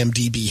in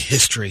IMDb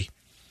history.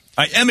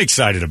 I am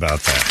excited about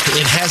that.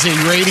 It has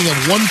a rating of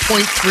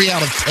 1.3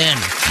 out of 10.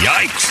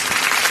 Yikes.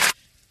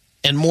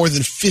 And more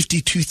than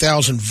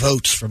 52,000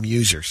 votes from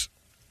users.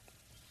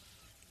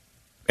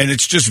 And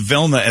it's just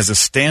Velma as a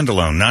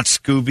standalone, not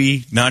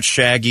Scooby, not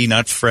Shaggy,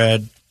 not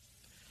Fred,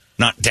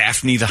 not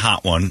Daphne the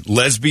hot one.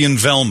 Lesbian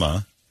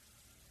Velma.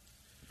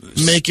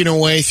 Making her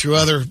way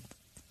through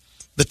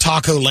the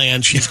taco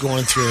land she's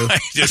going through.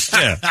 just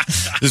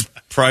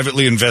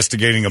privately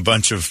investigating a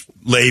bunch of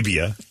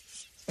labia.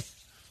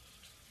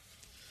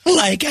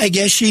 Like, I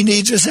guess she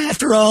needs us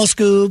after all,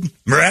 Scoob.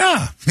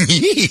 Yeah.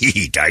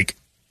 Dyke.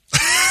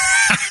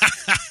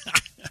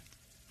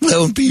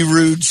 Don't be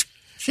rude,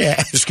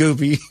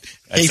 Scooby.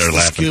 I started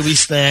laughing. Scooby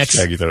snacks.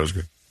 Shaggy thought it was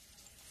good.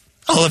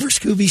 All of her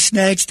Scooby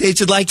snacks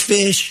tasted like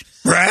fish.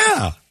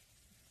 Yeah.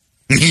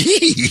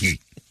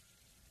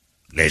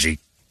 Lazy.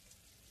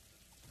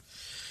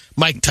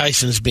 Mike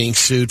Tyson is being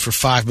sued for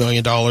 $5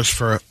 million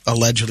for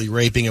allegedly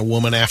raping a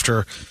woman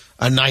after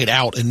a night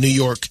out in New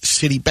York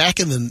City back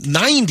in the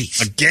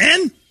 90s.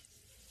 Again?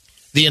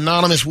 The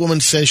anonymous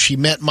woman says she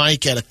met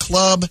Mike at a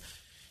club.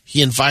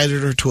 He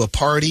invited her to a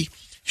party.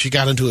 She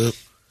got into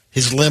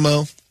his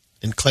limo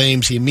and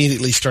claims he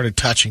immediately started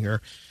touching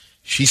her.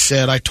 She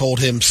said, I told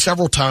him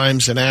several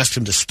times and asked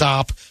him to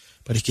stop,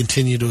 but he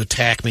continued to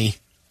attack me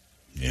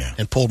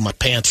and pulled my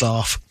pants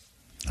off.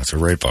 That's a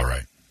rape, all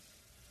right.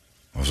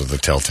 Those are the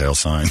telltale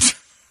signs.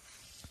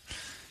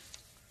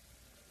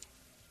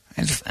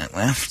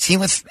 She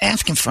was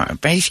asking for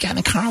it, but she got in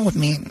the car with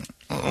me.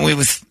 We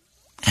was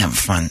having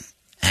fun.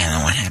 I don't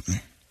know what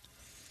happened.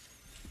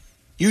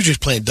 You were just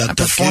playing Duck, I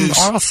Duck, performed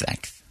Goose. oral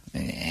sex.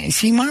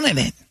 She wanted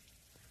it.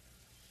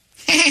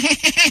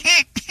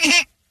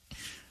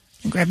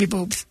 Grab your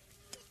boobs.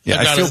 Yeah,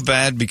 I feel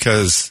bad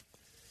because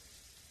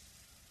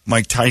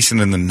Mike Tyson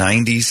in the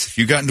 90s, if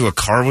you got into a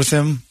car with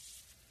him...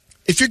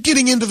 If you're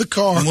getting into the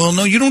car... Well,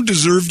 no, you don't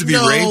deserve to be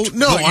raped.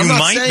 No, but I'm you not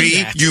might saying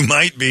be. that. You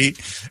might be.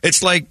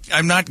 It's like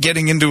I'm not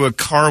getting into a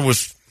car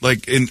with...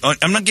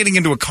 I'm not getting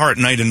into a car at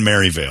night in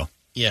Maryvale.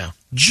 Yeah.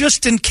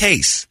 Just in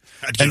case.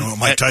 I'd get on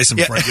Mike Tyson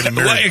before I get him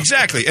married. Well,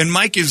 exactly. And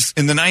Mike is,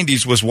 in the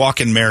 90s, was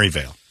walking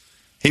Maryvale.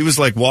 He was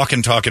like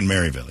walking, talking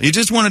Maryvale. You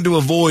just wanted to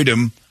avoid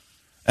him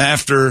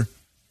after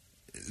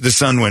the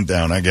sun went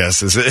down, I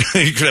guess.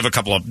 You could have a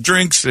couple of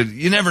drinks.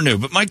 You never knew.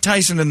 But Mike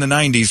Tyson in the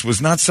 90s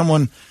was not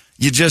someone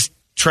you just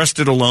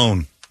trusted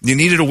alone. You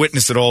needed a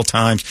witness at all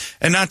times.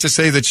 And not to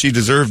say that she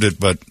deserved it,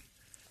 but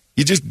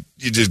you just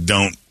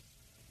don't.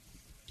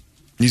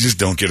 You just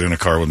don't get in a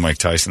car with Mike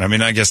Tyson. I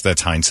mean, I guess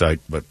that's hindsight,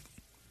 but.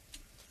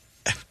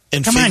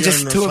 And come on,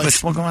 just two of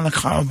us. We'll go in the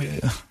car.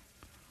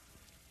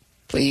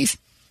 Please.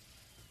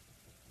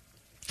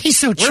 He's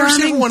so charming. Where's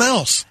everyone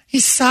else?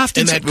 He's soft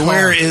in that car.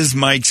 Where is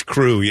Mike's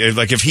crew?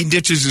 Like, if he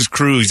ditches his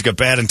crew, he's got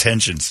bad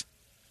intentions.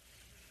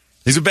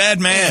 He's a bad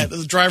man. Yeah,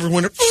 the driver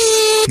window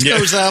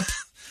goes up.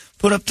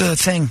 Put up the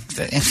thing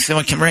so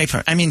I can rape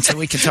her. I mean, so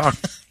we can talk.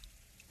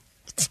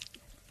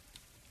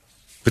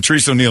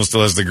 Patrice O'Neal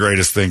still has the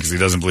greatest thing because he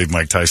doesn't believe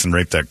Mike Tyson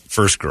raped that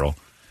first girl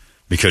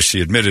because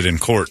she admitted in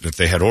court that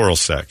they had oral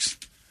sex.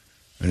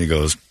 And he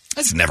goes,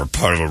 that's never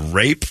part of a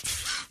rape.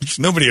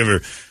 Nobody ever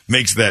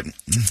makes that.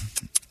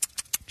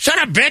 Shut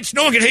up, bitch.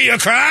 No one can hear your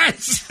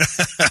cries.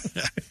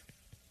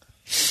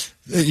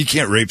 You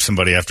can't rape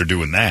somebody after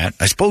doing that.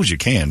 I suppose you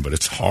can, but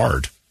it's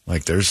hard.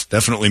 Like, there's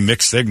definitely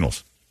mixed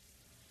signals.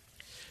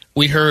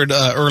 We heard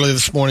earlier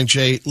this morning,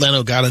 Jay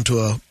Leno got into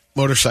a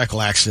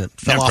motorcycle accident.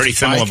 Fell off pretty his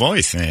similar bike.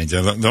 voice, man.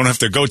 You don't have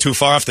to go too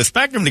far off the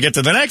spectrum to get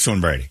to the next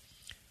one, Brady.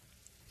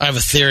 I have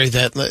a theory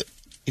that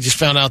he just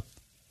found out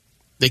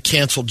they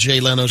canceled Jay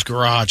Leno's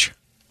garage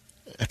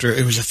after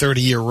it was a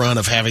 30-year run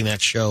of having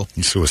that show.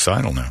 He's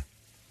suicidal now.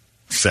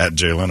 Sad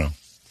Jay Leno.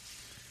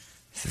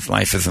 His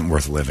life isn't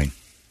worth living.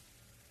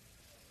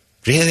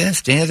 Do you hear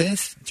this? Do you hear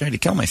this? I tried to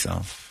kill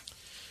myself.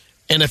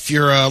 And if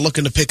you're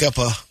looking to pick up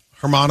a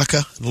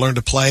harmonica and learn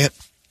to play it,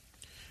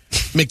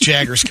 Mick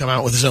Jagger's come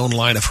out with his own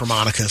line of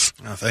harmonicas.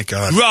 Oh, thank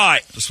God.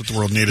 Right. That's what the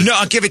world needed. No,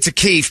 I'll give it to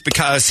Keith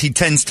because he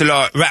tends to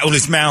like rattle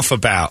his mouth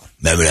about.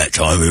 Remember that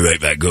time we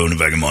raped that girl in the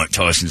back of Mike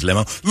Tyson's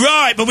limo?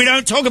 Right, but we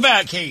don't talk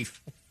about Keith.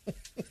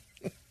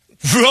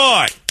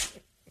 Right.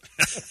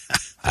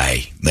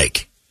 Hey,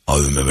 Mick,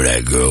 I remember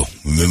that girl.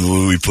 Remember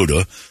where we put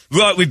her?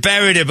 Right, we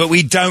buried her, but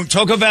we don't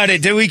talk about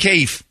it, do we,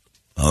 Keith?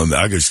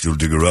 I can still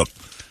dig her up.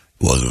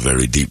 It was a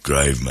very deep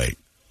grave, mate.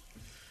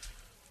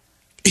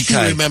 He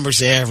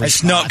remembers everything.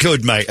 That's not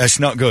good, mate. That's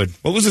not good.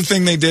 What was the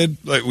thing they did?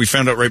 Like, we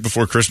found out right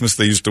before Christmas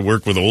they used to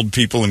work with old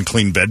people and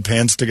clean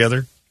bedpans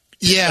together.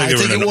 Yeah, I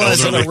think it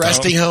was in a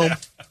resting home.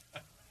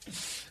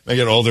 They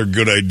got all their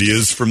good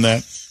ideas from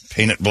that.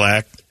 Paint it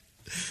black.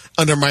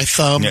 Under my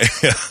thumb. Yeah,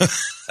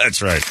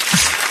 that's right.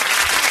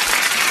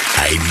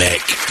 Hey,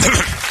 Mick.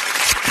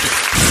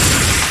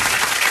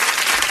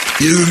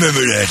 You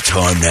remember that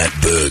time that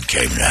bird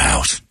came to the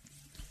house?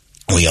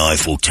 We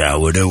Eiffel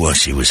Towered her while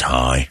she was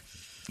high.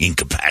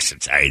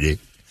 Incapacitated.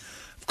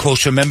 Of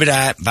course, remember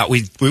that, but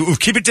we'll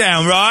keep it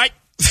down, right?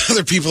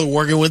 Other people are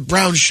working with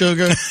brown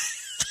sugar.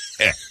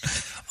 Yeah.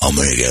 I'm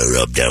going to go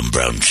rub down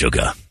brown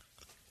sugar.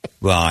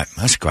 Right,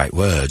 that's great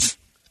words.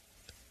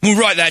 We'll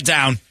write that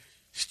down. It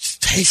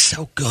just tastes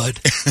so good.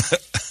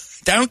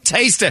 Don't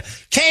taste it.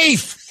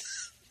 Keith!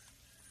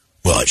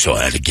 Right, so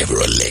I had to give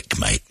her a lick,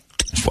 mate.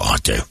 That's what I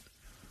do.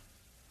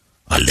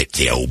 I lick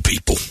the old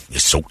people. They're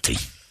salty.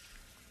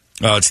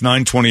 It's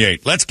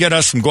 9:28. Let's get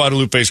us some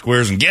Guadalupe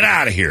Squares and get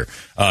out of here.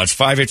 It's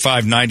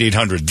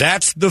 585-9800.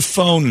 That's the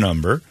phone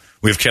number.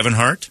 We have Kevin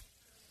Hart.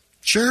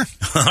 Sure.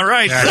 All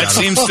right. That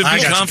seems to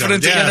be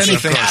confident to get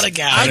anything.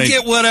 I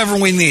get whatever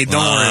we need.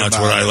 Don't worry about it. That's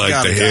what I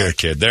like to hear,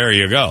 kid. There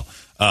you go.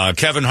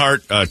 Kevin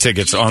Hart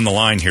tickets on the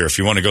line here. If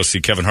you want to go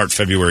see Kevin Hart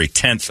February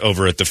 10th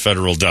over at the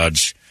Federal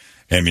Dodge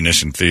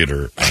Ammunition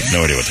Theater. I have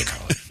no idea what they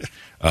call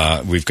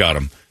it. We've got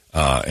them.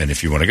 And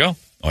if you want to go,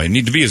 all you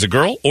need to be is a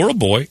girl or a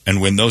boy and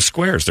win those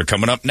squares. They're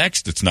coming up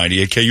next. It's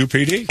 98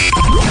 KUPD.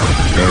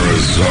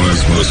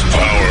 Arizona's most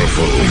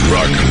powerful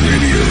rock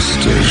radio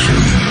station.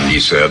 He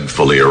said,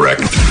 fully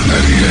erect. 98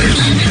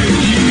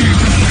 KUPD.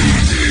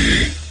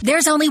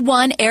 There's only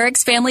one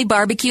Eric's Family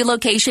Barbecue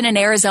location in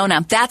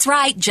Arizona. That's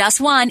right, just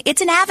one.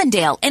 It's in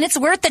Avondale, and it's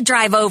worth the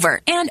drive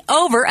over and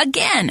over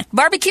again.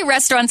 Barbecue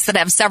restaurants that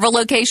have several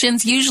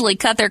locations usually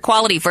cut their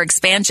quality for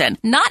expansion.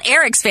 Not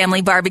Eric's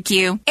Family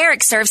Barbecue.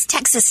 Eric serves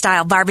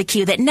Texas-style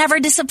barbecue that never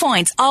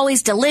disappoints,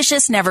 always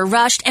delicious, never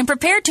rushed, and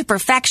prepared to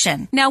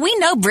perfection. Now, we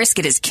know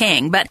brisket is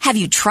king, but have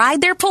you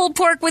tried their pulled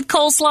pork with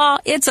coleslaw?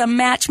 It's a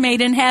match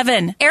made in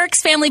heaven.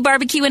 Eric's Family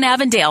Barbecue in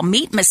Avondale.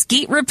 Meet,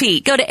 mesquite,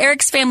 repeat. Go to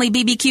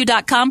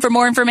ericsfamilybbq.com for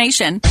more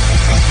information.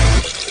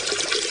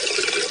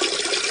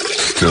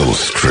 Still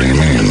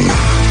streaming.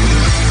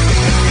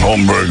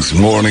 Holmberg's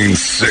Morning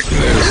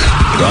Sickness.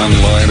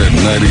 Online at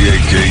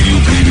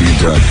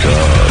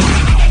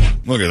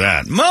 98kupd.com. Look at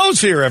that. Mo's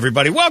here,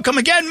 everybody. Welcome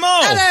again, Mo.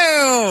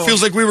 Hello.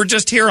 Feels like we were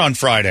just here on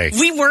Friday.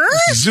 We were?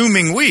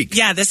 Zooming week.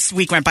 Yeah, this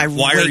week went by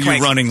Why are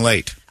you running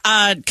late?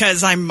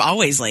 Because I'm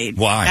always late.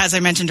 Why? As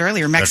I mentioned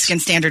earlier, Mexican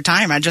Standard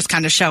Time. I just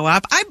kind of show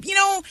up.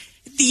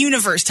 The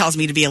universe tells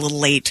me to be a little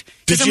late.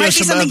 Did there you might have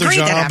be some something other great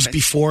that jobs happens.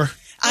 before?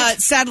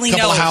 Sadly,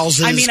 Couple no. of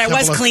houses, I mean, I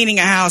was cleaning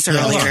a house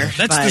earlier.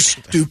 That's but the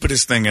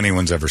stupidest thing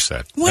anyone's ever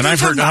said. What And are you I've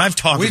heard, talking and about? I've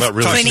talked We've about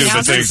really cleaning stupid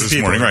houses? things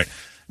this morning. Right?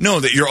 No,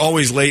 that you're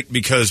always late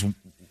because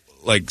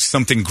like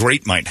something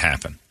great might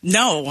happen.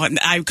 No,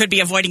 I could be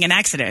avoiding an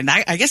accident.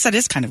 I guess that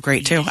is kind of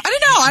great, too. I don't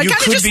know. I You kind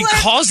of could just be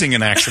causing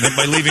an accident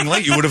by leaving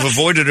late. You would have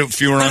avoided it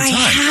if you were on But time. I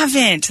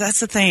haven't.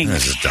 That's the thing.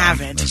 This is I dumb.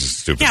 haven't. This is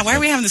stupid. Yeah, why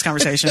are we having this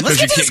conversation? Let's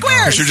Because get to the you can't-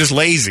 squares. you're just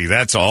lazy.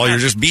 That's all. You're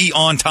just be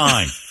on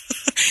time.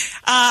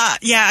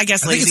 Yeah, I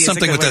guess I think lazy it's is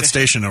something a with good way that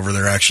station over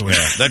there, actually.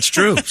 Yeah, that's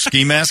true.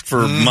 Ski mask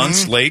for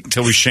months late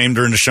until we shamed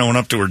her into showing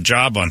up to her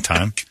job on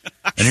time.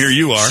 And here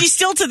you are. She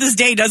still to this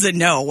day doesn't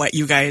know what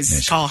you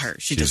guys call her.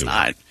 She does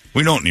not.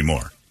 We don't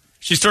anymore.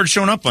 She started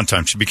showing up on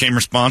time. She became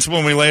responsible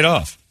and we laid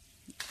off.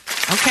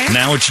 Okay.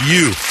 Now it's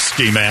you,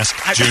 Ski Mask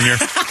Junior.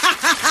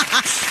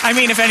 I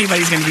mean, if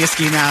anybody's going to be a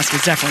ski mask,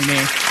 it's definitely me.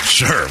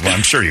 Sure. Well,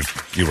 I'm sure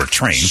you were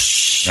trained.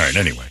 All right,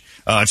 anyway.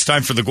 It's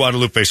time for the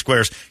Guadalupe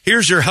Squares.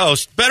 Here's your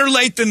host, better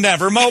late than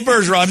never, Mo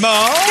Bergeron.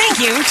 Mo! Thank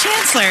you,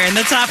 Chancellor. In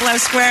the top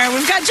left square,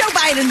 we've got Joe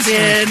Biden's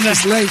in.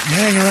 Just late and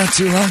hang around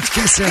too long to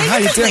get there. Hey, How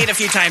you you've been doing? late a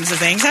few times to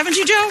things, haven't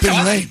you, Joe?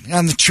 Been late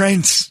on the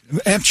trains,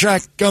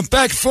 Amtrak, going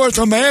back and forth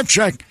on my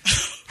Amtrak.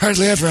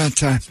 Hardly ever on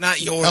time.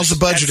 Not yours. How's the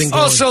budgeting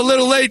going? Also a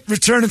little late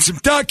returning some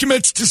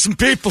documents to some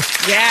people.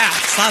 Yeah,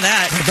 saw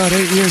that. About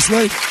 8 years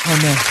late on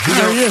that.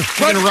 How are you?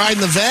 You gonna ride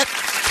in the vet?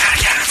 Gotta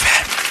get a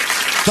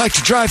vet. Like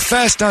to drive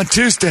fast on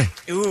Tuesday.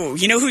 Ooh,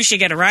 you know who should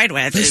get a ride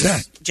with? Who's is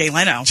that? Jay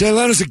Leno. Jay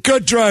Leno's a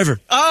good driver.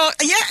 Oh,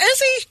 yeah,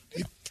 is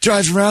he?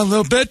 Drives around a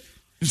little bit.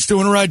 Just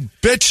doing a ride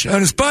bitch on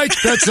his bike,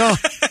 that's all.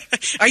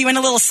 Are you in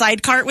a little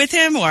sidecar with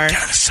him, or?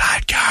 Got a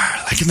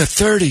sidecar, like in the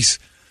 30s.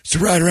 Used to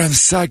ride around the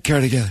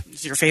sidecar together.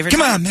 Is it your favorite?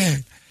 Come on,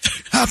 man.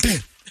 Hop in,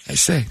 I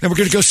say. Then we're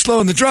going to go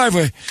slow in the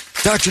driveway.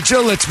 Dr.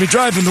 Jill lets me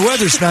drive when the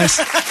weather's nice.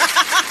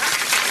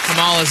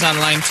 Kamala's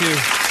online, too.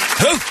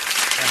 Who?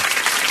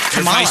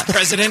 Your vice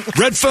president?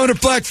 Red phone or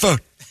black phone?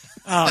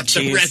 Oh, The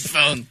jeez. red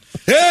phone.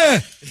 Yeah.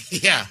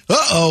 Yeah.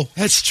 Uh-oh.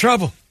 That's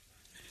trouble.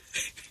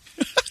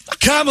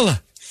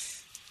 Kamala.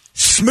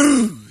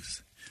 Smooth.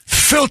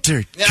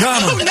 Filtered.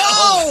 Kamala.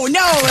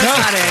 No, that's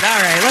not it.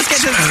 All right, let's get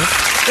to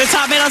the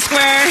top middle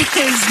square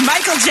is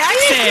Michael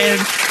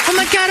Jackson. Oh,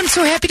 my God, I'm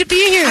so happy to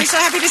be here. I'm so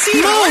happy to see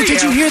you. How Mo, are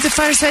did you hear the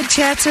Fireside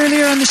Chats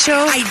earlier on the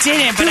show? I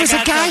didn't, but there was I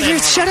got a guy told here.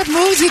 in. Shut up,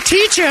 Mo's a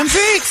teacher. I'm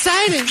very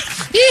excited.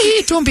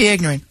 Yee-hee. Don't be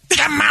ignorant.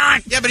 Come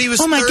on. Yeah, but he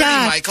was Oh, my 30,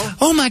 God. Michael.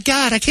 Oh, my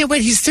God. I can't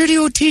wait. He's a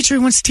 30-year-old teacher. He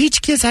wants to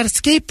teach kids how to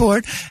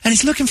skateboard, and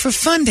he's looking for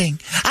funding.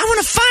 I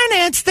want to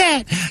finance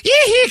that.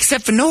 Yee-hee.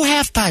 Except for no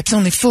half pipes,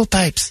 only full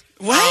pipes.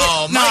 What?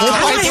 Oh, no, Michael.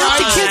 I want to help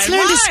the kids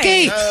learn to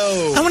skate.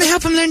 No. I want to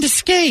help them learn to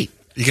skate.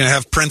 You gonna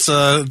have Prince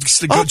Oh, go join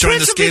Prince the will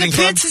be skating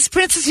club?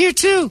 Prince is here,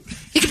 too.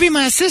 He could be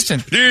my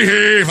assistant.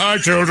 Hee-hee, hi,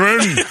 children.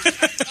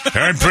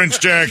 I'm Prince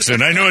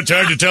Jackson. I know it's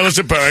hard to tell us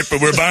apart,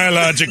 but we're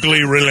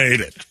biologically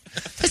related.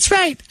 That's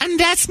right. And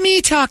that's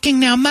me talking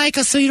now,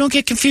 Michael, so you don't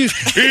get confused.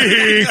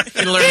 Hee-hee.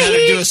 You learn how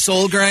to do a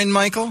soul grind,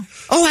 Michael?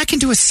 Oh, I can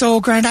do a soul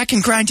grind. I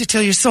can grind you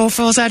till your soul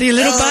falls out of your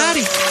little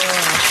body.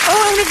 Oh,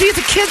 I want to be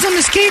the kids on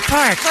the skate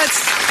park.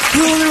 Let's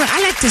roll around.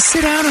 I like to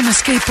sit out on a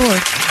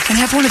skateboard and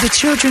have one of the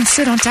children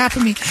sit on top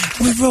of me.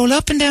 We roll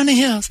up and down the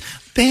hills.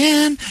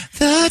 Ben,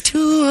 the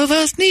two of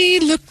us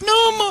need look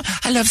no more.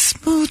 I love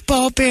smooth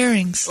ball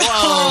bearings. Oh,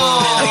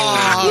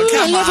 Ooh,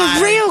 I love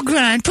a rail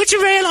grind. Put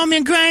your rail on me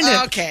and grind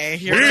it. Okay,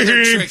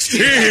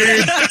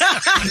 Hee-hee.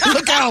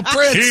 Look out,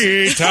 Prince.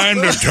 Hee-hee. Time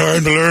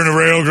to learn a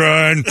rail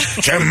grind.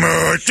 Come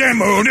on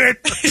it.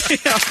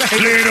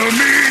 Little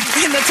meat.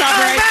 In the top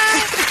right,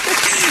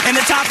 in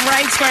the top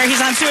right square,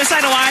 he's on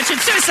Suicidal Watch.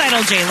 It's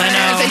Suicidal Jay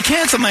Leno. They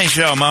cancel my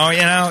show, Mo.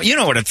 You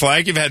know what it's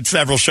like. You've had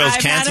several shows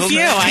I've had a canceled.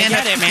 few. I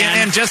get it, man.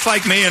 And just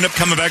like me, end up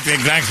coming back to the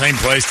exact same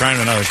place trying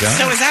another show.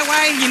 So is that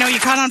why you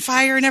caught on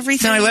fire and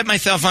everything? No, I lit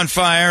myself on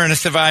fire and I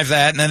survived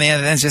that, and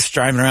then just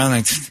driving around,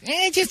 like,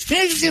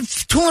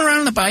 just tooling around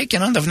on the bike, the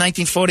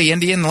 1940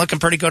 Indian, looking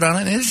pretty good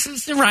on it.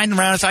 Just riding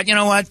around. I thought, you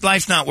know what,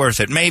 life's not worth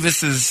it.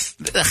 Mavis is.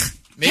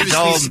 Maybe it's it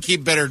old. needs to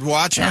keep better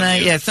watch on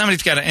And you.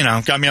 somebody's got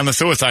got me on the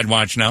suicide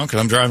watch now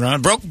because I'm driving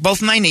around. Broke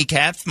both my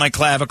kneecaps, my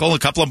clavicle, a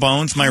couple of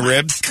bones, my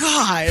ribs.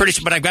 God.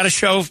 But I've got a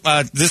show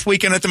this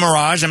weekend at the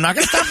Mirage. I'm not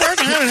going to stop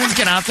working. I'm going to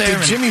get out there.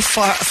 Did Jimmy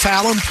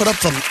Fallon put up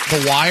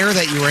the wire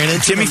that you ran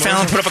into? Jimmy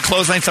Fallon put up a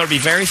clothesline, so it'd be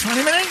very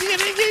funny. But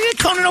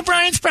Conan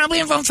O'Brien's probably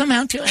involved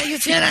somehow too.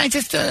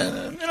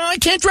 I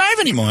can't drive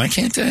anymore. I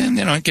can't.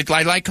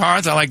 I like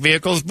cars. I like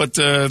vehicles, but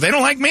they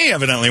don't like me.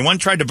 Evidently, one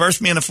tried to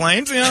burst me into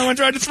flames. The other one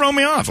tried to throw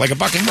me off like a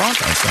bucking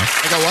bronco. So.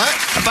 Like a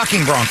what? A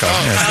bucking bronco.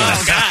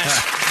 Oh, gosh.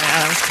 Yeah,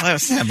 that was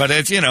close. Yeah, but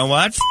it's,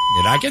 what?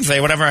 I can say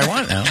whatever I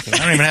want now. 'Cause I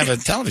don't even have a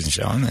television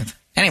show on it.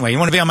 Anyway, you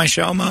want to be on my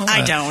show, Mo?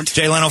 I don't.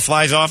 Jay Leno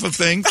flies off of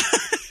things.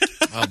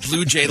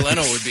 Blue Jay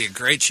Leno would be a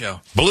great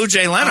show. Blue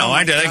Jay Leno. Oh,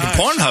 I could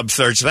Pornhub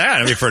search that.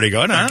 That'd be pretty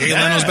good, huh? Jay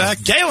Leno's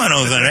back. Jay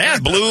Leno's in it. Yeah,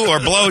 Blue or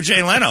Blow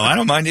Jay Leno. I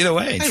don't mind either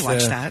way. I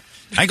watch that.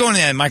 I go in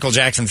the Michael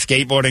Jackson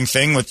skateboarding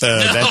thing with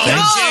that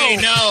thing.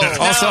 Jay,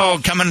 no. Also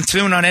coming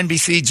soon on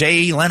NBC,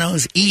 Jay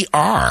Leno's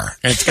ER.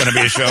 It's going to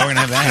be a show. We're going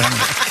to have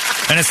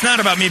that. And it's not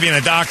about me being a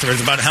doctor.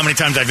 It's about how many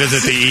times I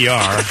visit the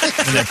ER.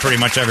 And pretty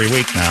much every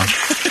week now.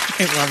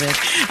 I love it.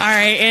 All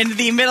right, in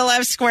the middle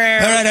left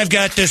square. All right, I've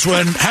got this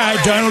one.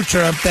 Hi, Donald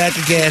Trump, back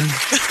again.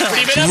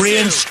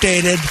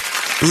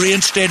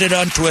 Reinstated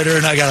on Twitter,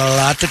 and I got a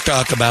lot to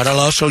talk about. I'll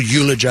also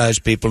eulogize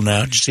people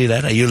now. Did you see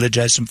that? I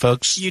eulogized some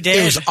folks. You did.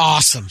 It was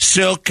awesome.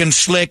 Silk and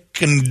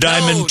Slick and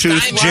Diamond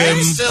Tooth Jim.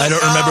 I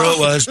don't remember who it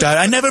was.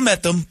 I never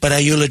met them, but I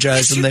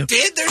eulogized them.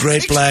 They're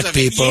great black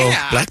people.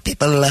 Yeah. Black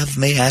people love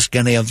me. Ask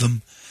any of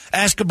them.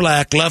 Ask a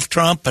black, love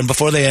Trump, and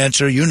before they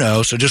answer, you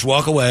know, so just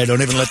walk away.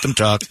 Don't even let them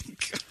talk.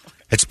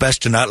 It's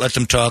best to not let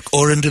them talk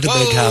or into the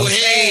big house.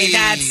 Hey,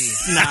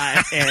 that's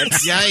not it.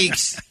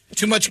 Yikes.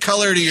 Too much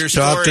color to your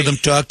story.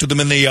 Talk to them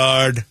in the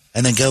yard,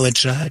 and then go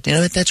inside. You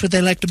know what? That's what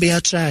they like to be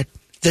outside.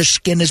 Their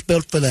skin is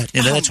built for that.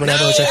 You know, that's what I've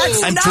always said.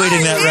 I'm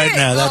tweeting that right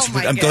now.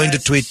 I'm going to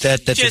tweet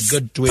that. That's Just a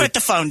good tweet. Put the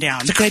phone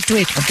down. It's a great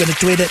tweet. I'm going to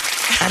tweet it.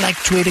 I like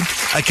tweeting.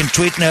 I can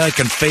tweet now. I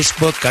can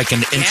Facebook. I can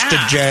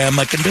Instagram.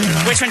 I can do it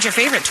all. Which one's your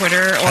favorite,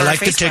 Twitter or I like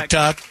Facebook? the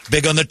TikTok.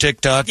 Big on the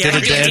TikTok. Yeah,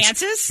 did a dance.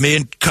 dances? Me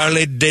and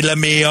Carly De La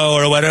Mio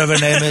or whatever her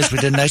name is. We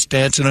did a nice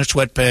dance in our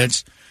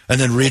sweatpants. And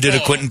then redid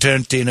a Quentin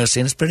Tarantino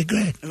scene. It's pretty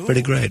great. Ooh.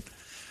 Pretty great.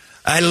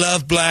 I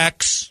love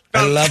blacks.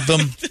 I love them.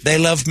 They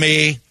love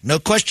me. No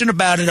question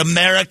about it.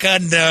 America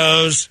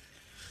knows.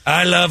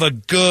 I love a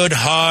good,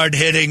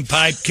 hard-hitting,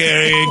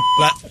 pipe-carrying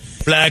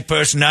black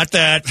person. Not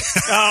that.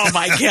 Oh,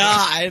 my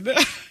God.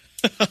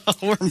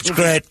 It's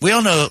great. We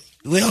all know.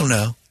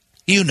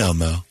 You know,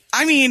 Mo.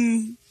 I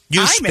mean,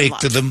 You I'm speak in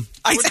to them.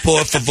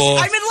 Por favor.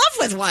 I'm in love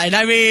with one.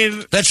 I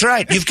mean... That's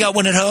right. You've got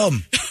one at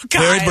home. God,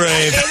 Very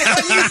brave.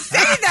 when you say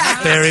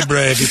that. Very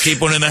brave. You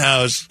keep one in the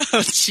house. Oh,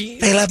 jeez.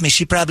 They love me.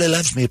 She probably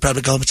loves me. You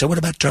probably go home and say, what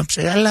about Trump?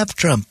 Say, I love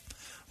Trump.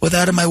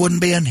 Without him, I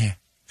wouldn't be in here.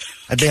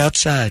 I'd be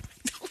outside.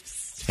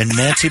 In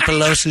Nancy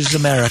Pelosi's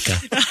America.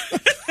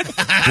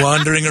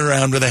 Wandering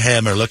around with a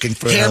hammer looking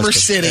for a Hammer husband.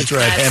 City. That's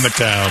right, Hammer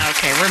Town.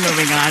 Okay, we're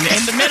moving on.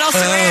 In the middle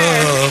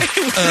square.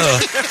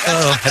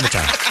 Hammer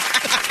Town.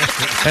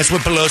 That's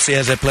what Pelosi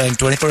has. They're playing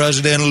 24 hours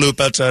a day in a loop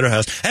outside her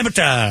house. Hammer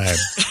time.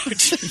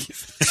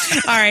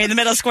 All right, in the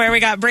middle square, we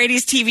got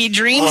Brady's TV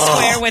Dream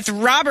Square with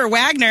Robert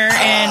Wagner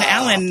and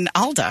Alan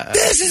Alda.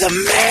 This is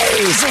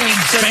amazing.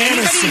 So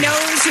anybody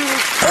knows who...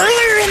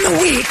 Earlier in the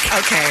week,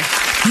 Okay.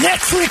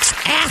 Netflix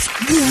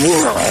asked the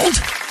world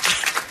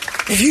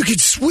if you could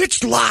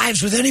switch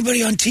lives with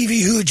anybody on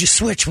TV, who would you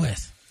switch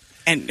with?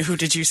 And who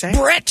did you say?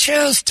 Brett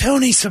chose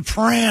Tony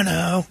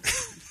Soprano.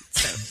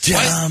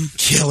 Dumb.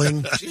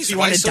 Killing. Jeez,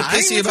 why so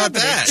pissy about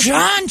that?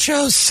 John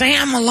chose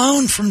Sam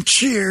Malone from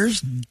Cheers.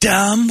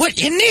 Dumb. What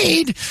you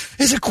need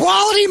is a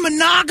quality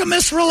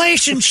monogamous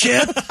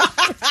relationship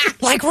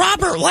like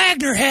Robert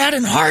Wagner had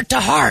in Heart to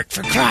Heart,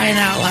 for crying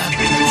out loud.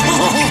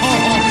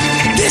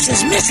 This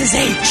is Mrs.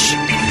 H.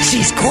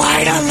 She's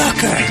quite a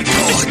looker.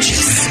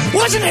 Gorgeous.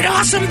 Wasn't it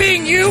awesome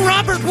being you,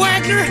 Robert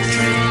Wagner?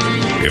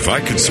 If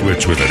I could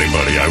switch with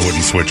anybody, I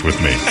wouldn't switch with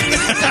me.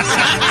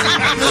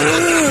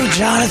 Ooh,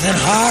 Jonathan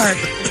Hart.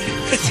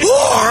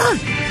 Or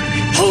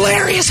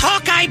hilarious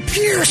Hawkeye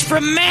Pierce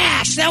from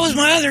MASH. That was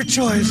my other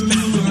choice.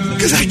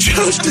 Because I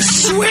chose to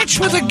switch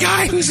with a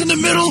guy who's in the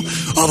middle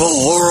of a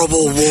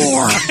horrible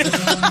war.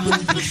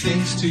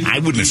 I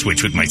wouldn't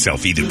switch with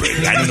myself either,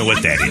 Brady. I don't know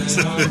what that is.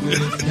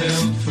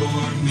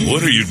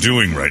 What are you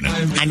doing right now?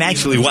 I'm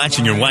actually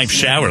watching your wife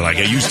shower like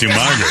I used to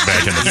Margaret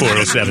back in the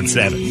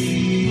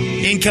 4077.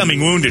 Incoming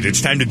wounded. It's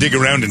time to dig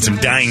around in some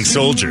dying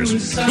soldiers.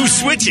 Who's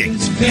switching?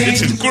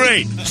 This is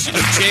great.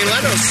 Jay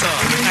Leno's song.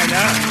 I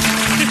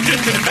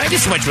know. I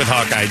just switch with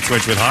Hawkeye.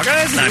 Switch with Hawkeye.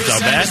 That's not so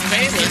bad.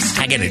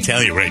 I got to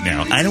tell you right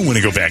now, I don't want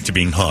to go back to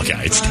being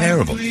Hawkeye. It's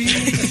terrible.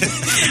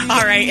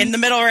 All right, in the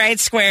middle right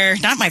square,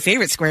 not my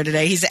favorite square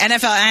today. He's an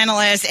NFL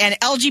analyst and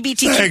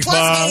LGBTQ Thanks, plus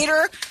Bob.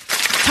 hater.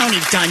 Tony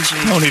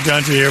Dungy. Tony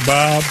Dungy here,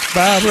 Bob.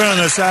 Bob, we're on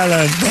the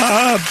sidelines,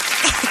 Bob.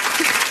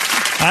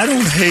 I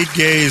don't hate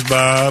gays,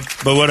 Bob,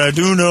 but what I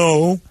do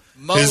know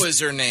Mo is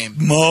her name.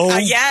 Mo.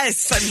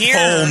 Yes, I'm here.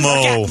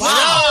 Homo.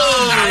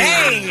 Wow.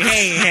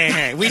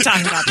 Hey. We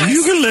talked about this.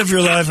 You can live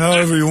your life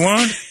however you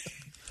want.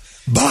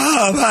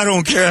 Bob, I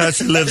don't care how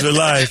she lives her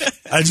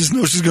life. I just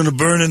know she's going to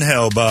burn in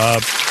hell,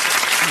 Bob.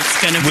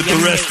 It's going to be with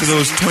the rest of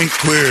those twink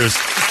queers.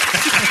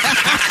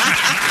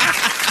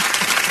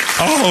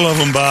 All of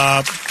them,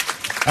 Bob.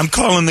 I'm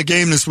calling the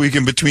game this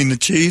weekend between the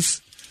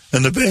Chiefs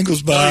and the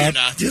Bengals, Bob. No, you're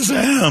not. Yes,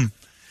 I am.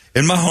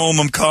 In my home,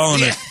 I'm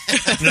calling it.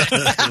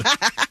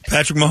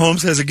 Patrick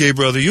Mahomes has a gay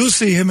brother. You'll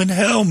see him in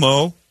hell,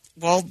 Mo.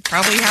 We'll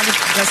probably have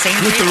the same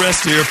with dream. the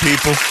rest of your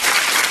people.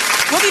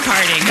 We'll be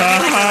partying. We'll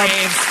be like a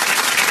rave.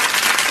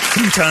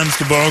 Sometimes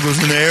the ball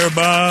goes in the air,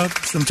 Bob.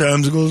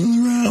 Sometimes it goes in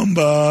the ground,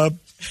 Bob.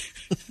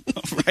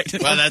 Right.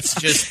 Well, that's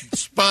just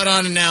spot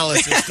on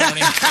analysis,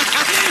 Tony.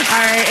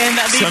 All right, and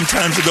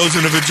sometimes it goes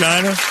in a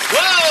vagina.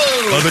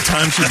 Whoa! Other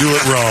times you do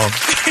it wrong.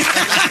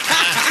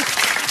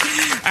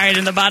 All right,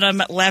 in the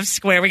bottom left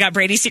square, we got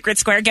Brady's Secret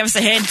Square. Give us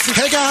a hint.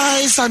 Hey,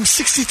 guys, I'm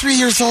 63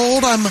 years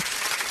old. I'm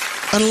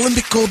an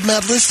Olympic gold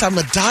medalist. I'm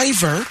a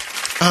diver.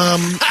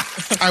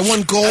 I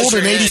won gold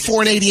in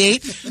 84 and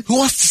 88. Who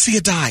wants to see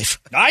a dive?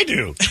 I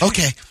do.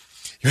 Okay.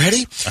 You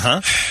ready?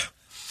 Uh-huh.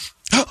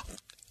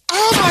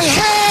 Oh, my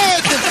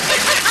head!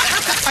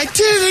 I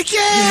did it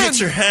again! You hit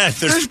your head.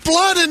 There's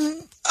blood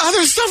and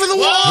other stuff in the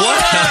water.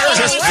 What?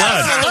 Just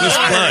blood. Just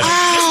blood.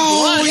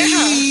 Ow!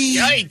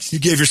 Yikes. You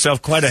gave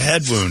yourself quite a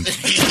head wound.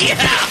 Yeah.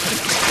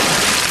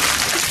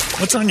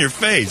 What's on your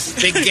face?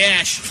 Big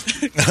gash.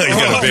 You got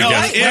a big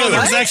gash. No,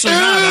 there's actually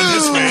not on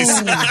his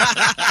face.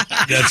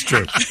 That's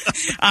true.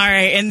 All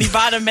right, in the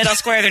bottom middle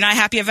square, they're not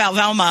happy about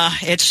Velma.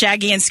 It's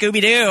Shaggy and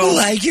Scooby-Doo.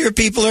 Like your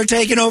people are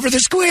taking over the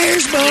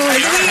squares, boys. They're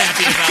not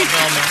happy about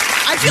Velma.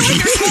 I feel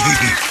like there's more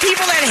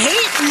people that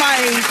hate my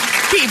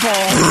people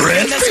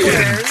in the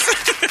squares.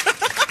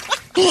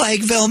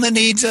 Like Velma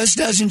needs us,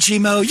 doesn't she,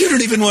 Mo? You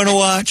don't even want to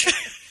watch.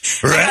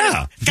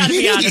 Yeah. Gotta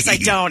be honest, I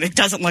don't. It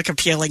doesn't look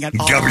appealing at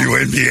all.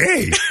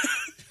 WNBA.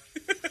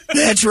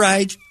 That's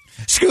right.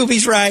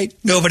 Scooby's right.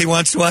 Nobody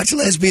wants to watch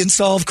lesbians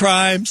solve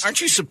crimes. Aren't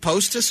you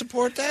supposed to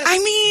support that? I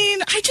mean,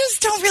 I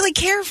just don't really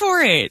care for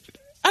it.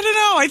 I don't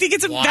know. I think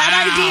it's a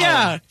bad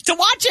idea to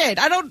watch it.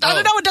 I don't know.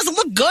 It doesn't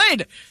look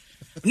good.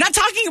 I'm not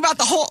talking about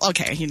the whole...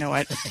 Okay, you know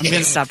what? I'm going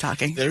to stop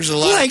talking. There's a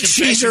lot like of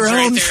she's her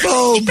right own there.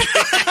 phobe.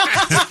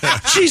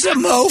 She's a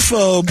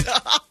mophobe.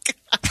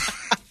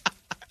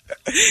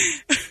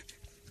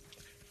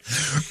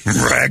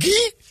 Raggy?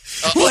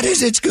 What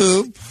is it,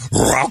 Scoob?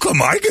 How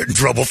come I get in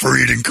trouble for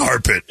eating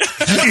carpet?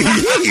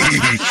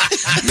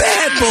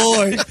 Bad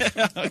boy.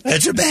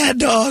 That's a bad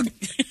dog.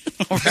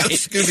 All right.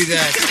 Scooby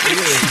that.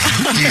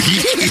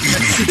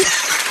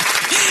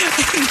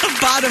 In the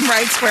bottom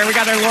right square, we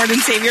got our Lord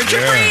and Savior,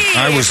 Jabri.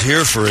 I was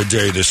here for a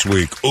day this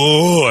week.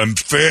 Oh, I'm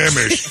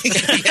famished.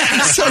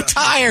 I'm so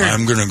tired.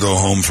 I'm going to go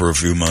home for a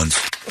few months.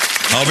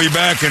 I'll be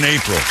back in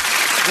April.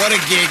 What a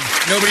gig.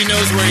 Nobody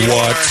knows where you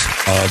What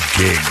are. a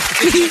gig.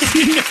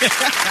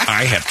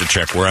 I have to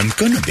check where I'm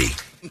going to be.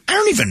 I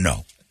don't even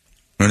know.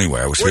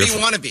 Anyway, I was Where here. do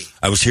you want to be?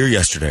 I was here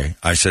yesterday.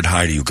 I said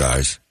hi to you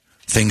guys.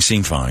 Things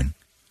seem fine.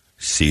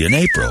 See you in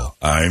April.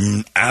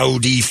 I'm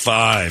Audi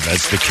 5,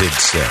 as the kids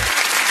say.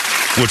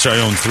 Which I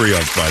own 3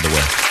 of, by the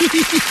way.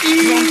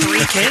 You own 3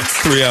 kids?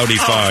 3 Audi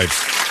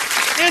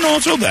 5s. And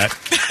also that.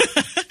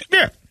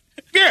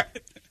 Yeah.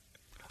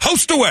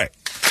 Host away.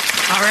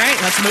 All right,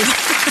 let's move.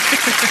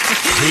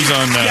 Who's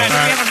on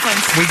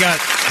We got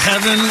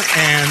Heaven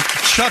and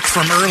Chuck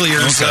from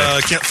earlier's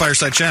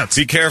Fireside Chats.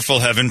 Be careful,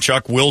 Heaven.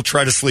 Chuck will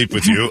try to sleep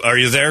with you. Are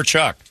you there,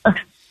 Chuck?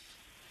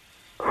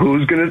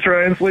 Who's going to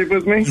try and sleep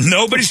with me?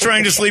 Nobody's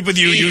trying to sleep with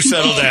you. You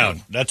settle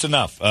down. That's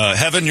enough.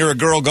 Heaven, you're a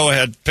girl. Go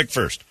ahead. Pick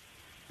first.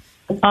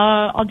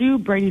 I'll do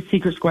Brady's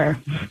Secret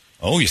Square.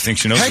 Oh, you think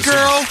she knows? Hey, the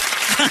girl.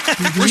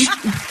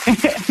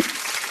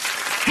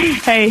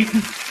 Hey,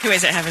 Who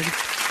is it, Heaven?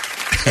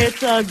 it's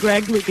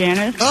Greg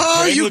Louganis.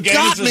 Oh, Greg you Louganis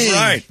got is me.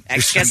 right.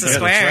 X gets the Yeah,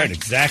 square. That's right.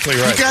 Exactly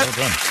right. You got-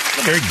 Well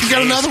done. You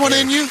got another one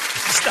in you?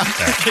 Stop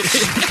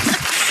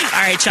that.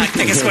 All right, Chuck,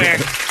 pick a square.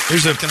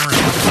 Here's a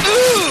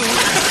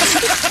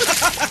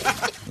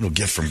little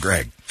gift from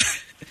Greg.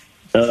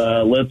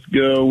 Let's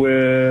go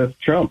with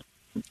Trump.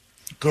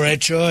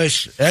 Great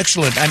choice.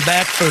 Excellent. I'm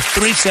back for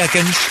 3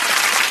 seconds.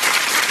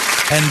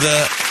 And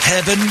the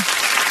Heaven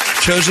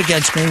chose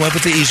against me. Went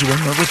with the easy one.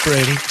 Went with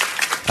Brady.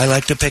 I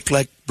like to pick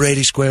like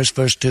Brady squares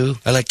first, too.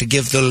 I like to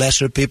give the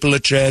lesser people a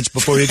chance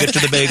before you get to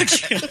the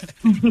bigs.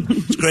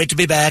 It's great to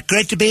be back.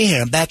 Great to be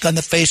here. I'm back on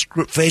the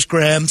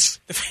facegrams.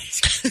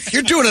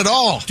 You're doing it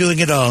all. Doing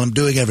it all. I'm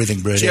doing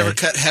everything, Brady. Did you ever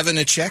cut Heaven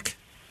a check?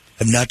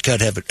 I've not cut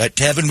Heaven.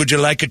 Heaven, would you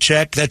like a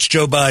check? That's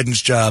Joe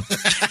Biden's job.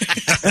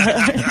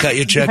 Cut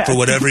your check for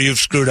whatever you've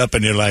screwed up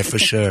in your life, for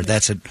sure.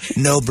 That's a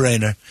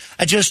no-brainer.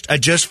 I just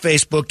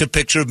Facebooked a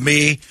picture of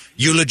me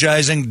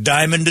eulogizing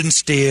Diamond and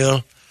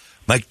Steel,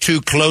 my 2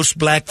 close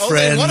black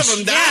friends. One of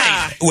them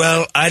died.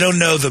 Well, I don't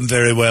know them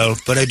very well,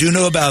 but I do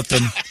know about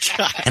them.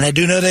 And I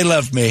do know they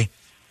love me.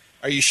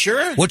 Are you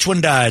sure? Which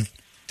one died?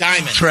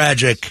 Diamond.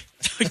 Tragic.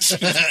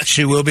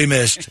 She will be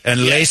missed.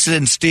 And Lace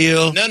and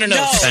Steel. No.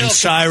 And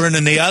Siren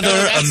and the other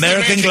that's the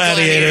American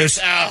gladiators.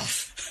 Oh.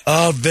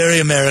 Oh, very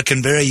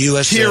American, very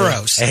U.S.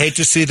 Heroes. I hate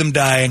to see them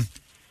dying.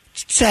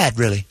 It's sad,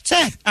 really.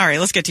 Sad. All right,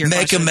 let's get to your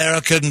Make question.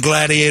 American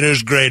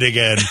gladiators great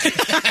again.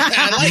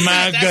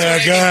 My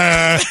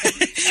God.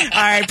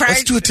 All right,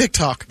 Let's do a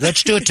TikTok.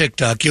 Let's do a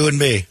TikTok, you and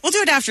me. We'll do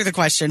it after the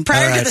question.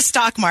 Prior All to right. the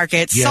stock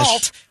market, Yes.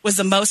 salt was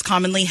the most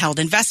commonly held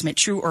investment.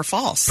 True or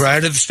false? Prior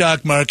to the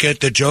stock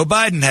market that Joe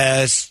Biden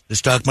has, the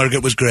stock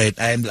market was great.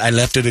 I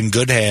left it in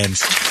good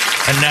hands.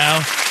 And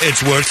now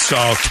it's worth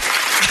salt.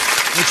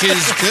 Which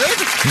is good?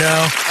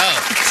 No.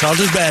 Oh. Salt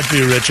is bad for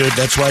you, Richard.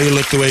 That's why you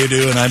look the way you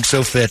do, and I'm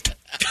so fit.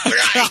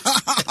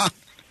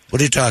 What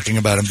are you talking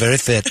about? I'm very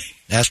fit.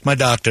 Ask my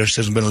doctor.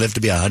 Says I'm going to live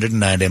to be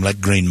 190. I'm like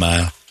Green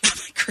Mile.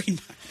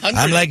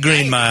 I'm like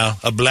Green Mile.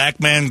 A black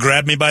man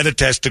grabbed me by the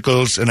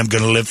testicles, and I'm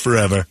going to live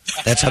forever.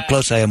 That's how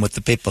close I am with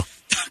the people.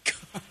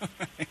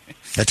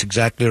 That's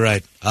exactly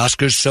right.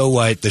 Oscar's so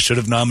white, they should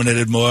have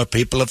nominated more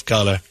people of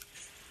color.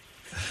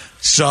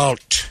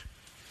 Salt.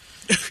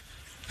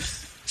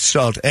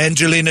 salt.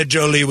 Angelina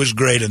Jolie was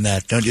great in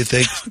that, don't you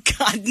think?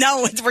 God,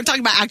 no, we're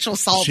talking about actual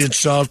salt. She and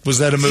Salt. Was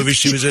that a movie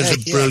she was in?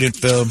 It's a brilliant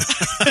film.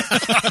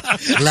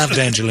 Loved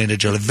Angelina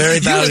Jolie. Very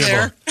valuable. You were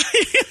there.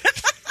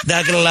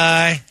 Not gonna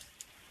lie,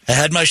 I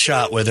had my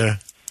shot with her.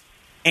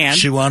 And?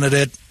 She wanted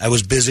it. I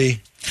was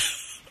busy.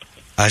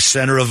 I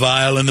sent her a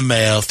vial in the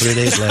mail 3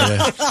 days later.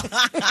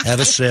 Have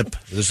a sip.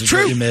 This is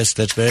what you missed.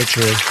 That's very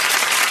true.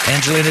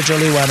 Angelina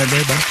Jolie wanted me,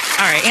 but...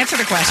 All right, answer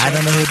the question. I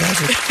don't know who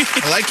does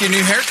it. I like your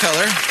new hair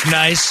color.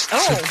 Nice.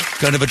 Oh.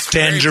 Kind of a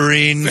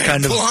tangerine, very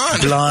kind of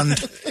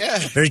blonde. Yeah.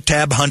 Very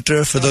Tab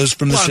Hunter for those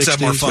from the 60s.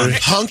 Have more fun. Very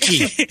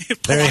hunky.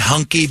 Very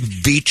hunky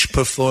beach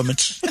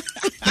performance.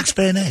 Looks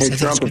very nice. Hey,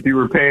 Trump, if you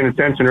were paying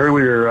attention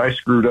earlier, I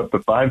screwed up the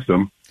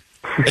fivesome.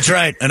 That's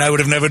right, and I would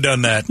have never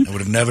done that.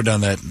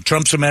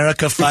 Trump's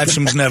America,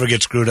 fivesomes never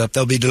get screwed up.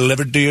 They'll be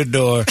delivered to your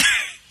door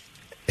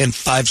in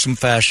fivesome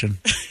fashion.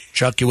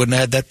 Chuck, you wouldn't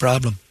have had that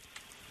problem.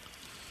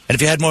 And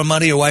if you had more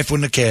money, your wife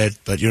wouldn't have cared,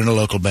 but you're in a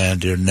local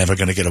band. You're never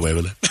going to get away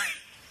with it.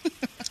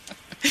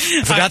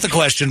 I forgot the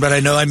question, but I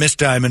know I missed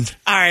Diamond.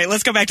 All right,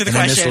 let's go back to the And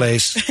question. I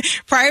missed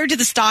Lace. Prior to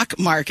the stock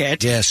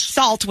market, Yes.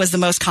 salt was the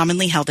most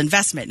commonly held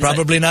investment. Is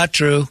Probably not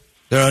true.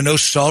 There are no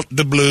salt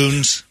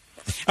doubloons.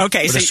 Okay,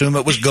 I would so assume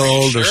it was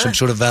gold or Sure. some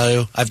sort of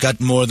value. I've got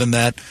more than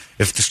that.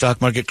 If the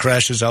stock market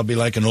crashes, I'll be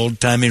like an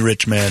old-timey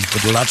rich man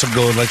with lots of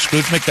gold, like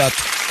Scrooge McDuck.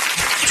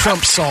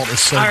 Trump salt is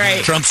so All good.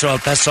 right. Trump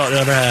salt, best salt you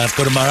ever have.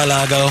 Go to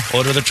Mar-a-Lago,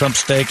 order the Trump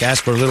steak,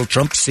 ask for a little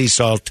Trump sea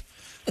salt.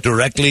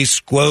 Directly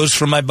squoze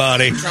from my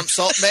body. Trump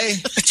Salt Bay.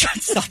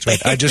 That's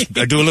right. I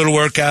do a little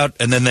workout,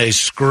 and then they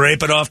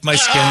scrape it off my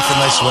skin from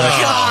my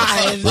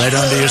sweat. Right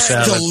onto your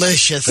salad.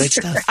 Delicious. Great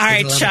stuff. All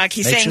right, Chuck,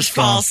 he's saying Nature's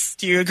strong. false.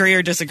 Do you agree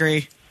or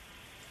disagree?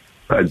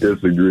 I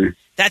disagree.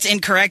 That's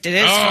incorrect. It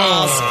is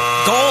false.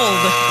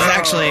 Gold is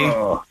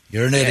actually.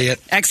 You're an idiot.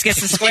 X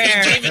gets the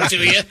square. Gave it to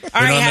you.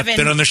 All right,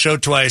 Been on the show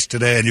twice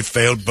today, and you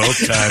failed both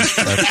times.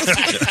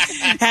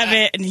 have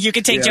it, and you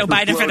can take Joe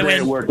Biden for the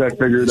win. I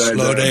figured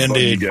Slow day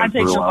indeed. I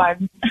take Joe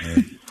Biden.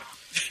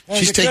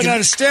 She's taking. I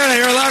understand. I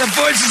hear a lot of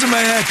voices in my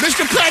head.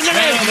 Mr.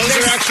 President! No, those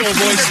are actual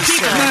voices.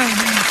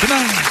 Come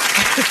on.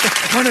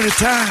 One at a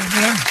time,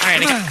 you know? All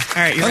right, Come on.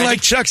 all right, you Unlike ready?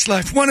 Chuck's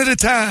life, one at a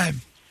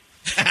time.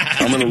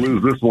 I'm going to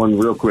lose this one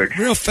real quick.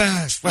 Real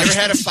fast. You ever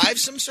had a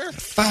fivesome, sir?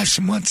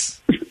 Fivesome once.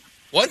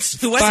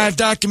 Once? Who was 5 it?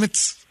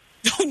 documents.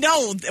 Oh,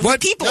 no. What?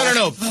 People.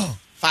 No. Oh.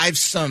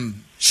 Fivesome.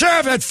 Sure,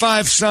 I've had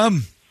 5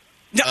 some.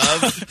 No.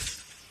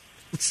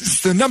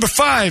 It's the number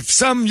 5.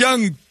 Some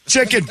young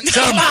chicken.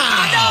 Some.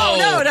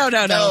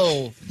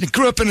 No. You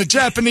grew up in a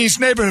Japanese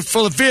neighborhood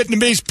full of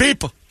Vietnamese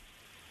people.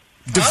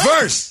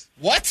 Diverse.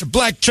 What? It's a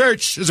black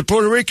church as a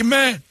Puerto Rican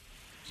man.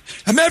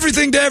 I'm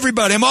everything to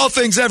everybody. I'm all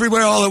things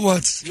everywhere all at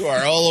once. You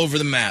are all over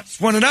the map.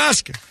 Won an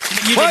Oscar.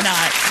 You What? did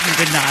not.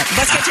 You did not.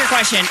 Let's get to your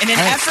question. In an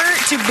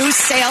effort to boost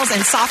sales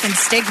and soften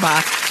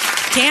stigma,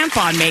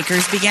 tampon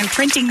makers began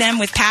printing them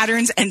with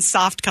patterns and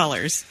soft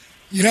colors.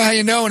 You know how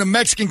you know when a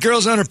Mexican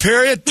girl's on her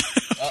period?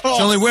 She's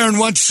only wearing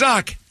one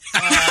sock.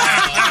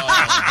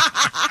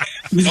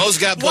 Those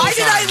got both Why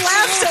did I arms.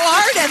 laugh so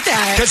hard at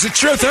that? Because the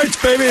truth hurts,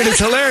 baby, and it's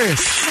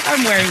hilarious.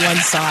 I'm wearing one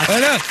sock. I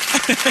know.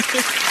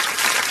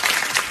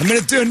 I'm going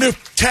to do a new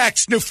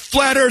tax, new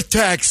flat earth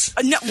tax.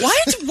 No,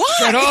 what?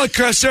 Got all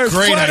across earth,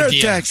 Great flat earth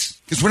idea.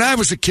 tax. Because when I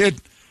was a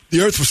kid,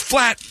 the earth was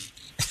flat.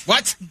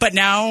 What? But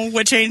now,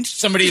 what changed?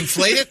 Somebody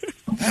inflate it?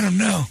 I don't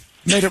know.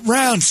 Made it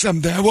round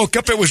someday. I woke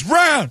up, it was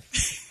round.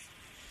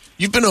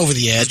 You've been over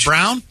the edge.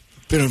 Brown?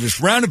 Been over this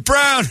round and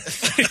brown.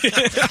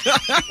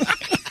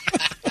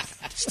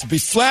 Just to be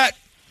flat,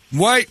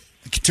 white,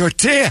 like a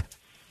tortilla.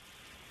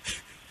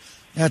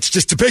 Now it's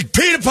just a big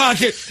pita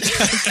pocket.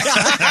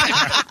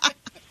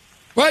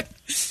 What?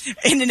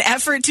 In an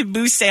effort to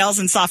boost sales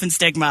and soften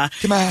stigma,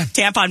 Come on.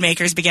 tampon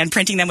makers began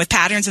printing them with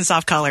patterns and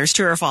soft colors.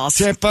 True or false?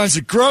 Tampons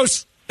are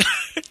gross.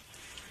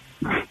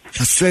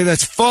 I'll say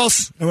that's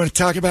false. I don't want to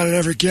talk about it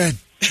ever again.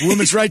 A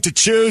woman's right to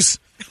choose.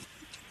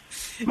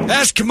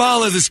 Ask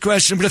Kamala this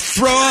question. I'm going to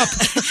throw up.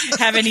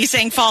 Haven't he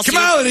saying false?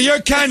 Kamala, do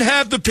your kind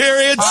have the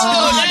periods?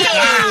 Oh,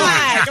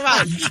 come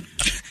on.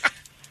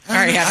 All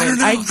right, I don't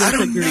know. Heather. I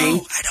don't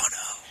know.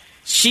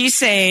 She's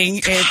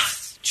saying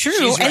it's true,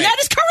 She's and right. that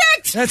is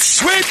correct. That's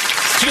sweet.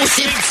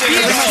 Sweet.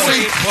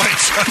 Boy,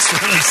 Chuck's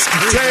really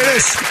screwed. Tell you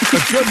this, a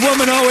good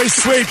woman always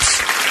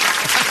sweeps.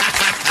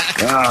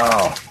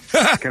 Oh.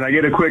 Can I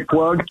get a quick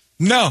plug?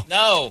 No.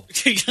 No.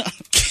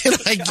 Can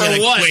I get For a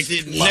what?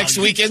 quick Next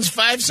weekend's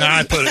fivesome?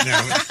 I put it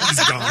now.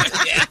 He's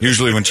gone.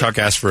 Usually when Chuck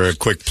asks for a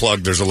quick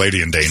plug, there's a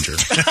lady in danger.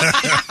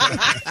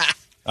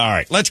 All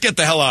right, let's get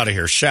the hell out of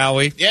here, shall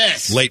we?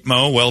 Yes. Late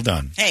Mo, well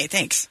done. Hey,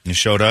 thanks. You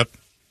showed up,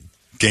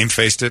 game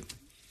faced it,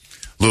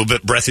 a little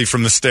bit breathy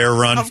from the stair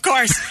run. Of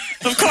course.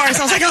 I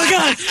was like, oh,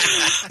 God,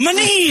 my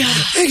knee.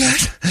 Hey,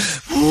 guys.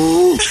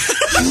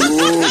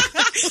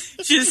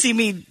 Should have seen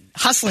me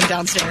hustling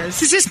downstairs.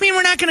 Does this mean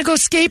we're not going to go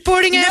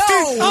skateboarding after?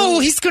 Oh,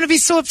 he's going to be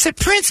so upset.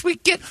 Prince, we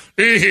get...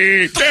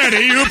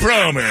 Daddy, you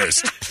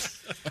promised.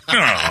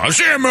 Oh,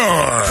 say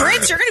more.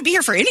 Prince, you're going to be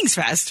here for Innings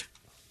Fest.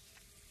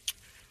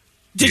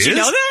 Did you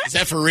know that? Is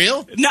that for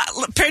real? Not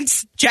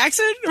Prince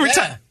Jackson?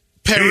 Yeah.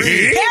 Paris.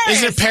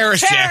 Is it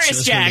Paris Jackson?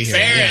 Paris Jackson.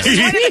 Paris. It's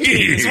one of the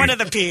P's. One of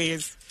the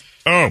P's.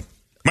 Oh,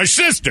 my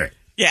sister.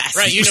 Yes.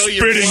 Right, you know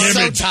you're Spitting so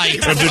image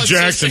tight. of the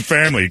Jackson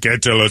family. You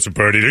can't tell us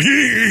apart either.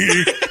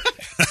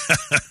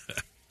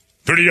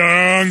 Pretty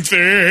young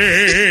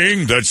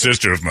thing. That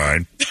sister of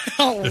mine.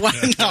 Oh, wow,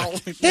 no.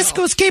 Let's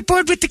go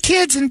skateboard with the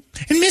kids and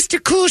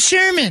Mr. Cool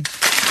Sherman.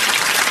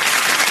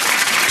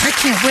 I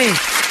can't wait.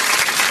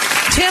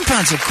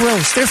 Tampons are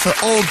gross. They're for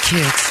old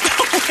kids.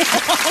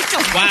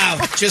 Wow,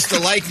 just the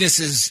likeness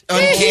is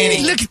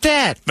uncanny. Look at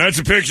that. That's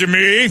a picture of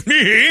me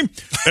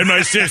and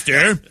my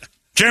sister.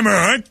 Come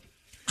on.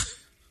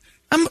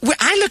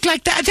 I look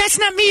like that. That's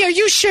not me. Are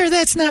you sure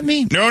that's not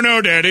me? No,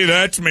 Daddy,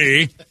 that's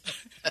me.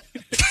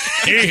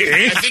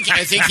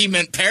 I think he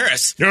meant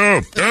Paris.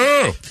 No.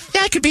 Yeah,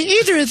 I could be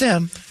either of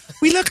them.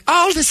 We look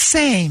all the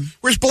same.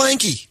 Where's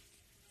Blanky?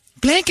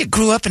 Blanket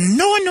grew up and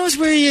no one knows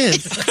where he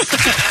is.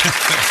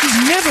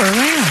 He's never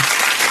around.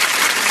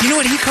 You know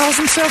what he calls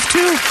himself,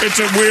 too? It's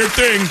a weird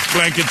thing,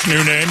 Blanket's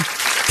new name.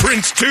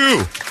 Prince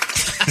 2.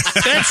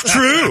 That's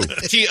true.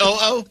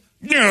 T-O-O?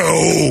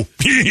 No.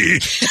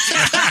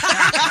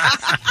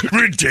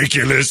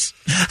 Ridiculous.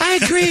 I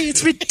agree.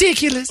 It's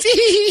ridiculous.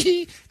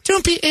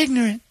 Don't be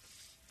ignorant.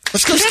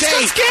 Let's go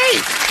skate.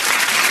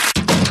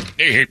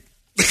 Gotta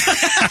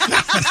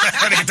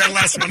get that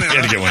last one in.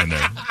 Gotta get one in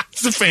there.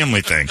 It's a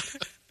family thing.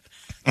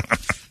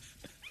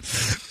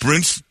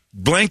 Prince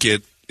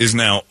Blanket is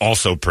now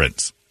also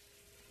Prince.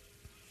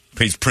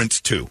 He's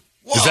Prince 2.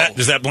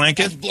 Is that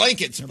Blanket? That's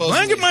Blanket, supposedly.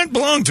 Blanket might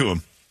belong to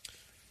him.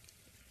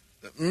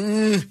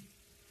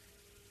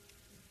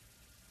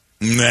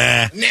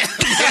 Nah.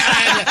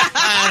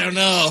 I don't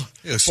know.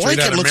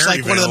 Blanket looks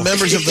like one of the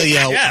members of the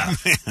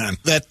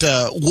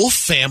that Wolf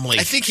family.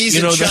 I think he's they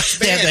in had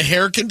band. the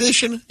hair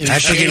condition. I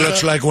think he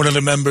looks like one of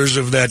the members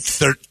of that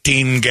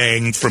 13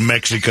 gang from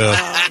Mexico.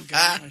 Oh,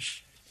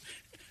 gosh.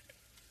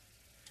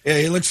 Yeah,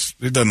 he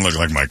doesn't look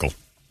like Michael.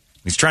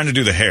 He's trying to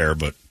do the hair,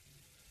 but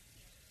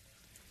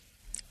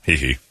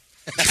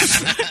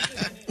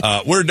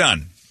we're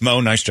done.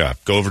 Mo, nice job.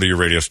 Go over to your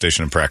radio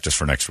station and practice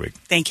for next week.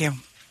 Thank you.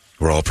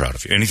 We're all proud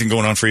of you. Anything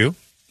going on for you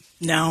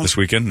No. this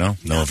weekend? No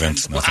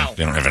events, nothing. Wow.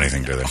 They don't have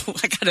anything, do they?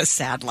 I got a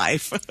sad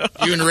life.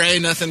 You and Ray,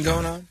 nothing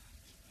going on?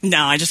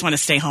 No, I just want to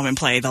stay home and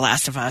play The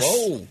Last of Us.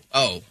 Whoa.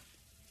 Oh.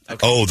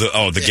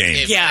 The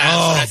game. Yeah.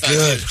 Oh,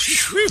 good.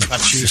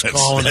 Thought she was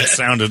calling That it.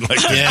 sounded like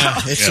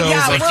it's over.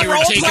 Yeah, Like you we're were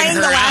role taking playing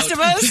her The Last out. of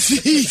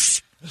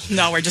Us.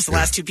 No, we're just the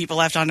last two people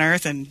left on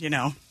Earth, and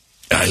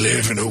I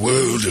live in a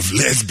world of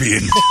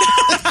lesbian.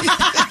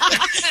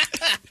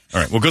 All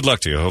right. Well, good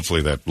luck to you.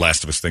 Hopefully that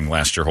Last of Us thing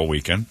lasts your whole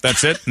weekend.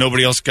 That's it?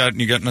 Nobody else got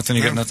nothing?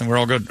 You got nothing? We're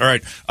all good? All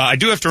right. I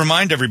do have to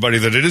remind everybody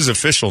that it is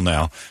official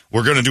now.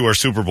 We're going to do our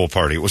Super Bowl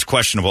party. It was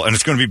questionable, and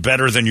it's going to be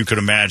better than you could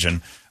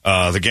imagine.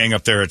 The gang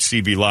up there at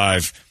CB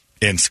Live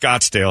in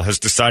Scottsdale has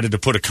decided to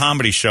put a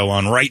comedy show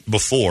on right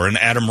before, and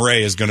Adam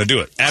Ray is going to do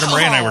it. Adam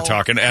Ray and I were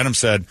talking. Adam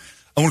said,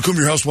 I want to come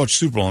to your house and watch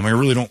Super Bowl. I mean,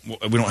 we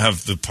don't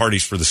have the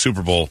parties for the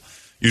Super Bowl.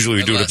 Usually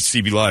we do it at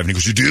CB Live. And he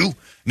goes, you do?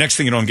 Next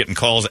thing you know, I'm getting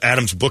calls.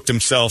 Adam's booked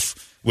himself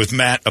with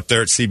Matt up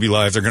there at CB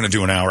Live. They're going to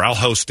do an hour. I'll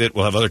host it.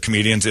 We'll have other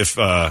comedians. If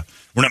we're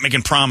not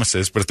making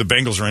promises, but if the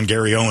Bengals are in,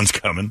 Gary Owen's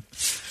coming.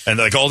 And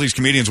like all these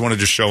comedians want to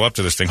just show up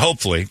to this thing,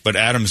 hopefully. But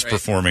Adam's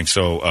performing,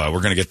 so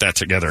we're going to get that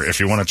together. If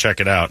you want to check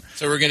it out.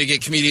 So we're going to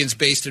get comedians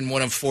based in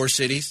one of 4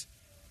 cities?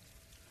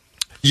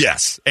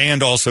 Yes,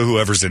 and also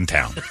whoever's in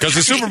town. Because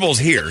the Super Bowl's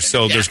here,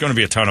 so there's going to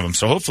be a ton of them.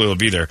 So hopefully it'll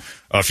be there.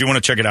 If you want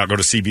to check it out, go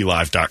to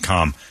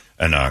cblive.com.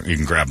 And you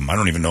can grab them. I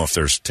don't even know if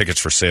there's tickets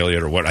for sale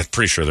yet or what. I'm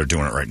pretty sure they're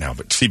doing it right now.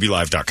 But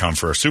cblive.com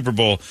for a Super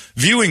Bowl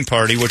viewing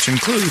party, which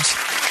includes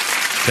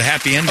the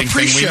happy ending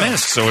thing we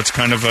missed. So it's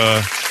kind of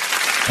a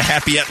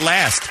happy at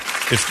last,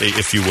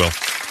 if you will.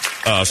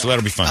 So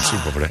that'll be fun.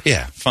 Super Bowl.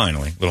 Yeah,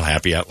 finally. A little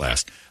happy at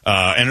last.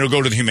 And it'll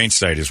go to the Humane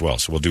Society as well.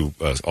 So we'll do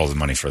all the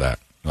money for that,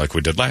 like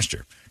we did last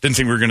year. Didn't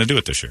think we were going to do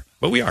it this year,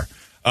 but we are.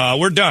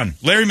 We're done.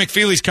 Larry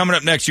McFeely's coming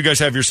up next. You guys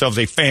have yourselves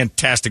a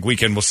fantastic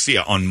weekend. We'll see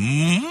you on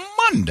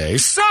Monday.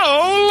 So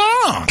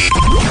long.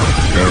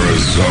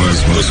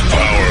 Arizona's most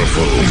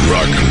powerful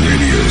rock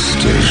radio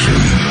station.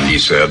 He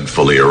said,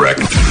 fully erect.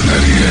 98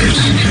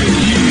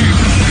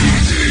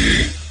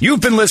 KUPD.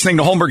 You've been listening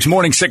to Holmberg's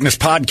Morning Sickness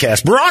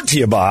Podcast, brought to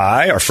you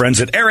by our friends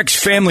at Eric's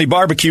Family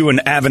Barbecue in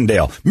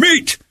Avondale.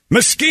 Meet,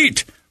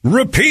 mesquite,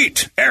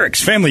 repeat.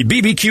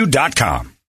 Eric'sFamilyBBQ.com.